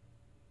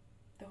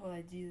 The whole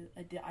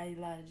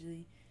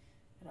ideology.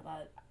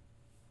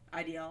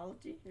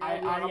 Ideology?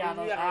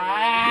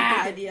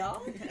 Ah!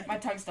 Ideology? My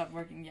tongue stopped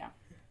working, yeah.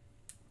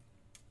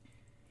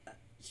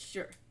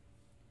 Sure.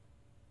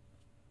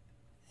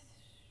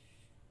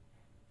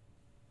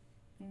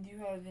 And do you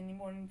have any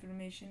more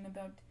information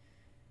about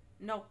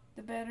No.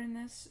 the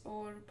Baroness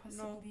or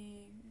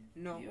possibly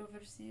No. the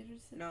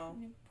Overseers at No.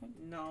 any point?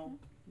 No.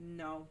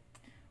 No.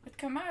 But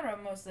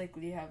Kamara most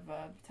likely have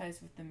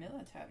ties with the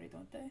military,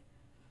 don't they?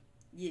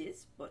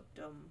 Yes, but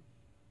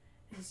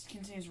He just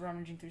continues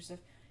rummaging through stuff.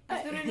 Hey,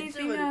 Is there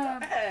anything,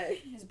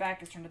 hey. his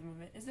back is turned to the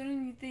movement. Is there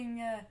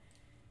anything,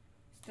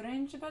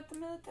 strange about the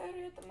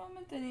military at the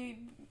moment? Any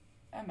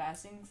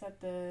amassings at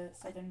the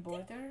southern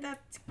border?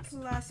 that's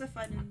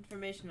classified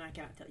information I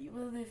cannot tell you.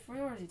 Well, if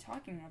we're already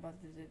talking about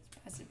it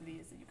passively,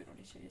 is that you could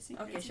already share your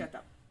secrets. Okay, shut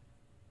up.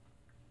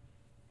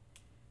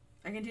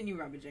 I continue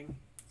rummaging.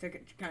 So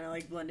kind of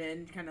like blend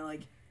in, kind of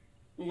like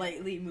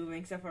lightly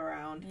moving stuff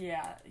around.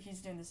 Yeah, he's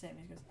doing the same.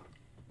 He goes,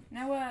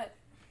 now what?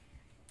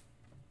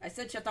 I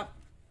said shut up.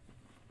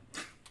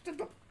 Shut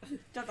up.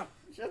 Shut up.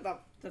 Shut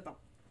up. Shut up.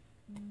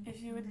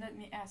 If you would let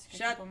me ask a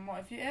Shut couple more.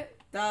 If you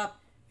Stop.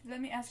 let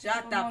me ask Shut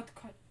a couple up.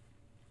 more.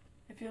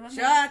 If you let me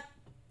Shut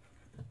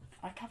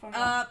a couple more.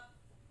 up.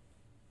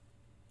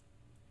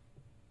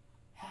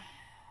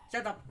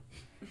 Shut up.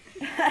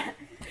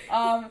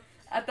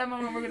 At that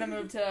moment, we're gonna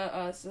move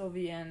to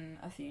Sylvie and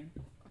Athene.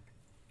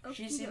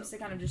 She seems to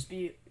kind of just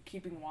be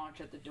keeping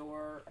watch at the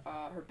door.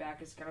 Her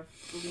back is kind of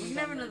leaned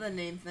Never on know the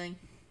name thing.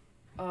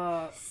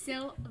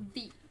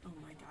 Sylvie. Oh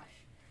my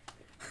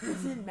gosh.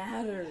 Doesn't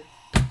matter.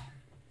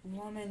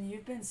 Woman,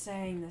 you've been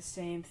saying the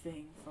same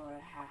thing for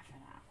a half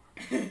an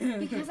hour.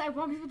 Because I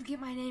want people to get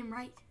my name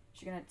right.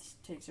 She kind of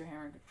takes her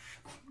hammer and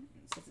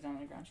sets it down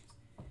on the ground. She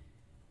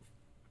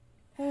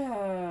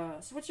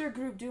goes, so what's your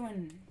group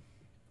doing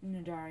in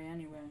Nadari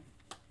anyway?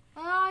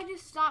 I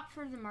just stopped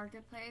for the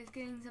marketplace,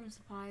 getting some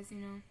supplies, you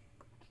know.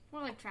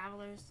 We're like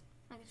travelers.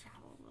 I like to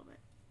travel a little bit.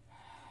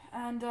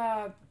 And,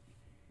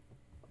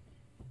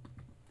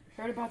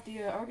 heard about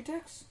the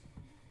architects?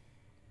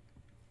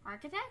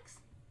 Architects?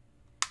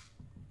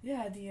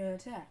 Yeah, the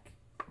attack.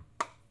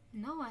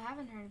 No, I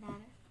haven't heard about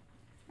it.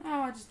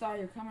 Oh, I just thought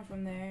you were coming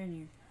from there and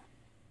you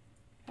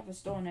have a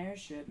stolen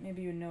airship.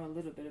 Maybe you know a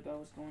little bit about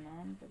what's going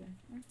on, but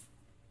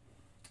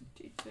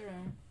to each their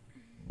own.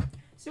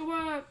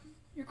 So,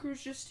 your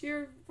crew's just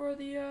here for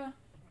the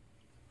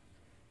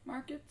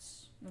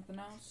markets? Nothing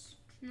else?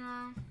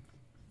 No.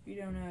 You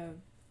don't,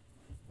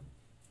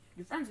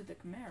 you're friends with the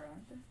Chimera,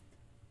 aren't they?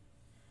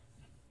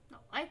 No,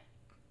 I...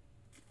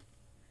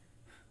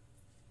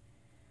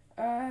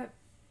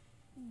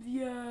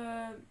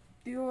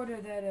 The order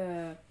that,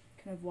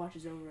 kind of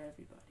watches over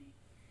everybody.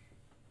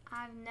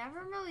 I've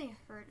never really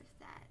heard of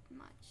that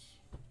much.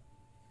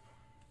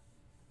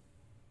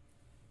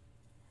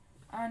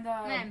 And,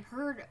 I mean, I've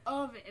heard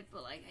of it,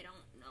 but, like, I don't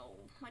know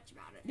much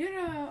about it. you're,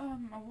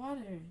 a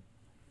water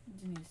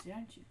genius,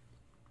 aren't you?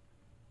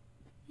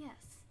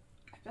 Yes.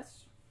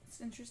 That's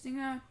interesting.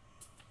 A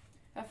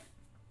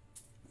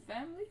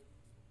family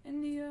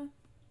in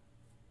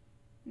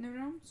the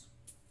realms?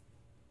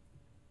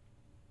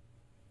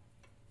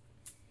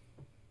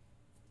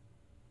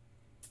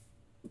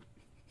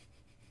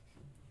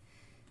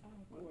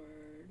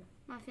 Awkward.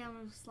 My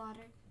family was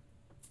slaughtered.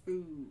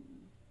 Ooh.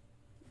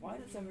 Why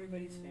does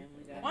everybody's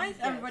family die? Why is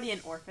everybody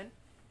an orphan?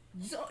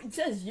 So, it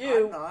says I'm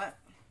you. not.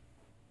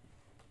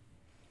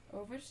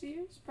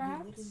 Overseers,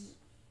 perhaps?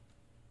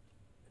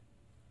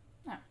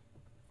 No.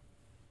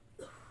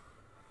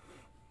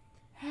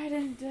 I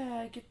didn't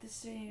get the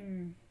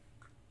same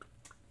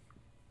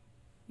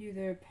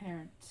either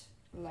parent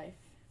life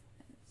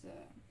as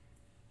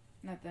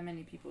not that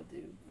many people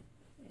do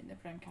in the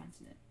Prime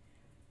Continent.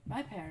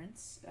 My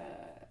parents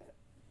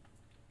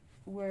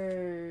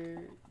were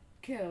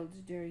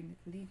killed during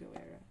the Caligo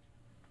era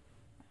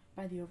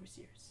by the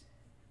Overseers.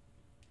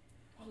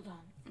 Hold on.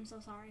 I'm so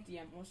sorry.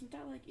 DM, wasn't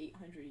that like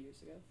 800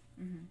 years ago?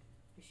 Mm-hmm.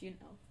 Is she an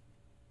elf?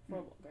 No.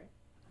 Probably, right?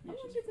 How Yeah,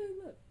 long she's- did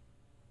they live?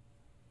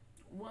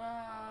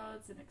 Well,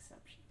 it's an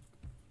exception.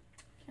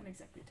 Can't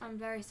exactly tell. I'm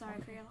very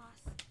sorry for your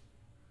loss.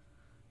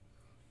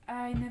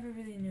 I never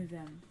really knew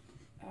them.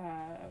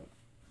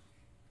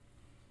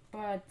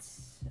 But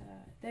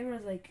they were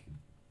like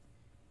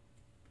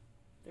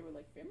They were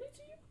like family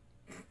to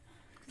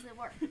you? Because they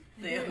were.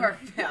 They are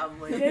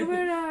family. They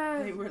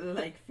were, They were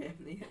like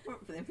family. They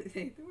weren't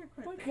family. They were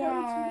quite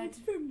God,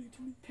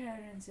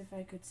 parents, if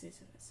I could say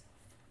so myself.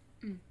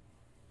 Mm.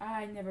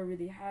 I never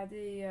really had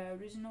a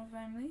original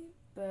family,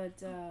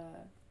 but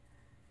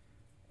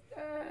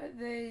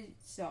they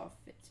saw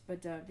fit.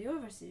 But the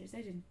overseers,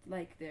 they didn't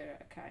like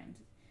their kind,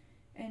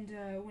 and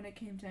when it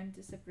came time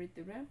to separate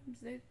the realms,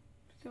 they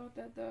thought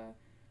that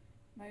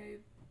my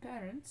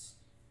parents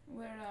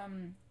were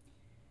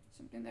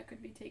something that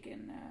could be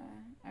taken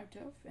out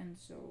of, and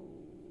so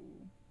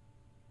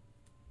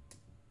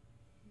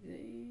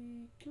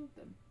they killed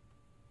them.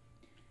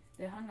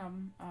 They hung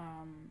them.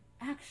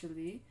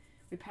 Actually,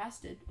 we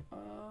passed it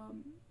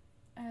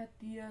at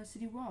the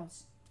city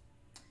walls.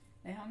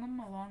 They hung them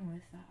along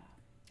with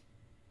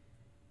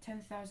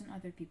 10,000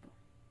 other people.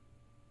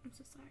 I'm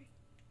so sorry.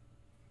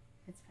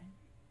 It's fine.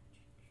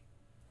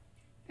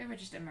 They were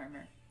just a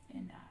murmur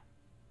in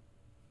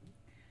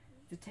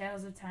the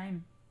tales of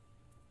time.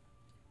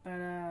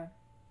 But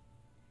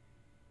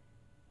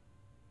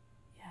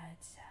yeah,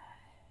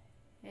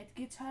 it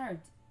gets hard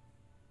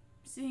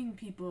seeing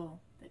people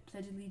that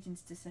pledge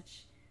allegiance to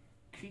such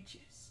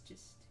creatures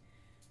just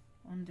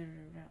wander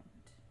around.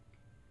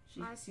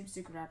 She seems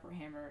to grab her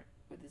hammer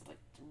with this like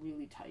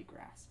really tight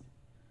grasp.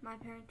 My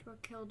parents were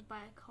killed by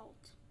a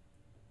cult.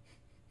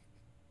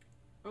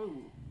 Oh,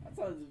 that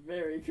sounds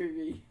very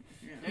creepy.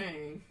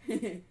 Dang.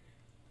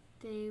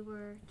 They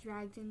were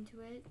dragged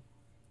into it,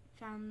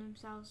 found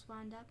themselves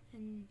wound up,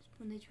 and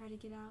when they tried to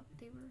get out,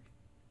 they were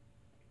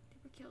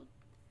killed.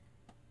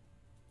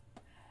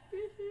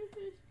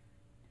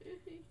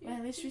 Well,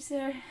 at least we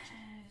share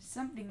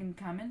something in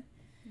common.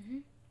 Mm-hmm.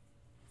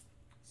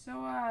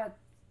 So,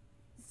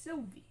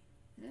 Sylvie,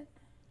 is it?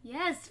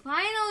 Yes,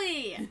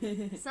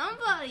 finally!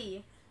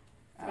 Somebody!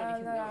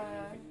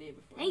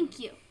 Thank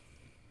you.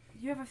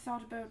 You ever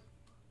thought about,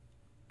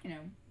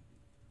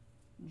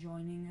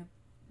 joining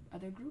a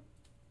other group?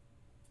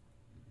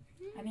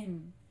 I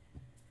mean,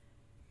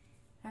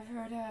 I've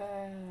heard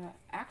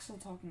Axel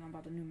talking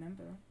about a new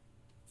member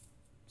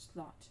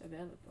slot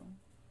available.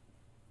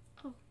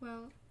 Oh,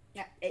 well,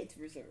 Yeah, it's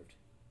reserved.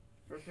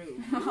 For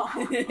who?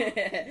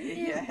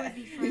 it would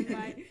be fun,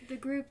 but the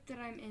group that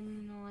I'm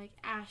in, like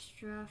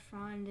Astra,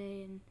 Fronde,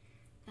 and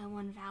that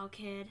one Val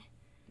kid,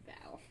 the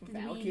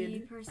Val wee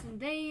kid. person,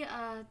 they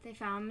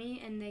found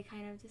me, and they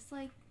kind of just,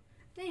 like,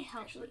 they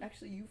helped me.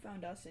 Actually, you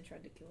found us and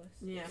tried to kill us.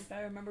 Yeah. If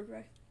I remember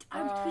correct.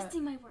 I'm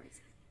twisting my words.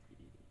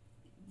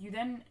 You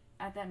then,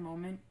 at that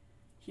moment,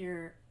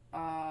 hear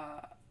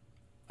a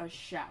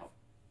shout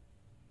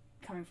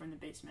coming from the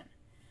basement.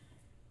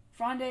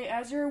 Fronde,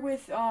 as you're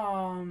with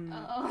Kron,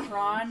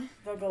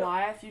 the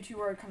Goliath, you two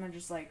are kind of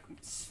just like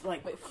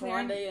Wait,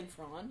 clearing. Fronde and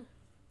Fron?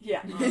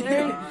 Yeah, Oh,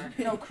 clearing. God.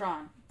 No,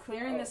 Kron.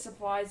 Clearing the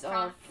supplies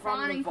Kron. from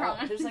Kron the and vault.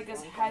 Kron. There's like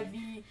this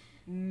heavy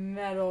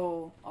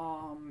metal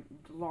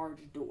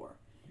large door.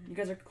 You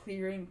guys are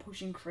clearing,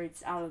 pushing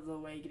crates out of the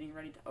way, getting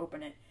ready to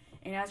open it.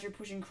 And as you're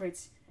pushing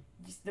crates,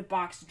 just the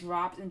box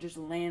drops and just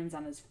lands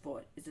on his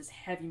foot. It's this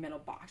heavy metal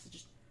box. It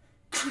just.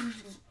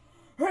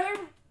 What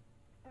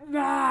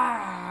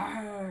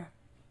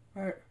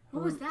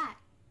was that?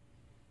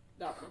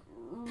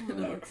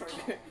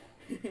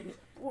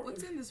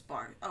 What's in this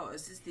bar? Oh,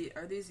 is this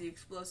are these the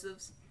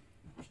explosives?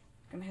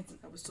 Gonna hit some.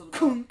 I was told about.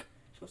 Kunk.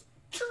 She goes,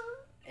 "Churr."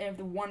 And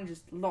the one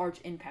just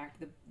large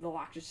impact, the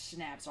lock just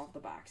snaps off the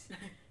box.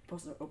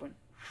 Supposed to open.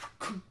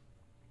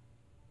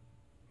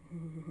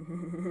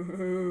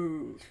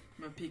 I'm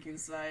gonna peek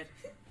inside.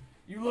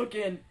 You look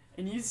in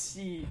and you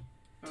see,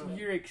 to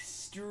your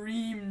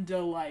extreme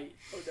delight,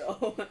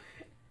 Oh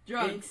no.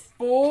 a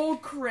full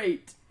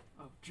crate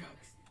Oh,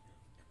 drugs.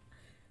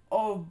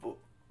 of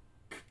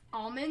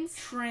Almonds?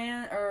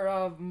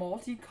 of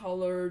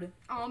multicolored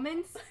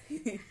Almonds?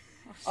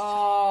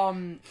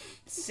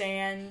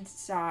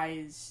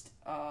 sand-sized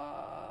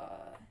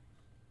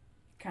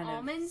kind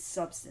Almonds? of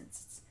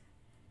substance.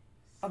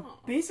 It's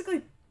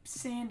basically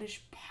sandish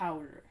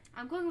powder.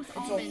 I'm going with It's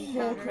a almond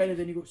whole powder. crate,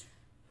 and he goes,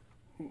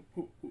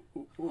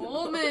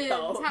 Almonds!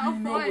 How you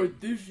know fun!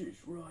 what this is,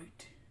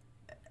 right?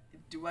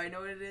 Do I know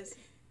what it is?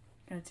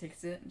 Kind of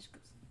takes it and just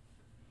goes,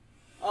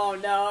 Oh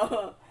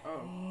no.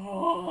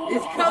 Oh.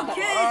 it's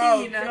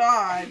cocaine!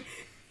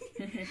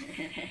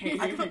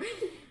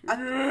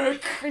 Oh,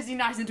 Crazy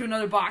knocks into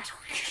another box.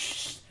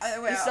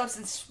 The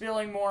substance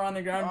spilling more on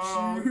the ground.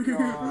 Oh,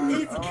 God.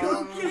 It's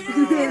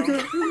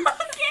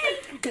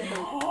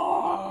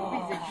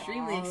He's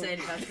extremely excited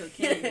about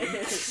cocaine.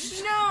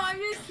 No, I'm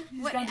just.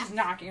 He's What, kind of just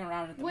knocking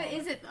around at the what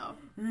moment. is it though?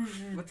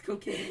 What's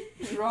cocaine?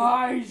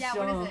 Try Yeah,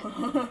 what is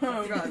some.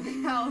 Drugs.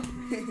 Hell.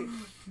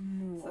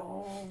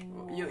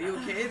 You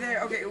okay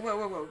there? Okay,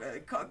 whoa.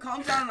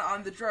 Calm down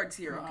on the drugs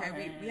here,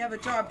 okay? We have a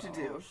job to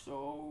do. You're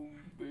so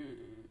big.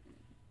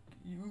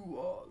 You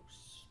are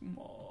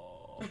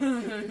small.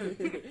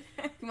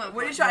 Come on,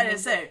 What are you trying to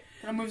say?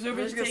 And I moves over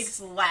We're and just gonna takes.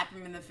 slap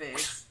him in the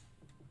face.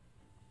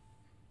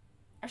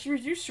 Actually,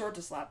 you're too short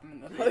to slap him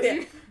in the face. Oh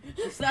yeah.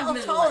 You slap him How in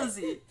the tall leg. is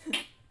he?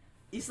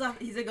 He's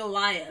a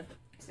Goliath.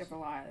 Except for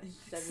Elias.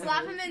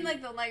 Slap him in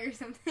like the leg or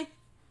something.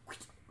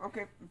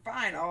 Okay,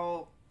 fine.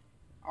 I'll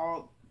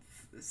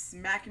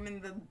smack him in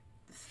the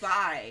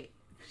thigh.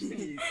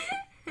 Jeez.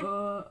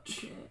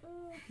 Okay.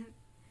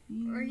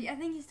 Or I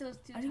think he's still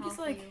too I think tall he's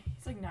for like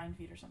you. 9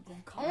 feet or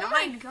something. Oh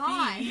my 9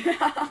 god.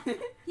 feet.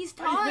 He's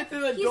I taller. fit through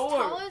the He's door.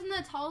 taller than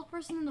the tallest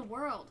person in the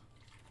world.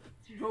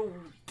 No.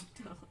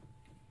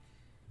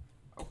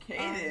 Okay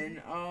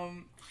then.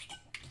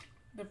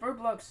 The fur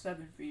block's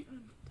 7 feet.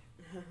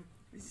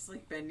 He's just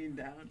like bending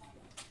down.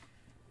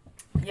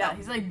 Yeah,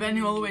 he's like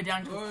bending all the way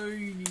down to.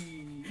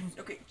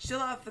 Okay, chill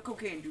out the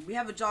cocaine, dude. We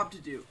have a job to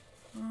do.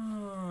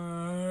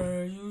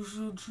 You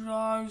should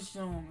try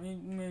some.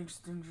 It makes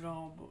the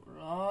job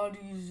a lot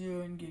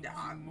easier and gives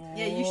you more.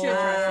 Yeah, you should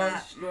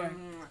try some. Right.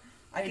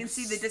 I can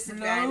see the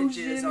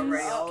disadvantages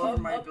already all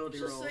over my ability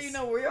rolls. Just so you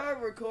know, we are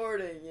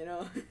recording, you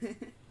know.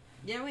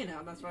 Yeah, we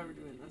know. That's why we're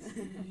doing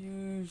this.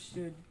 You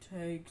should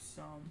take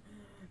some.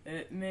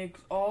 It makes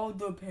all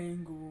the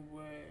pain go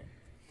away.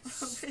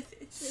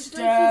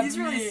 Stab He's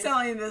really me.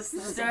 selling this.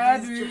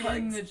 Stab these me in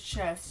drugs. the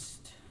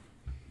chest.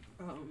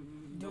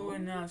 Do it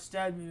now.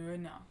 Stab me right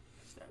now.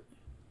 Stab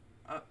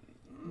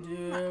me.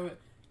 Do it.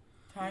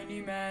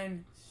 Tiny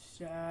man,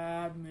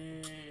 stab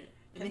me.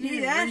 And Can he's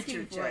you asking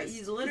reach for your it. chest?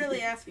 He's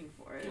literally asking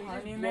for it.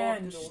 Tiny just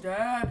man, blocked the door.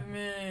 stab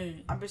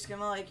me. I'm just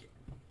gonna like,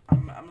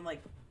 I'm gonna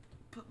like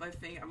put my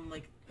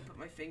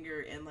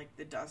finger in like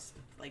the dust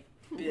like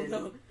bin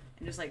and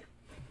just like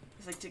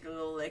take a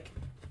little lick.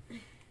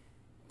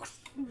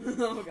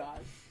 Oh god.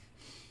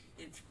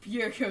 It's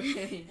pure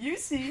cocaine. You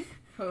see,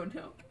 Oh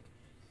no.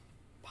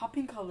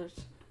 popping colors.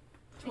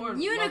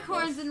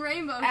 Unicorns and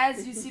rainbows.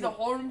 As you see the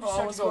horn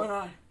What's going go.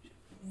 on?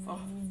 Oh,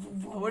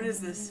 what is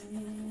this?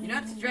 You're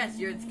not stressed.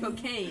 It's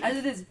cocaine. As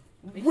it is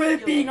Makes you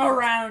whipping feel like-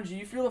 around you,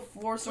 you feel the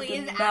floor start Wait,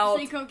 is to it melt.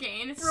 actually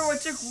cocaine? Bro, I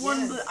took one.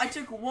 Yes. I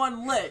took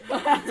one lick.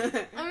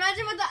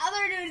 Imagine what the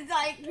other dude's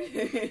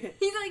like.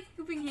 He's like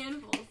scooping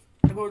handfuls.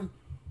 It goes,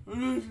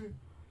 this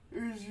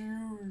is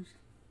used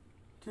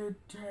to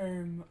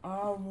tame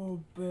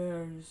owl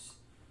bears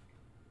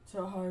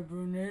to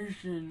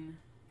hibernation.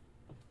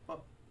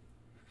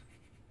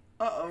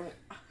 Uh-oh.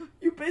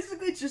 You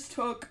basically just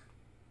took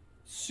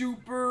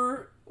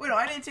super. Wait, no,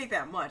 I didn't take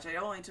that much. I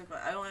only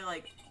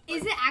like.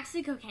 Is it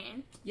actually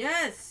cocaine?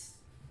 Yes.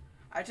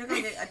 I took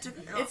like.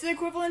 It's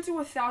equivalent to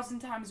 1,000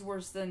 times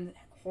worse than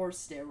horse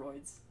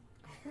steroids.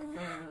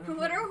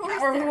 What are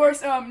horse Or steroids?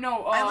 horse,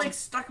 I like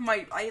stuck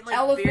my. I like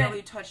elephant,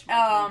 barely touched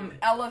my finger.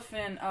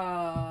 elephant,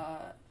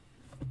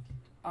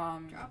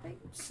 Dropping?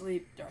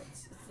 sleep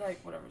darts. It's like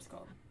whatever it's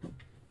called.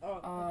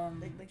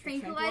 Like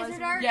Tranquilizer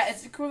darts? Yeah,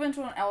 it's equivalent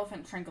to an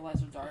elephant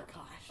tranquilizer dart.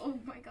 Oh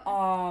my god.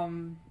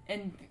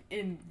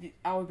 And the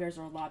owl bears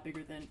are a lot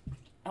bigger than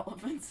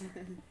elephants.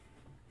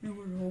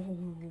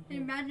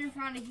 Imagine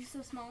finding he's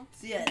so small.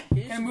 Yeah.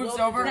 Kind of moves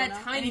over That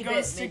and tiny he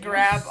goes bit to made me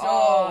grab. so He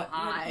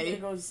high.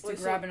 goes to Wait,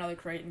 so- grab another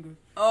crate and goes.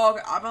 Oh,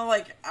 okay. I'm gonna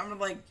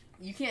like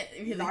You can't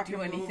really knock do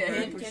him over,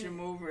 anything. push him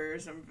over or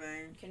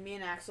something. Can me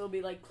and Axel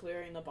be like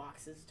clearing the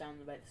boxes down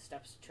by the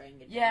steps to try and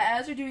get Yeah,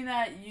 as you're doing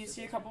that, you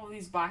see a couple of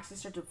these boxes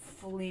start to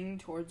fling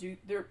towards you.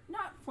 They're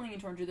not flinging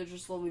towards you; they're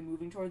just slowly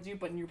moving towards you.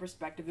 But in your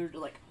perspective, they're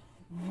like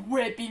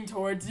whipping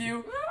towards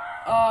you.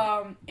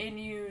 And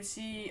you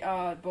see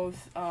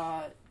both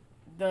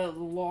the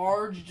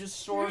large,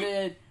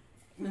 distorted,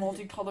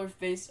 multicolored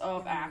face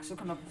of Axel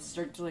kind of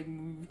start to like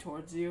move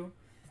towards you.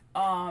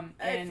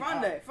 Hey, and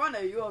Fronde,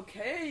 you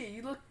okay?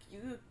 You look.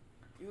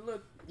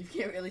 You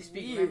can't really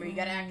speak. Remember, you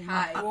gotta act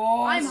high.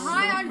 I'm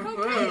high on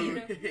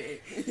cocaine.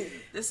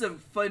 There's some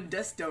fun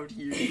dust out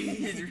here.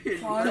 He's really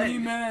Tiny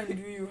fun. man,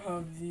 do you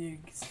have the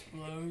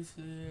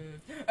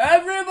explosive?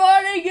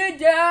 Everybody get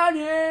down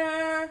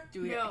here!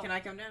 Do we? No. Can I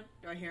come down?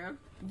 Do I hear him?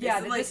 Yeah,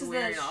 Is it, like, this is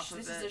wearing off of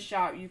this is it? the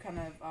shout you kind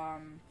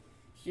of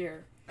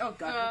hear. Oh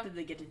god, what did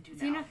they get into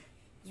Zena, now?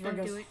 Zena don't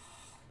goes, do it.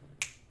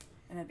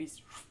 And that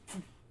beast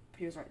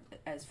appears right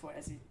as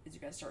you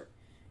guys start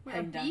Wait, a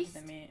heading down to beast?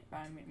 the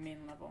main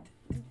level.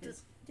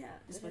 Yeah,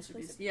 This place would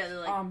be. Yeah, they're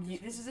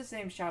like. This is the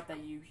same shout that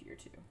you hear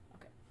too.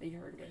 Okay. That you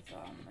heard with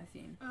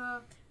Athene.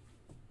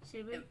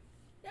 Should we?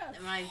 Yeah,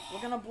 Am I?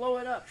 we're gonna blow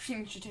it up.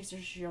 She takes her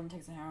shield and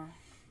takes a hammer.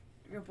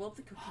 You're gonna blow up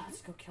the cookie.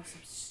 Let's go kill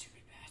some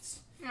stupid bats.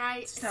 And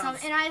I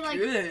Sounds like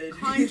good.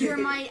 conjure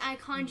my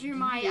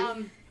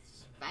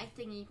spy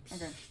thingy.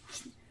 Okay.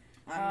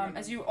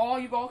 As you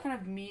all kind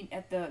of meet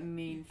at the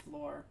main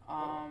floor.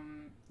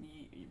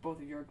 Both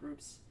of your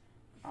groups.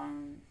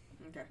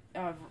 Okay.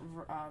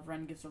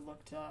 Ren gives a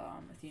look to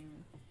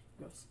Athene.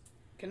 Goes.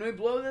 Can we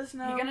blow this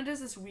now? He kind of does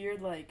this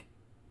weird like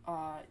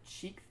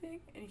cheek thing,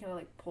 and he kind of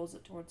like pulls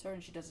it towards her,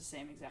 and she does the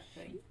same exact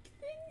thing.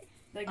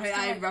 Like just I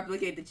kinda, like,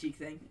 replicate the cheek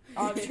thing.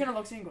 she kind of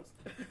looks at you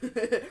and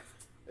goes,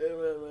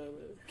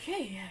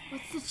 "Okay."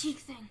 What's the cheek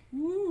thing?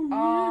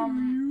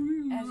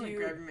 As Like you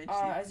grabbing my cheek.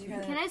 as you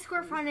kind Can I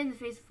squirt Fronde in the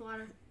face with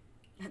water?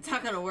 That's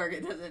not gonna work.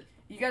 It doesn't.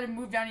 you gotta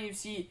move down, and you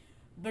see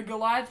the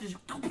Goliath just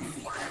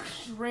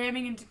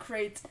ramming into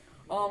crates,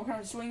 kind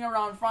of swinging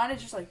around. Fran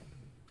is just like.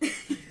 I'm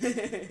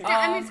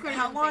gonna squirt it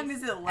How in the long face.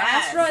 does it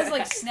last? Astra is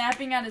like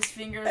snapping at his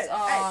fingers.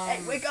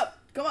 Hey, wake up!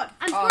 Come on.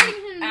 I'm squirting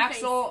him in the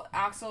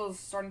Axel is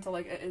starting to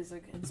is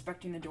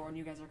inspecting the door, and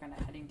you guys are kind of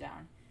heading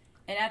down.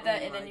 And at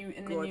that, and then you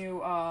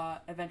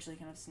eventually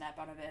kind of snap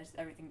out of it as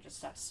everything just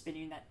stops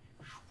spinning. That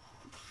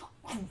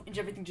and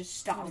everything just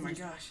stops. Oh my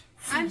gosh.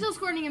 I'm still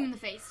squirting him in the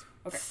face.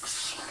 Okay.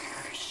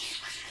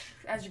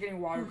 As you're getting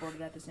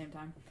waterboarded at the same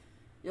time.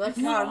 You're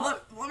like,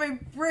 God, let me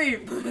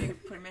breathe.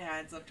 Putting my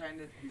hands up, trying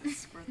to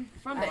squirt.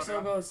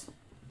 Axel goes,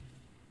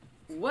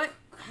 what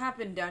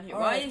happened down here?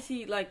 All Why right. is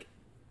he like?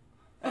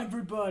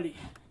 everybody.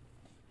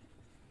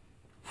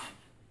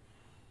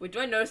 Wait, do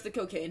I notice the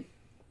cocaine?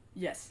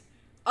 Yes.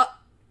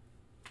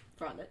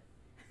 Found it.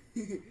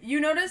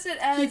 You notice it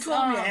as He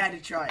told me I had to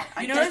try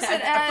it. you notice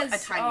it I put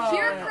as a tiny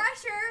Peer bit.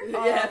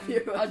 pressure. Yeah, peer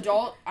pressure.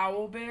 adult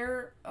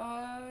owlbear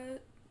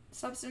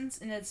substance,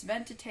 and it's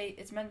meant to take.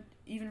 It's meant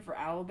even for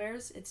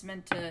owlbears. It's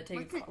meant to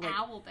take What's an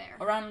owl bear?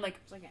 around like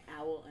It's like an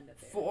owl and a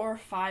bear. 4 or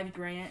 5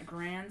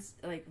 grands.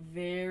 Like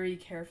very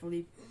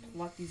carefully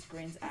pluck these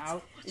grains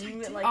out. And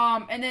you, like,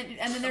 And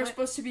then they're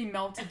supposed to be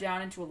melted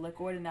down into a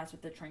liquid, and that's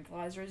what the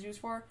tranquilizer is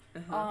used for.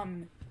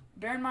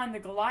 Bear in mind, the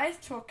Goliath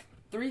took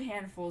 3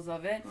 handfuls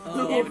of it,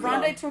 and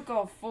Fronde took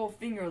a full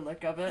finger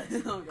lick of it.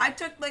 I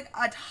took like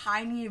a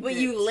tiny bit. Wait,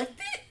 you licked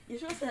it? You're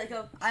supposed to like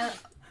go.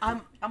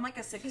 I'm like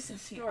a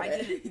 16. I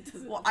did it.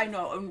 Well, I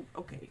know.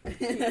 Okay.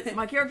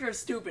 My character is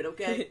stupid.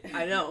 Okay.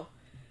 I know.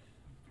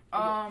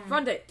 Fronde,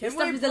 Can this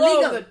stuff we is blow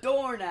illegal. the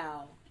door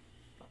now?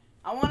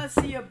 I want to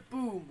see a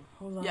boom.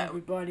 Hold on, Yeah.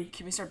 everybody.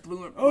 Can we start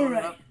blowing All it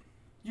right. up?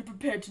 You're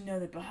prepared to know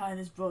that behind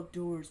this vault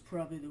door is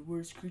probably the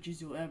worst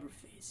creatures you'll ever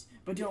face.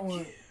 But don't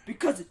worry,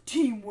 because of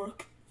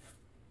teamwork.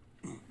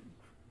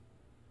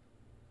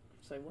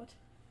 Say what?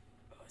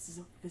 Oh, this is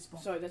a fist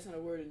bump. Sorry, that's not a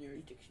word in your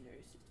dictionary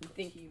system. You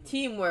think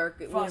teamwork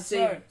will Fine,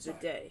 save sorry. the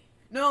day?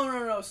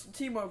 No.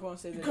 Teamwork won't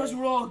save the Because day.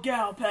 we're all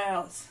gal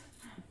pals.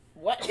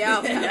 What?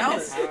 Gal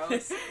pals?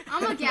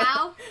 I'm a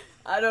gal.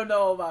 I don't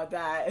know about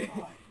that.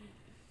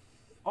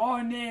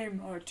 Our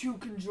name, our 2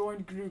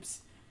 conjoined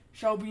groups,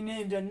 shall be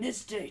named on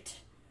this date.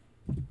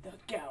 The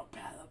Gal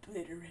Pal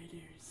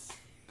Obliterators.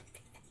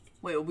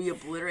 Wait, will we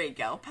obliterate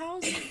gal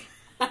pals?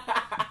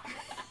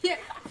 Yeah,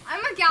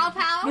 I'm a gal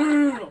pal.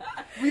 No.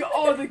 We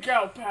are the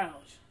Gal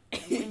Pals.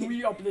 And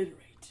we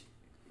obliterate.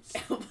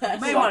 You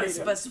may want to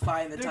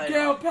specify in the The title.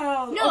 Gal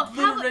Pal No,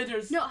 how about,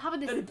 Obliterators no, how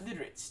about that this?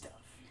 obliterate stuff.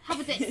 How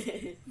about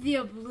this? The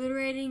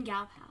obliterating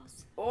gal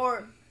pals.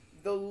 Or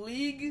the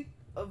League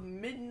of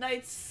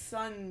Midnight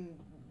Sun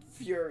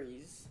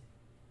Furies.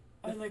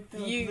 I like the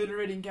You-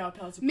 obliterating Gal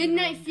Pals.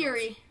 Midnight obliterating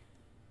Fury.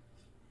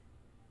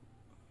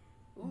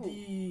 girls.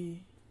 The...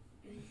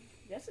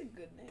 That's a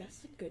good name.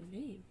 That's a good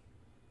name.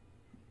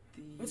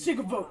 Let's take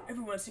a vote.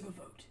 Everyone, let's take a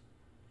vote.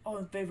 All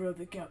in favor of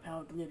the Gal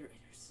Pal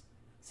Obliterators.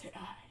 Say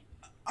aye.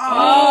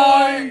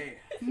 Aye!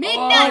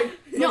 Midnight.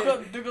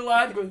 No, The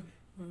Goliath goes...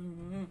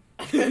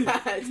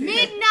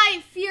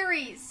 Midnight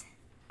Furies.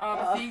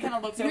 Athene kind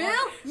of looks over.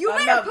 Will, you I'm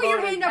better not put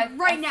your voting. hand up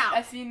right now.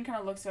 Athene kind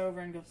of looks over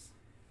and goes...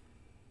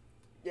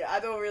 Yeah, I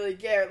don't really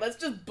care. Let's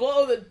just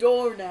blow the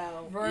door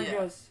now. Vern Yeah.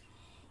 goes...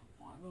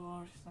 Oh my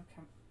gosh, it's not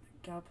coming.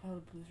 Gal Pal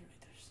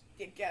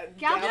Obliterators.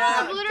 Gal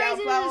Pal Obliterators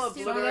is So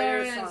stupid.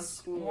 there Obliterators is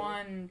sounds cool.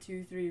 1,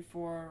 2, 3,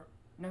 4...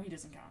 No, he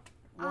doesn't count.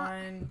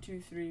 1,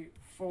 2, 3,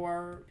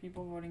 4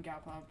 people voting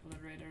Gal Pal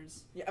Obliterators.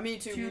 Yeah, I mean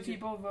 2 2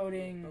 people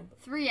voting...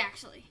 3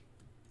 actually.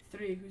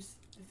 3, who's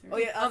the 3? Oh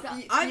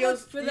yeah, I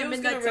Theo's, vote for the Theo's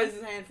Midnight gonna Sun. raise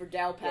his hand for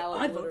Gal Pal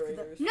I vote for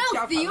the- Obliterators. No,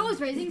 Gal Theo Pal.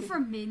 is raising for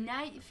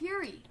Midnight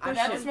Fury. But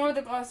at this moment,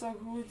 the glass like,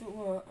 who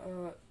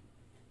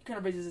kind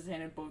of raises his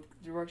hand in both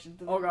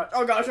directions. Oh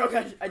gosh, I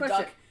Question.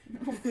 duck.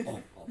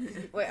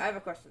 Wait, I have a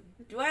question.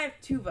 Do I have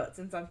 2 votes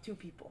since I'm 2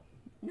 people?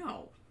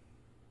 No.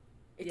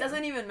 It Yeah.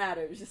 doesn't even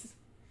matter. It's just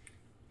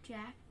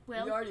Jack, You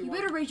Will, already you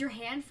won. better raise your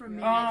hand for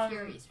Midnight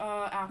Furies.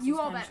 Axel's You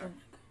all kinda better.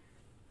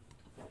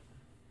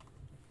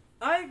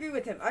 I agree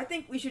with him. I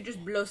think we should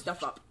just blow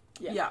stuff up.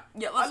 yeah.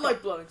 Yeah, I let's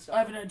like blowing I stuff.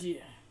 have an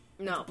idea.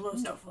 No. Blow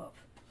stuff up.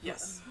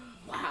 Yes.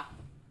 Wow.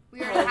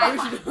 We already had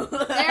one. They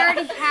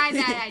already had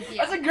that idea.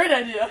 That's a great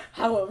idea.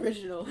 How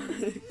original.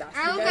 And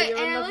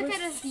I look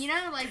at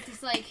Athena like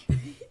just like,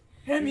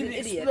 Hand me He's the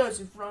an idiot.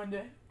 explosive, Ronde.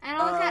 and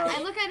I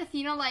look at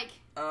Athena like,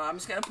 I'm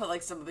just gonna put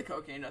like some of the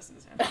cocaine dust in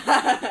his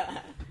hand.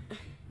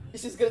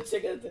 It's just gonna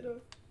check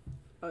it.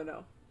 Oh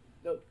no.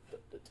 No.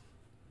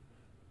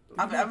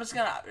 I'm just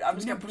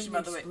gonna push him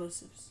out the way.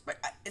 Explosives. But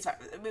it's fine.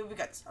 I mean, we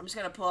got this. I'm just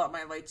gonna pull out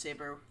my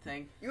lightsaber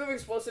thing. You have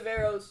explosive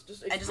arrows.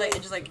 Just And just like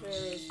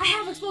arrows. I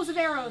have explosive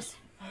arrows.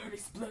 I heard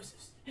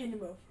explosives. Hand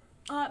them over.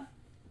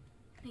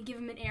 I give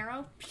him an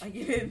arrow. I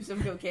give him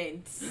some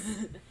cocaine.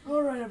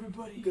 All right,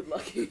 everybody. Good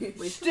luck.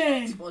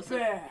 Stand Explosive.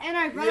 back. And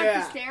I run up Yeah.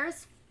 the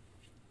stairs.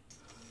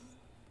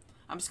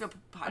 I'm just gonna.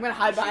 I'm gonna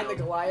hide behind the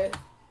shield. Goliath.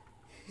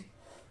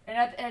 And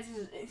as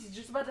he's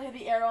just about to hit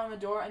the arrow on the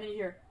door, and then you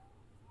hear,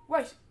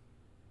 "Wait,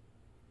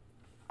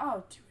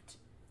 I'll do it."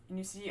 And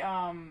you see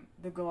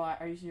the Goliath.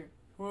 Are you here?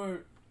 Wait,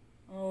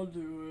 I'll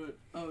do it.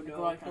 Oh The no.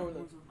 Goliath kind Oh, of no.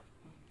 moves over.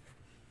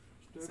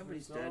 Step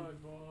Somebody's aside,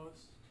 dead.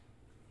 boss.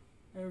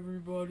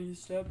 Everybody,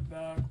 step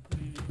back,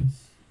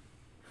 please.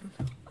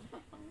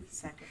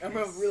 Sacrifice. I'm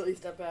gonna really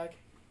step back.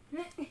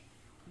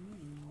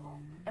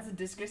 As a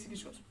discus, he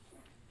just goes.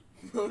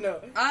 Oh no.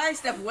 I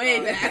step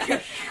way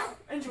back.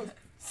 And she goes.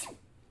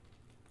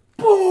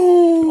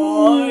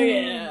 Oh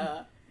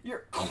yeah.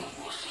 You're. Oh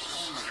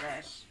my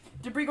gosh.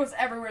 Debris goes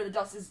everywhere. The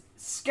dust is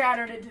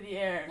scattered into the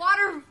air.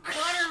 Water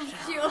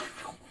shield.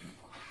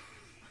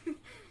 And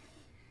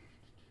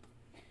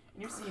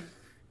you see,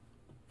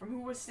 from who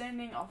was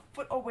standing a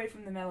foot away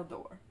from the metal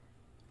door,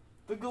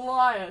 the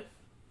Goliath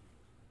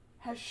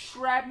has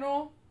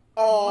shrapnel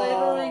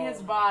littering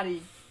his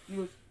body. He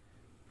goes,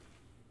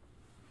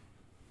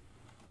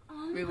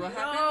 Wait, what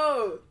happened?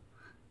 No.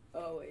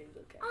 Oh wait, it's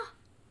okay.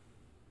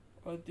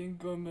 I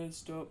think I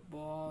messed up,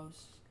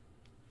 boss.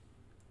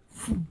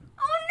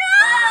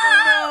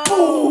 Oh no!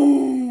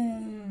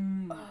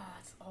 Boom!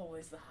 It's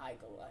always the high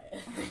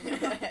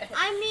Goliath.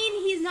 I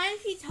mean, he's 9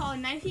 feet tall.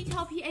 9 feet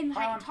tall, and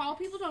tall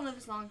people don't live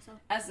as long. So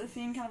As the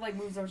theme kind of like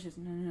moves over, she goes,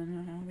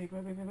 no, wake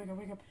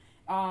up.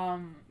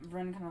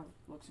 Ren kind of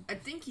looks I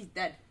think he's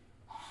dead.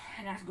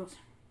 and Axe goes,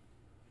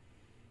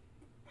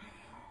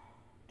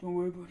 don't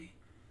worry, buddy.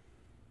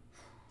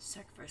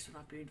 Sacrifice will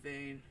not be in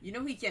vain. You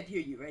know he can't hear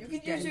you, right? You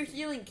He's can use dead. your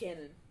healing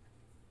cannon.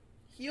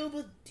 Heal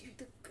the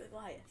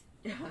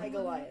Goliath. High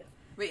Goliath.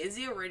 Wait, is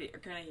he already? Or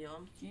can I heal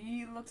him?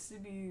 He looks to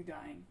be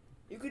dying.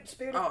 You could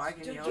spare. Oh, I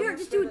can heal here, him.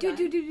 just do. Oh,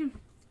 you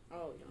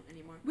don't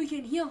anymore. We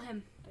can heal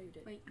him. Oh, you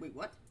did. Wait,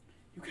 what?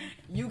 You can.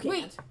 You can't.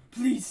 Wait.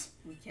 Please.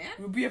 We can't?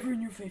 We'll be ever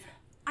in your favor.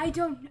 I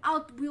don't.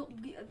 We'll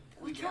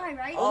try,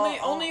 right?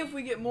 Only if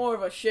we get more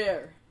of a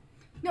share.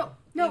 No.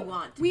 We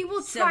want We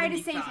will try to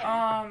save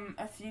 75. him.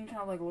 Athene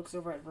kind of like looks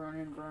over at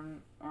Vernon.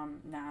 Vernon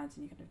nods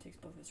and he kind of takes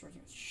both his swords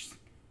and goes, shh.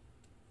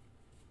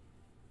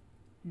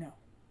 No.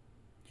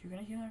 You're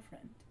gonna heal our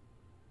friend.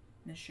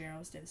 And the share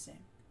will stay the same.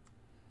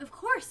 Of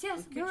course,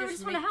 yes. We could We just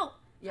just want to make- help.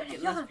 Yeah. Make it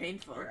heal less him.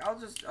 painful. Or I'll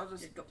just Go.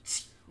 No.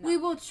 We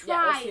will let's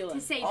try heal to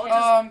him. save I'll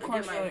him. just-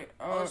 Corn's get my- like,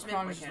 I'll just make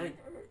Corn's my just cannon.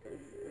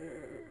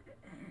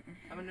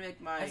 I'm gonna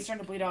make my. as he's trying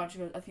to bleed out, she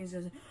goes, Athene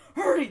says,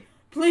 hurry!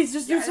 Please,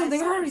 just do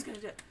something, I'm hurry! just gonna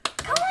do it.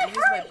 Come I'm on, gonna use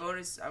my hurry!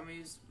 bonus.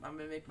 I'm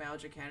gonna make my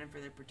Eldritch Cannon for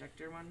the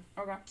protector one,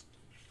 Okay.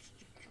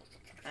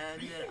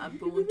 and then I'm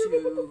going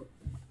to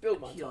Build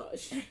heal.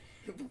 montage.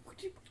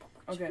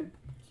 Okay.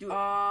 Do it.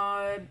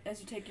 As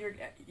you take your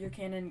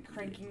cannon,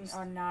 cranking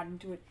a knot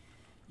into it,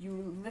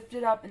 you lift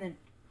it up and then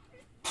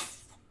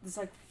this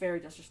like fairy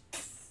dust just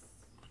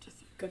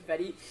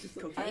Confetti.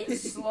 and it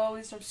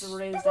slowly starts to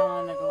raise down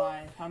on the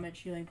Goliath. How much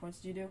healing points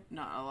do you do?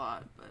 Not a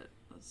lot, but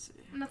let's see.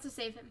 Enough to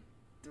save him.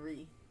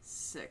 3.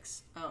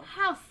 6. Oh.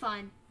 How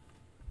fun.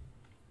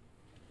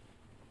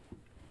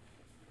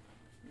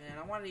 Man,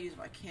 I want to use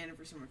my cannon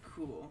for something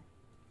cool.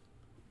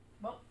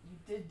 Well, you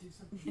did do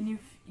something. And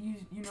you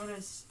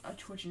notice a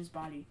twitch in his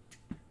body.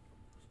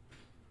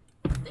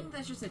 I think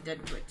that's just a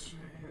dead twitch.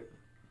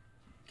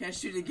 Can I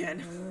shoot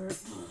again?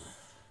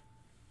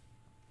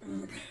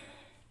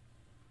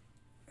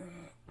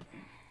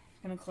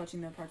 Kind of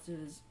clutching the parts of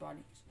his body.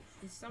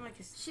 His stomach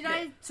is. Should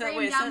I So spray him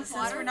wait, down since with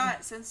water? we're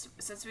not since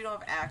we don't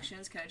have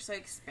actions, can I just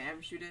like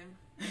spam shoot him?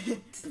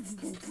 Thank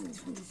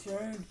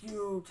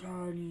you,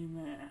 tiny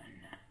man.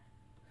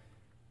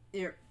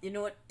 Here, you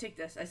know what? Take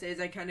this. I say as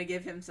I kind of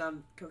give him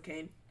some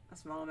cocaine, a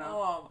small amount.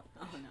 Oh,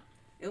 Oh no.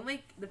 It'll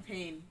make the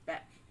pain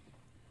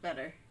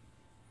better.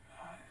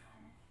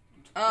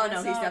 Oh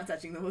no, he stopped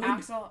touching the wound.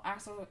 Axel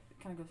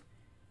kind of goes,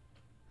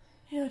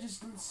 he'll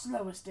just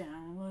slow us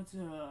down. Let's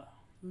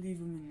leave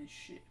him in this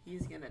shit.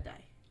 He's gonna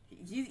die.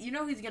 You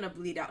know he's gonna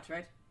bleed out,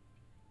 right?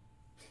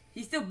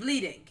 He's still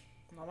bleeding.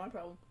 Not my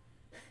problem.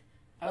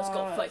 Let's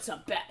go fight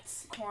some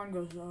bats. Corn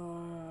goes,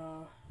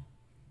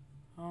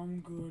 I'm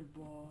good,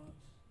 boss.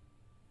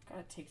 Kind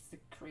of takes the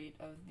crate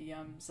of the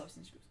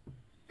substance.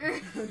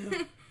 Goes,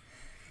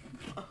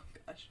 oh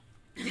gosh.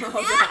 Oh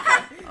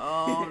god.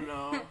 Oh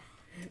no.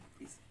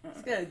 He's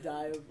gonna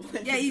die of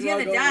Yeah, he's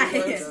gonna drug die.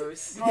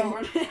 overdose.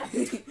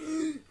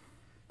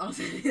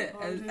 Also, I as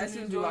soon as we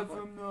didn't die walk away.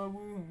 from the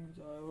wounds.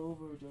 I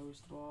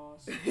overdosed,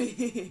 boss.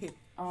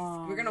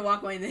 We're gonna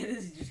walk away and then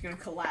this is just gonna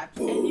collapse.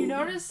 And you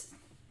notice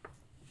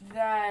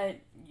that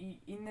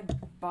in the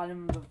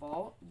bottom of the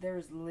vault, there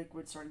is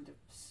liquid starting to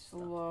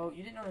you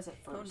didn't notice at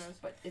first, knows?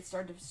 but it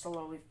started to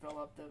slowly fill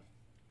up the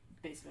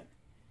basement.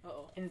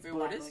 Uh-oh. And it's Wait,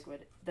 what black is?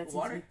 liquid that seems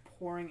Water? to be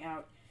pouring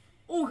out.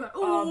 Oh god. The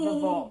Oh,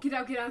 vault. get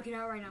out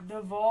right now.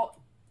 The vault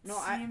No,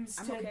 seems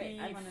I'm to okay. be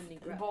I'm on a knee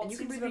the breath. vault And you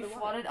can seems to breathe be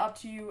underwater. flooded up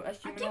to a I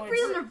can't humanoid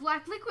breathe under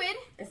black liquid.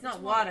 It's not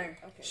water.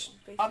 Okay.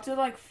 Well, up to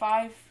like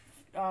 5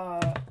 or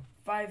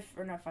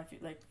not 5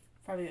 feet, like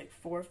probably like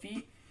 4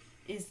 feet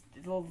is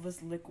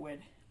this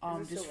liquid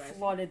Is it just still rising?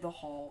 flooded the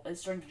hall.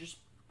 It's starting to just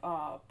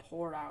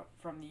pour out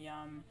from the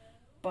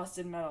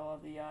busted metal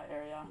of the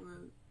area.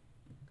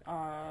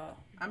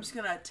 I'm just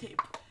gonna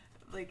tape,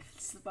 like,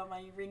 slip on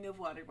my ring of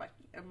water,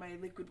 my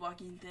liquid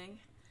walking thing,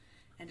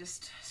 and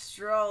just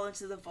stroll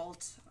into the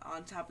vault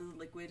on top of the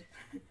liquid.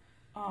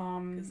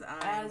 'Cause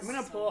I'm as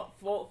gonna pull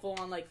full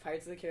on like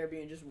Pirates of the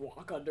Caribbean and just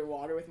walk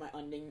underwater with my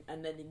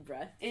unending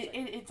breath.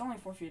 it's only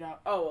 4 feet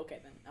out. Oh, okay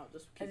then. I'll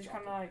just keep As you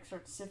kind of walking. like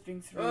start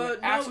sifting through. No,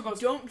 Axel goes,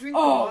 don't drink the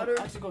 "Oh!" water.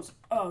 Axel goes,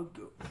 "Oh,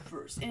 go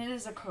first." And it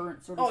is a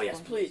current sort of. Oh yes,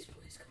 flow. please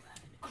come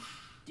on.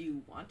 Do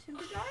you want him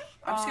to die?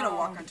 I'm just gonna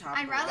walk on top.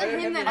 I'd of rather it.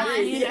 him than I I.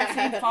 mean, He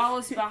yeah.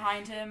 follows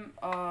behind him,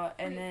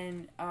 and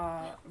then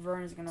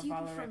Vern is gonna Do you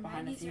follow prefer right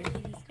behind Maggie's you. or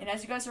Edie's? And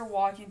as you guys are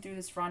walking through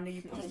this fronda,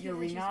 you put Did your you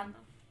ring choose on, one,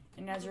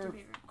 and as though? you're What's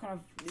your favorite? kind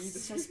of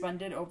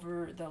suspended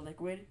over the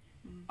liquid,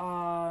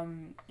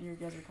 you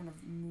guys are kind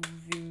of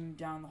moving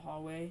down the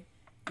hallway.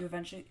 You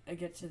eventually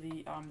get to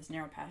the this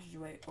narrow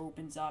passageway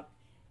opens up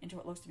into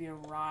what looks to be a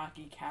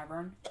rocky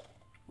cavern,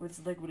 where this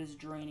liquid is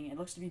draining. It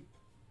looks to be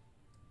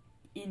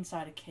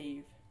inside a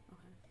cave.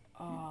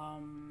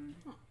 And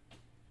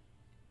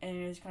it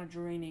is kind of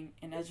draining.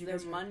 And as Is you there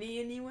guys money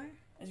anywhere?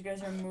 as you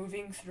guys are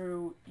moving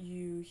through,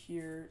 you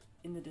hear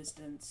in the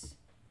distance.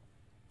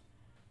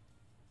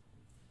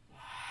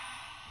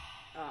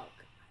 Oh god.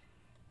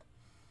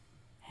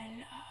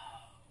 Hello.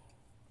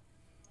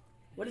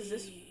 What is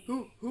this?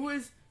 Who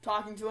is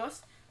talking to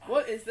us?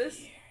 What is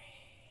this?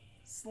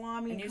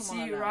 Salami, And you come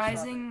see on now,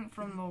 rising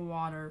from the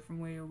water, from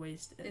where your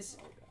waist is,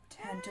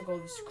 tentacle.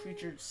 This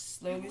creature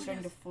slowly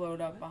starting to float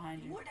up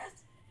behind you.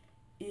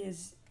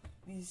 Is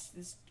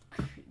this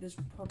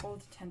purple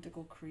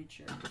tentacle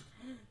creature?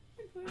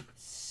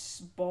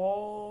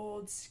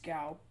 Bald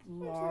scalp,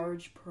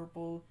 large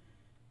purple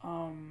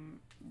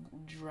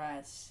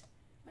dress,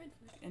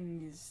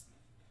 and these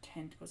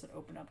tentacles that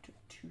open up to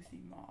a toothy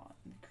maw.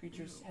 And the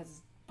creature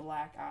has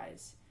black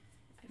eyes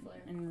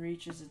and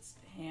reaches its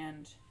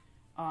hand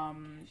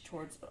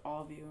towards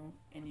all of you,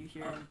 and you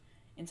hear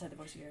inside the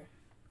voice you hear,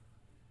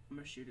 I'm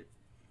gonna shoot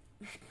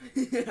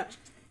it.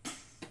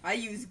 I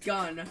use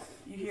gun.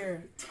 you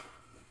hear,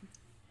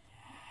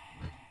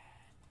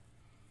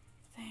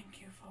 "Thank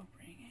you for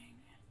bringing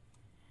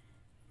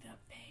the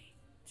bait."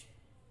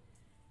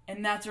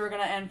 And that's where we're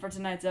gonna end for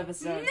tonight's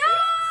episode.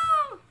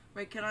 No!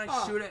 Wait, can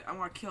I shoot it? I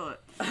want to kill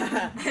it.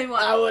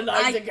 I would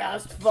like to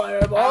cast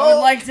fireball. I would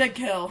like to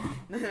kill.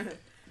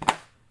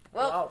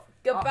 Well,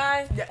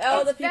 goodbye,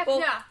 all the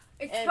people. Vecna.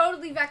 It's and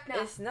totally Vecna.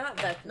 It's not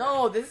that.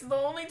 No, this is the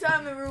only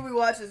time that Ruby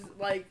watches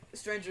like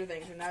Stranger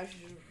Things, and now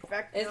she's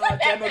back. It's not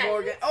that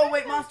Demogorgon. Oh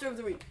wait, Monster of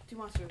the Week. 2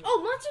 Monster of the Week.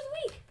 Oh, Monster of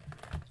the Week.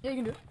 Yeah, you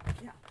can do it.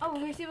 Oh,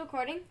 will we see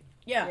recording?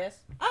 Yeah. Yes.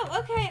 Oh,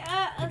 okay.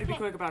 Be Okay.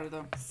 quick about it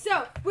though.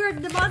 So, where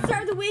the monster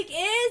of the week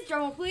is,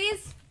 drumroll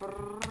please. The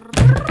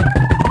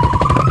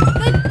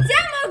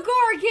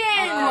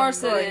Demogorgon. Of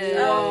course it is. I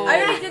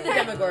already did the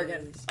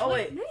Demogorgon. Oh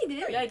wait. No, you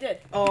didn't. Yeah, I did.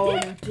 Oh, you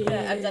did.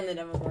 Yeah, I've done the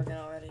Demogorgon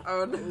already.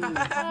 Oh, no.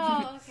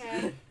 Oh,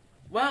 okay.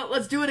 Well,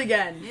 let's do it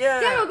again. Yeah.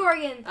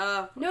 Demogorgon,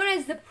 Uh, known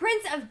as the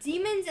Prince of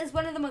Demons, is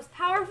one of the most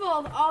powerful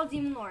of all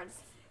demon lords.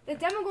 The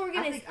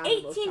Demogorgon is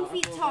 18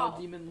 feet tall.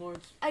 Demon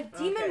lords. A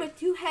demon Okay. with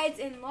 2 heads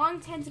and long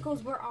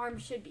tentacles where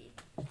arms should be.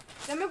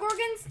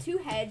 Demogorgon's 2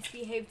 heads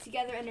behave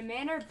together in a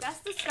manner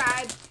best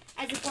described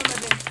as a form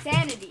of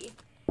insanity.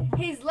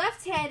 His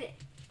left head,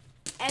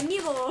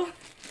 Amiibo,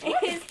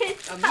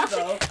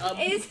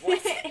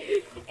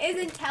 is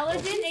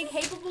intelligent and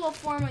capable of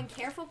forming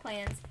careful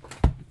plans.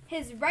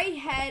 His right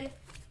head,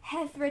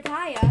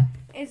 Hephrodiah,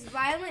 is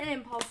violent and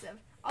impulsive.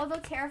 Although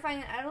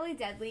terrifying and utterly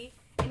deadly,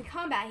 in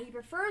combat he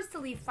prefers to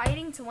leave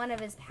fighting to one of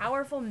his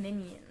powerful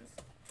minions.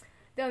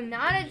 Though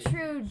not a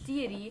true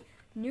deity,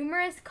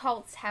 numerous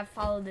cults have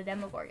followed the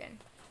Demogorgon.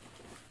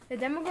 The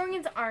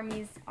Demogorgon's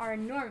armies are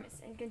enormous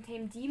and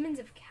contain demons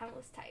of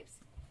countless types.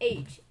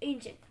 Age,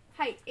 ancient,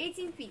 height,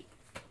 18 feet.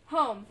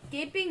 Home,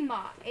 gaping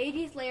maw,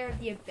 Hades' lair of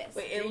the abyss.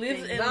 Wait, it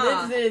lives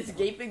maw. in its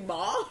gaping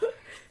maw?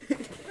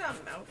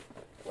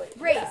 Wait,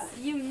 Race, yeah.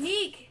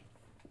 unique,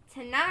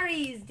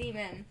 Tenari's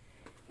demon.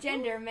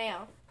 Gender,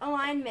 male.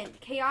 Alignment,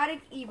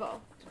 chaotic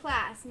evil.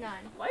 Class,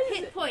 none. Why is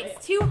Hit it-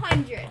 points,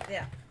 200.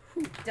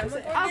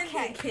 Demogorgons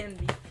Okay. can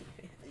be.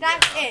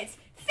 That's it.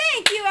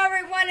 Thank you,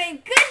 everyone,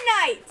 and good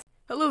night.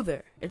 Hello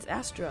there, it's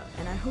Astra,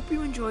 and I hope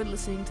you enjoyed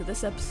listening to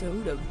this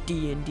episode of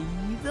D&D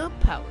The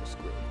Power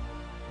Squid.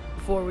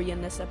 Before we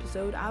end this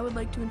episode, I would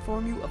like to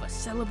inform you of a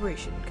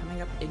celebration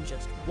coming up in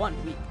just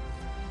 1 week.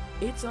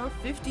 It's our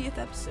 50th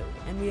episode,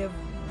 and we have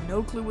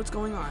no clue what's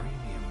going on,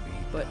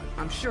 but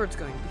I'm sure it's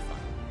going to be fun.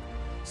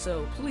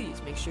 So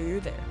please make sure you're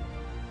there.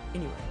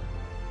 Anyway,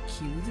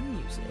 cue the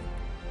music.